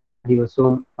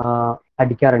ദിവസവും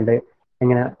അടിക്കാറുണ്ട്,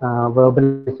 ഇങ്ങനെ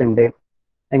വേർബൽസ് ഉണ്ട്,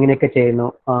 എങ്ങനെയൊക്കെ ചെയ്യുന്നു,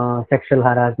 സെക്ഷൽ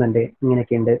ഹാരാസ്മെന്റ്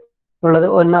ഇങ്ങനെയൊക്കെ ഉണ്ട് ഉള്ളത്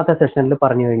ഒന്നാമത്തെ സെഷനിൽ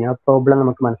പറഞ്ഞു കഴിഞ്ഞാൽ പ്രോബ്ലം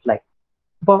നമുക്ക് മനസ്സിലായി.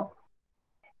 അപ്പോൾ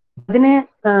അതിനെ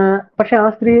പക്ഷെ ആ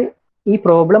സ്ത്രീ ഈ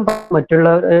പ്രോബ്ലം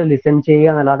മറ്റുള്ളവർ ലിസൺ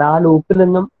ചെയ്യുക എന്നല്ലാതെ ആ ലൂപ്പിൽ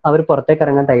നിന്നും അവർ പുറത്തേക്ക്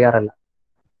ഇറങ്ങാൻ തയ്യാറല്ല.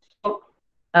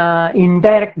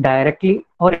 Directly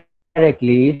or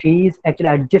indirectly she is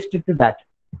actually adjusted to that.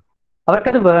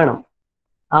 അവർക്കത് വേണം.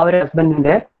 ആ ഒരു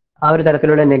ഹസ്ബൻഡിന്റെ ആ ഒരു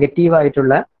തരത്തിലുള്ള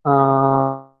നെഗറ്റീവായിട്ടുള്ള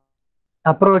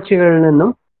അപ്രോച്ചുകളിൽ നിന്നും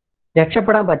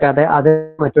രക്ഷപ്പെടാൻ പറ്റാതെ അത്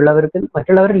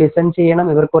മറ്റുള്ളവർ ലിസൺ ചെയ്യണം,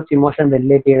 ഇവർക്ക് കുറച്ച് ഇമോഷൻ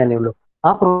വെല്ലേറ്റ് ചെയ്യണമെന്നേ ഉള്ളൂ. ആ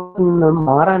പ്രോബ്ലത്തിൽ നിന്നും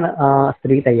മാറാൻ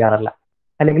സ്ത്രീ തയ്യാറല്ല,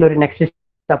 അല്ലെങ്കിൽ ഒരു നെക്സ്റ്റ്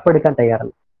സ്റ്റെപ്പ് എടുക്കാൻ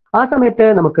തയ്യാറല്ല. ആ സമയത്ത്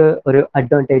നമുക്ക് ഒരു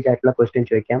അഡ്വാൻറ്റേജ് ആയിട്ടുള്ള ക്വസ്റ്റ്യൻ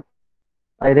ചോദിക്കാം.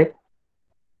 അതായത്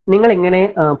നിങ്ങൾ ഇങ്ങനെ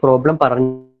പ്രോബ്ലം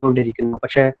പറഞ്ഞുകൊണ്ടിരിക്കുന്നു,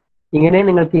 പക്ഷെ ഇങ്ങനെ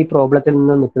നിങ്ങൾക്ക് ഈ പ്രോബ്ലത്തിൽ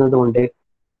നിന്ന് നിൽക്കുന്നത് കൊണ്ട്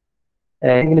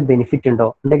എന്തെങ്കിലും ബെനിഫിറ്റ് ഉണ്ടോ,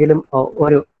 എന്തെങ്കിലും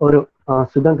ഒരു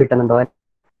സുഖം കിട്ടുന്നുണ്ടോ?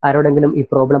 ആരോടെങ്കിലും ഈ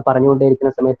പ്രോബ്ലം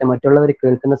പറഞ്ഞുകൊണ്ടേയിരിക്കുന്ന സമയത്ത് മറ്റുള്ളവർ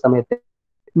കേൾക്കുന്ന സമയത്ത്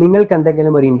നിങ്ങൾക്ക്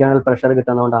എന്തെങ്കിലും ഒരു ഇന്റേണൽ പ്രഷർ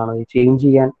കിട്ടുന്നതുകൊണ്ടാണോ? ഈ ചേഞ്ച്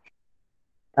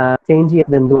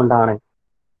ചെയ്യുന്നത് എന്തുകൊണ്ടാണ്?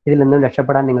 ഇതിൽ നിന്നും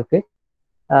രക്ഷപ്പെടാൻ നിങ്ങൾക്ക്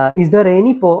is there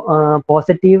any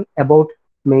positive about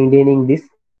maintaining this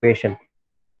situation?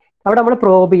 അവിടെ നമ്മൾ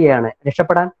പ്രോബ് ചെയ്യാണ്.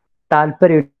 രക്ഷപ്പെടാൻ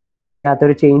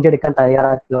താല്പര്യമില്ലാത്തൊരു ചേഞ്ച് എടുക്കാൻ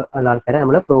തയ്യാറായിട്ടുള്ള ആൾക്കാരെ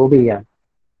നമ്മൾ പ്രോബ് ചെയ്യാണ്.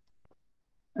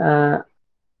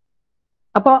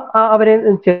 അപ്പോൾ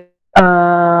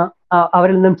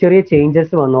അവരിൽ നിന്നും ചെറിയ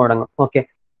ചേഞ്ചസ് വന്നു തുടങ്ങും. ഓക്കെ,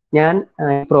 ഞാൻ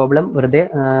പ്രോബ്ലം വെറുതെ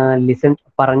ലിസൺ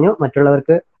പറഞ്ഞു,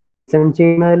 മറ്റുള്ളവർക്ക് ലിസൺ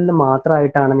ചെയ്യുന്നതിൽ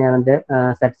മാത്രമായിട്ടാണ് ഞാനത്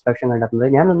സാറ്റിസ്ഫാക്ഷൻ കണ്ടെത്തുന്നത്.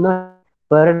 ഞാനൊന്നും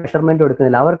വേറെ മെഷർമെന്റ്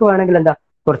കൊടുക്കുന്നില്ല. അവർക്ക് വേണമെങ്കിൽ എന്താ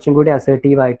കുറച്ചും കൂടി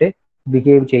അസേർട്ടീവായിട്ട്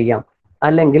ബിഹേവ് ചെയ്യാം,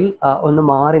 അല്ലെങ്കിൽ ഒന്ന്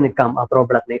മാറി നിൽക്കാം. ആ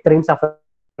പ്രോബ്ലത്തിന് ഇത്രയും സഫർ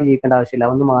ചെയ്യിക്കേണ്ട ആവശ്യമില്ല,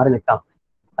 ഒന്ന് മാറി നിൽക്കാം,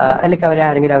 അല്ലെങ്കിൽ അവരെ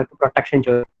ആരെങ്കിലും അവർക്ക് പ്രൊട്ടക്ഷൻ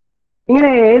ചോദിക്കും. ഇങ്ങനെ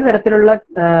ഏത് തരത്തിലുള്ള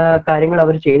കാര്യങ്ങൾ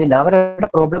അവർ ചെയ്യുന്നില്ല, അവരുടെ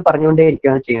പ്രോബ്ലം പറഞ്ഞുകൊണ്ടേ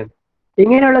ഇരിക്കുകയാണ് ചെയ്യുന്നത്.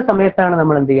 ഇങ്ങനെയുള്ള സമയത്താണ്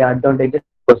നമ്മൾ എന്ത് ചെയ്യുക, അഡ്വാൻറ്റേജസ്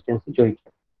ക്വസ്റ്റ്യൻസ് ചോദിക്കുക.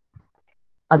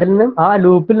 അതിൽ നിന്നും ആ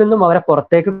ലൂപ്പിൽ നിന്നും അവരെ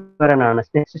പുറത്തേക്ക് വരാനാണ്,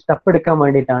 നെക്സ്റ്റ് സ്റ്റെപ്പ് എടുക്കാൻ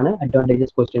വേണ്ടിയിട്ടാണ്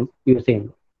അഡ്വാൻറ്റേജസ് ക്വസ്റ്റ്യൻസ് യൂസ്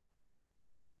ചെയ്യുന്നത്.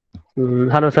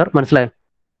 ഹലോ സാർ, മനസ്സിലായോ?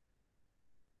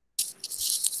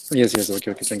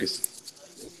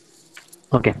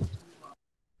 ഓക്കെ.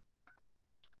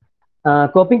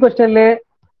 കോപ്പിംഗ് ക്വസ്റ്റ്യനില്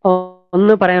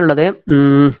ഒന്ന് പറയാനുള്ളത്,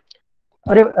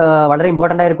 ഒരു വളരെ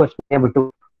ഇമ്പോർട്ടൻ്റ് ആയ ഒരു ക്വസ്റ്റ്യൻ ഞാൻ വിട്ടു.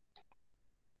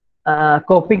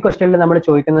 കോപ്പിംഗ് ക്വസ്റ്റ്യനിൽ നമ്മൾ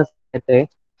ചോദിക്കുന്ന സമയത്ത്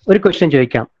ഒരു ക്വസ്റ്റ്യൻ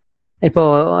ചോദിക്കാം. ഇപ്പോൾ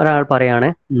ഒരാൾ പറയാണ്,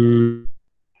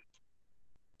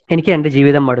 എനിക്ക് എൻ്റെ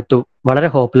ജീവിതം മടുത്തു, വളരെ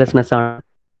ഹോപ്പ്ലെസ്നെസ് ആണ്,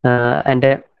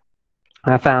 എൻ്റെ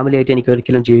ഫാമിലി ആയിട്ട് എനിക്ക്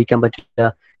ഒരിക്കലും ജീവിക്കാൻ പറ്റില്ല,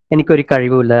 എനിക്കൊരു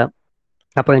കഴിവുമില്ല,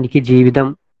 അപ്പോൾ എനിക്ക് ജീവിതം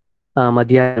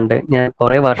മതിയായുണ്ട്, ഞാൻ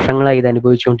കുറെ വർഷങ്ങളായി ഇത്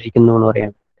അനുഭവിച്ചുകൊണ്ടിരിക്കുന്നു എന്ന്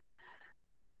പറയാം.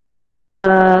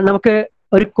 നമുക്ക്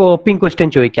ഒരു കോപ്പിംഗ് ക്വസ്റ്റ്യൻ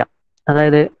ചോദിക്കാം.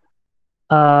 അതായത്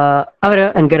അവരെ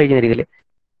എൻകറേജ് ചെയ്യുന്ന രീതിയിൽ,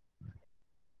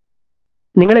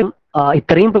 നിങ്ങൾ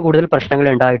ഇത്രയും കൂടുതൽ പ്രശ്നങ്ങൾ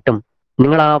ഉണ്ടായിട്ടും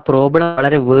നിങ്ങൾ ആ പ്രോബ്ലം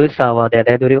വളരെ വേഴ്സ് ആവാതെ,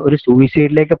 അതായത് ഒരു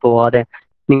സൂയിസൈഡിലേക്ക് പോവാതെ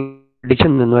നിങ്ങൾ പിടിച്ചു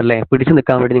നിന്നു അല്ലേ, പിടിച്ചു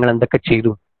നിൽക്കാൻ വേണ്ടി നിങ്ങൾ എന്തൊക്കെ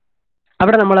ചെയ്തു?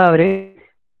 അവിടെ നമ്മൾ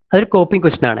അതൊരു കോപ്പിംഗ്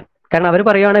ക്വസ്റ്റ്യൻ ആണ്. കാരണം അവർ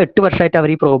പറയുകയാണ് 8 വർഷമായിട്ട് അവർ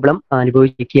ഈ പ്രോബ്ലം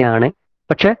അനുഭവിക്കുകയാണ്,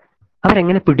 പക്ഷെ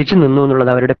അവരെങ്ങനെ പിടിച്ചു നിന്നു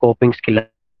എന്നുള്ളത് അവരുടെ coping skill.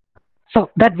 So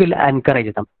that will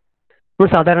encourage dum. നമ്മൾ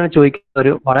സാധാരണ ചോദിക്കുന്ന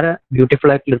ഒരു വളരെ ബ്യൂട്ടിഫുൾ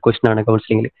ആയിട്ടുള്ള ഒരു ക്വസ്റ്റ്യൻ ആണ്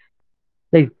കൗൺസിലിംഗിൽ.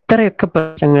 ഇത്രയൊക്കെ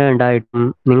പ്രശ്നങ്ങൾ ഉണ്ടായിട്ടും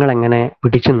നിങ്ങൾ എങ്ങനെ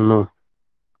പിടിച്ചു നിന്നു?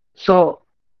 സോ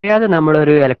അറിയാതെ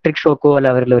നമ്മളൊരു ഇലക്ട്രിക് ഷോക്കോ അല്ല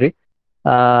അവരിലൊരു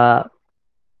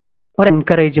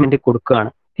എൻകറേജ്മെന്റ് കൊടുക്കുകയാണ്.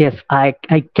 Yes,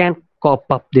 I can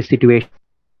cope up this situation.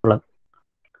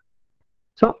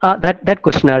 So that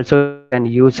question also can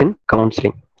use in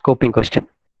counseling, coping question.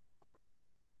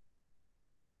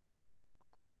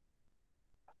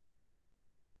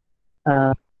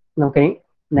 Okay,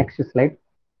 next slide.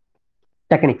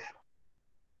 Techniques.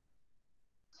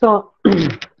 So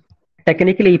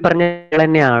technically ഈ പറഞ്ഞ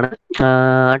തന്നെയാണ്.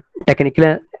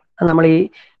 ടെക്നിക്കല് നമ്മൾ ഈ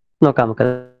നോക്കാം നമുക്ക്.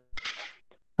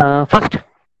 First,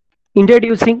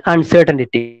 introducing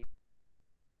uncertainty.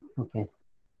 ഓക്കെ,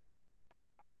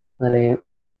 അതെ.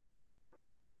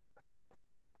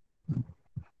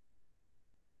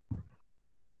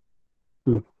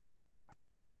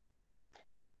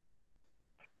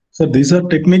 So these are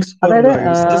techniques for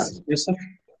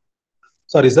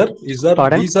sorry sir, these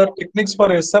are techniques for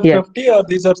SFFT, or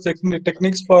these are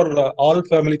techniques for all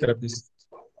family therapies?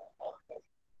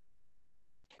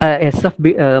 SFB,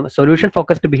 solution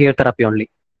focused behavior therapy only.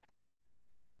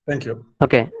 Thank you.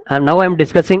 Okay, and now I am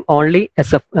discussing only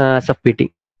SFPT,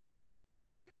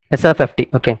 SFFT.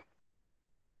 Okay.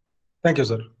 Thank you,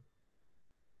 sir.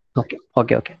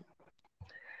 Okay.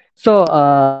 So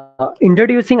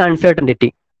introducing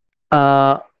uncertainty.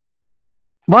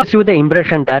 What gives you the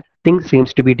impression that things seems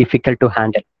to be difficult to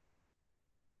handle?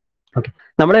 Okay,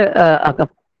 നമ്മൾ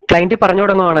client പറഞ്ഞു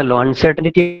തുടങ്ങുവാണല്ലോ,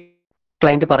 uncertainty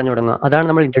client പറഞ്ഞു തുടങ്ങുക. അതാണ്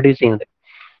നമ്മൾ introduce ചെയ്യുന്നത്.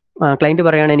 Client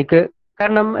പറയുകയാണ് എനിക്ക്,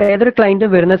 കാരണം ഏതൊരു ക്ലയന്റ്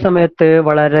വരുന്ന സമയത്ത്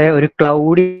വളരെ ഒരു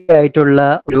ക്ലൗഡി ആയിട്ടുള്ള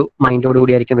ഒരു മൈൻഡോട്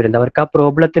കൂടി ആയിരിക്കും വരുന്നത്. അവർക്ക് ആ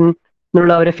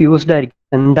പ്രോബ്ലത്തിനുള്ള ഒരു ഫ്യൂസ്ഡ് ആയിരിക്കും.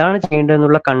 എന്താണ്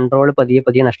ചെയ്യേണ്ടതെന്നുള്ള കൺട്രോൾ പതിയെ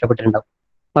പതിയെ നഷ്ടപ്പെട്ടിട്ടുണ്ടാവും.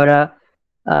 അവരാ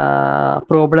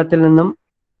പ്രോബ്ലത്തിൽ നിന്നും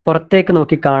പുറത്തേക്ക്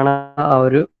നോക്കി കാണാൻ ആ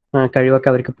ഒരു കഴിവൊക്കെ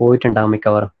അവർക്ക് പോയിട്ടുണ്ടാവും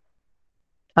മിക്കവാറും.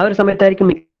 ആ ഒരു സമയത്തായിരിക്കും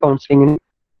കൗൺസിലിങ്ങിന്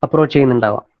അപ്രോച്ച്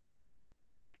ചെയ്യുന്നുണ്ടാവാം.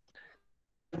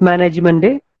 മാനേജ്മെന്റ്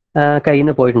കയ്യിൽ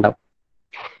നിന്ന് പോയിട്ടുണ്ടാവും.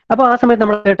 അപ്പോൾ ആ സമയത്ത്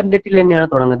നമ്മൾ സർട്ടനിറ്റിയിൽ തന്നെയാണ്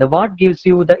തുടങ്ങുന്നത്. What gives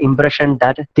you the impression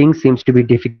that things seems to B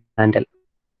difficult handle?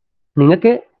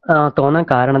 നിങ്ങൾക്ക് തോന്നാൻ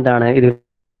കാരണം എന്താണ് ഇത്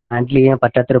ഹാൻഡിൽ ചെയ്യാൻ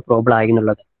പറ്റാത്തൊരു പ്രോബ്ലം ആയി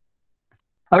എന്നുള്ളത്?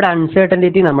 അവിടെ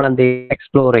അൺസർട്ടനിറ്റി നമ്മൾ എന്ത്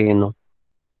എക്സ്പ്ലോർ ചെയ്യുന്നു.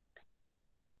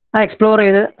 ആ എക്സ്പ്ലോർ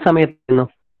ചെയ്ത സമയത്ത്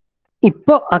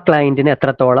ഇപ്പോൾ ആ ക്ലയന്റിന്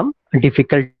എത്രത്തോളം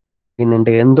ഡിഫിക്കൽട്ട് ചെയ്യുന്നുണ്ട്,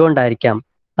 എന്തുകൊണ്ടായിരിക്കാം?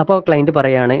 അപ്പോൾ ക്ലയന്റ്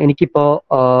പറയാണ്, എനിക്കിപ്പോ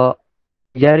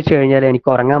വിചാരിച്ചു കഴിഞ്ഞാൽ എനിക്ക്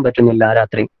ഉറങ്ങാൻ പറ്റുന്നില്ല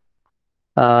രാത്രി,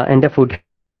 എൻ്റെ ഫുഡ്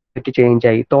ചേഞ്ച്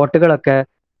ആയി, തോട്ടുകളൊക്കെ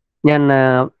ഞാൻ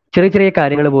ചെറിയ ചെറിയ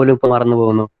കാര്യങ്ങൾ പോലും ഇപ്പോൾ മറന്നു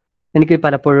പോകുന്നു, എനിക്ക്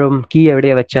പലപ്പോഴും കീ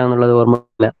എവിടെയാ വെച്ചാന്നുള്ളത്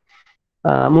ഓർമ്മയില്ല,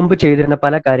 മുമ്പ് ചെയ്തിരുന്ന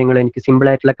പല കാര്യങ്ങളും എനിക്ക് സിമ്പിൾ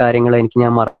ആയിട്ടുള്ള കാര്യങ്ങൾ എനിക്ക്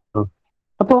ഞാൻ മറന്നു.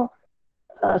 അപ്പോൾ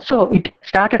so it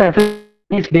started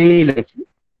as daily life.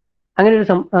 അങ്ങനെ ഒരു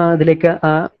ഇതിലേക്ക്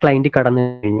ആ ക്ലയന്റ് കടന്നു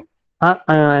കഴിഞ്ഞു. ആ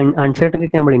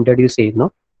അൺസർട്ടനിറ്റി നമ്മൾ ഇൻട്രൊഡ്യൂസ് ചെയ്യുന്നു.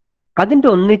 അതിൻ്റെ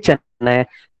ഒന്നിച്ച് തന്നെ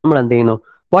നമ്മൾ എന്ത് ചെയ്യുന്നു,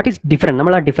 വാട്ട് ഈസ് ഡിഫറെന്റ്,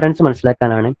 നമ്മൾ ആ ഡിഫറൻസ്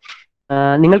മനസ്സിലാക്കാനാണ്.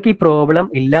 നിങ്ങൾക്ക് ഈ പ്രോബ്ലം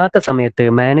ഇല്ലാത്ത സമയത്ത്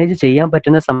മാനേജ് ചെയ്യാൻ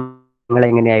പറ്റുന്ന സമയങ്ങൾ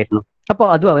എങ്ങനെയായിരുന്നു? അപ്പോൾ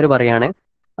അതും അവർ പറയാണ്,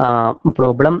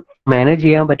 പ്രോബ്ലം മാനേജ്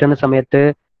ചെയ്യാൻ പറ്റുന്ന സമയത്ത്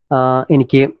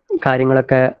എനിക്ക്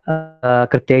കാര്യങ്ങളൊക്കെ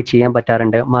കൃത്യമായി ചെയ്യാൻ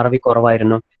പറ്റാറുണ്ട്, മറവി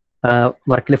കുറവായിരുന്നു,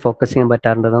 വർക്കിൽ ഫോക്കസ് ചെയ്യാൻ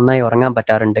പറ്റാറുണ്ട്, നന്നായി ഉറങ്ങാൻ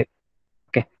പറ്റാറുണ്ട്.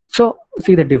 Okay, so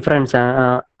see the difference,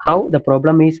 how the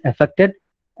problem is affected.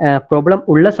 Problem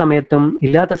ഉള്ള സമയത്തും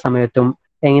ഇല്ലാത്ത സമയത്തും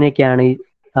എങ്ങനെയൊക്കെയാണ് ഈ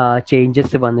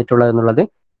ചേഞ്ചസ് വന്നിട്ടുള്ളത് എന്നുള്ളത്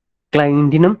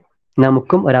ക്ലയന്റിനും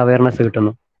നമുക്കും ഒരു അവയർനെസ്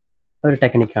കിട്ടുന്നു. ഒരു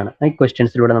ടെക്നിക്കാണ്. ഈ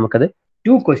ക്വസ്റ്റ്യൻസിലൂടെ നമുക്കത്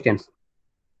 2 questions.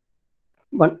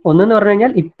 ഒന്നെന്ന് പറഞ്ഞു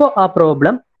കഴിഞ്ഞാൽ ഇപ്പോൾ ആ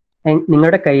പ്രോബ്ലം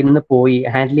നിങ്ങളുടെ കയ്യിൽ നിന്ന് പോയി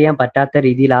ഹാൻഡിൽ ചെയ്യാൻ പറ്റാത്ത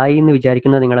രീതിയിലായി എന്ന്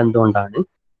വിചാരിക്കുന്നത് നിങ്ങൾ എന്തുകൊണ്ടാണ്?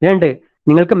 2,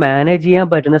 നിങ്ങൾക്ക് മാനേജ് ചെയ്യാൻ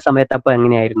പറ്റുന്ന സമയത്ത് അപ്പോൾ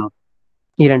എങ്ങനെയായിരുന്നു?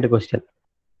 ഈ 2 ക്വസ്റ്റ്യൻ.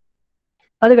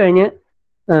 അത് കഴിഞ്ഞ്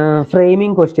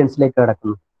ഫ്രെയിമിംഗ് ക്വസ്റ്റ്യൻസിലേക്ക്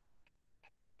കടക്കുന്നു.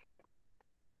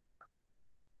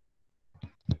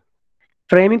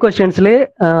 ഫ്രെയിമിംഗ് ക്വസ്റ്റ്യൻസിൽ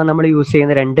നമ്മൾ യൂസ്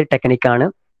ചെയ്യുന്ന 2 ടെക്നിക്കാണ്,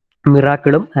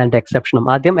 മിറാക്കിളും ആൻഡ് എക്സെപ്ഷനും.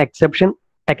 ആദ്യം എക്സെപ്ഷൻ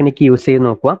ടെക്നിക്ക് യൂസ് ചെയ്ത്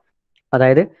നോക്കുക.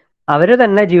 അതായത് അവർ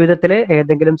തന്നെ ജീവിതത്തിൽ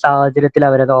ഏതെങ്കിലും സാഹചര്യത്തിൽ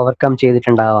അവരത് ഓവർകം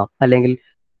ചെയ്തിട്ടുണ്ടാവാം, അല്ലെങ്കിൽ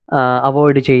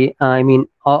അവോയ്ഡ്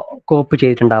കോപ്പ്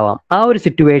ചെയ്തിട്ടുണ്ടാവാം. ആ ഒരു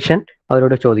സിറ്റുവേഷൻ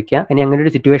അവരോട് ചോദിക്കുക. ഇനി അങ്ങനെ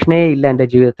ഒരു സിറ്റുവേഷനേ ഇല്ല എൻ്റെ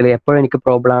ജീവിതത്തിൽ, എപ്പോഴും എനിക്ക്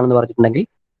പ്രോബ്ലം ആണെന്ന് പറഞ്ഞിട്ടുണ്ടെങ്കിൽ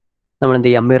നമ്മൾ എന്ത്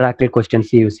ചെയ്യാം, മിറാക്കിൾ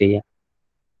ക്വസ്റ്റ്യൻസ് യൂസ് ചെയ്യാം.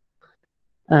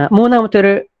 മൂന്നാമത്തെ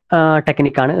ഒരു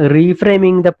ടെക്നിക്കാണ്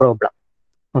reframing the problem.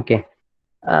 Okay,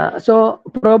 so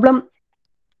problem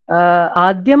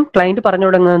ആദ്യം ക്ലയന്റ് പറഞ്ഞു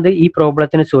തുടങ്ങുന്നത് ഈ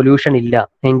പ്രോബ്ലത്തിന് സൊല്യൂഷൻ ഇല്ല,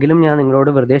 എങ്കിലും ഞാൻ നിങ്ങളോട്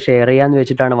വെറുതെ ഷെയർ ചെയ്യാന്ന്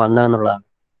വെച്ചിട്ടാണ് വന്നതെന്നുള്ളതാണ്.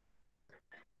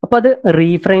 അപ്പൊ അത്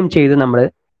റീഫ്രെയിം ചെയ്ത്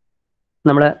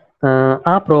നമ്മൾ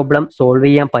ആ പ്രോബ്ലം സോൾവ്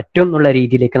ചെയ്യാൻ പറ്റും എന്നുള്ള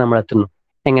രീതിയിലേക്ക് നമ്മൾ എത്തുന്നു.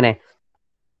 എങ്ങനെ?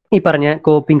 ഈ പറഞ്ഞ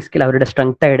കോപ്പിംഗ് സ്കിൽ അവരുടെ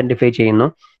സ്ട്രെങ്ത് ഐഡന്റിഫൈ ചെയ്യുന്നു,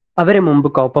 അവര് മുമ്പ്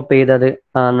കോപ്പപ്പ് ചെയ്തത്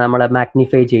നമ്മളെ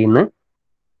മാഗ്നിഫൈ ചെയ്യുന്നു.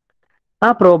 ആ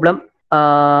പ്രോബ്ലം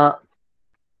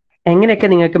എങ്ങനെയൊക്കെ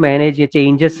നിങ്ങൾക്ക് മാനേജ് ചെയ്യുക,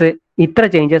 ചേഞ്ചസ്, ഇത്ര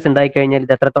ചേഞ്ചസ് ഉണ്ടായിക്കഴിഞ്ഞാൽ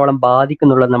ഇത് എത്രത്തോളം ബാധിക്കും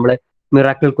എന്നുള്ളത് നമ്മൾ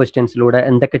മിറാക്കിൾ ക്വസ്റ്റ്യൻസിലൂടെ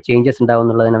എന്തൊക്കെ ചേഞ്ചസ് ഉണ്ടാവും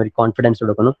എന്നുള്ളതിന് അവർ കോൺഫിഡൻസ്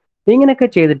കൊടുക്കുന്നു. ഇങ്ങനെയൊക്കെ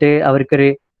ചെയ്തിട്ട് അവർക്കൊരു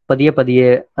പതിയെ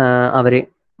അവർ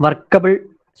വർക്കബിൾ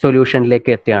സൊല്യൂഷനിലേക്ക്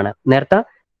എത്തുകയാണ്. നേരത്തെ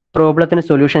പ്രോബ്ലത്തിന്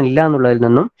സൊല്യൂഷൻ ഇല്ല എന്നുള്ളതിൽ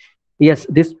നിന്നും yes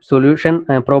this solution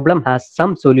problem has some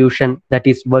solution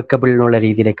that is workable എന്നുള്ള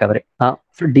രീതിയിലേക്ക് അവർ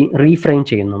റീഫ്രെയിം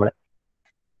ചെയ്യുന്നു നമ്മൾ.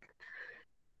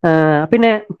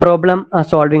 പിന്നെ പ്രോബ്ലം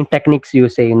സോൾവിങ് ടെക്നിക്സ്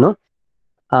യൂസ് ചെയ്യുന്നു.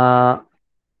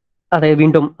 അതായത്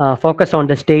വീണ്ടും focus on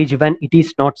the stage when it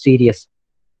is not serious.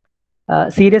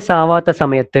 Serious ആവാത്ത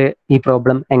സമയത്ത് ഈ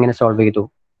പ്രോബ്ലം എങ്ങനെ സോൾവ് ചെയ്തു?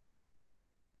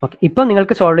 ഓക്കെ, ഇപ്പം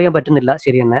നിങ്ങൾക്ക് സോൾവ് ചെയ്യാൻ പറ്റുന്നില്ല,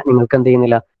 ശരി തന്നെ, നിങ്ങൾക്ക് എന്ത്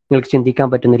ചെയ്യുന്നില്ല, നിങ്ങൾക്ക് ചിന്തിക്കാൻ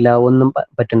പറ്റുന്നില്ല, ഒന്നും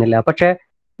പറ്റുന്നില്ല. പക്ഷേ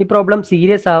ഈ പ്രോബ്ലം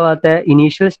സീരിയസ് ആവാത്ത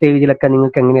ഇനീഷ്യൽ സ്റ്റേജിലൊക്കെ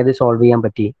നിങ്ങൾക്ക് എങ്ങനെ അത് സോൾവ് ചെയ്യാൻ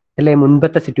പറ്റി, അല്ലെ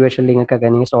മുൻപത്തെ സിറ്റുവേഷനിൽ നിങ്ങൾക്ക്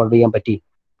എങ്ങനെ സോൾവ് ചെയ്യാൻ പറ്റി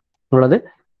എന്നുള്ളത്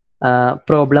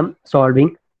പ്രോബ്ലം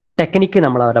സോൾവിങ് ടെക്നിക്ക്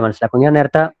നമ്മൾ അവിടെ മനസ്സിലാക്കും. ഞാൻ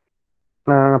നേരത്തെ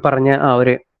പറഞ്ഞ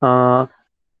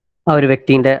ആ ഒരു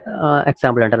വ്യക്തിന്റെ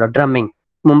എക്സാമ്പിൾ ഉണ്ടല്ലോ, ഡ്രമ്മിങ്.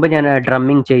 മുമ്പ് ഞാൻ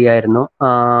ഡ്രമ്മിങ് ചെയ്യായിരുന്നു,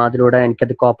 അതിലൂടെ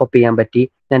എനിക്കത് കോപ്പപ്പ് ചെയ്യാൻ പറ്റി.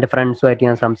 എൻ്റെ ഫ്രണ്ട്സുമായിട്ട്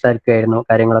ഞാൻ സംസാരിക്കുമായിരുന്നു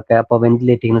കാര്യങ്ങളൊക്കെ, അപ്പോൾ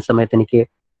വെന്റിലേറ്റ് ചെയ്യുന്ന സമയത്ത് എനിക്ക്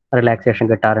റിലാക്സേഷൻ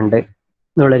കിട്ടാറുണ്ട്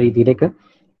എന്നുള്ള രീതിയിലേക്ക്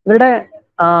ഇവരുടെ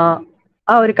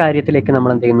ആ ഒരു കാര്യത്തിലേക്ക്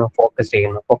നമ്മൾ എന്ത് ചെയ്യുന്നു, ഫോക്കസ്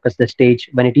ചെയ്യുന്നു. Focus the stage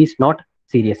when it is not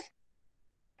serious.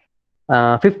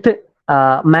 5th,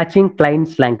 matching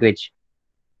clients language.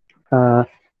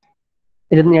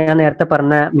 ഇത് ഞാൻ നേരത്തെ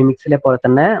പറഞ്ഞ മിമിക്സിലെ പോലെ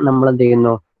തന്നെ നമ്മൾ എന്ത്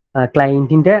ചെയ്യുന്നു,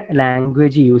 ക്ലയന്റിന്റെ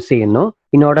ലാംഗ്വേജ് യൂസ് ചെയ്യുന്നു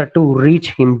in order to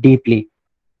reach him deeply.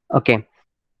 Okay,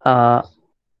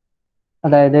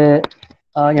 അതായത്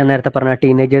ഞാൻ നേരത്തെ പറഞ്ഞ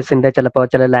ടീനേജേഴ്സിന്റെ ചിലപ്പോൾ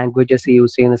ചില ലാംഗ്വേജസ്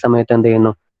യൂസ് ചെയ്യുന്ന സമയത്ത് എന്ത്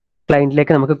ചെയ്യുന്നു,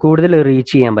 ക്ലയന്റിലേക്ക് നമുക്ക് കൂടുതൽ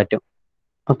റീച്ച് ചെയ്യാൻ പറ്റും.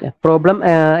 ഓക്കെ, പ്രോബ്ലം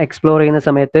എക്സ്പ്ലോർ ചെയ്യുന്ന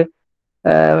സമയത്ത്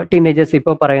ടീനേജേഴ്സ്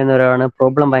ഇപ്പോൾ പറയുന്നവരാണ്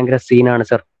പ്രോബ്ലം ഭയങ്കര സീനാണ്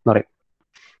സർ എന്ന് പറയും.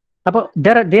 അപ്പോൾ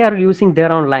they are using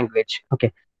their own language. Okay,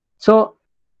 so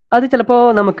അത് ചിലപ്പോൾ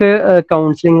നമുക്ക്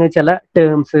കൗൺസിലിംഗ് ചില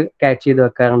ടേംസ് ക്യാച്ച് ചെയ്ത്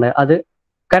വെക്കാറുണ്ട്. അത്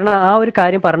കാരണം ആ ഒരു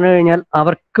കാര്യം പറഞ്ഞു കഴിഞ്ഞാൽ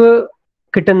അവർക്ക്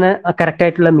കിട്ടുന്ന കറക്റ്റ്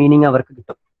ആയിട്ടുള്ള മീനിങ് അവർക്ക്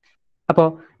കിട്ടും. അപ്പോൾ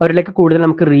അവരിലേക്ക് കൂടുതൽ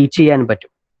നമുക്ക് റീച്ച് ചെയ്യാൻ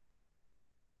പറ്റും.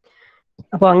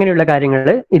 അപ്പോൾ അങ്ങനെയുള്ള കാര്യങ്ങൾ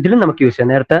ഇതിലും നമുക്ക് യൂസ്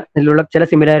ചെയ്യാം. നേരത്തെ ഇതിലുള്ള ചില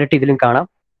സിമിലാരിറ്റി ഇതിലും കാണാം.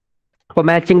 അപ്പോൾ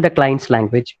matching the clients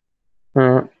language,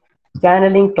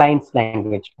 channelling clients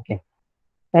language. Okay,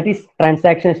 that is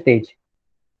transaction stage.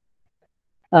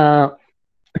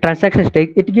 Transaction stage,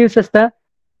 it gives us the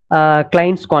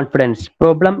client's confidence.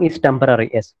 Problem is temporary.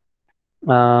 Yes.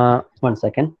 One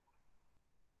second.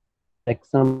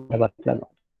 Example.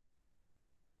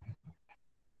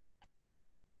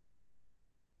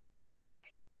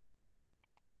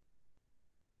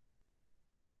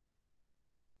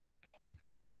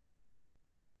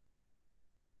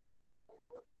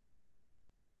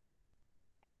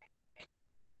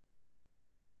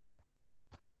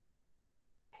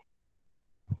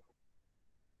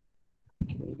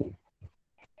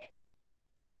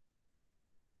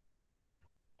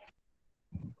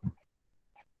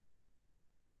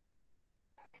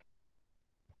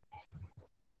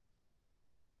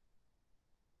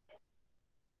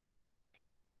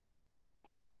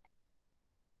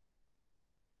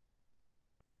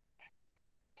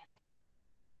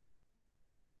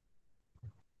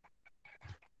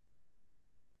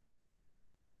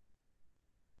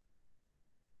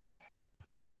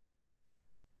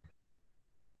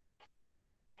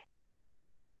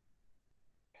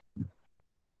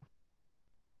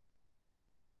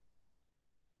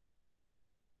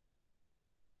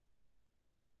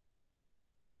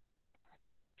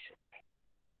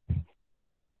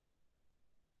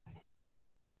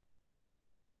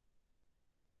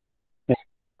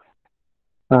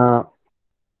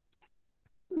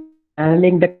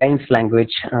 Handling the client's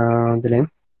language.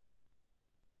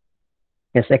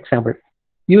 Yes, example.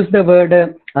 Use the word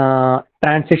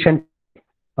transition.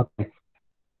 Okay.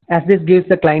 As this gives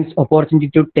the clients opportunity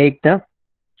to take the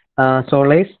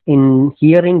solace in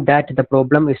hearing that the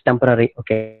problem is temporary.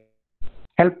 Okay.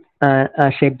 Help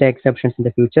shape the exceptions in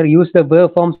the future. Use the verb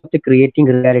forms of the creating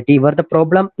reality where the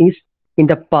problem is in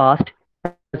the past.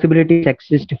 Possibilities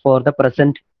exist for the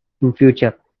present and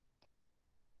future.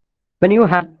 When you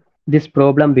have this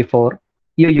problem before,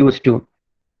 you used to.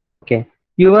 Okay,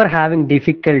 you are having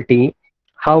difficulty.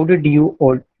 How did you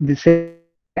this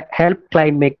help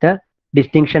client make the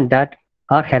distinction that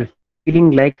are help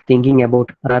feeling like thinking about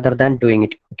rather than doing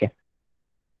it. Okay,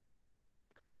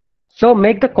 so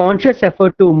make the conscious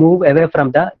effort to move away from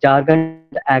the jargon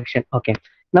action. Okay,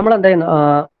 നമ്മൾ എന്താ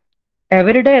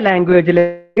everyday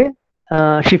ലാംഗ്വേജിലേക്ക്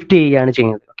shift ചെയ്യുകയാണ്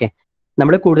ചെയ്യുന്നത്. Okay,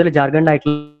 നമ്മൾ കൂടുതൽ jargon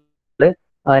ആയിട്ടുള്ള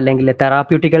അല്ലെങ്കിൽ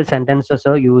therapeutical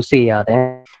സെന്റൻസസോ use ചെയ്യാതെ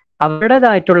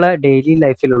അവരുടേതായിട്ടുള്ള ഡെയിലി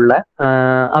ലൈഫിലുള്ള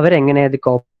അവരെങ്ങനെ അത്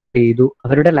കോപ്പ് ചെയ്തു,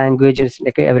 അവരുടെ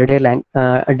ലാംഗ്വേജസിലേക്ക് അവരുടെ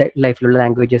ലൈഫിലുള്ള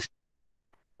ലാംഗ്വേജസ്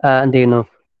എന്ത് ചെയ്യുന്നു,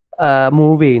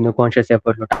 മൂവ് ചെയ്യുന്നു കോൺഷ്യസ്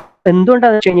എഫേർട്ടിലോട്ട്.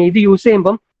 എന്തുകൊണ്ടാണെന്ന് വെച്ച് കഴിഞ്ഞാൽ ഇത് യൂസ്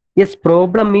ചെയ്യുമ്പം yes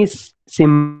problem is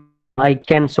simple, I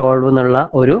can solve എന്നുള്ള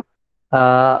ഒരു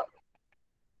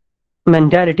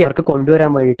മെന്റാലിറ്റി അവർക്ക്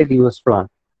കൊണ്ടുവരാൻ വേണ്ടിയിട്ട് ഇത് യൂസ്ഫുൾ ആണ്.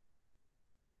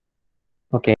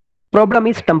 Okay, problem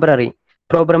is temporary,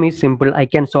 problem is simple, I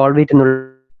can solve it എന്നുള്ള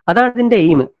അതാണ് ഇതിന്റെ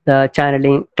എയിം,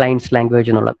 ചാനലിംഗ് ക്ലയൻസ് ലാംഗ്വേജ്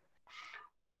എന്നുള്ളത്.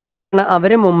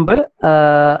 അവര് മുമ്പ്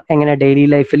എങ്ങനെ ഡെയിലി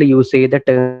ലൈഫിൽ യൂസ് ചെയ്ത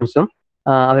ടേംസും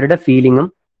അവരുടെ ഫീലിങ്ങും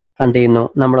എന്ത് ചെയ്യുന്നു,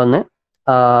 നമ്മളൊന്ന്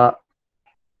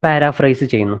പാരാഫ്രൈസ്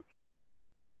ചെയ്യുന്നു.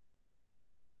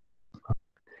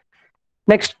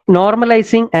 Next,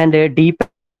 normalising and deep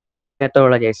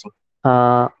മെത്തോളജൈസിങ്.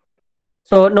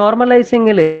 So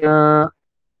നോർമലൈസിങ്ങിൽ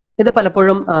ഇത്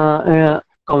പലപ്പോഴും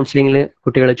കൗൺസിലിങ്ങിൽ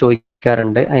കുട്ടികൾ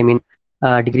ചോദിക്കാറുണ്ട്. ഐ മീൻ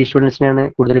ഡിഗ്രി സ്റ്റുഡൻസിനാണ്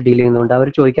കൂടുതൽ ഡീൽ ചെയ്യുന്നതുകൊണ്ട് അവർ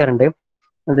ചോദിക്കാറുണ്ട്,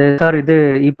 അത് സാർ ഇത്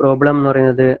ഈ പ്രോബ്ലം എന്ന്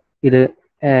പറയുന്നത് ഇത്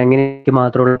എങ്ങനെ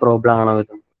മാത്രമുള്ള പ്രോബ്ലം ആണോ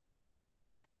ഇത്?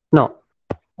 നോ.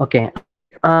 ഓക്കെ,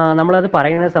 നമ്മളത്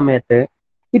പറയുന്ന സമയത്ത്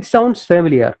ഇറ്റ് സൗണ്ട്സ്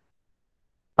ഫെമിലിയർ.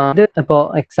 അത് ഇപ്പോൾ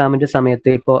എക്സാമിന്റെ സമയത്ത്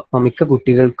ഇപ്പോൾ മിക്ക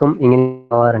കുട്ടികൾക്കും ഇങ്ങനെ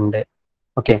ആവാറുണ്ട്.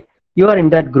 Okay, you are in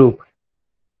that group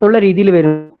എന്നുള്ള രീതിയിൽ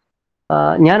വരും.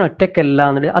 ഞാൻ ഒറ്റയ്ക്കല്ല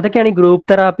എന്നുള്ളത്, അതൊക്കെയാണ് ഈ ഗ്രൂപ്പ്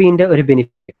തെറാപ്പീന്റെ ഒരു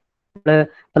ബെനിഫിറ്റ്.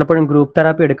 പലപ്പോഴും ഗ്രൂപ്പ്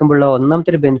തെറാപ്പി എടുക്കുമ്പോഴുള്ള ഒന്നാമത്തെ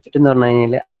ഒരു ബെനിഫിറ്റ് എന്ന് പറഞ്ഞു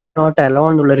കഴിഞ്ഞാൽ നോട്ട് അലോൺ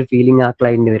എന്നുള്ളൊരു ഫീലിംഗ് ആ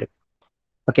ക്ലയന്റിന് വരും.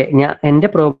 ഓക്കെ, എൻ്റെ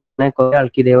പ്രോബ്ലം കുറെ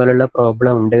ആൾക്ക് ഇതേപോലെയുള്ള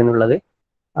പ്രോബ്ലം ഉണ്ട് എന്നുള്ളത്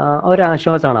ഒരു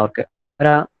ആശ്വാസമാണ് അവർക്ക്.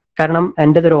 കാരണം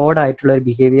എൻ്റെത് ഒരു ഓഡായിട്ടുള്ള ഒരു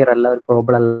ബിഹേവിയർ അല്ല, ഒരു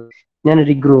പ്രോബ്ലം അല്ല,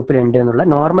 ഞാനൊരു ഗ്രൂപ്പിലുണ്ട് എന്നുള്ള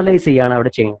നോർമലൈസ് ചെയ്യാണ്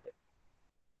അവിടെ ചെയ്യുന്നത്.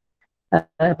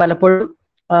 പലപ്പോഴും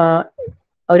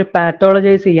ഒരു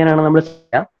പാത്തോളജൈസ് ചെയ്യാനാണ് നമ്മൾ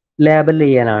ചെയ്യുക, ലേബൽ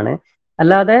ചെയ്യാനാണ്.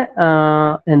 അല്ലാതെ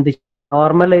എന്ത്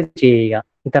നോർമലൈസ് ചെയ്യുക,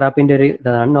 തെറാപ്പിന്റെ ഒരു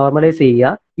ഇതാണ് നോർമലൈസ്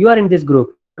ചെയ്യുക. You are in this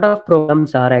group, of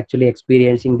problems are actually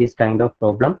experiencing this kind of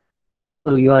problem,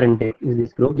 you are in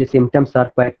this group, the symptoms R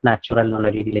quite natural എന്നുള്ള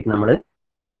രീതിയിലേക്ക് നമ്മൾ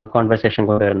കോൺവെർസേഷൻ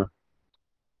കൊണ്ടുവരുന്നു.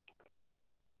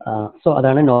 സോ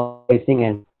അതാണ് നോർമലൈസിങ്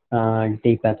ആൻഡ്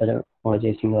ഡീപ്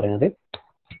പാത്തോളജൈസിങ് എന്ന് പറയുന്നത്.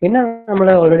 പിന്നെ നമ്മൾ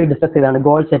ഓൾറെഡി ഡിസ്കസ് ചെയ്താണ്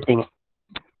ഗോൾ സെറ്റിങ്.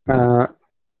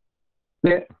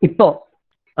 ഇപ്പോ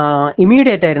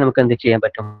ഇമീഡിയറ്റ് ആയിട്ട് നമുക്ക് എന്ത് ചെയ്യാൻ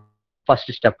പറ്റും?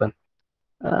 ഫസ്റ്റ് സ്റ്റെപ്പ്,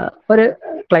 ഒരു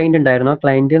ക്ലയന്റ് ഉണ്ടായിരുന്നു.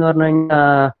 ക്ലയന്റ് എന്ന് പറഞ്ഞു കഴിഞ്ഞാൽ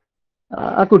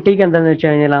ആ കുട്ടിക്ക് എന്താന്ന് വെച്ച്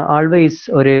കഴിഞ്ഞാൽ ആൾവേസ്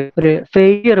ഒരു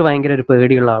ഫെയിലിയർ ഭയങ്കര ഒരു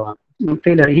പേടിയുള്ള ആളാണ്.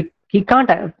 ഫെയിലിയർ ഹി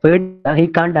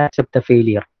കാണ്ട് ആക്സെപ്റ്റ് ദ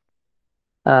ഫെയിലിയർ.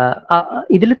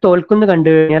 ഇതിൽ തോൽക്കുന്നു കണ്ടു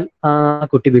കഴിഞ്ഞാൽ ആ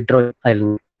കുട്ടി വിഡ്രോ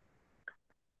ആയിരുന്നു.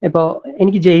 ഇപ്പോ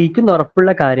എനിക്ക് ജയിക്കുന്ന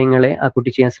ഉറപ്പുള്ള കാര്യങ്ങളെ ആ കുട്ടി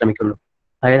ചെയ്യാൻ ശ്രമിക്കുള്ളൂ.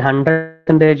 അതായത്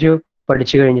 100%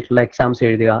 പഠിച്ചു കഴിഞ്ഞിട്ടുള്ള എക്സാംസ്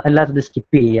എഴുതുക, അല്ലാത്തത്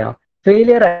സ്കിപ്പ് ചെയ്യുക,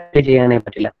 ഫെയിലിയർ ചെയ്യാനേ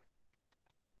പറ്റില്ല.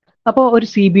 അപ്പോൾ ഒരു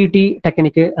CBT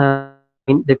ടെക്നിക്ക്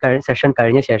സെഷൻ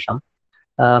കഴിഞ്ഞ ശേഷം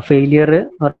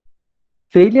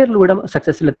ഫെയിലിയറിലൂടെ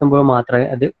സക്സസ്സിലെത്തുമ്പോൾ മാത്രമേ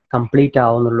അത് കംപ്ലീറ്റ്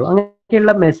ആവുന്നുള്ളൂ.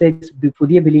 അങ്ങനെയൊക്കെയുള്ള മെസ്സേജസ്,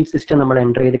 പുതിയ ബിലീഫ് സിസ്റ്റം നമ്മൾ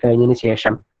എൻ്റർ ചെയ്ത് കഴിഞ്ഞതിന്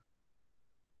ശേഷം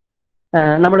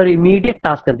നമ്മളൊരു ഇമീഡിയറ്റ്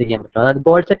ടാസ്ക് എന്ത് ചെയ്യാൻ പറ്റും? അതായത്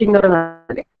ഗോൾ സെറ്റിംഗ് എന്ന്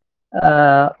പറയുന്നത്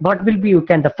what will be you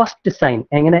can the first sign,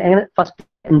 എങ്ങനെ ഫസ്റ്റ്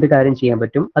എന്ത് കാര്യം ചെയ്യാൻ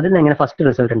പറ്റും, അതിൽ നിന്ന് എങ്ങനെ ഫസ്റ്റ്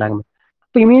റിസൾട്ട് ഉണ്ടാകും.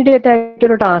 അപ്പൊ ഇമീഡിയറ്റ്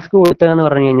ആയിട്ടൊരു ടാസ്ക് കൊടുക്കുക എന്ന്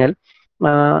പറഞ്ഞു കഴിഞ്ഞാൽ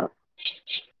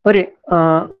ഒരു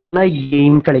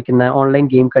ഗെയിം കളിക്കുന്ന, ഓൺലൈൻ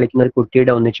ഗെയിം കളിക്കുന്ന ഒരു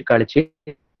കുട്ടിയുടെ ഒന്നിച്ച് കളിച്ച്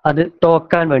അത്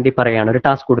തോക്കാൻ വേണ്ടി പറയാണ്, ഒരു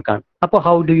ടാസ്ക് കൊടുക്കാണ്. അപ്പോൾ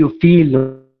how do you feel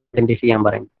identify ചെയ്യാൻ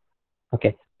പറയും. Okay,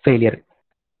 failure.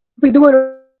 അപ്പൊ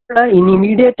ഇതുപോലുള്ള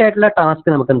ഇമീഡിയറ്റ് ആയിട്ടുള്ള ടാസ്ക്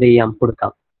നമുക്ക് എന്ത് ചെയ്യാം,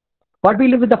 കൊടുക്കാം. What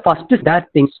will with the first that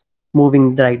things moving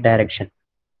the right direction.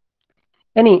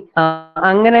 ഇനി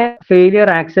അങ്ങനെ ഫെയിലിയർ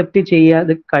ആക്സെപ്റ്റ്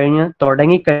ചെയ്യാതെ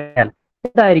തുടങ്ങിക്കഴിഞ്ഞാൽ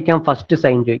എന്തായിരിക്കാം ഫസ്റ്റ്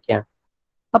സൈൻ ചോദിക്കുകയാണ്.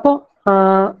 അപ്പോൾ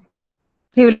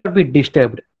he will not be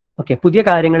disturbed. Okay, പുതിയ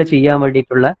കാര്യങ്ങൾ ചെയ്യാൻ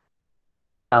വേണ്ടിയിട്ടുള്ള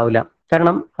ആവില്ല.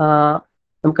 കാരണം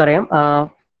നമുക്കറിയാം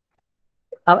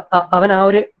അവൻ ആ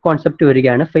ഒരു കോൺസെപ്റ്റ്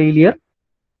വരികയാണ്, ഫെയിലിയർ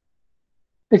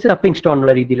ഇറ്റ്സ് സ്റ്റെപ്പിംഗ് സ്റ്റോൺ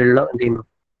എന്നുള്ള രീതിയിലുള്ള എന്ത് ചെയ്യുന്നു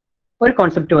ഒരു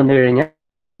കോൺസെപ്റ്റ് വന്നു കഴിഞ്ഞാൽ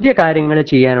പുതിയ കാര്യങ്ങൾ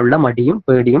ചെയ്യാനുള്ള മടിയും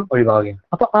പേടിയും ഒഴിവാകുകയാണ്.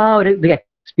 അപ്പൊ ആ ഒരു ഇത്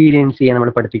എക്സ്പീരിയൻസ് ചെയ്യാൻ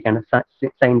നമ്മൾ പഠിപ്പിക്കുകയാണ്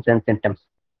സൈൻസ് ആൻഡ് സിംറ്റംസ്.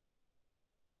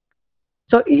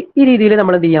 സോ ഈ രീതിയിൽ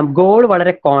നമ്മൾ എന്ത് ചെയ്യാം, ഗോൾ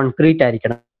വളരെ കോൺക്രീറ്റ്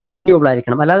ആയിരിക്കണം,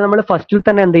 ആയിരിക്കണം. അല്ലാതെ നമ്മൾ ഫസ്റ്റിൽ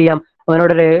തന്നെ എന്ത് ചെയ്യാം,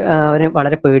 അവനോടൊരു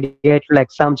വളരെ പേടിയായിട്ടുള്ള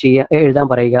എക്സാം എഴുതാൻ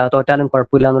പറയുക, തോറ്റാലും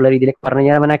കുഴപ്പമില്ല എന്നുള്ള രീതിയിലേക്ക് പറഞ്ഞു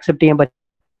കഴിഞ്ഞാൽ അവൻ ആക്സെപ്റ്റ് ചെയ്യാൻ പറ്റും.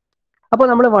 അപ്പോൾ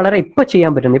നമ്മൾ വളരെ ഇപ്പൊ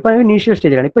ചെയ്യാൻ പറ്റുന്നത്, ഇപ്പൊ ഇനീഷ്യൽ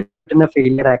സ്റ്റേജിലാണ്, ഇപ്പൊ പറ്റുന്ന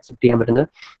ഫെയിലിയർ ആക്സെപ്റ്റ് ചെയ്യാൻ പറ്റുന്നത്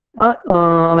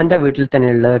അവന്റെ വീട്ടിൽ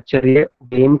തന്നെയുള്ള ചെറിയ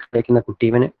ഗെയിം കളിക്കുന്ന കുട്ടി,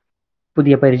 ഇവന്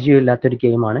പുതിയ പരിചയമില്ലാത്തൊരു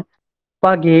ഗെയിമാണ്. അപ്പൊ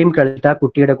ആ ഗെയിം കളിച്ചിട്ട് ആ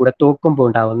കുട്ടിയുടെ കൂടെ തോക്കുമ്പോൾ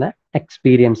ഉണ്ടാവുന്ന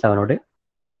എക്സ്പീരിയൻസ് അവനോട്,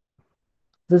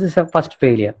 this is A first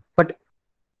failure. But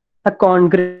ആ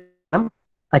കോൺക്രീറ്റ്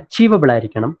അച്ചീവബിൾ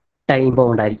ആയിരിക്കണം, ടൈം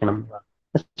ബൗണ്ട് ആയിരിക്കണം.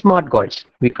 Smart goals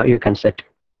you can set.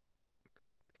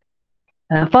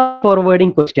 Fast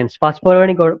forwarding questions. Fast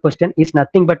forwarding question is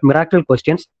nothing but miracle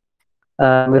questions.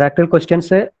 Miracle questions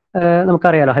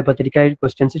നമുക്കറിയാലോ, ഹൈപ്പോത്തറ്റിക്കൽ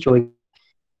ക്വസ്റ്റ്യൻസ് ചോദിക്കും.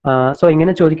 So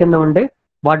ഇങ്ങനെ ചോദിക്കുന്നതുകൊണ്ട്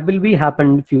what will be happen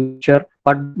in future,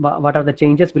 what are the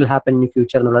changes will happen in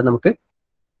future എന്നുള്ളത് നമുക്ക്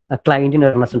ക്ലയന്റിന്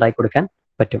awareness ഉണ്ടാക്കി കൊടുക്കാൻ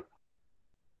പറ്റും.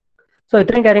 So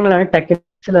ഇത്രയും കാര്യങ്ങളാണ്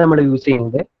ടെക്നിക്സിൽ നമ്മൾ യൂസ്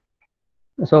ചെയ്യുന്നത്.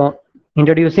 So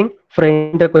introducing,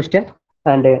 framing the question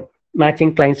and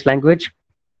matching clients language,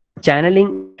 channeling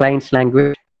client's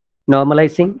language,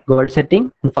 normalizing, goal setting,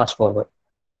 and fast forward.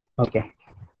 Okay,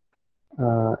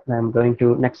 I'm going to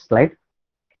next slide.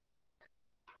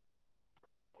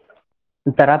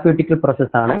 Therapeutical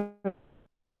process ആണ്.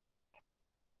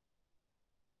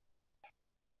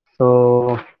 So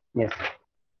yes,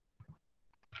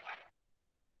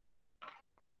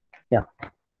 yeah,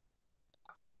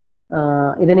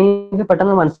 ഇതിനെ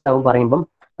പെട്ടെന്ന് മനസ്സിലാവും പറയുമ്പം.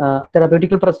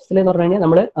 Therapeutical പ്രോസസ്സിൽ എന്ന് പറഞ്ഞു കഴിഞ്ഞാൽ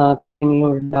നമ്മൾ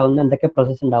ഉണ്ടാവുന്ന എന്തൊക്കെ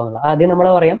പ്രോസസ്സ് ഉണ്ടാവുന്നത് ആദ്യം നമ്മൾ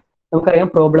പറയാം. നമുക്കറിയാം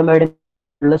പ്രോബ്ലം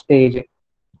ഉള്ള സ്റ്റേജ്.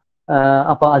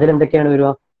 അപ്പൊ അതിലെന്തൊക്കെയാണ് വരിക,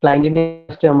 ക്ലയന്റിന്റെ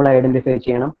നമ്മൾ ഐഡന്റിഫൈ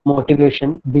ചെയ്യണം, മോട്ടിവേഷൻ,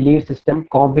 ബിലീഫ് സിസ്റ്റം,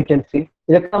 കോമ്പിറ്റൻസി,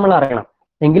 ഇതൊക്കെ നമ്മൾ അറിയണം.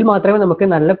 എങ്കിൽ മാത്രമേ നമുക്ക്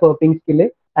നല്ല കോപ്പിംഗ് സ്കില്ല്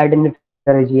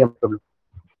ഐഡന്റിഫൈ ചെയ്യാൻ പറ്റുള്ളൂ.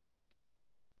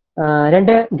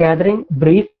 രണ്ട്, gathering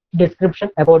brief description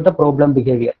about the problem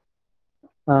behaviour.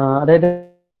 അതായത്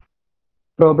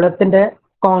പ്രോബ്ലത്തിന്റെ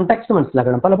കോണ്ടെക്സ്റ്റ്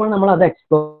മനസ്സിലാക്കണം. പലപ്പോഴും നമ്മൾ അത്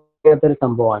എക്സ്പ്ലോർ ചെയ്യാത്തൊരു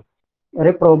സംഭവമാണ്.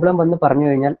 ഒരു പ്രോബ്ലം വന്ന് പറഞ്ഞു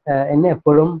കഴിഞ്ഞാൽ എന്നെ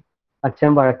എപ്പോഴും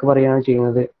അച്ഛൻ വഴക്ക് പറയുകയാണ്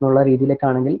ചെയ്യുന്നത് എന്നുള്ള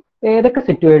രീതിയിലേക്കാണെങ്കിൽ ഏതൊക്കെ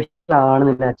സിറ്റുവേഷനിലാണ്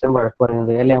നിന്റെ അച്ഛൻ വഴക്ക്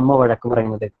പറയുന്നത് അല്ലെങ്കിൽ അമ്മ വഴക്ക്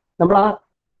പറയുന്നത്, നമ്മൾ ആ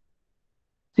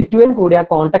സിറ്റുവേഷൻ കൂടി ആ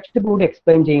കോണ്ടെക്സ്റ്റ് കൂടി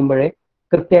എക്സ്പ്ലെയിൻ ചെയ്യുമ്പോഴേ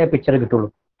കൃത്യമായ പിക്ചർ കിട്ടുള്ളൂ.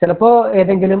 ചിലപ്പോൾ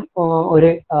ഏതെങ്കിലും ഒരു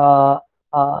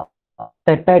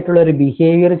തെറ്റായിട്ടുള്ള ഒരു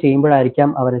ബിഹേവിയർ ചെയ്യുമ്പോഴായിരിക്കാം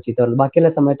അവനെ ചീത്ത പറയുന്നത്, ബാക്കിയുള്ള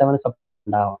സമയത്ത് അവന് സപ്പോർട്ട്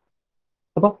ഉണ്ടാവാം.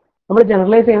 അപ്പോൾ നമ്മൾ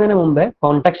ജനറലൈസ് ചെയ്യുന്നതിന് മുമ്പേ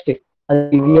കോണ്ടെക്സ്റ്റ്, അത്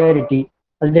സിവിയാരിറ്റി,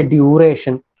 അതിന്റെ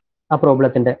ഡ്യൂറേഷൻ, ആ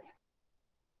പ്രോബ്ലത്തിന്റെ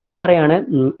പറയാണ്.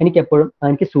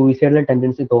 എനിക്ക് സൂയിസൈഡൽ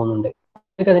ടെൻഡൻസി തോന്നുന്നുണ്ട്,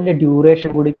 നിങ്ങൾക്ക് അതിന്റെ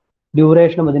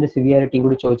ഡ്യൂറേഷനും അതിന്റെ സിവിയാരിറ്റിയും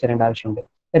കൂടി ചോദിച്ചറിയേണ്ട ആവശ്യമുണ്ട്.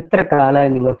 എത്ര കാലമായി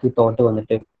നിങ്ങൾക്ക് ഈ തോട്ട്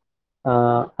വന്നിട്ട്,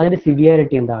 അതിന്റെ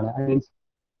സിവിയാരിറ്റി എന്താണ്, മീൻസ്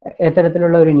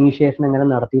എത്തരത്തിലുള്ള ഒരു ഇനീഷ്യേഷൻ എങ്ങനെ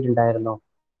നടത്തിയിട്ടുണ്ടായിരുന്നോ,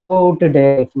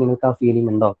 ഡേയ്സ് നിങ്ങൾക്ക് ആ ഫീലിംഗ്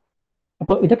ഉണ്ടോ?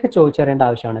 അപ്പോൾ ഇതൊക്കെ ചോദിച്ചറിയേണ്ട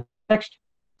ആവശ്യമാണ്. ടെക്സ്റ്റ്,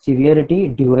 സിവിയറിറ്റി,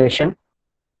 ഡ്യൂറേഷൻ,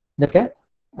 ഇതൊക്കെ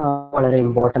വളരെ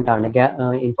ഇമ്പോർട്ടൻ്റ് ആണ്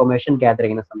ഇൻഫർമേഷൻ ഗ്യാദർ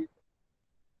ചെയ്യുന്ന സമയത്ത്.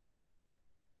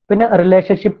 പിന്നെ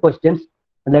റിലേഷൻഷിപ്പ് ക്വസ്റ്റ്യൻ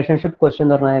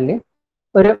എന്ന് പറഞ്ഞാൽ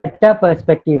ഒരു ഒറ്റ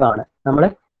പെർസ്പെക്റ്റീവ് ആണ്.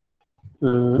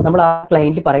 നമ്മൾ ആ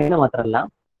ക്ലയന്റ് പറയുന്ന മാത്രമല്ല,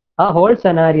 ആ ഹോൾ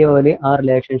സെനാരിയോയിൽ ആ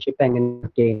റിലേഷൻഷിപ്പ് എങ്ങനെ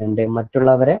ചെയ്യുന്നുണ്ട്,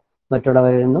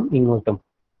 മറ്റുള്ളവരിൽ നിന്നും ഇങ്ങോട്ടും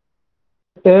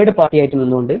തേർഡ് പാർട്ടി ആയിട്ട്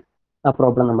നിന്നുകൊണ്ട് ആ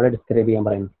പ്രോബ്ലം നമ്മൾ ഡിസ്ക്രൈബ് ചെയ്യാൻ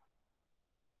പറയുന്നു.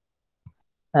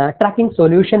 Tracking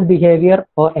solution behaviour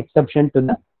or exception to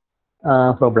the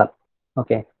problem.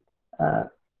 Okay,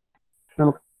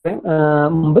 നമുക്ക്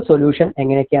മുമ്പ് സൊല്യൂഷൻ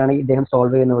എങ്ങനെയൊക്കെയാണ് ഇദ്ദേഹം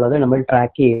സോൾവ് ചെയ്യുന്നുള്ളത് നമ്മൾ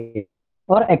ട്രാക്ക് ചെയ്യും.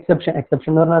 ഓർ എക്സെപ്ഷൻ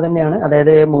എന്ന് പറഞ്ഞാൽ തന്നെയാണ്,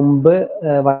 അതായത് മുമ്പ്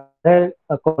വളരെ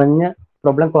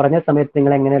പ്രോബ്ലം കുറഞ്ഞ സമയത്ത്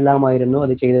നിങ്ങൾ എങ്ങനെയെല്ലാമായിരുന്നു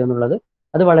അത് ചെയ്തതെന്നുള്ളത്,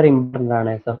 അത് വളരെ ഇമ്പോർട്ടൻ്റ്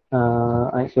ആണ്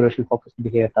സൊല്യൂഷൻ ഫോക്കസ്ഡ്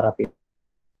ബിഹേവിയർ തെറാപ്പി.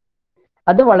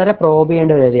 അത് വളരെ പ്രോബ്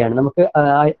ചെയ്യേണ്ട ഒരു ഏരിയയാണ്. നമുക്ക്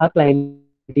ആ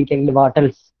client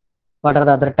what are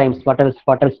the other times, what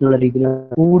else എന്നുള്ള രീതിയിൽ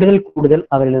കൂടുതൽ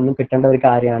അവരിൽ നിന്നും കിട്ടേണ്ട ഒരു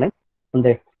കാര്യമാണ്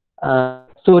എന്ത്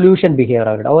സൊല്യൂഷൻ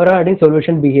ബിഹേവിയർ. ഓരോ ആരുടെയും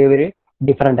സൊല്യൂഷൻ ബിഹേവിയർ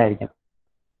ഡിഫറെൻ്റ് ആയിരിക്കും.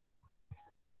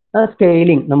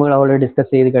 സ്കെയിലിംഗ് നമ്മൾ ഓൾറെഡി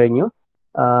ഡിസ്കസ് ചെയ്ത് കഴിഞ്ഞു.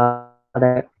 അതെ,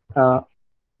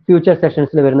 ഫ്യൂച്ചർ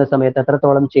സെഷൻസിൽ വരുന്ന സമയത്ത്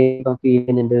എത്രത്തോളം ഫീൽ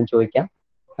ചെയ്യുന്നുണ്ടെന്ന് ചോദിക്കാം.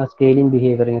 സ്കെയിലിംഗ്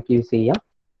ബിഹേവിയർ നിങ്ങൾക്ക് യൂസ് ചെയ്യാം.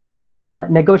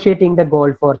 Negotiating the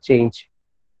goal four change.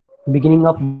 Beginning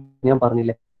of ഞാൻ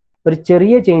പറഞ്ഞില്ലേ, ഒരു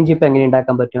ചെറിയ ചേഞ്ച് ഇപ്പം എങ്ങനെ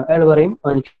ഉണ്ടാക്കാൻ പറ്റും? അയാൾ പറയും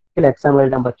എനിക്ക് എക്സാം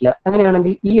എഴുതാൻ പറ്റില്ല.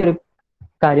 അങ്ങനെയാണെങ്കിൽ ഈ ഒരു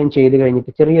കാര്യം ചെയ്ത്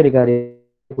കഴിഞ്ഞിട്ട്, ചെറിയൊരു കാര്യം,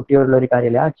 കുട്ടിയോടുള്ള ഒരു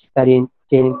കാര്യമല്ല, ആ കാര്യം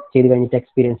ചെയ്ത് കഴിഞ്ഞിട്ട്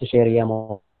എക്സ്പീരിയൻസ് ഷെയർ ചെയ്യാമോ?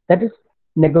 That is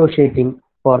negotiating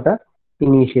for the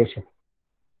initiation.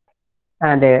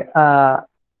 And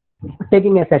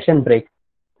taking A session break,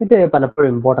 ഇത് പലപ്പോഴും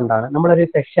ഇമ്പോർട്ടൻ്റ് ആണ്. നമ്മളൊരു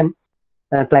സെഷൻ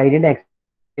ക്ലയന്റിന്റെ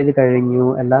ചെയ്ത് കഴിഞ്ഞു,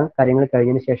 എല്ലാ കാര്യങ്ങളും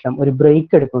കഴിഞ്ഞതിന് ശേഷം ഒരു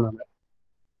ബ്രേക്ക് എടുക്കുന്നുണ്ട്.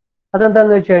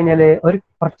 അതെന്താണെന്ന് വെച്ച് കഴിഞ്ഞാൽ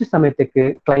കുറച്ച് സമയത്തേക്ക്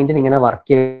ക്ലയന്റിന് ഇങ്ങനെ വർക്ക്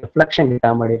ചെയ്ത് റിഫ്ലക്ഷൻ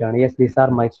കിട്ടാൻ വേണ്ടിയിട്ടാണ്. Yes, these are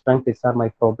my strength, these are my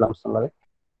problems എന്നുള്ളത്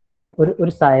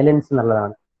ഒരു സൈലൻസ്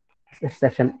എന്നുള്ളതാണ്.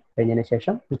 സെഷൻ കഴിഞ്ഞതിന്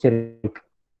ശേഷം ഒരു ചെറിയ break.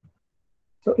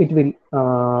 So it will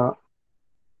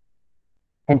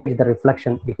enhance the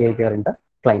reflection behavior in the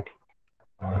client.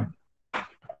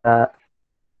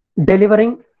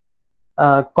 Delivering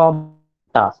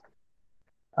task.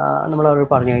 നമ്മൾ അവർ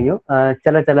പറഞ്ഞു കഴിഞ്ഞു.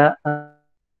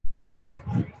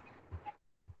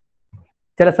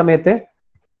 ചില സമയത്ത്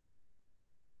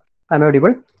I'm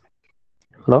audible?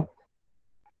 Hello?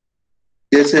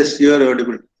 Yes, you are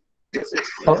audible.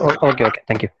 Okay,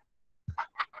 thank you.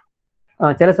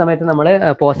 ചില സമയത്ത് നമ്മൾ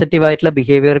പോസിറ്റീവ് ആയിട്ടുള്ള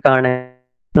ബിഹേവിയർ കാണാൻ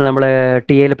നമ്മൾ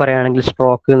TAയിൽ പറയുകയാണെങ്കിൽ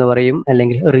സ്ട്രോക്ക് എന്ന് പറയും,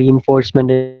 അല്ലെങ്കിൽ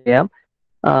റീഇൻഫോഴ്സ്മെന്റ് ചെയ്യാം.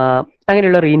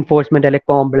 അങ്ങനെയുള്ള റീഇൻഫോഴ്സ്മെന്റ് അല്ലെങ്കിൽ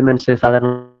കോംപ്ലിമെന്റ്സ്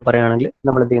സാധാരണ പറയുകയാണെങ്കിൽ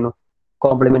നമ്മൾ എന്ത് ചെയ്യുന്നു?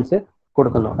 കോംപ്ലിമെന്റ്സ്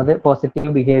കൊടുക്കുന്നു. അത്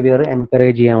പോസിറ്റീവ് ബിഹേവിയർ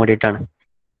എൻകറേജ് ചെയ്യാൻ വേണ്ടിയിട്ടാണ്.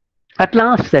 അറ്റ്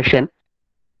ലാസ്റ്റ് സെഷൻ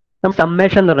നമ്മൾ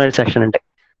സമ്മേഷൻ എന്ന് പറഞ്ഞൊരു സെഷൻ ഉണ്ട്.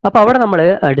 അപ്പൊ അവിടെ നമ്മൾ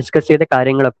ഡിസ്കസ് ചെയ്ത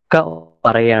കാര്യങ്ങളൊക്കെ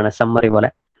പറയുകയാണ്, സമ്മറി പോലെ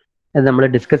നമ്മൾ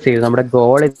ഡിസ്കസ് ചെയ്തു. നമ്മുടെ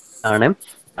ഗോൾ ആണ്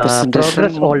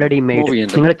പ്രോഗ്രസ് ഓൾറെഡി മെയ്ഡ്.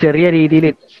 നിങ്ങൾ ചെറിയ രീതിയിൽ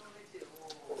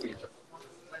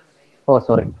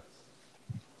sorry,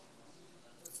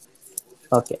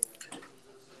 okay,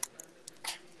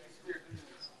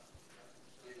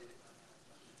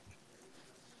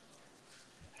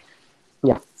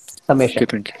 summation.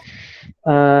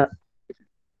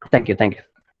 Thank you.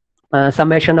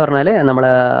 Summation എന്ന് പറഞ്ഞാൽ നമ്മൾ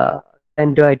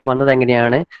ആയിട്ട് വന്നത്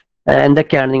എങ്ങനെയാണ്,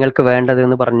 എന്തൊക്കെയാണ് നിങ്ങൾക്ക് വേണ്ടത്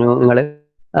എന്ന് പറഞ്ഞു.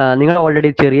 നിങ്ങൾ ഓൾറെഡി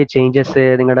ചെറിയ ചേഞ്ചസ്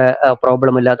നിങ്ങളുടെ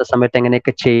പ്രോബ്ലം ഇല്ലാത്ത സമയത്ത്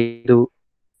എങ്ങനെയൊക്കെ ചെയ്തു,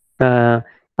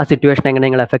 ആ സിറ്റുവേഷൻ എങ്ങനെ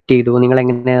നിങ്ങൾ എഫക്ട് ചെയ്തു, നിങ്ങൾ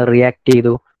എങ്ങനെ റിയാക്ട്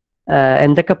ചെയ്തു,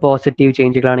 എന്തൊക്കെ പോസിറ്റീവ്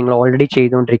ചേഞ്ചുകളാണ് നിങ്ങൾ ഓൾറെഡി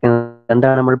ചെയ്തുകൊണ്ടിരിക്കുന്നത്,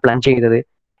 എന്താണ് നമ്മൾ പ്ലാൻ ചെയ്തത്.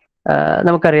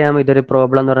 നമുക്കറിയാം ഇതൊരു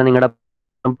പ്രോബ്ലം എന്ന് പറഞ്ഞാൽ നിങ്ങളുടെ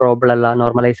പ്രോബ്ലം അല്ല,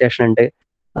 നോർമലൈസേഷൻ ഉണ്ട്.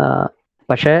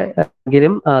 പക്ഷേ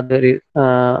എങ്കിലും അതൊരു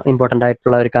ഇമ്പോർട്ടൻ്റ്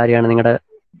ആയിട്ടുള്ള ഒരു കാര്യമാണ് നിങ്ങളുടെ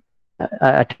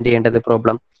അറ്റൻഡ് ചെയ്യേണ്ടത്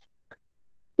പ്രോബ്ലം.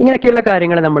 ഇങ്ങനെയൊക്കെയുള്ള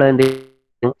കാര്യങ്ങൾ നമ്മൾ എന്ത്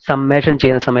ചെയ്യുന്നു? സമ്മേഷൻ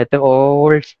ചെയ്യുന്ന സമയത്ത്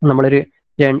നമ്മളൊരു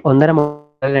 1.5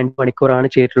 മുതൽ 2 മണിക്കൂറാണ്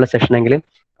ചെയ്തിട്ടുള്ള സെഷനെങ്കിൽ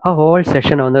ആ ഹോൾ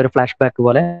സെഷൻ വന്ന് ഒരു ഫ്ലാഷ് ബാക്ക്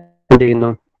പോലെ എന്ത് ചെയ്യുന്നു?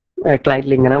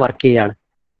 ക്ലയന്റിൽ ഇങ്ങനെ വർക്ക് ചെയ്യുകയാണ്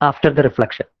after the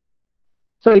reflection.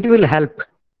 So it will help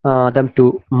them to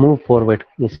move forward.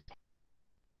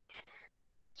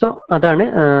 So അതാണ്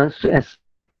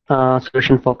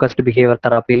സൊല്യൂഷൻ ഫോക്കസ്ഡ് ബിഹേവിയർ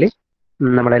തെറാപ്പിയിൽ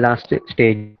നമ്മുടെ ലാസ്റ്റ്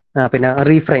സ്റ്റേജ്. പിന്നെ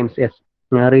റീഫ്രെയിംസ്. യെസ്,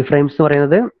 റീഫ്രെയിംസ് എന്ന്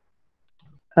പറയുന്നത്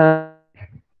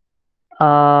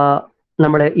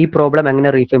നമ്മൾ ഈ പ്രോബ്ലം എങ്ങനെ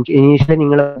റീഫ്രെയിം ചെയ്യും. ഇനീഷ്യലി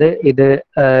നിങ്ങളത് ഇത്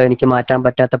എനിക്ക് മാറ്റാൻ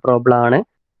പറ്റാത്ത പ്രോബ്ലം ആണ്,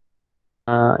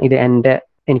 ഇത്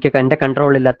എനിക്ക് എൻ്റെ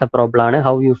കൺട്രോളില്ലാത്ത പ്രോബ്ലം ആണ്,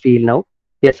 how you feel now,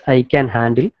 yes I can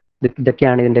handle,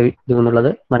 ഇതൊക്കെയാണ് ഇതിന്റെ ഇത്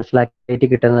എന്നുള്ളത് മനസ്സിലാക്കിയിട്ട്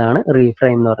കിട്ടുന്നതാണ്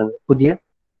റീഫ്രെയിം എന്ന് പറയുന്നത്. പുതിയ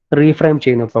റീഫ്രെയിം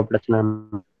ചെയ്യുന്ന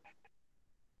പ്രോബ്ലത്തിനാണ്.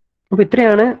 അപ്പൊ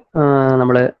ഇത്രയാണ്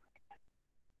നമ്മൾ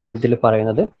ഇതിൽ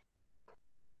പറയുന്നത്.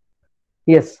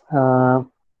 Yes,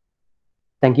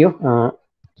 thank you.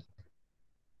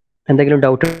 എന്തെങ്കിലും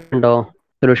ഡൗട്ട് ഉണ്ടോ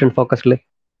സൊല്യൂഷൻ ഫോക്കസിൽ?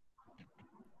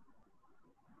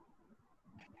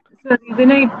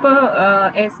 ഇതിനെ ഇപ്പൊ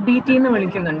SBT എന്ന്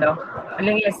വിളിക്കുന്നുണ്ടോ,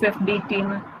 അല്ലെങ്കിൽ SFDT?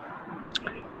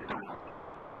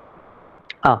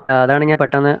 അതാണ് ഞാൻ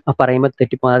പെട്ടെന്ന് പറയുമ്പോൾ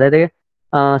തെറ്റിപ്പോ. അതായത്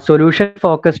solution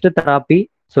focused therapy,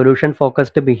 solution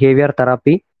focused behaviour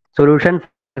therapy, solution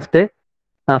focused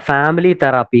family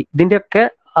therapy, ഇതിന്റെയൊക്കെ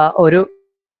ഒരു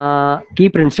കീ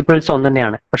പ്രിൻസിപ്പിൾസ് ഒന്ന്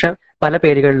തന്നെയാണ്, പക്ഷെ പല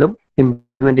പേരുകളിലും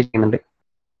ഇംപ്ലിമെന്റ് ചെയ്യുന്നുണ്ട്.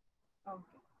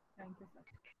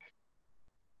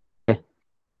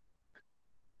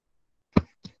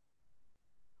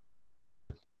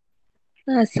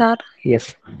 സാർ,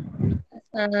 യെസ്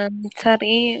സാർ,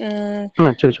 ഈ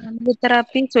family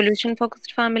therapy, solution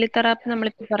focused family therapy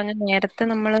നമ്മളിപ്പോ പറഞ്ഞ നേരത്തെ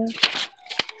നമ്മള്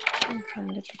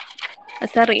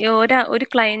സാർ ഒരു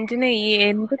ക്ലയന്റിന് ഈ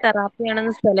എന്ത്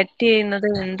തെറാപ്പിയാണെന്ന് സെലക്ട് ചെയ്യുന്നത്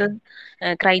എന്ത്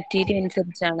ക്രൈറ്റീരിയ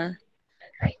അനുസരിച്ചാണ്?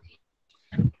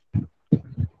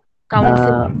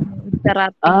 കൗൺസിലിംഗ്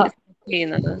തെറാപ്പി സെലക്ട്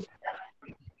ചെയ്യുന്നത്?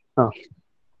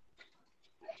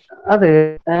 അത്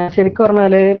ശരിക്കും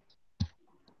പറഞ്ഞാല്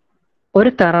ഒരു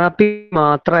തെറാപ്പി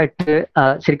മാത്രമായിട്ട്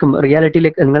ശരിക്കും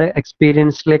റിയാലിറ്റിയിലേക്ക്, നിങ്ങളുടെ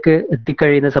എക്സ്പീരിയൻസിലേക്ക്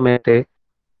എത്തിക്കഴിയുന്ന സമയത്ത്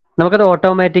നമുക്കത്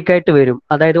ഓട്ടോമാറ്റിക് ആയിട്ട് വരും.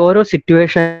 അതായത് ഓരോ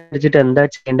സിറ്റുവേഷൻ അനുസരിച്ചിട്ട് എന്താ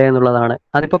ചെയ്യേണ്ടത് എന്നുള്ളതാണ്.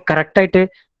 അതിപ്പോ കറക്റ്റ് ആയിട്ട്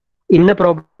ഇന്ന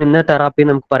പ്രോബ്ലം ഇന്ന തെറാപ്പി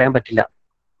നമുക്ക് പറയാൻ പറ്റില്ല.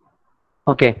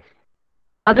 ഓക്കെ,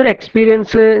 അതൊരു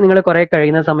എക്സ്പീരിയൻസ് നിങ്ങൾ കുറെ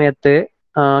കഴിയുന്ന സമയത്ത്,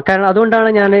 കാരണം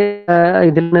അതുകൊണ്ടാണ് ഞാൻ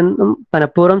ഇതിൽ നിന്നും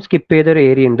മനഃപൂർവ്വം സ്കിപ്പ് ചെയ്തൊരു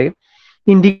ഏരിയ ഉണ്ട്.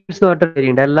 ഇൻഡിക്കേറ്റേഴ്സ് എന്ന് പറഞ്ഞിട്ട്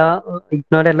ഏരിയ ഉണ്ട്,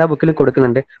 ഇഗ്നോയുടെ എല്ലാ ബുക്കിലും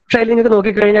കൊടുക്കുന്നുണ്ട്. പക്ഷെ അതിൽ നിങ്ങൾക്ക്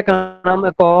നോക്കിക്കഴിഞ്ഞാൽ കാണാം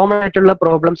കോമൺ ആയിട്ടുള്ള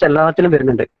പ്രോബ്ലംസ് എല്ലാത്തിലും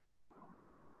വരുന്നുണ്ട്.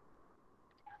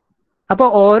 അപ്പൊ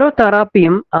ഓരോ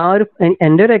തെറാപ്പിയും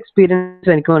എൻ്റെ ഒരു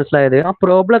എക്സ്പീരിയൻസ് എനിക്ക് മനസ്സിലായത് ആ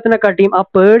പ്രോബ്ലത്തിനെ കാട്ടിയും ആ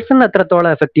പേഴ്സൺ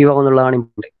എത്രത്തോളം എഫക്റ്റീവ് ആവും എന്നുള്ളതാണ്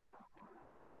important.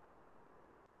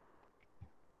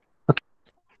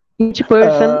 Each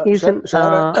person is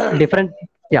different.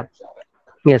 Yeah.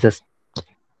 Yes, yes.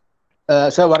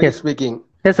 Sir, Varghese speaking.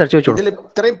 Yes, sir. ഇതിൽ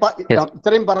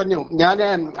ഇത്രയും പറഞ്ഞു.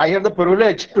 I had the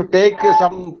privilege to take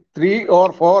some 3 or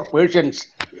 4 patients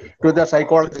to the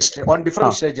psychologist on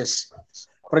different stages,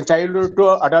 from childhood to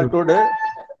adulthood,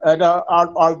 and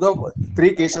although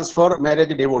 3 cases for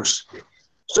marriage divorce.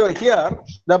 So here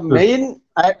the main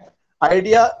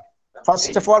idea,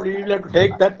 first of all, we will have to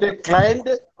take that client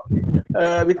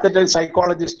with the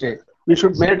psychologist. We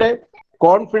should make a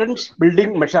confidence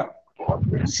building measure.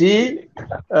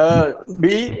 B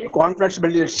confidence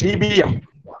building, CBM.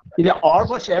 In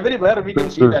almost everywhere we can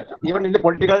see that, even in the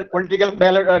political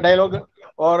dialogue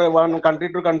or one country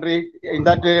to country, in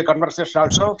that conversation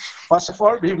also. First of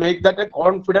all, we make that a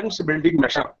confidence building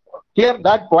measure. Here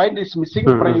that point is missing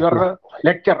from your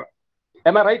lecture.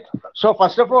 Am I right? So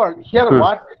first of all, here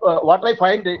what I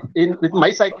find with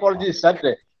my psychology is that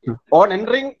on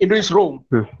entering into his room,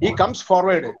 he comes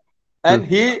forward and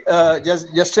he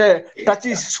just touch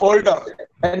his shoulder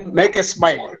and make a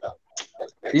smile.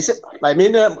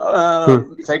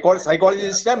 Psychologist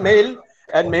is male,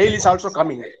 and male is also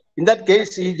coming. In that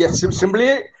case, he just simply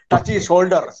touch his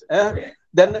shoulder,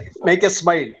 then make a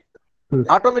smile.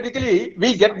 Automatically, we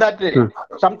get that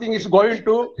something is going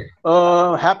to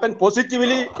happen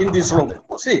positively in this room.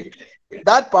 See,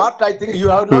 that part I think you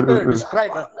have not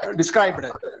described.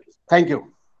 Thank you.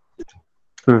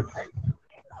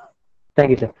 Thank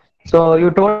you, sir. So you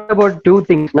talked about 2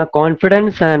 things,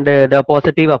 confidence and the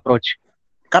positive approach.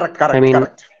 Correct. I mean,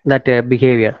 correct. That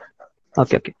behavior.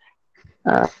 Okay.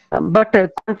 But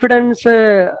confidence,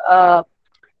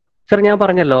 sir, ഞാൻ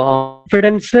പറഞ്ഞല്ലോ,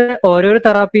 confidence ഓരോരോ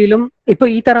തെറാപ്പിയിലും, ഇപ്പൊ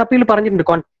ഈ തെറാപ്പിയിൽ പറഞ്ഞിട്ടുണ്ട്,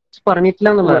 confidence പറഞ്ഞിട്ടില്ല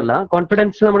എന്നുള്ളതല്ല,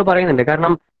 confidence നമ്മൾ പറയുന്നുണ്ട്.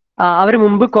 കാരണം അവർ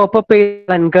മുമ്പ് കോപ്പപ്പ്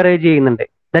ചെയ്ത് എൻകറേജ് ചെയ്യുന്നുണ്ട്.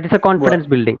 That is A confidence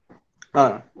building.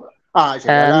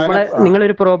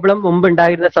 നിങ്ങളൊരു പ്രോബ്ലം മുമ്പ്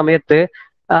ഉണ്ടായിരുന്ന സമയത്ത്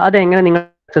അതെങ്ങനെ നിങ്ങൾ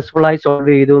സക്സസ്ഫുൾ ആയി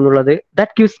സോൾവ് ചെയ്തു എന്നുള്ളത്,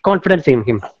 that gives confidence in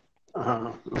him.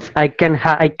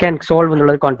 I can solve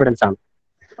എന്നുള്ളത് കോൺഫിഡൻസ് ആണ്.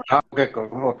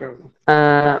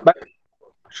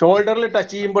 ഷോൾഡറിൽ ടച്ച്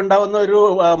ചെയ്യുമ്പോൾ ഉണ്ടാവുന്ന ഒരു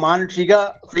മാനസിക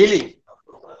ഫീലിംഗ്,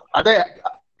 അതെ.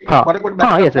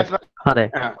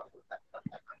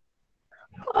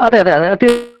 അതെ അതെ അതെ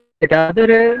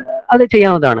തീർച്ചയായിട്ടും അത്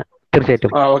ചെയ്യാവുന്നതാണ്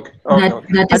തീർച്ചയായിട്ടും.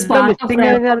 That is അതിന്റെ part of missing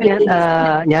rapport building.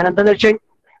 ഞാൻ എന്താന്ന് വെച്ചാൽ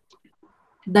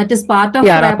That is part of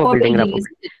rapport building.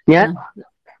 ഞാൻ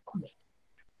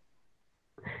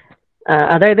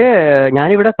അതായത്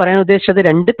ഞാനിവിടെ പറയാൻ ഉദ്ദേശിച്ചത്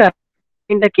 2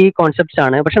 തരത്തിന്റെ കീ കോൺസെപ്റ്റ്സ്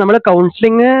ആണ്. പക്ഷെ നമ്മൾ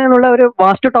കൗൺസിലിംഗ് എന്നുള്ള ഒരു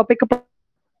വാസ്റ്റ് ടോപ്പിക്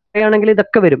പറയുകയാണെങ്കിൽ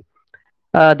ഇതൊക്കെ വരും.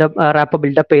 റാപ്പ്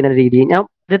ബിൽഡപ്പ് ചെയ്യുന്ന രീതി ഞാൻ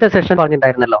ആദ്യത്തെ സെഷൻ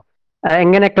പറഞ്ഞിട്ടുണ്ടായിരുന്നല്ലോ,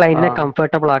 എങ്ങനെ ക്ലയന്റിനെ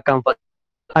കംഫർട്ടബിൾ ആക്കാം,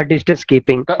 ഡിസ്റ്റൻസ്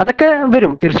കീപ്പിംഗ്, അതൊക്കെ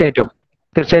വരും തീർച്ചയായിട്ടും.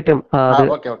 അത്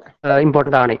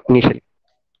ഇമ്പോർട്ടന്റ് ആണ് ഇനീഷ്യലി.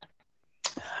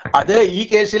 അത് ഈ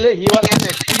കേസിൽ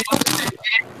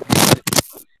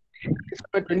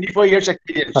 24 years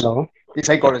എക്സ്പീരിയൻസ് ഈ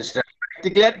സൈക്കോളജിസ്റ്റ്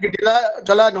കിട്ടിയ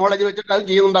ചില നോളജ് വെച്ചിട്ട് അത്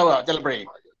ചെയ്യുന്നുണ്ടാവുക ചിലപ്പോഴേ.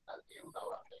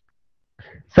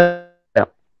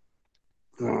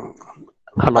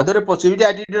 അതൊരു പോസിറ്റീവ്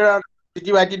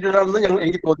ആറ്റിറ്റ്യൂഡാണെന്ന്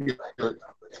എനിക്ക് തോന്നിയത്.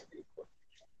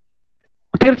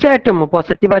 തീർച്ചയായിട്ടും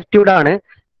പോസിറ്റീവ് ആറ്റിറ്റ്യൂഡാണ്.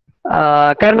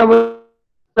 കാരണം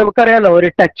നമുക്കറിയാലോ, ഒരു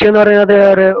ടച്ച് എന്ന് പറയുന്നത്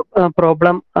ഒരു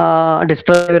പ്രോബ്ലം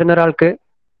ഡിസ്ട്രോയ് വരുന്ന ഒരാൾക്ക്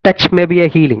touch may be A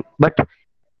healing, but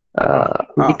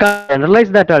we can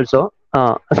generalise that also.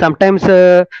 Sometimes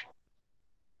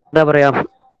എന്താ പറയാ,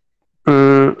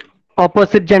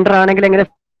 ഓപ്പോസിറ്റ് ജെൻഡർ ആണെങ്കിൽ എങ്ങനെ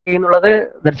ചെയ്യുന്നുള്ളത്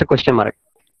that's A question mark.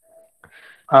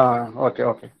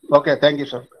 Okay thank you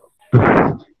sir.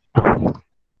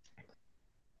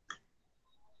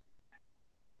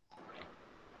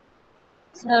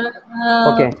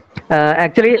 Okay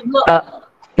actually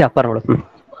പറഞ്ഞോളൂ.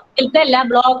 ഇതല്ല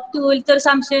ബ്ലോക്ക് 2 ഒരു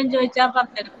സംശയം ചോദിച്ചാൽ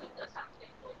പറഞ്ഞു.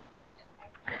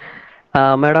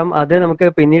 മാഡം അത് നമുക്ക്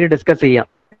പിന്നീട് ഡിസ്കസ് ചെയ്യാം.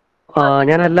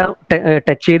 ഞാനെല്ലാം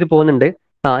ടച്ച് ചെയ്ത് പോകുന്നുണ്ട്.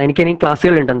 എനിക്കിനി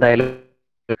ക്ലാസ്സുകളുണ്ട് എന്തായാലും,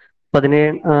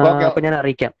 അപ്പൊ ഞാൻ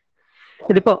അറിയിക്കാം.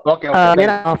 ഇതിപ്പോ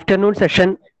ഞാൻ ആഫ്റ്റർനൂൺ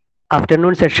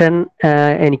സെഷൻ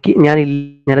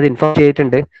ഞാനത് ഇൻഫോം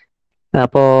ചെയ്തിട്ടുണ്ട്.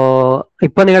 അപ്പോ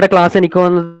ഇപ്പൊ നിങ്ങളുടെ ക്ലാസ് എനിക്ക്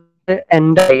തോന്നുന്നത്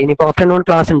ഇനിയിപ്പോ ആഫ്റ്റർനൂൺ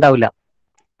ക്ലാസ് ഉണ്ടാവില്ല.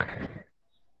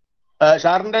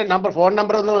 സാറിന്റെ ഫോൺ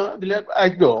നമ്പർ ഒന്ന് ഇതിൽ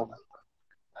അയക്കുമോ?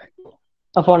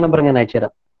 ഫോൺ നമ്പർ ഞാൻ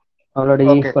അയച്ചുതരാം. ഓൾറെഡി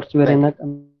കുറച്ച് പേര്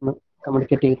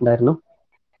കമ്മ്യൂണിക്കേറ്റ് ചെയ്തിട്ടുണ്ടായിരുന്നു.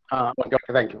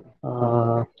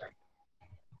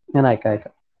 ഞാൻ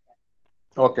അയക്കാം.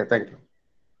 Okay thank you.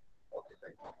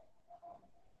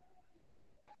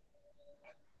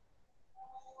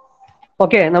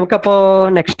 Okay, നമുക്കപ്പോ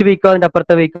next വീക്കോ അതിന്റെ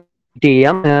അപ്പുറത്തെ വീക്കോ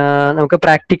ചെയ്യാം. നമുക്ക്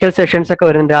പ്രാക്ടിക്കൽ സെഷൻസ് ഒക്കെ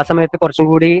വരുന്നുണ്ട്. ആ സമയത്ത് കുറച്ചും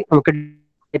കൂടി നമുക്ക്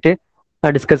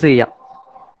ഡിസ്കസ് ചെയ്യാം.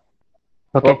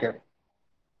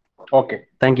 Okay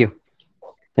thank you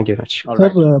very much.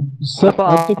 അപ്പൊ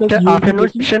ആഫ്റ്റർനൂൺ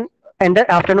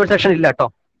സെഷൻ ഇല്ല കേട്ടോ.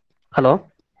 Hello,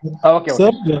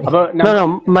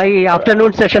 my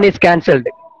afternoon session is cancelled.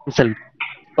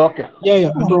 Okay.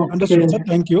 Understood, sir.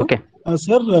 Thank you. Okay.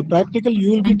 Sir, practical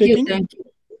you will be taking.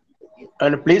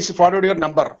 And please forward your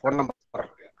phone number.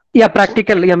 Yeah,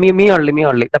 practical. Yeah, me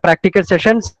only. The practical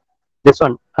sessions, this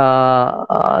one,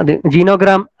 the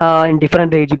genogram in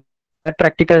different age. That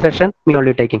practical session, me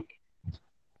only taking.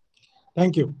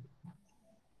 Thank you.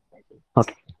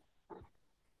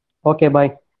 Okay,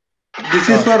 bye. This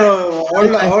is for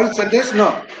all centers, no?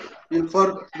 For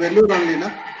Vellore only, no?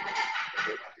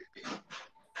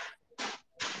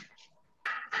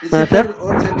 Is it sir? for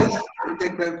all centers? You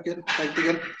take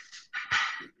practical?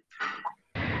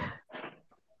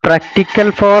 Practical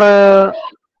for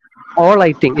all,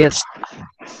 I think, yes.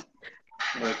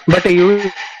 But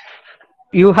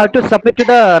you have to submit to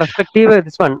the respective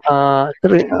this one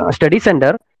study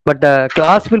center, but the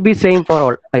class will be same for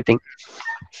all, I think.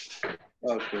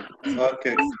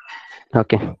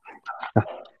 Okay.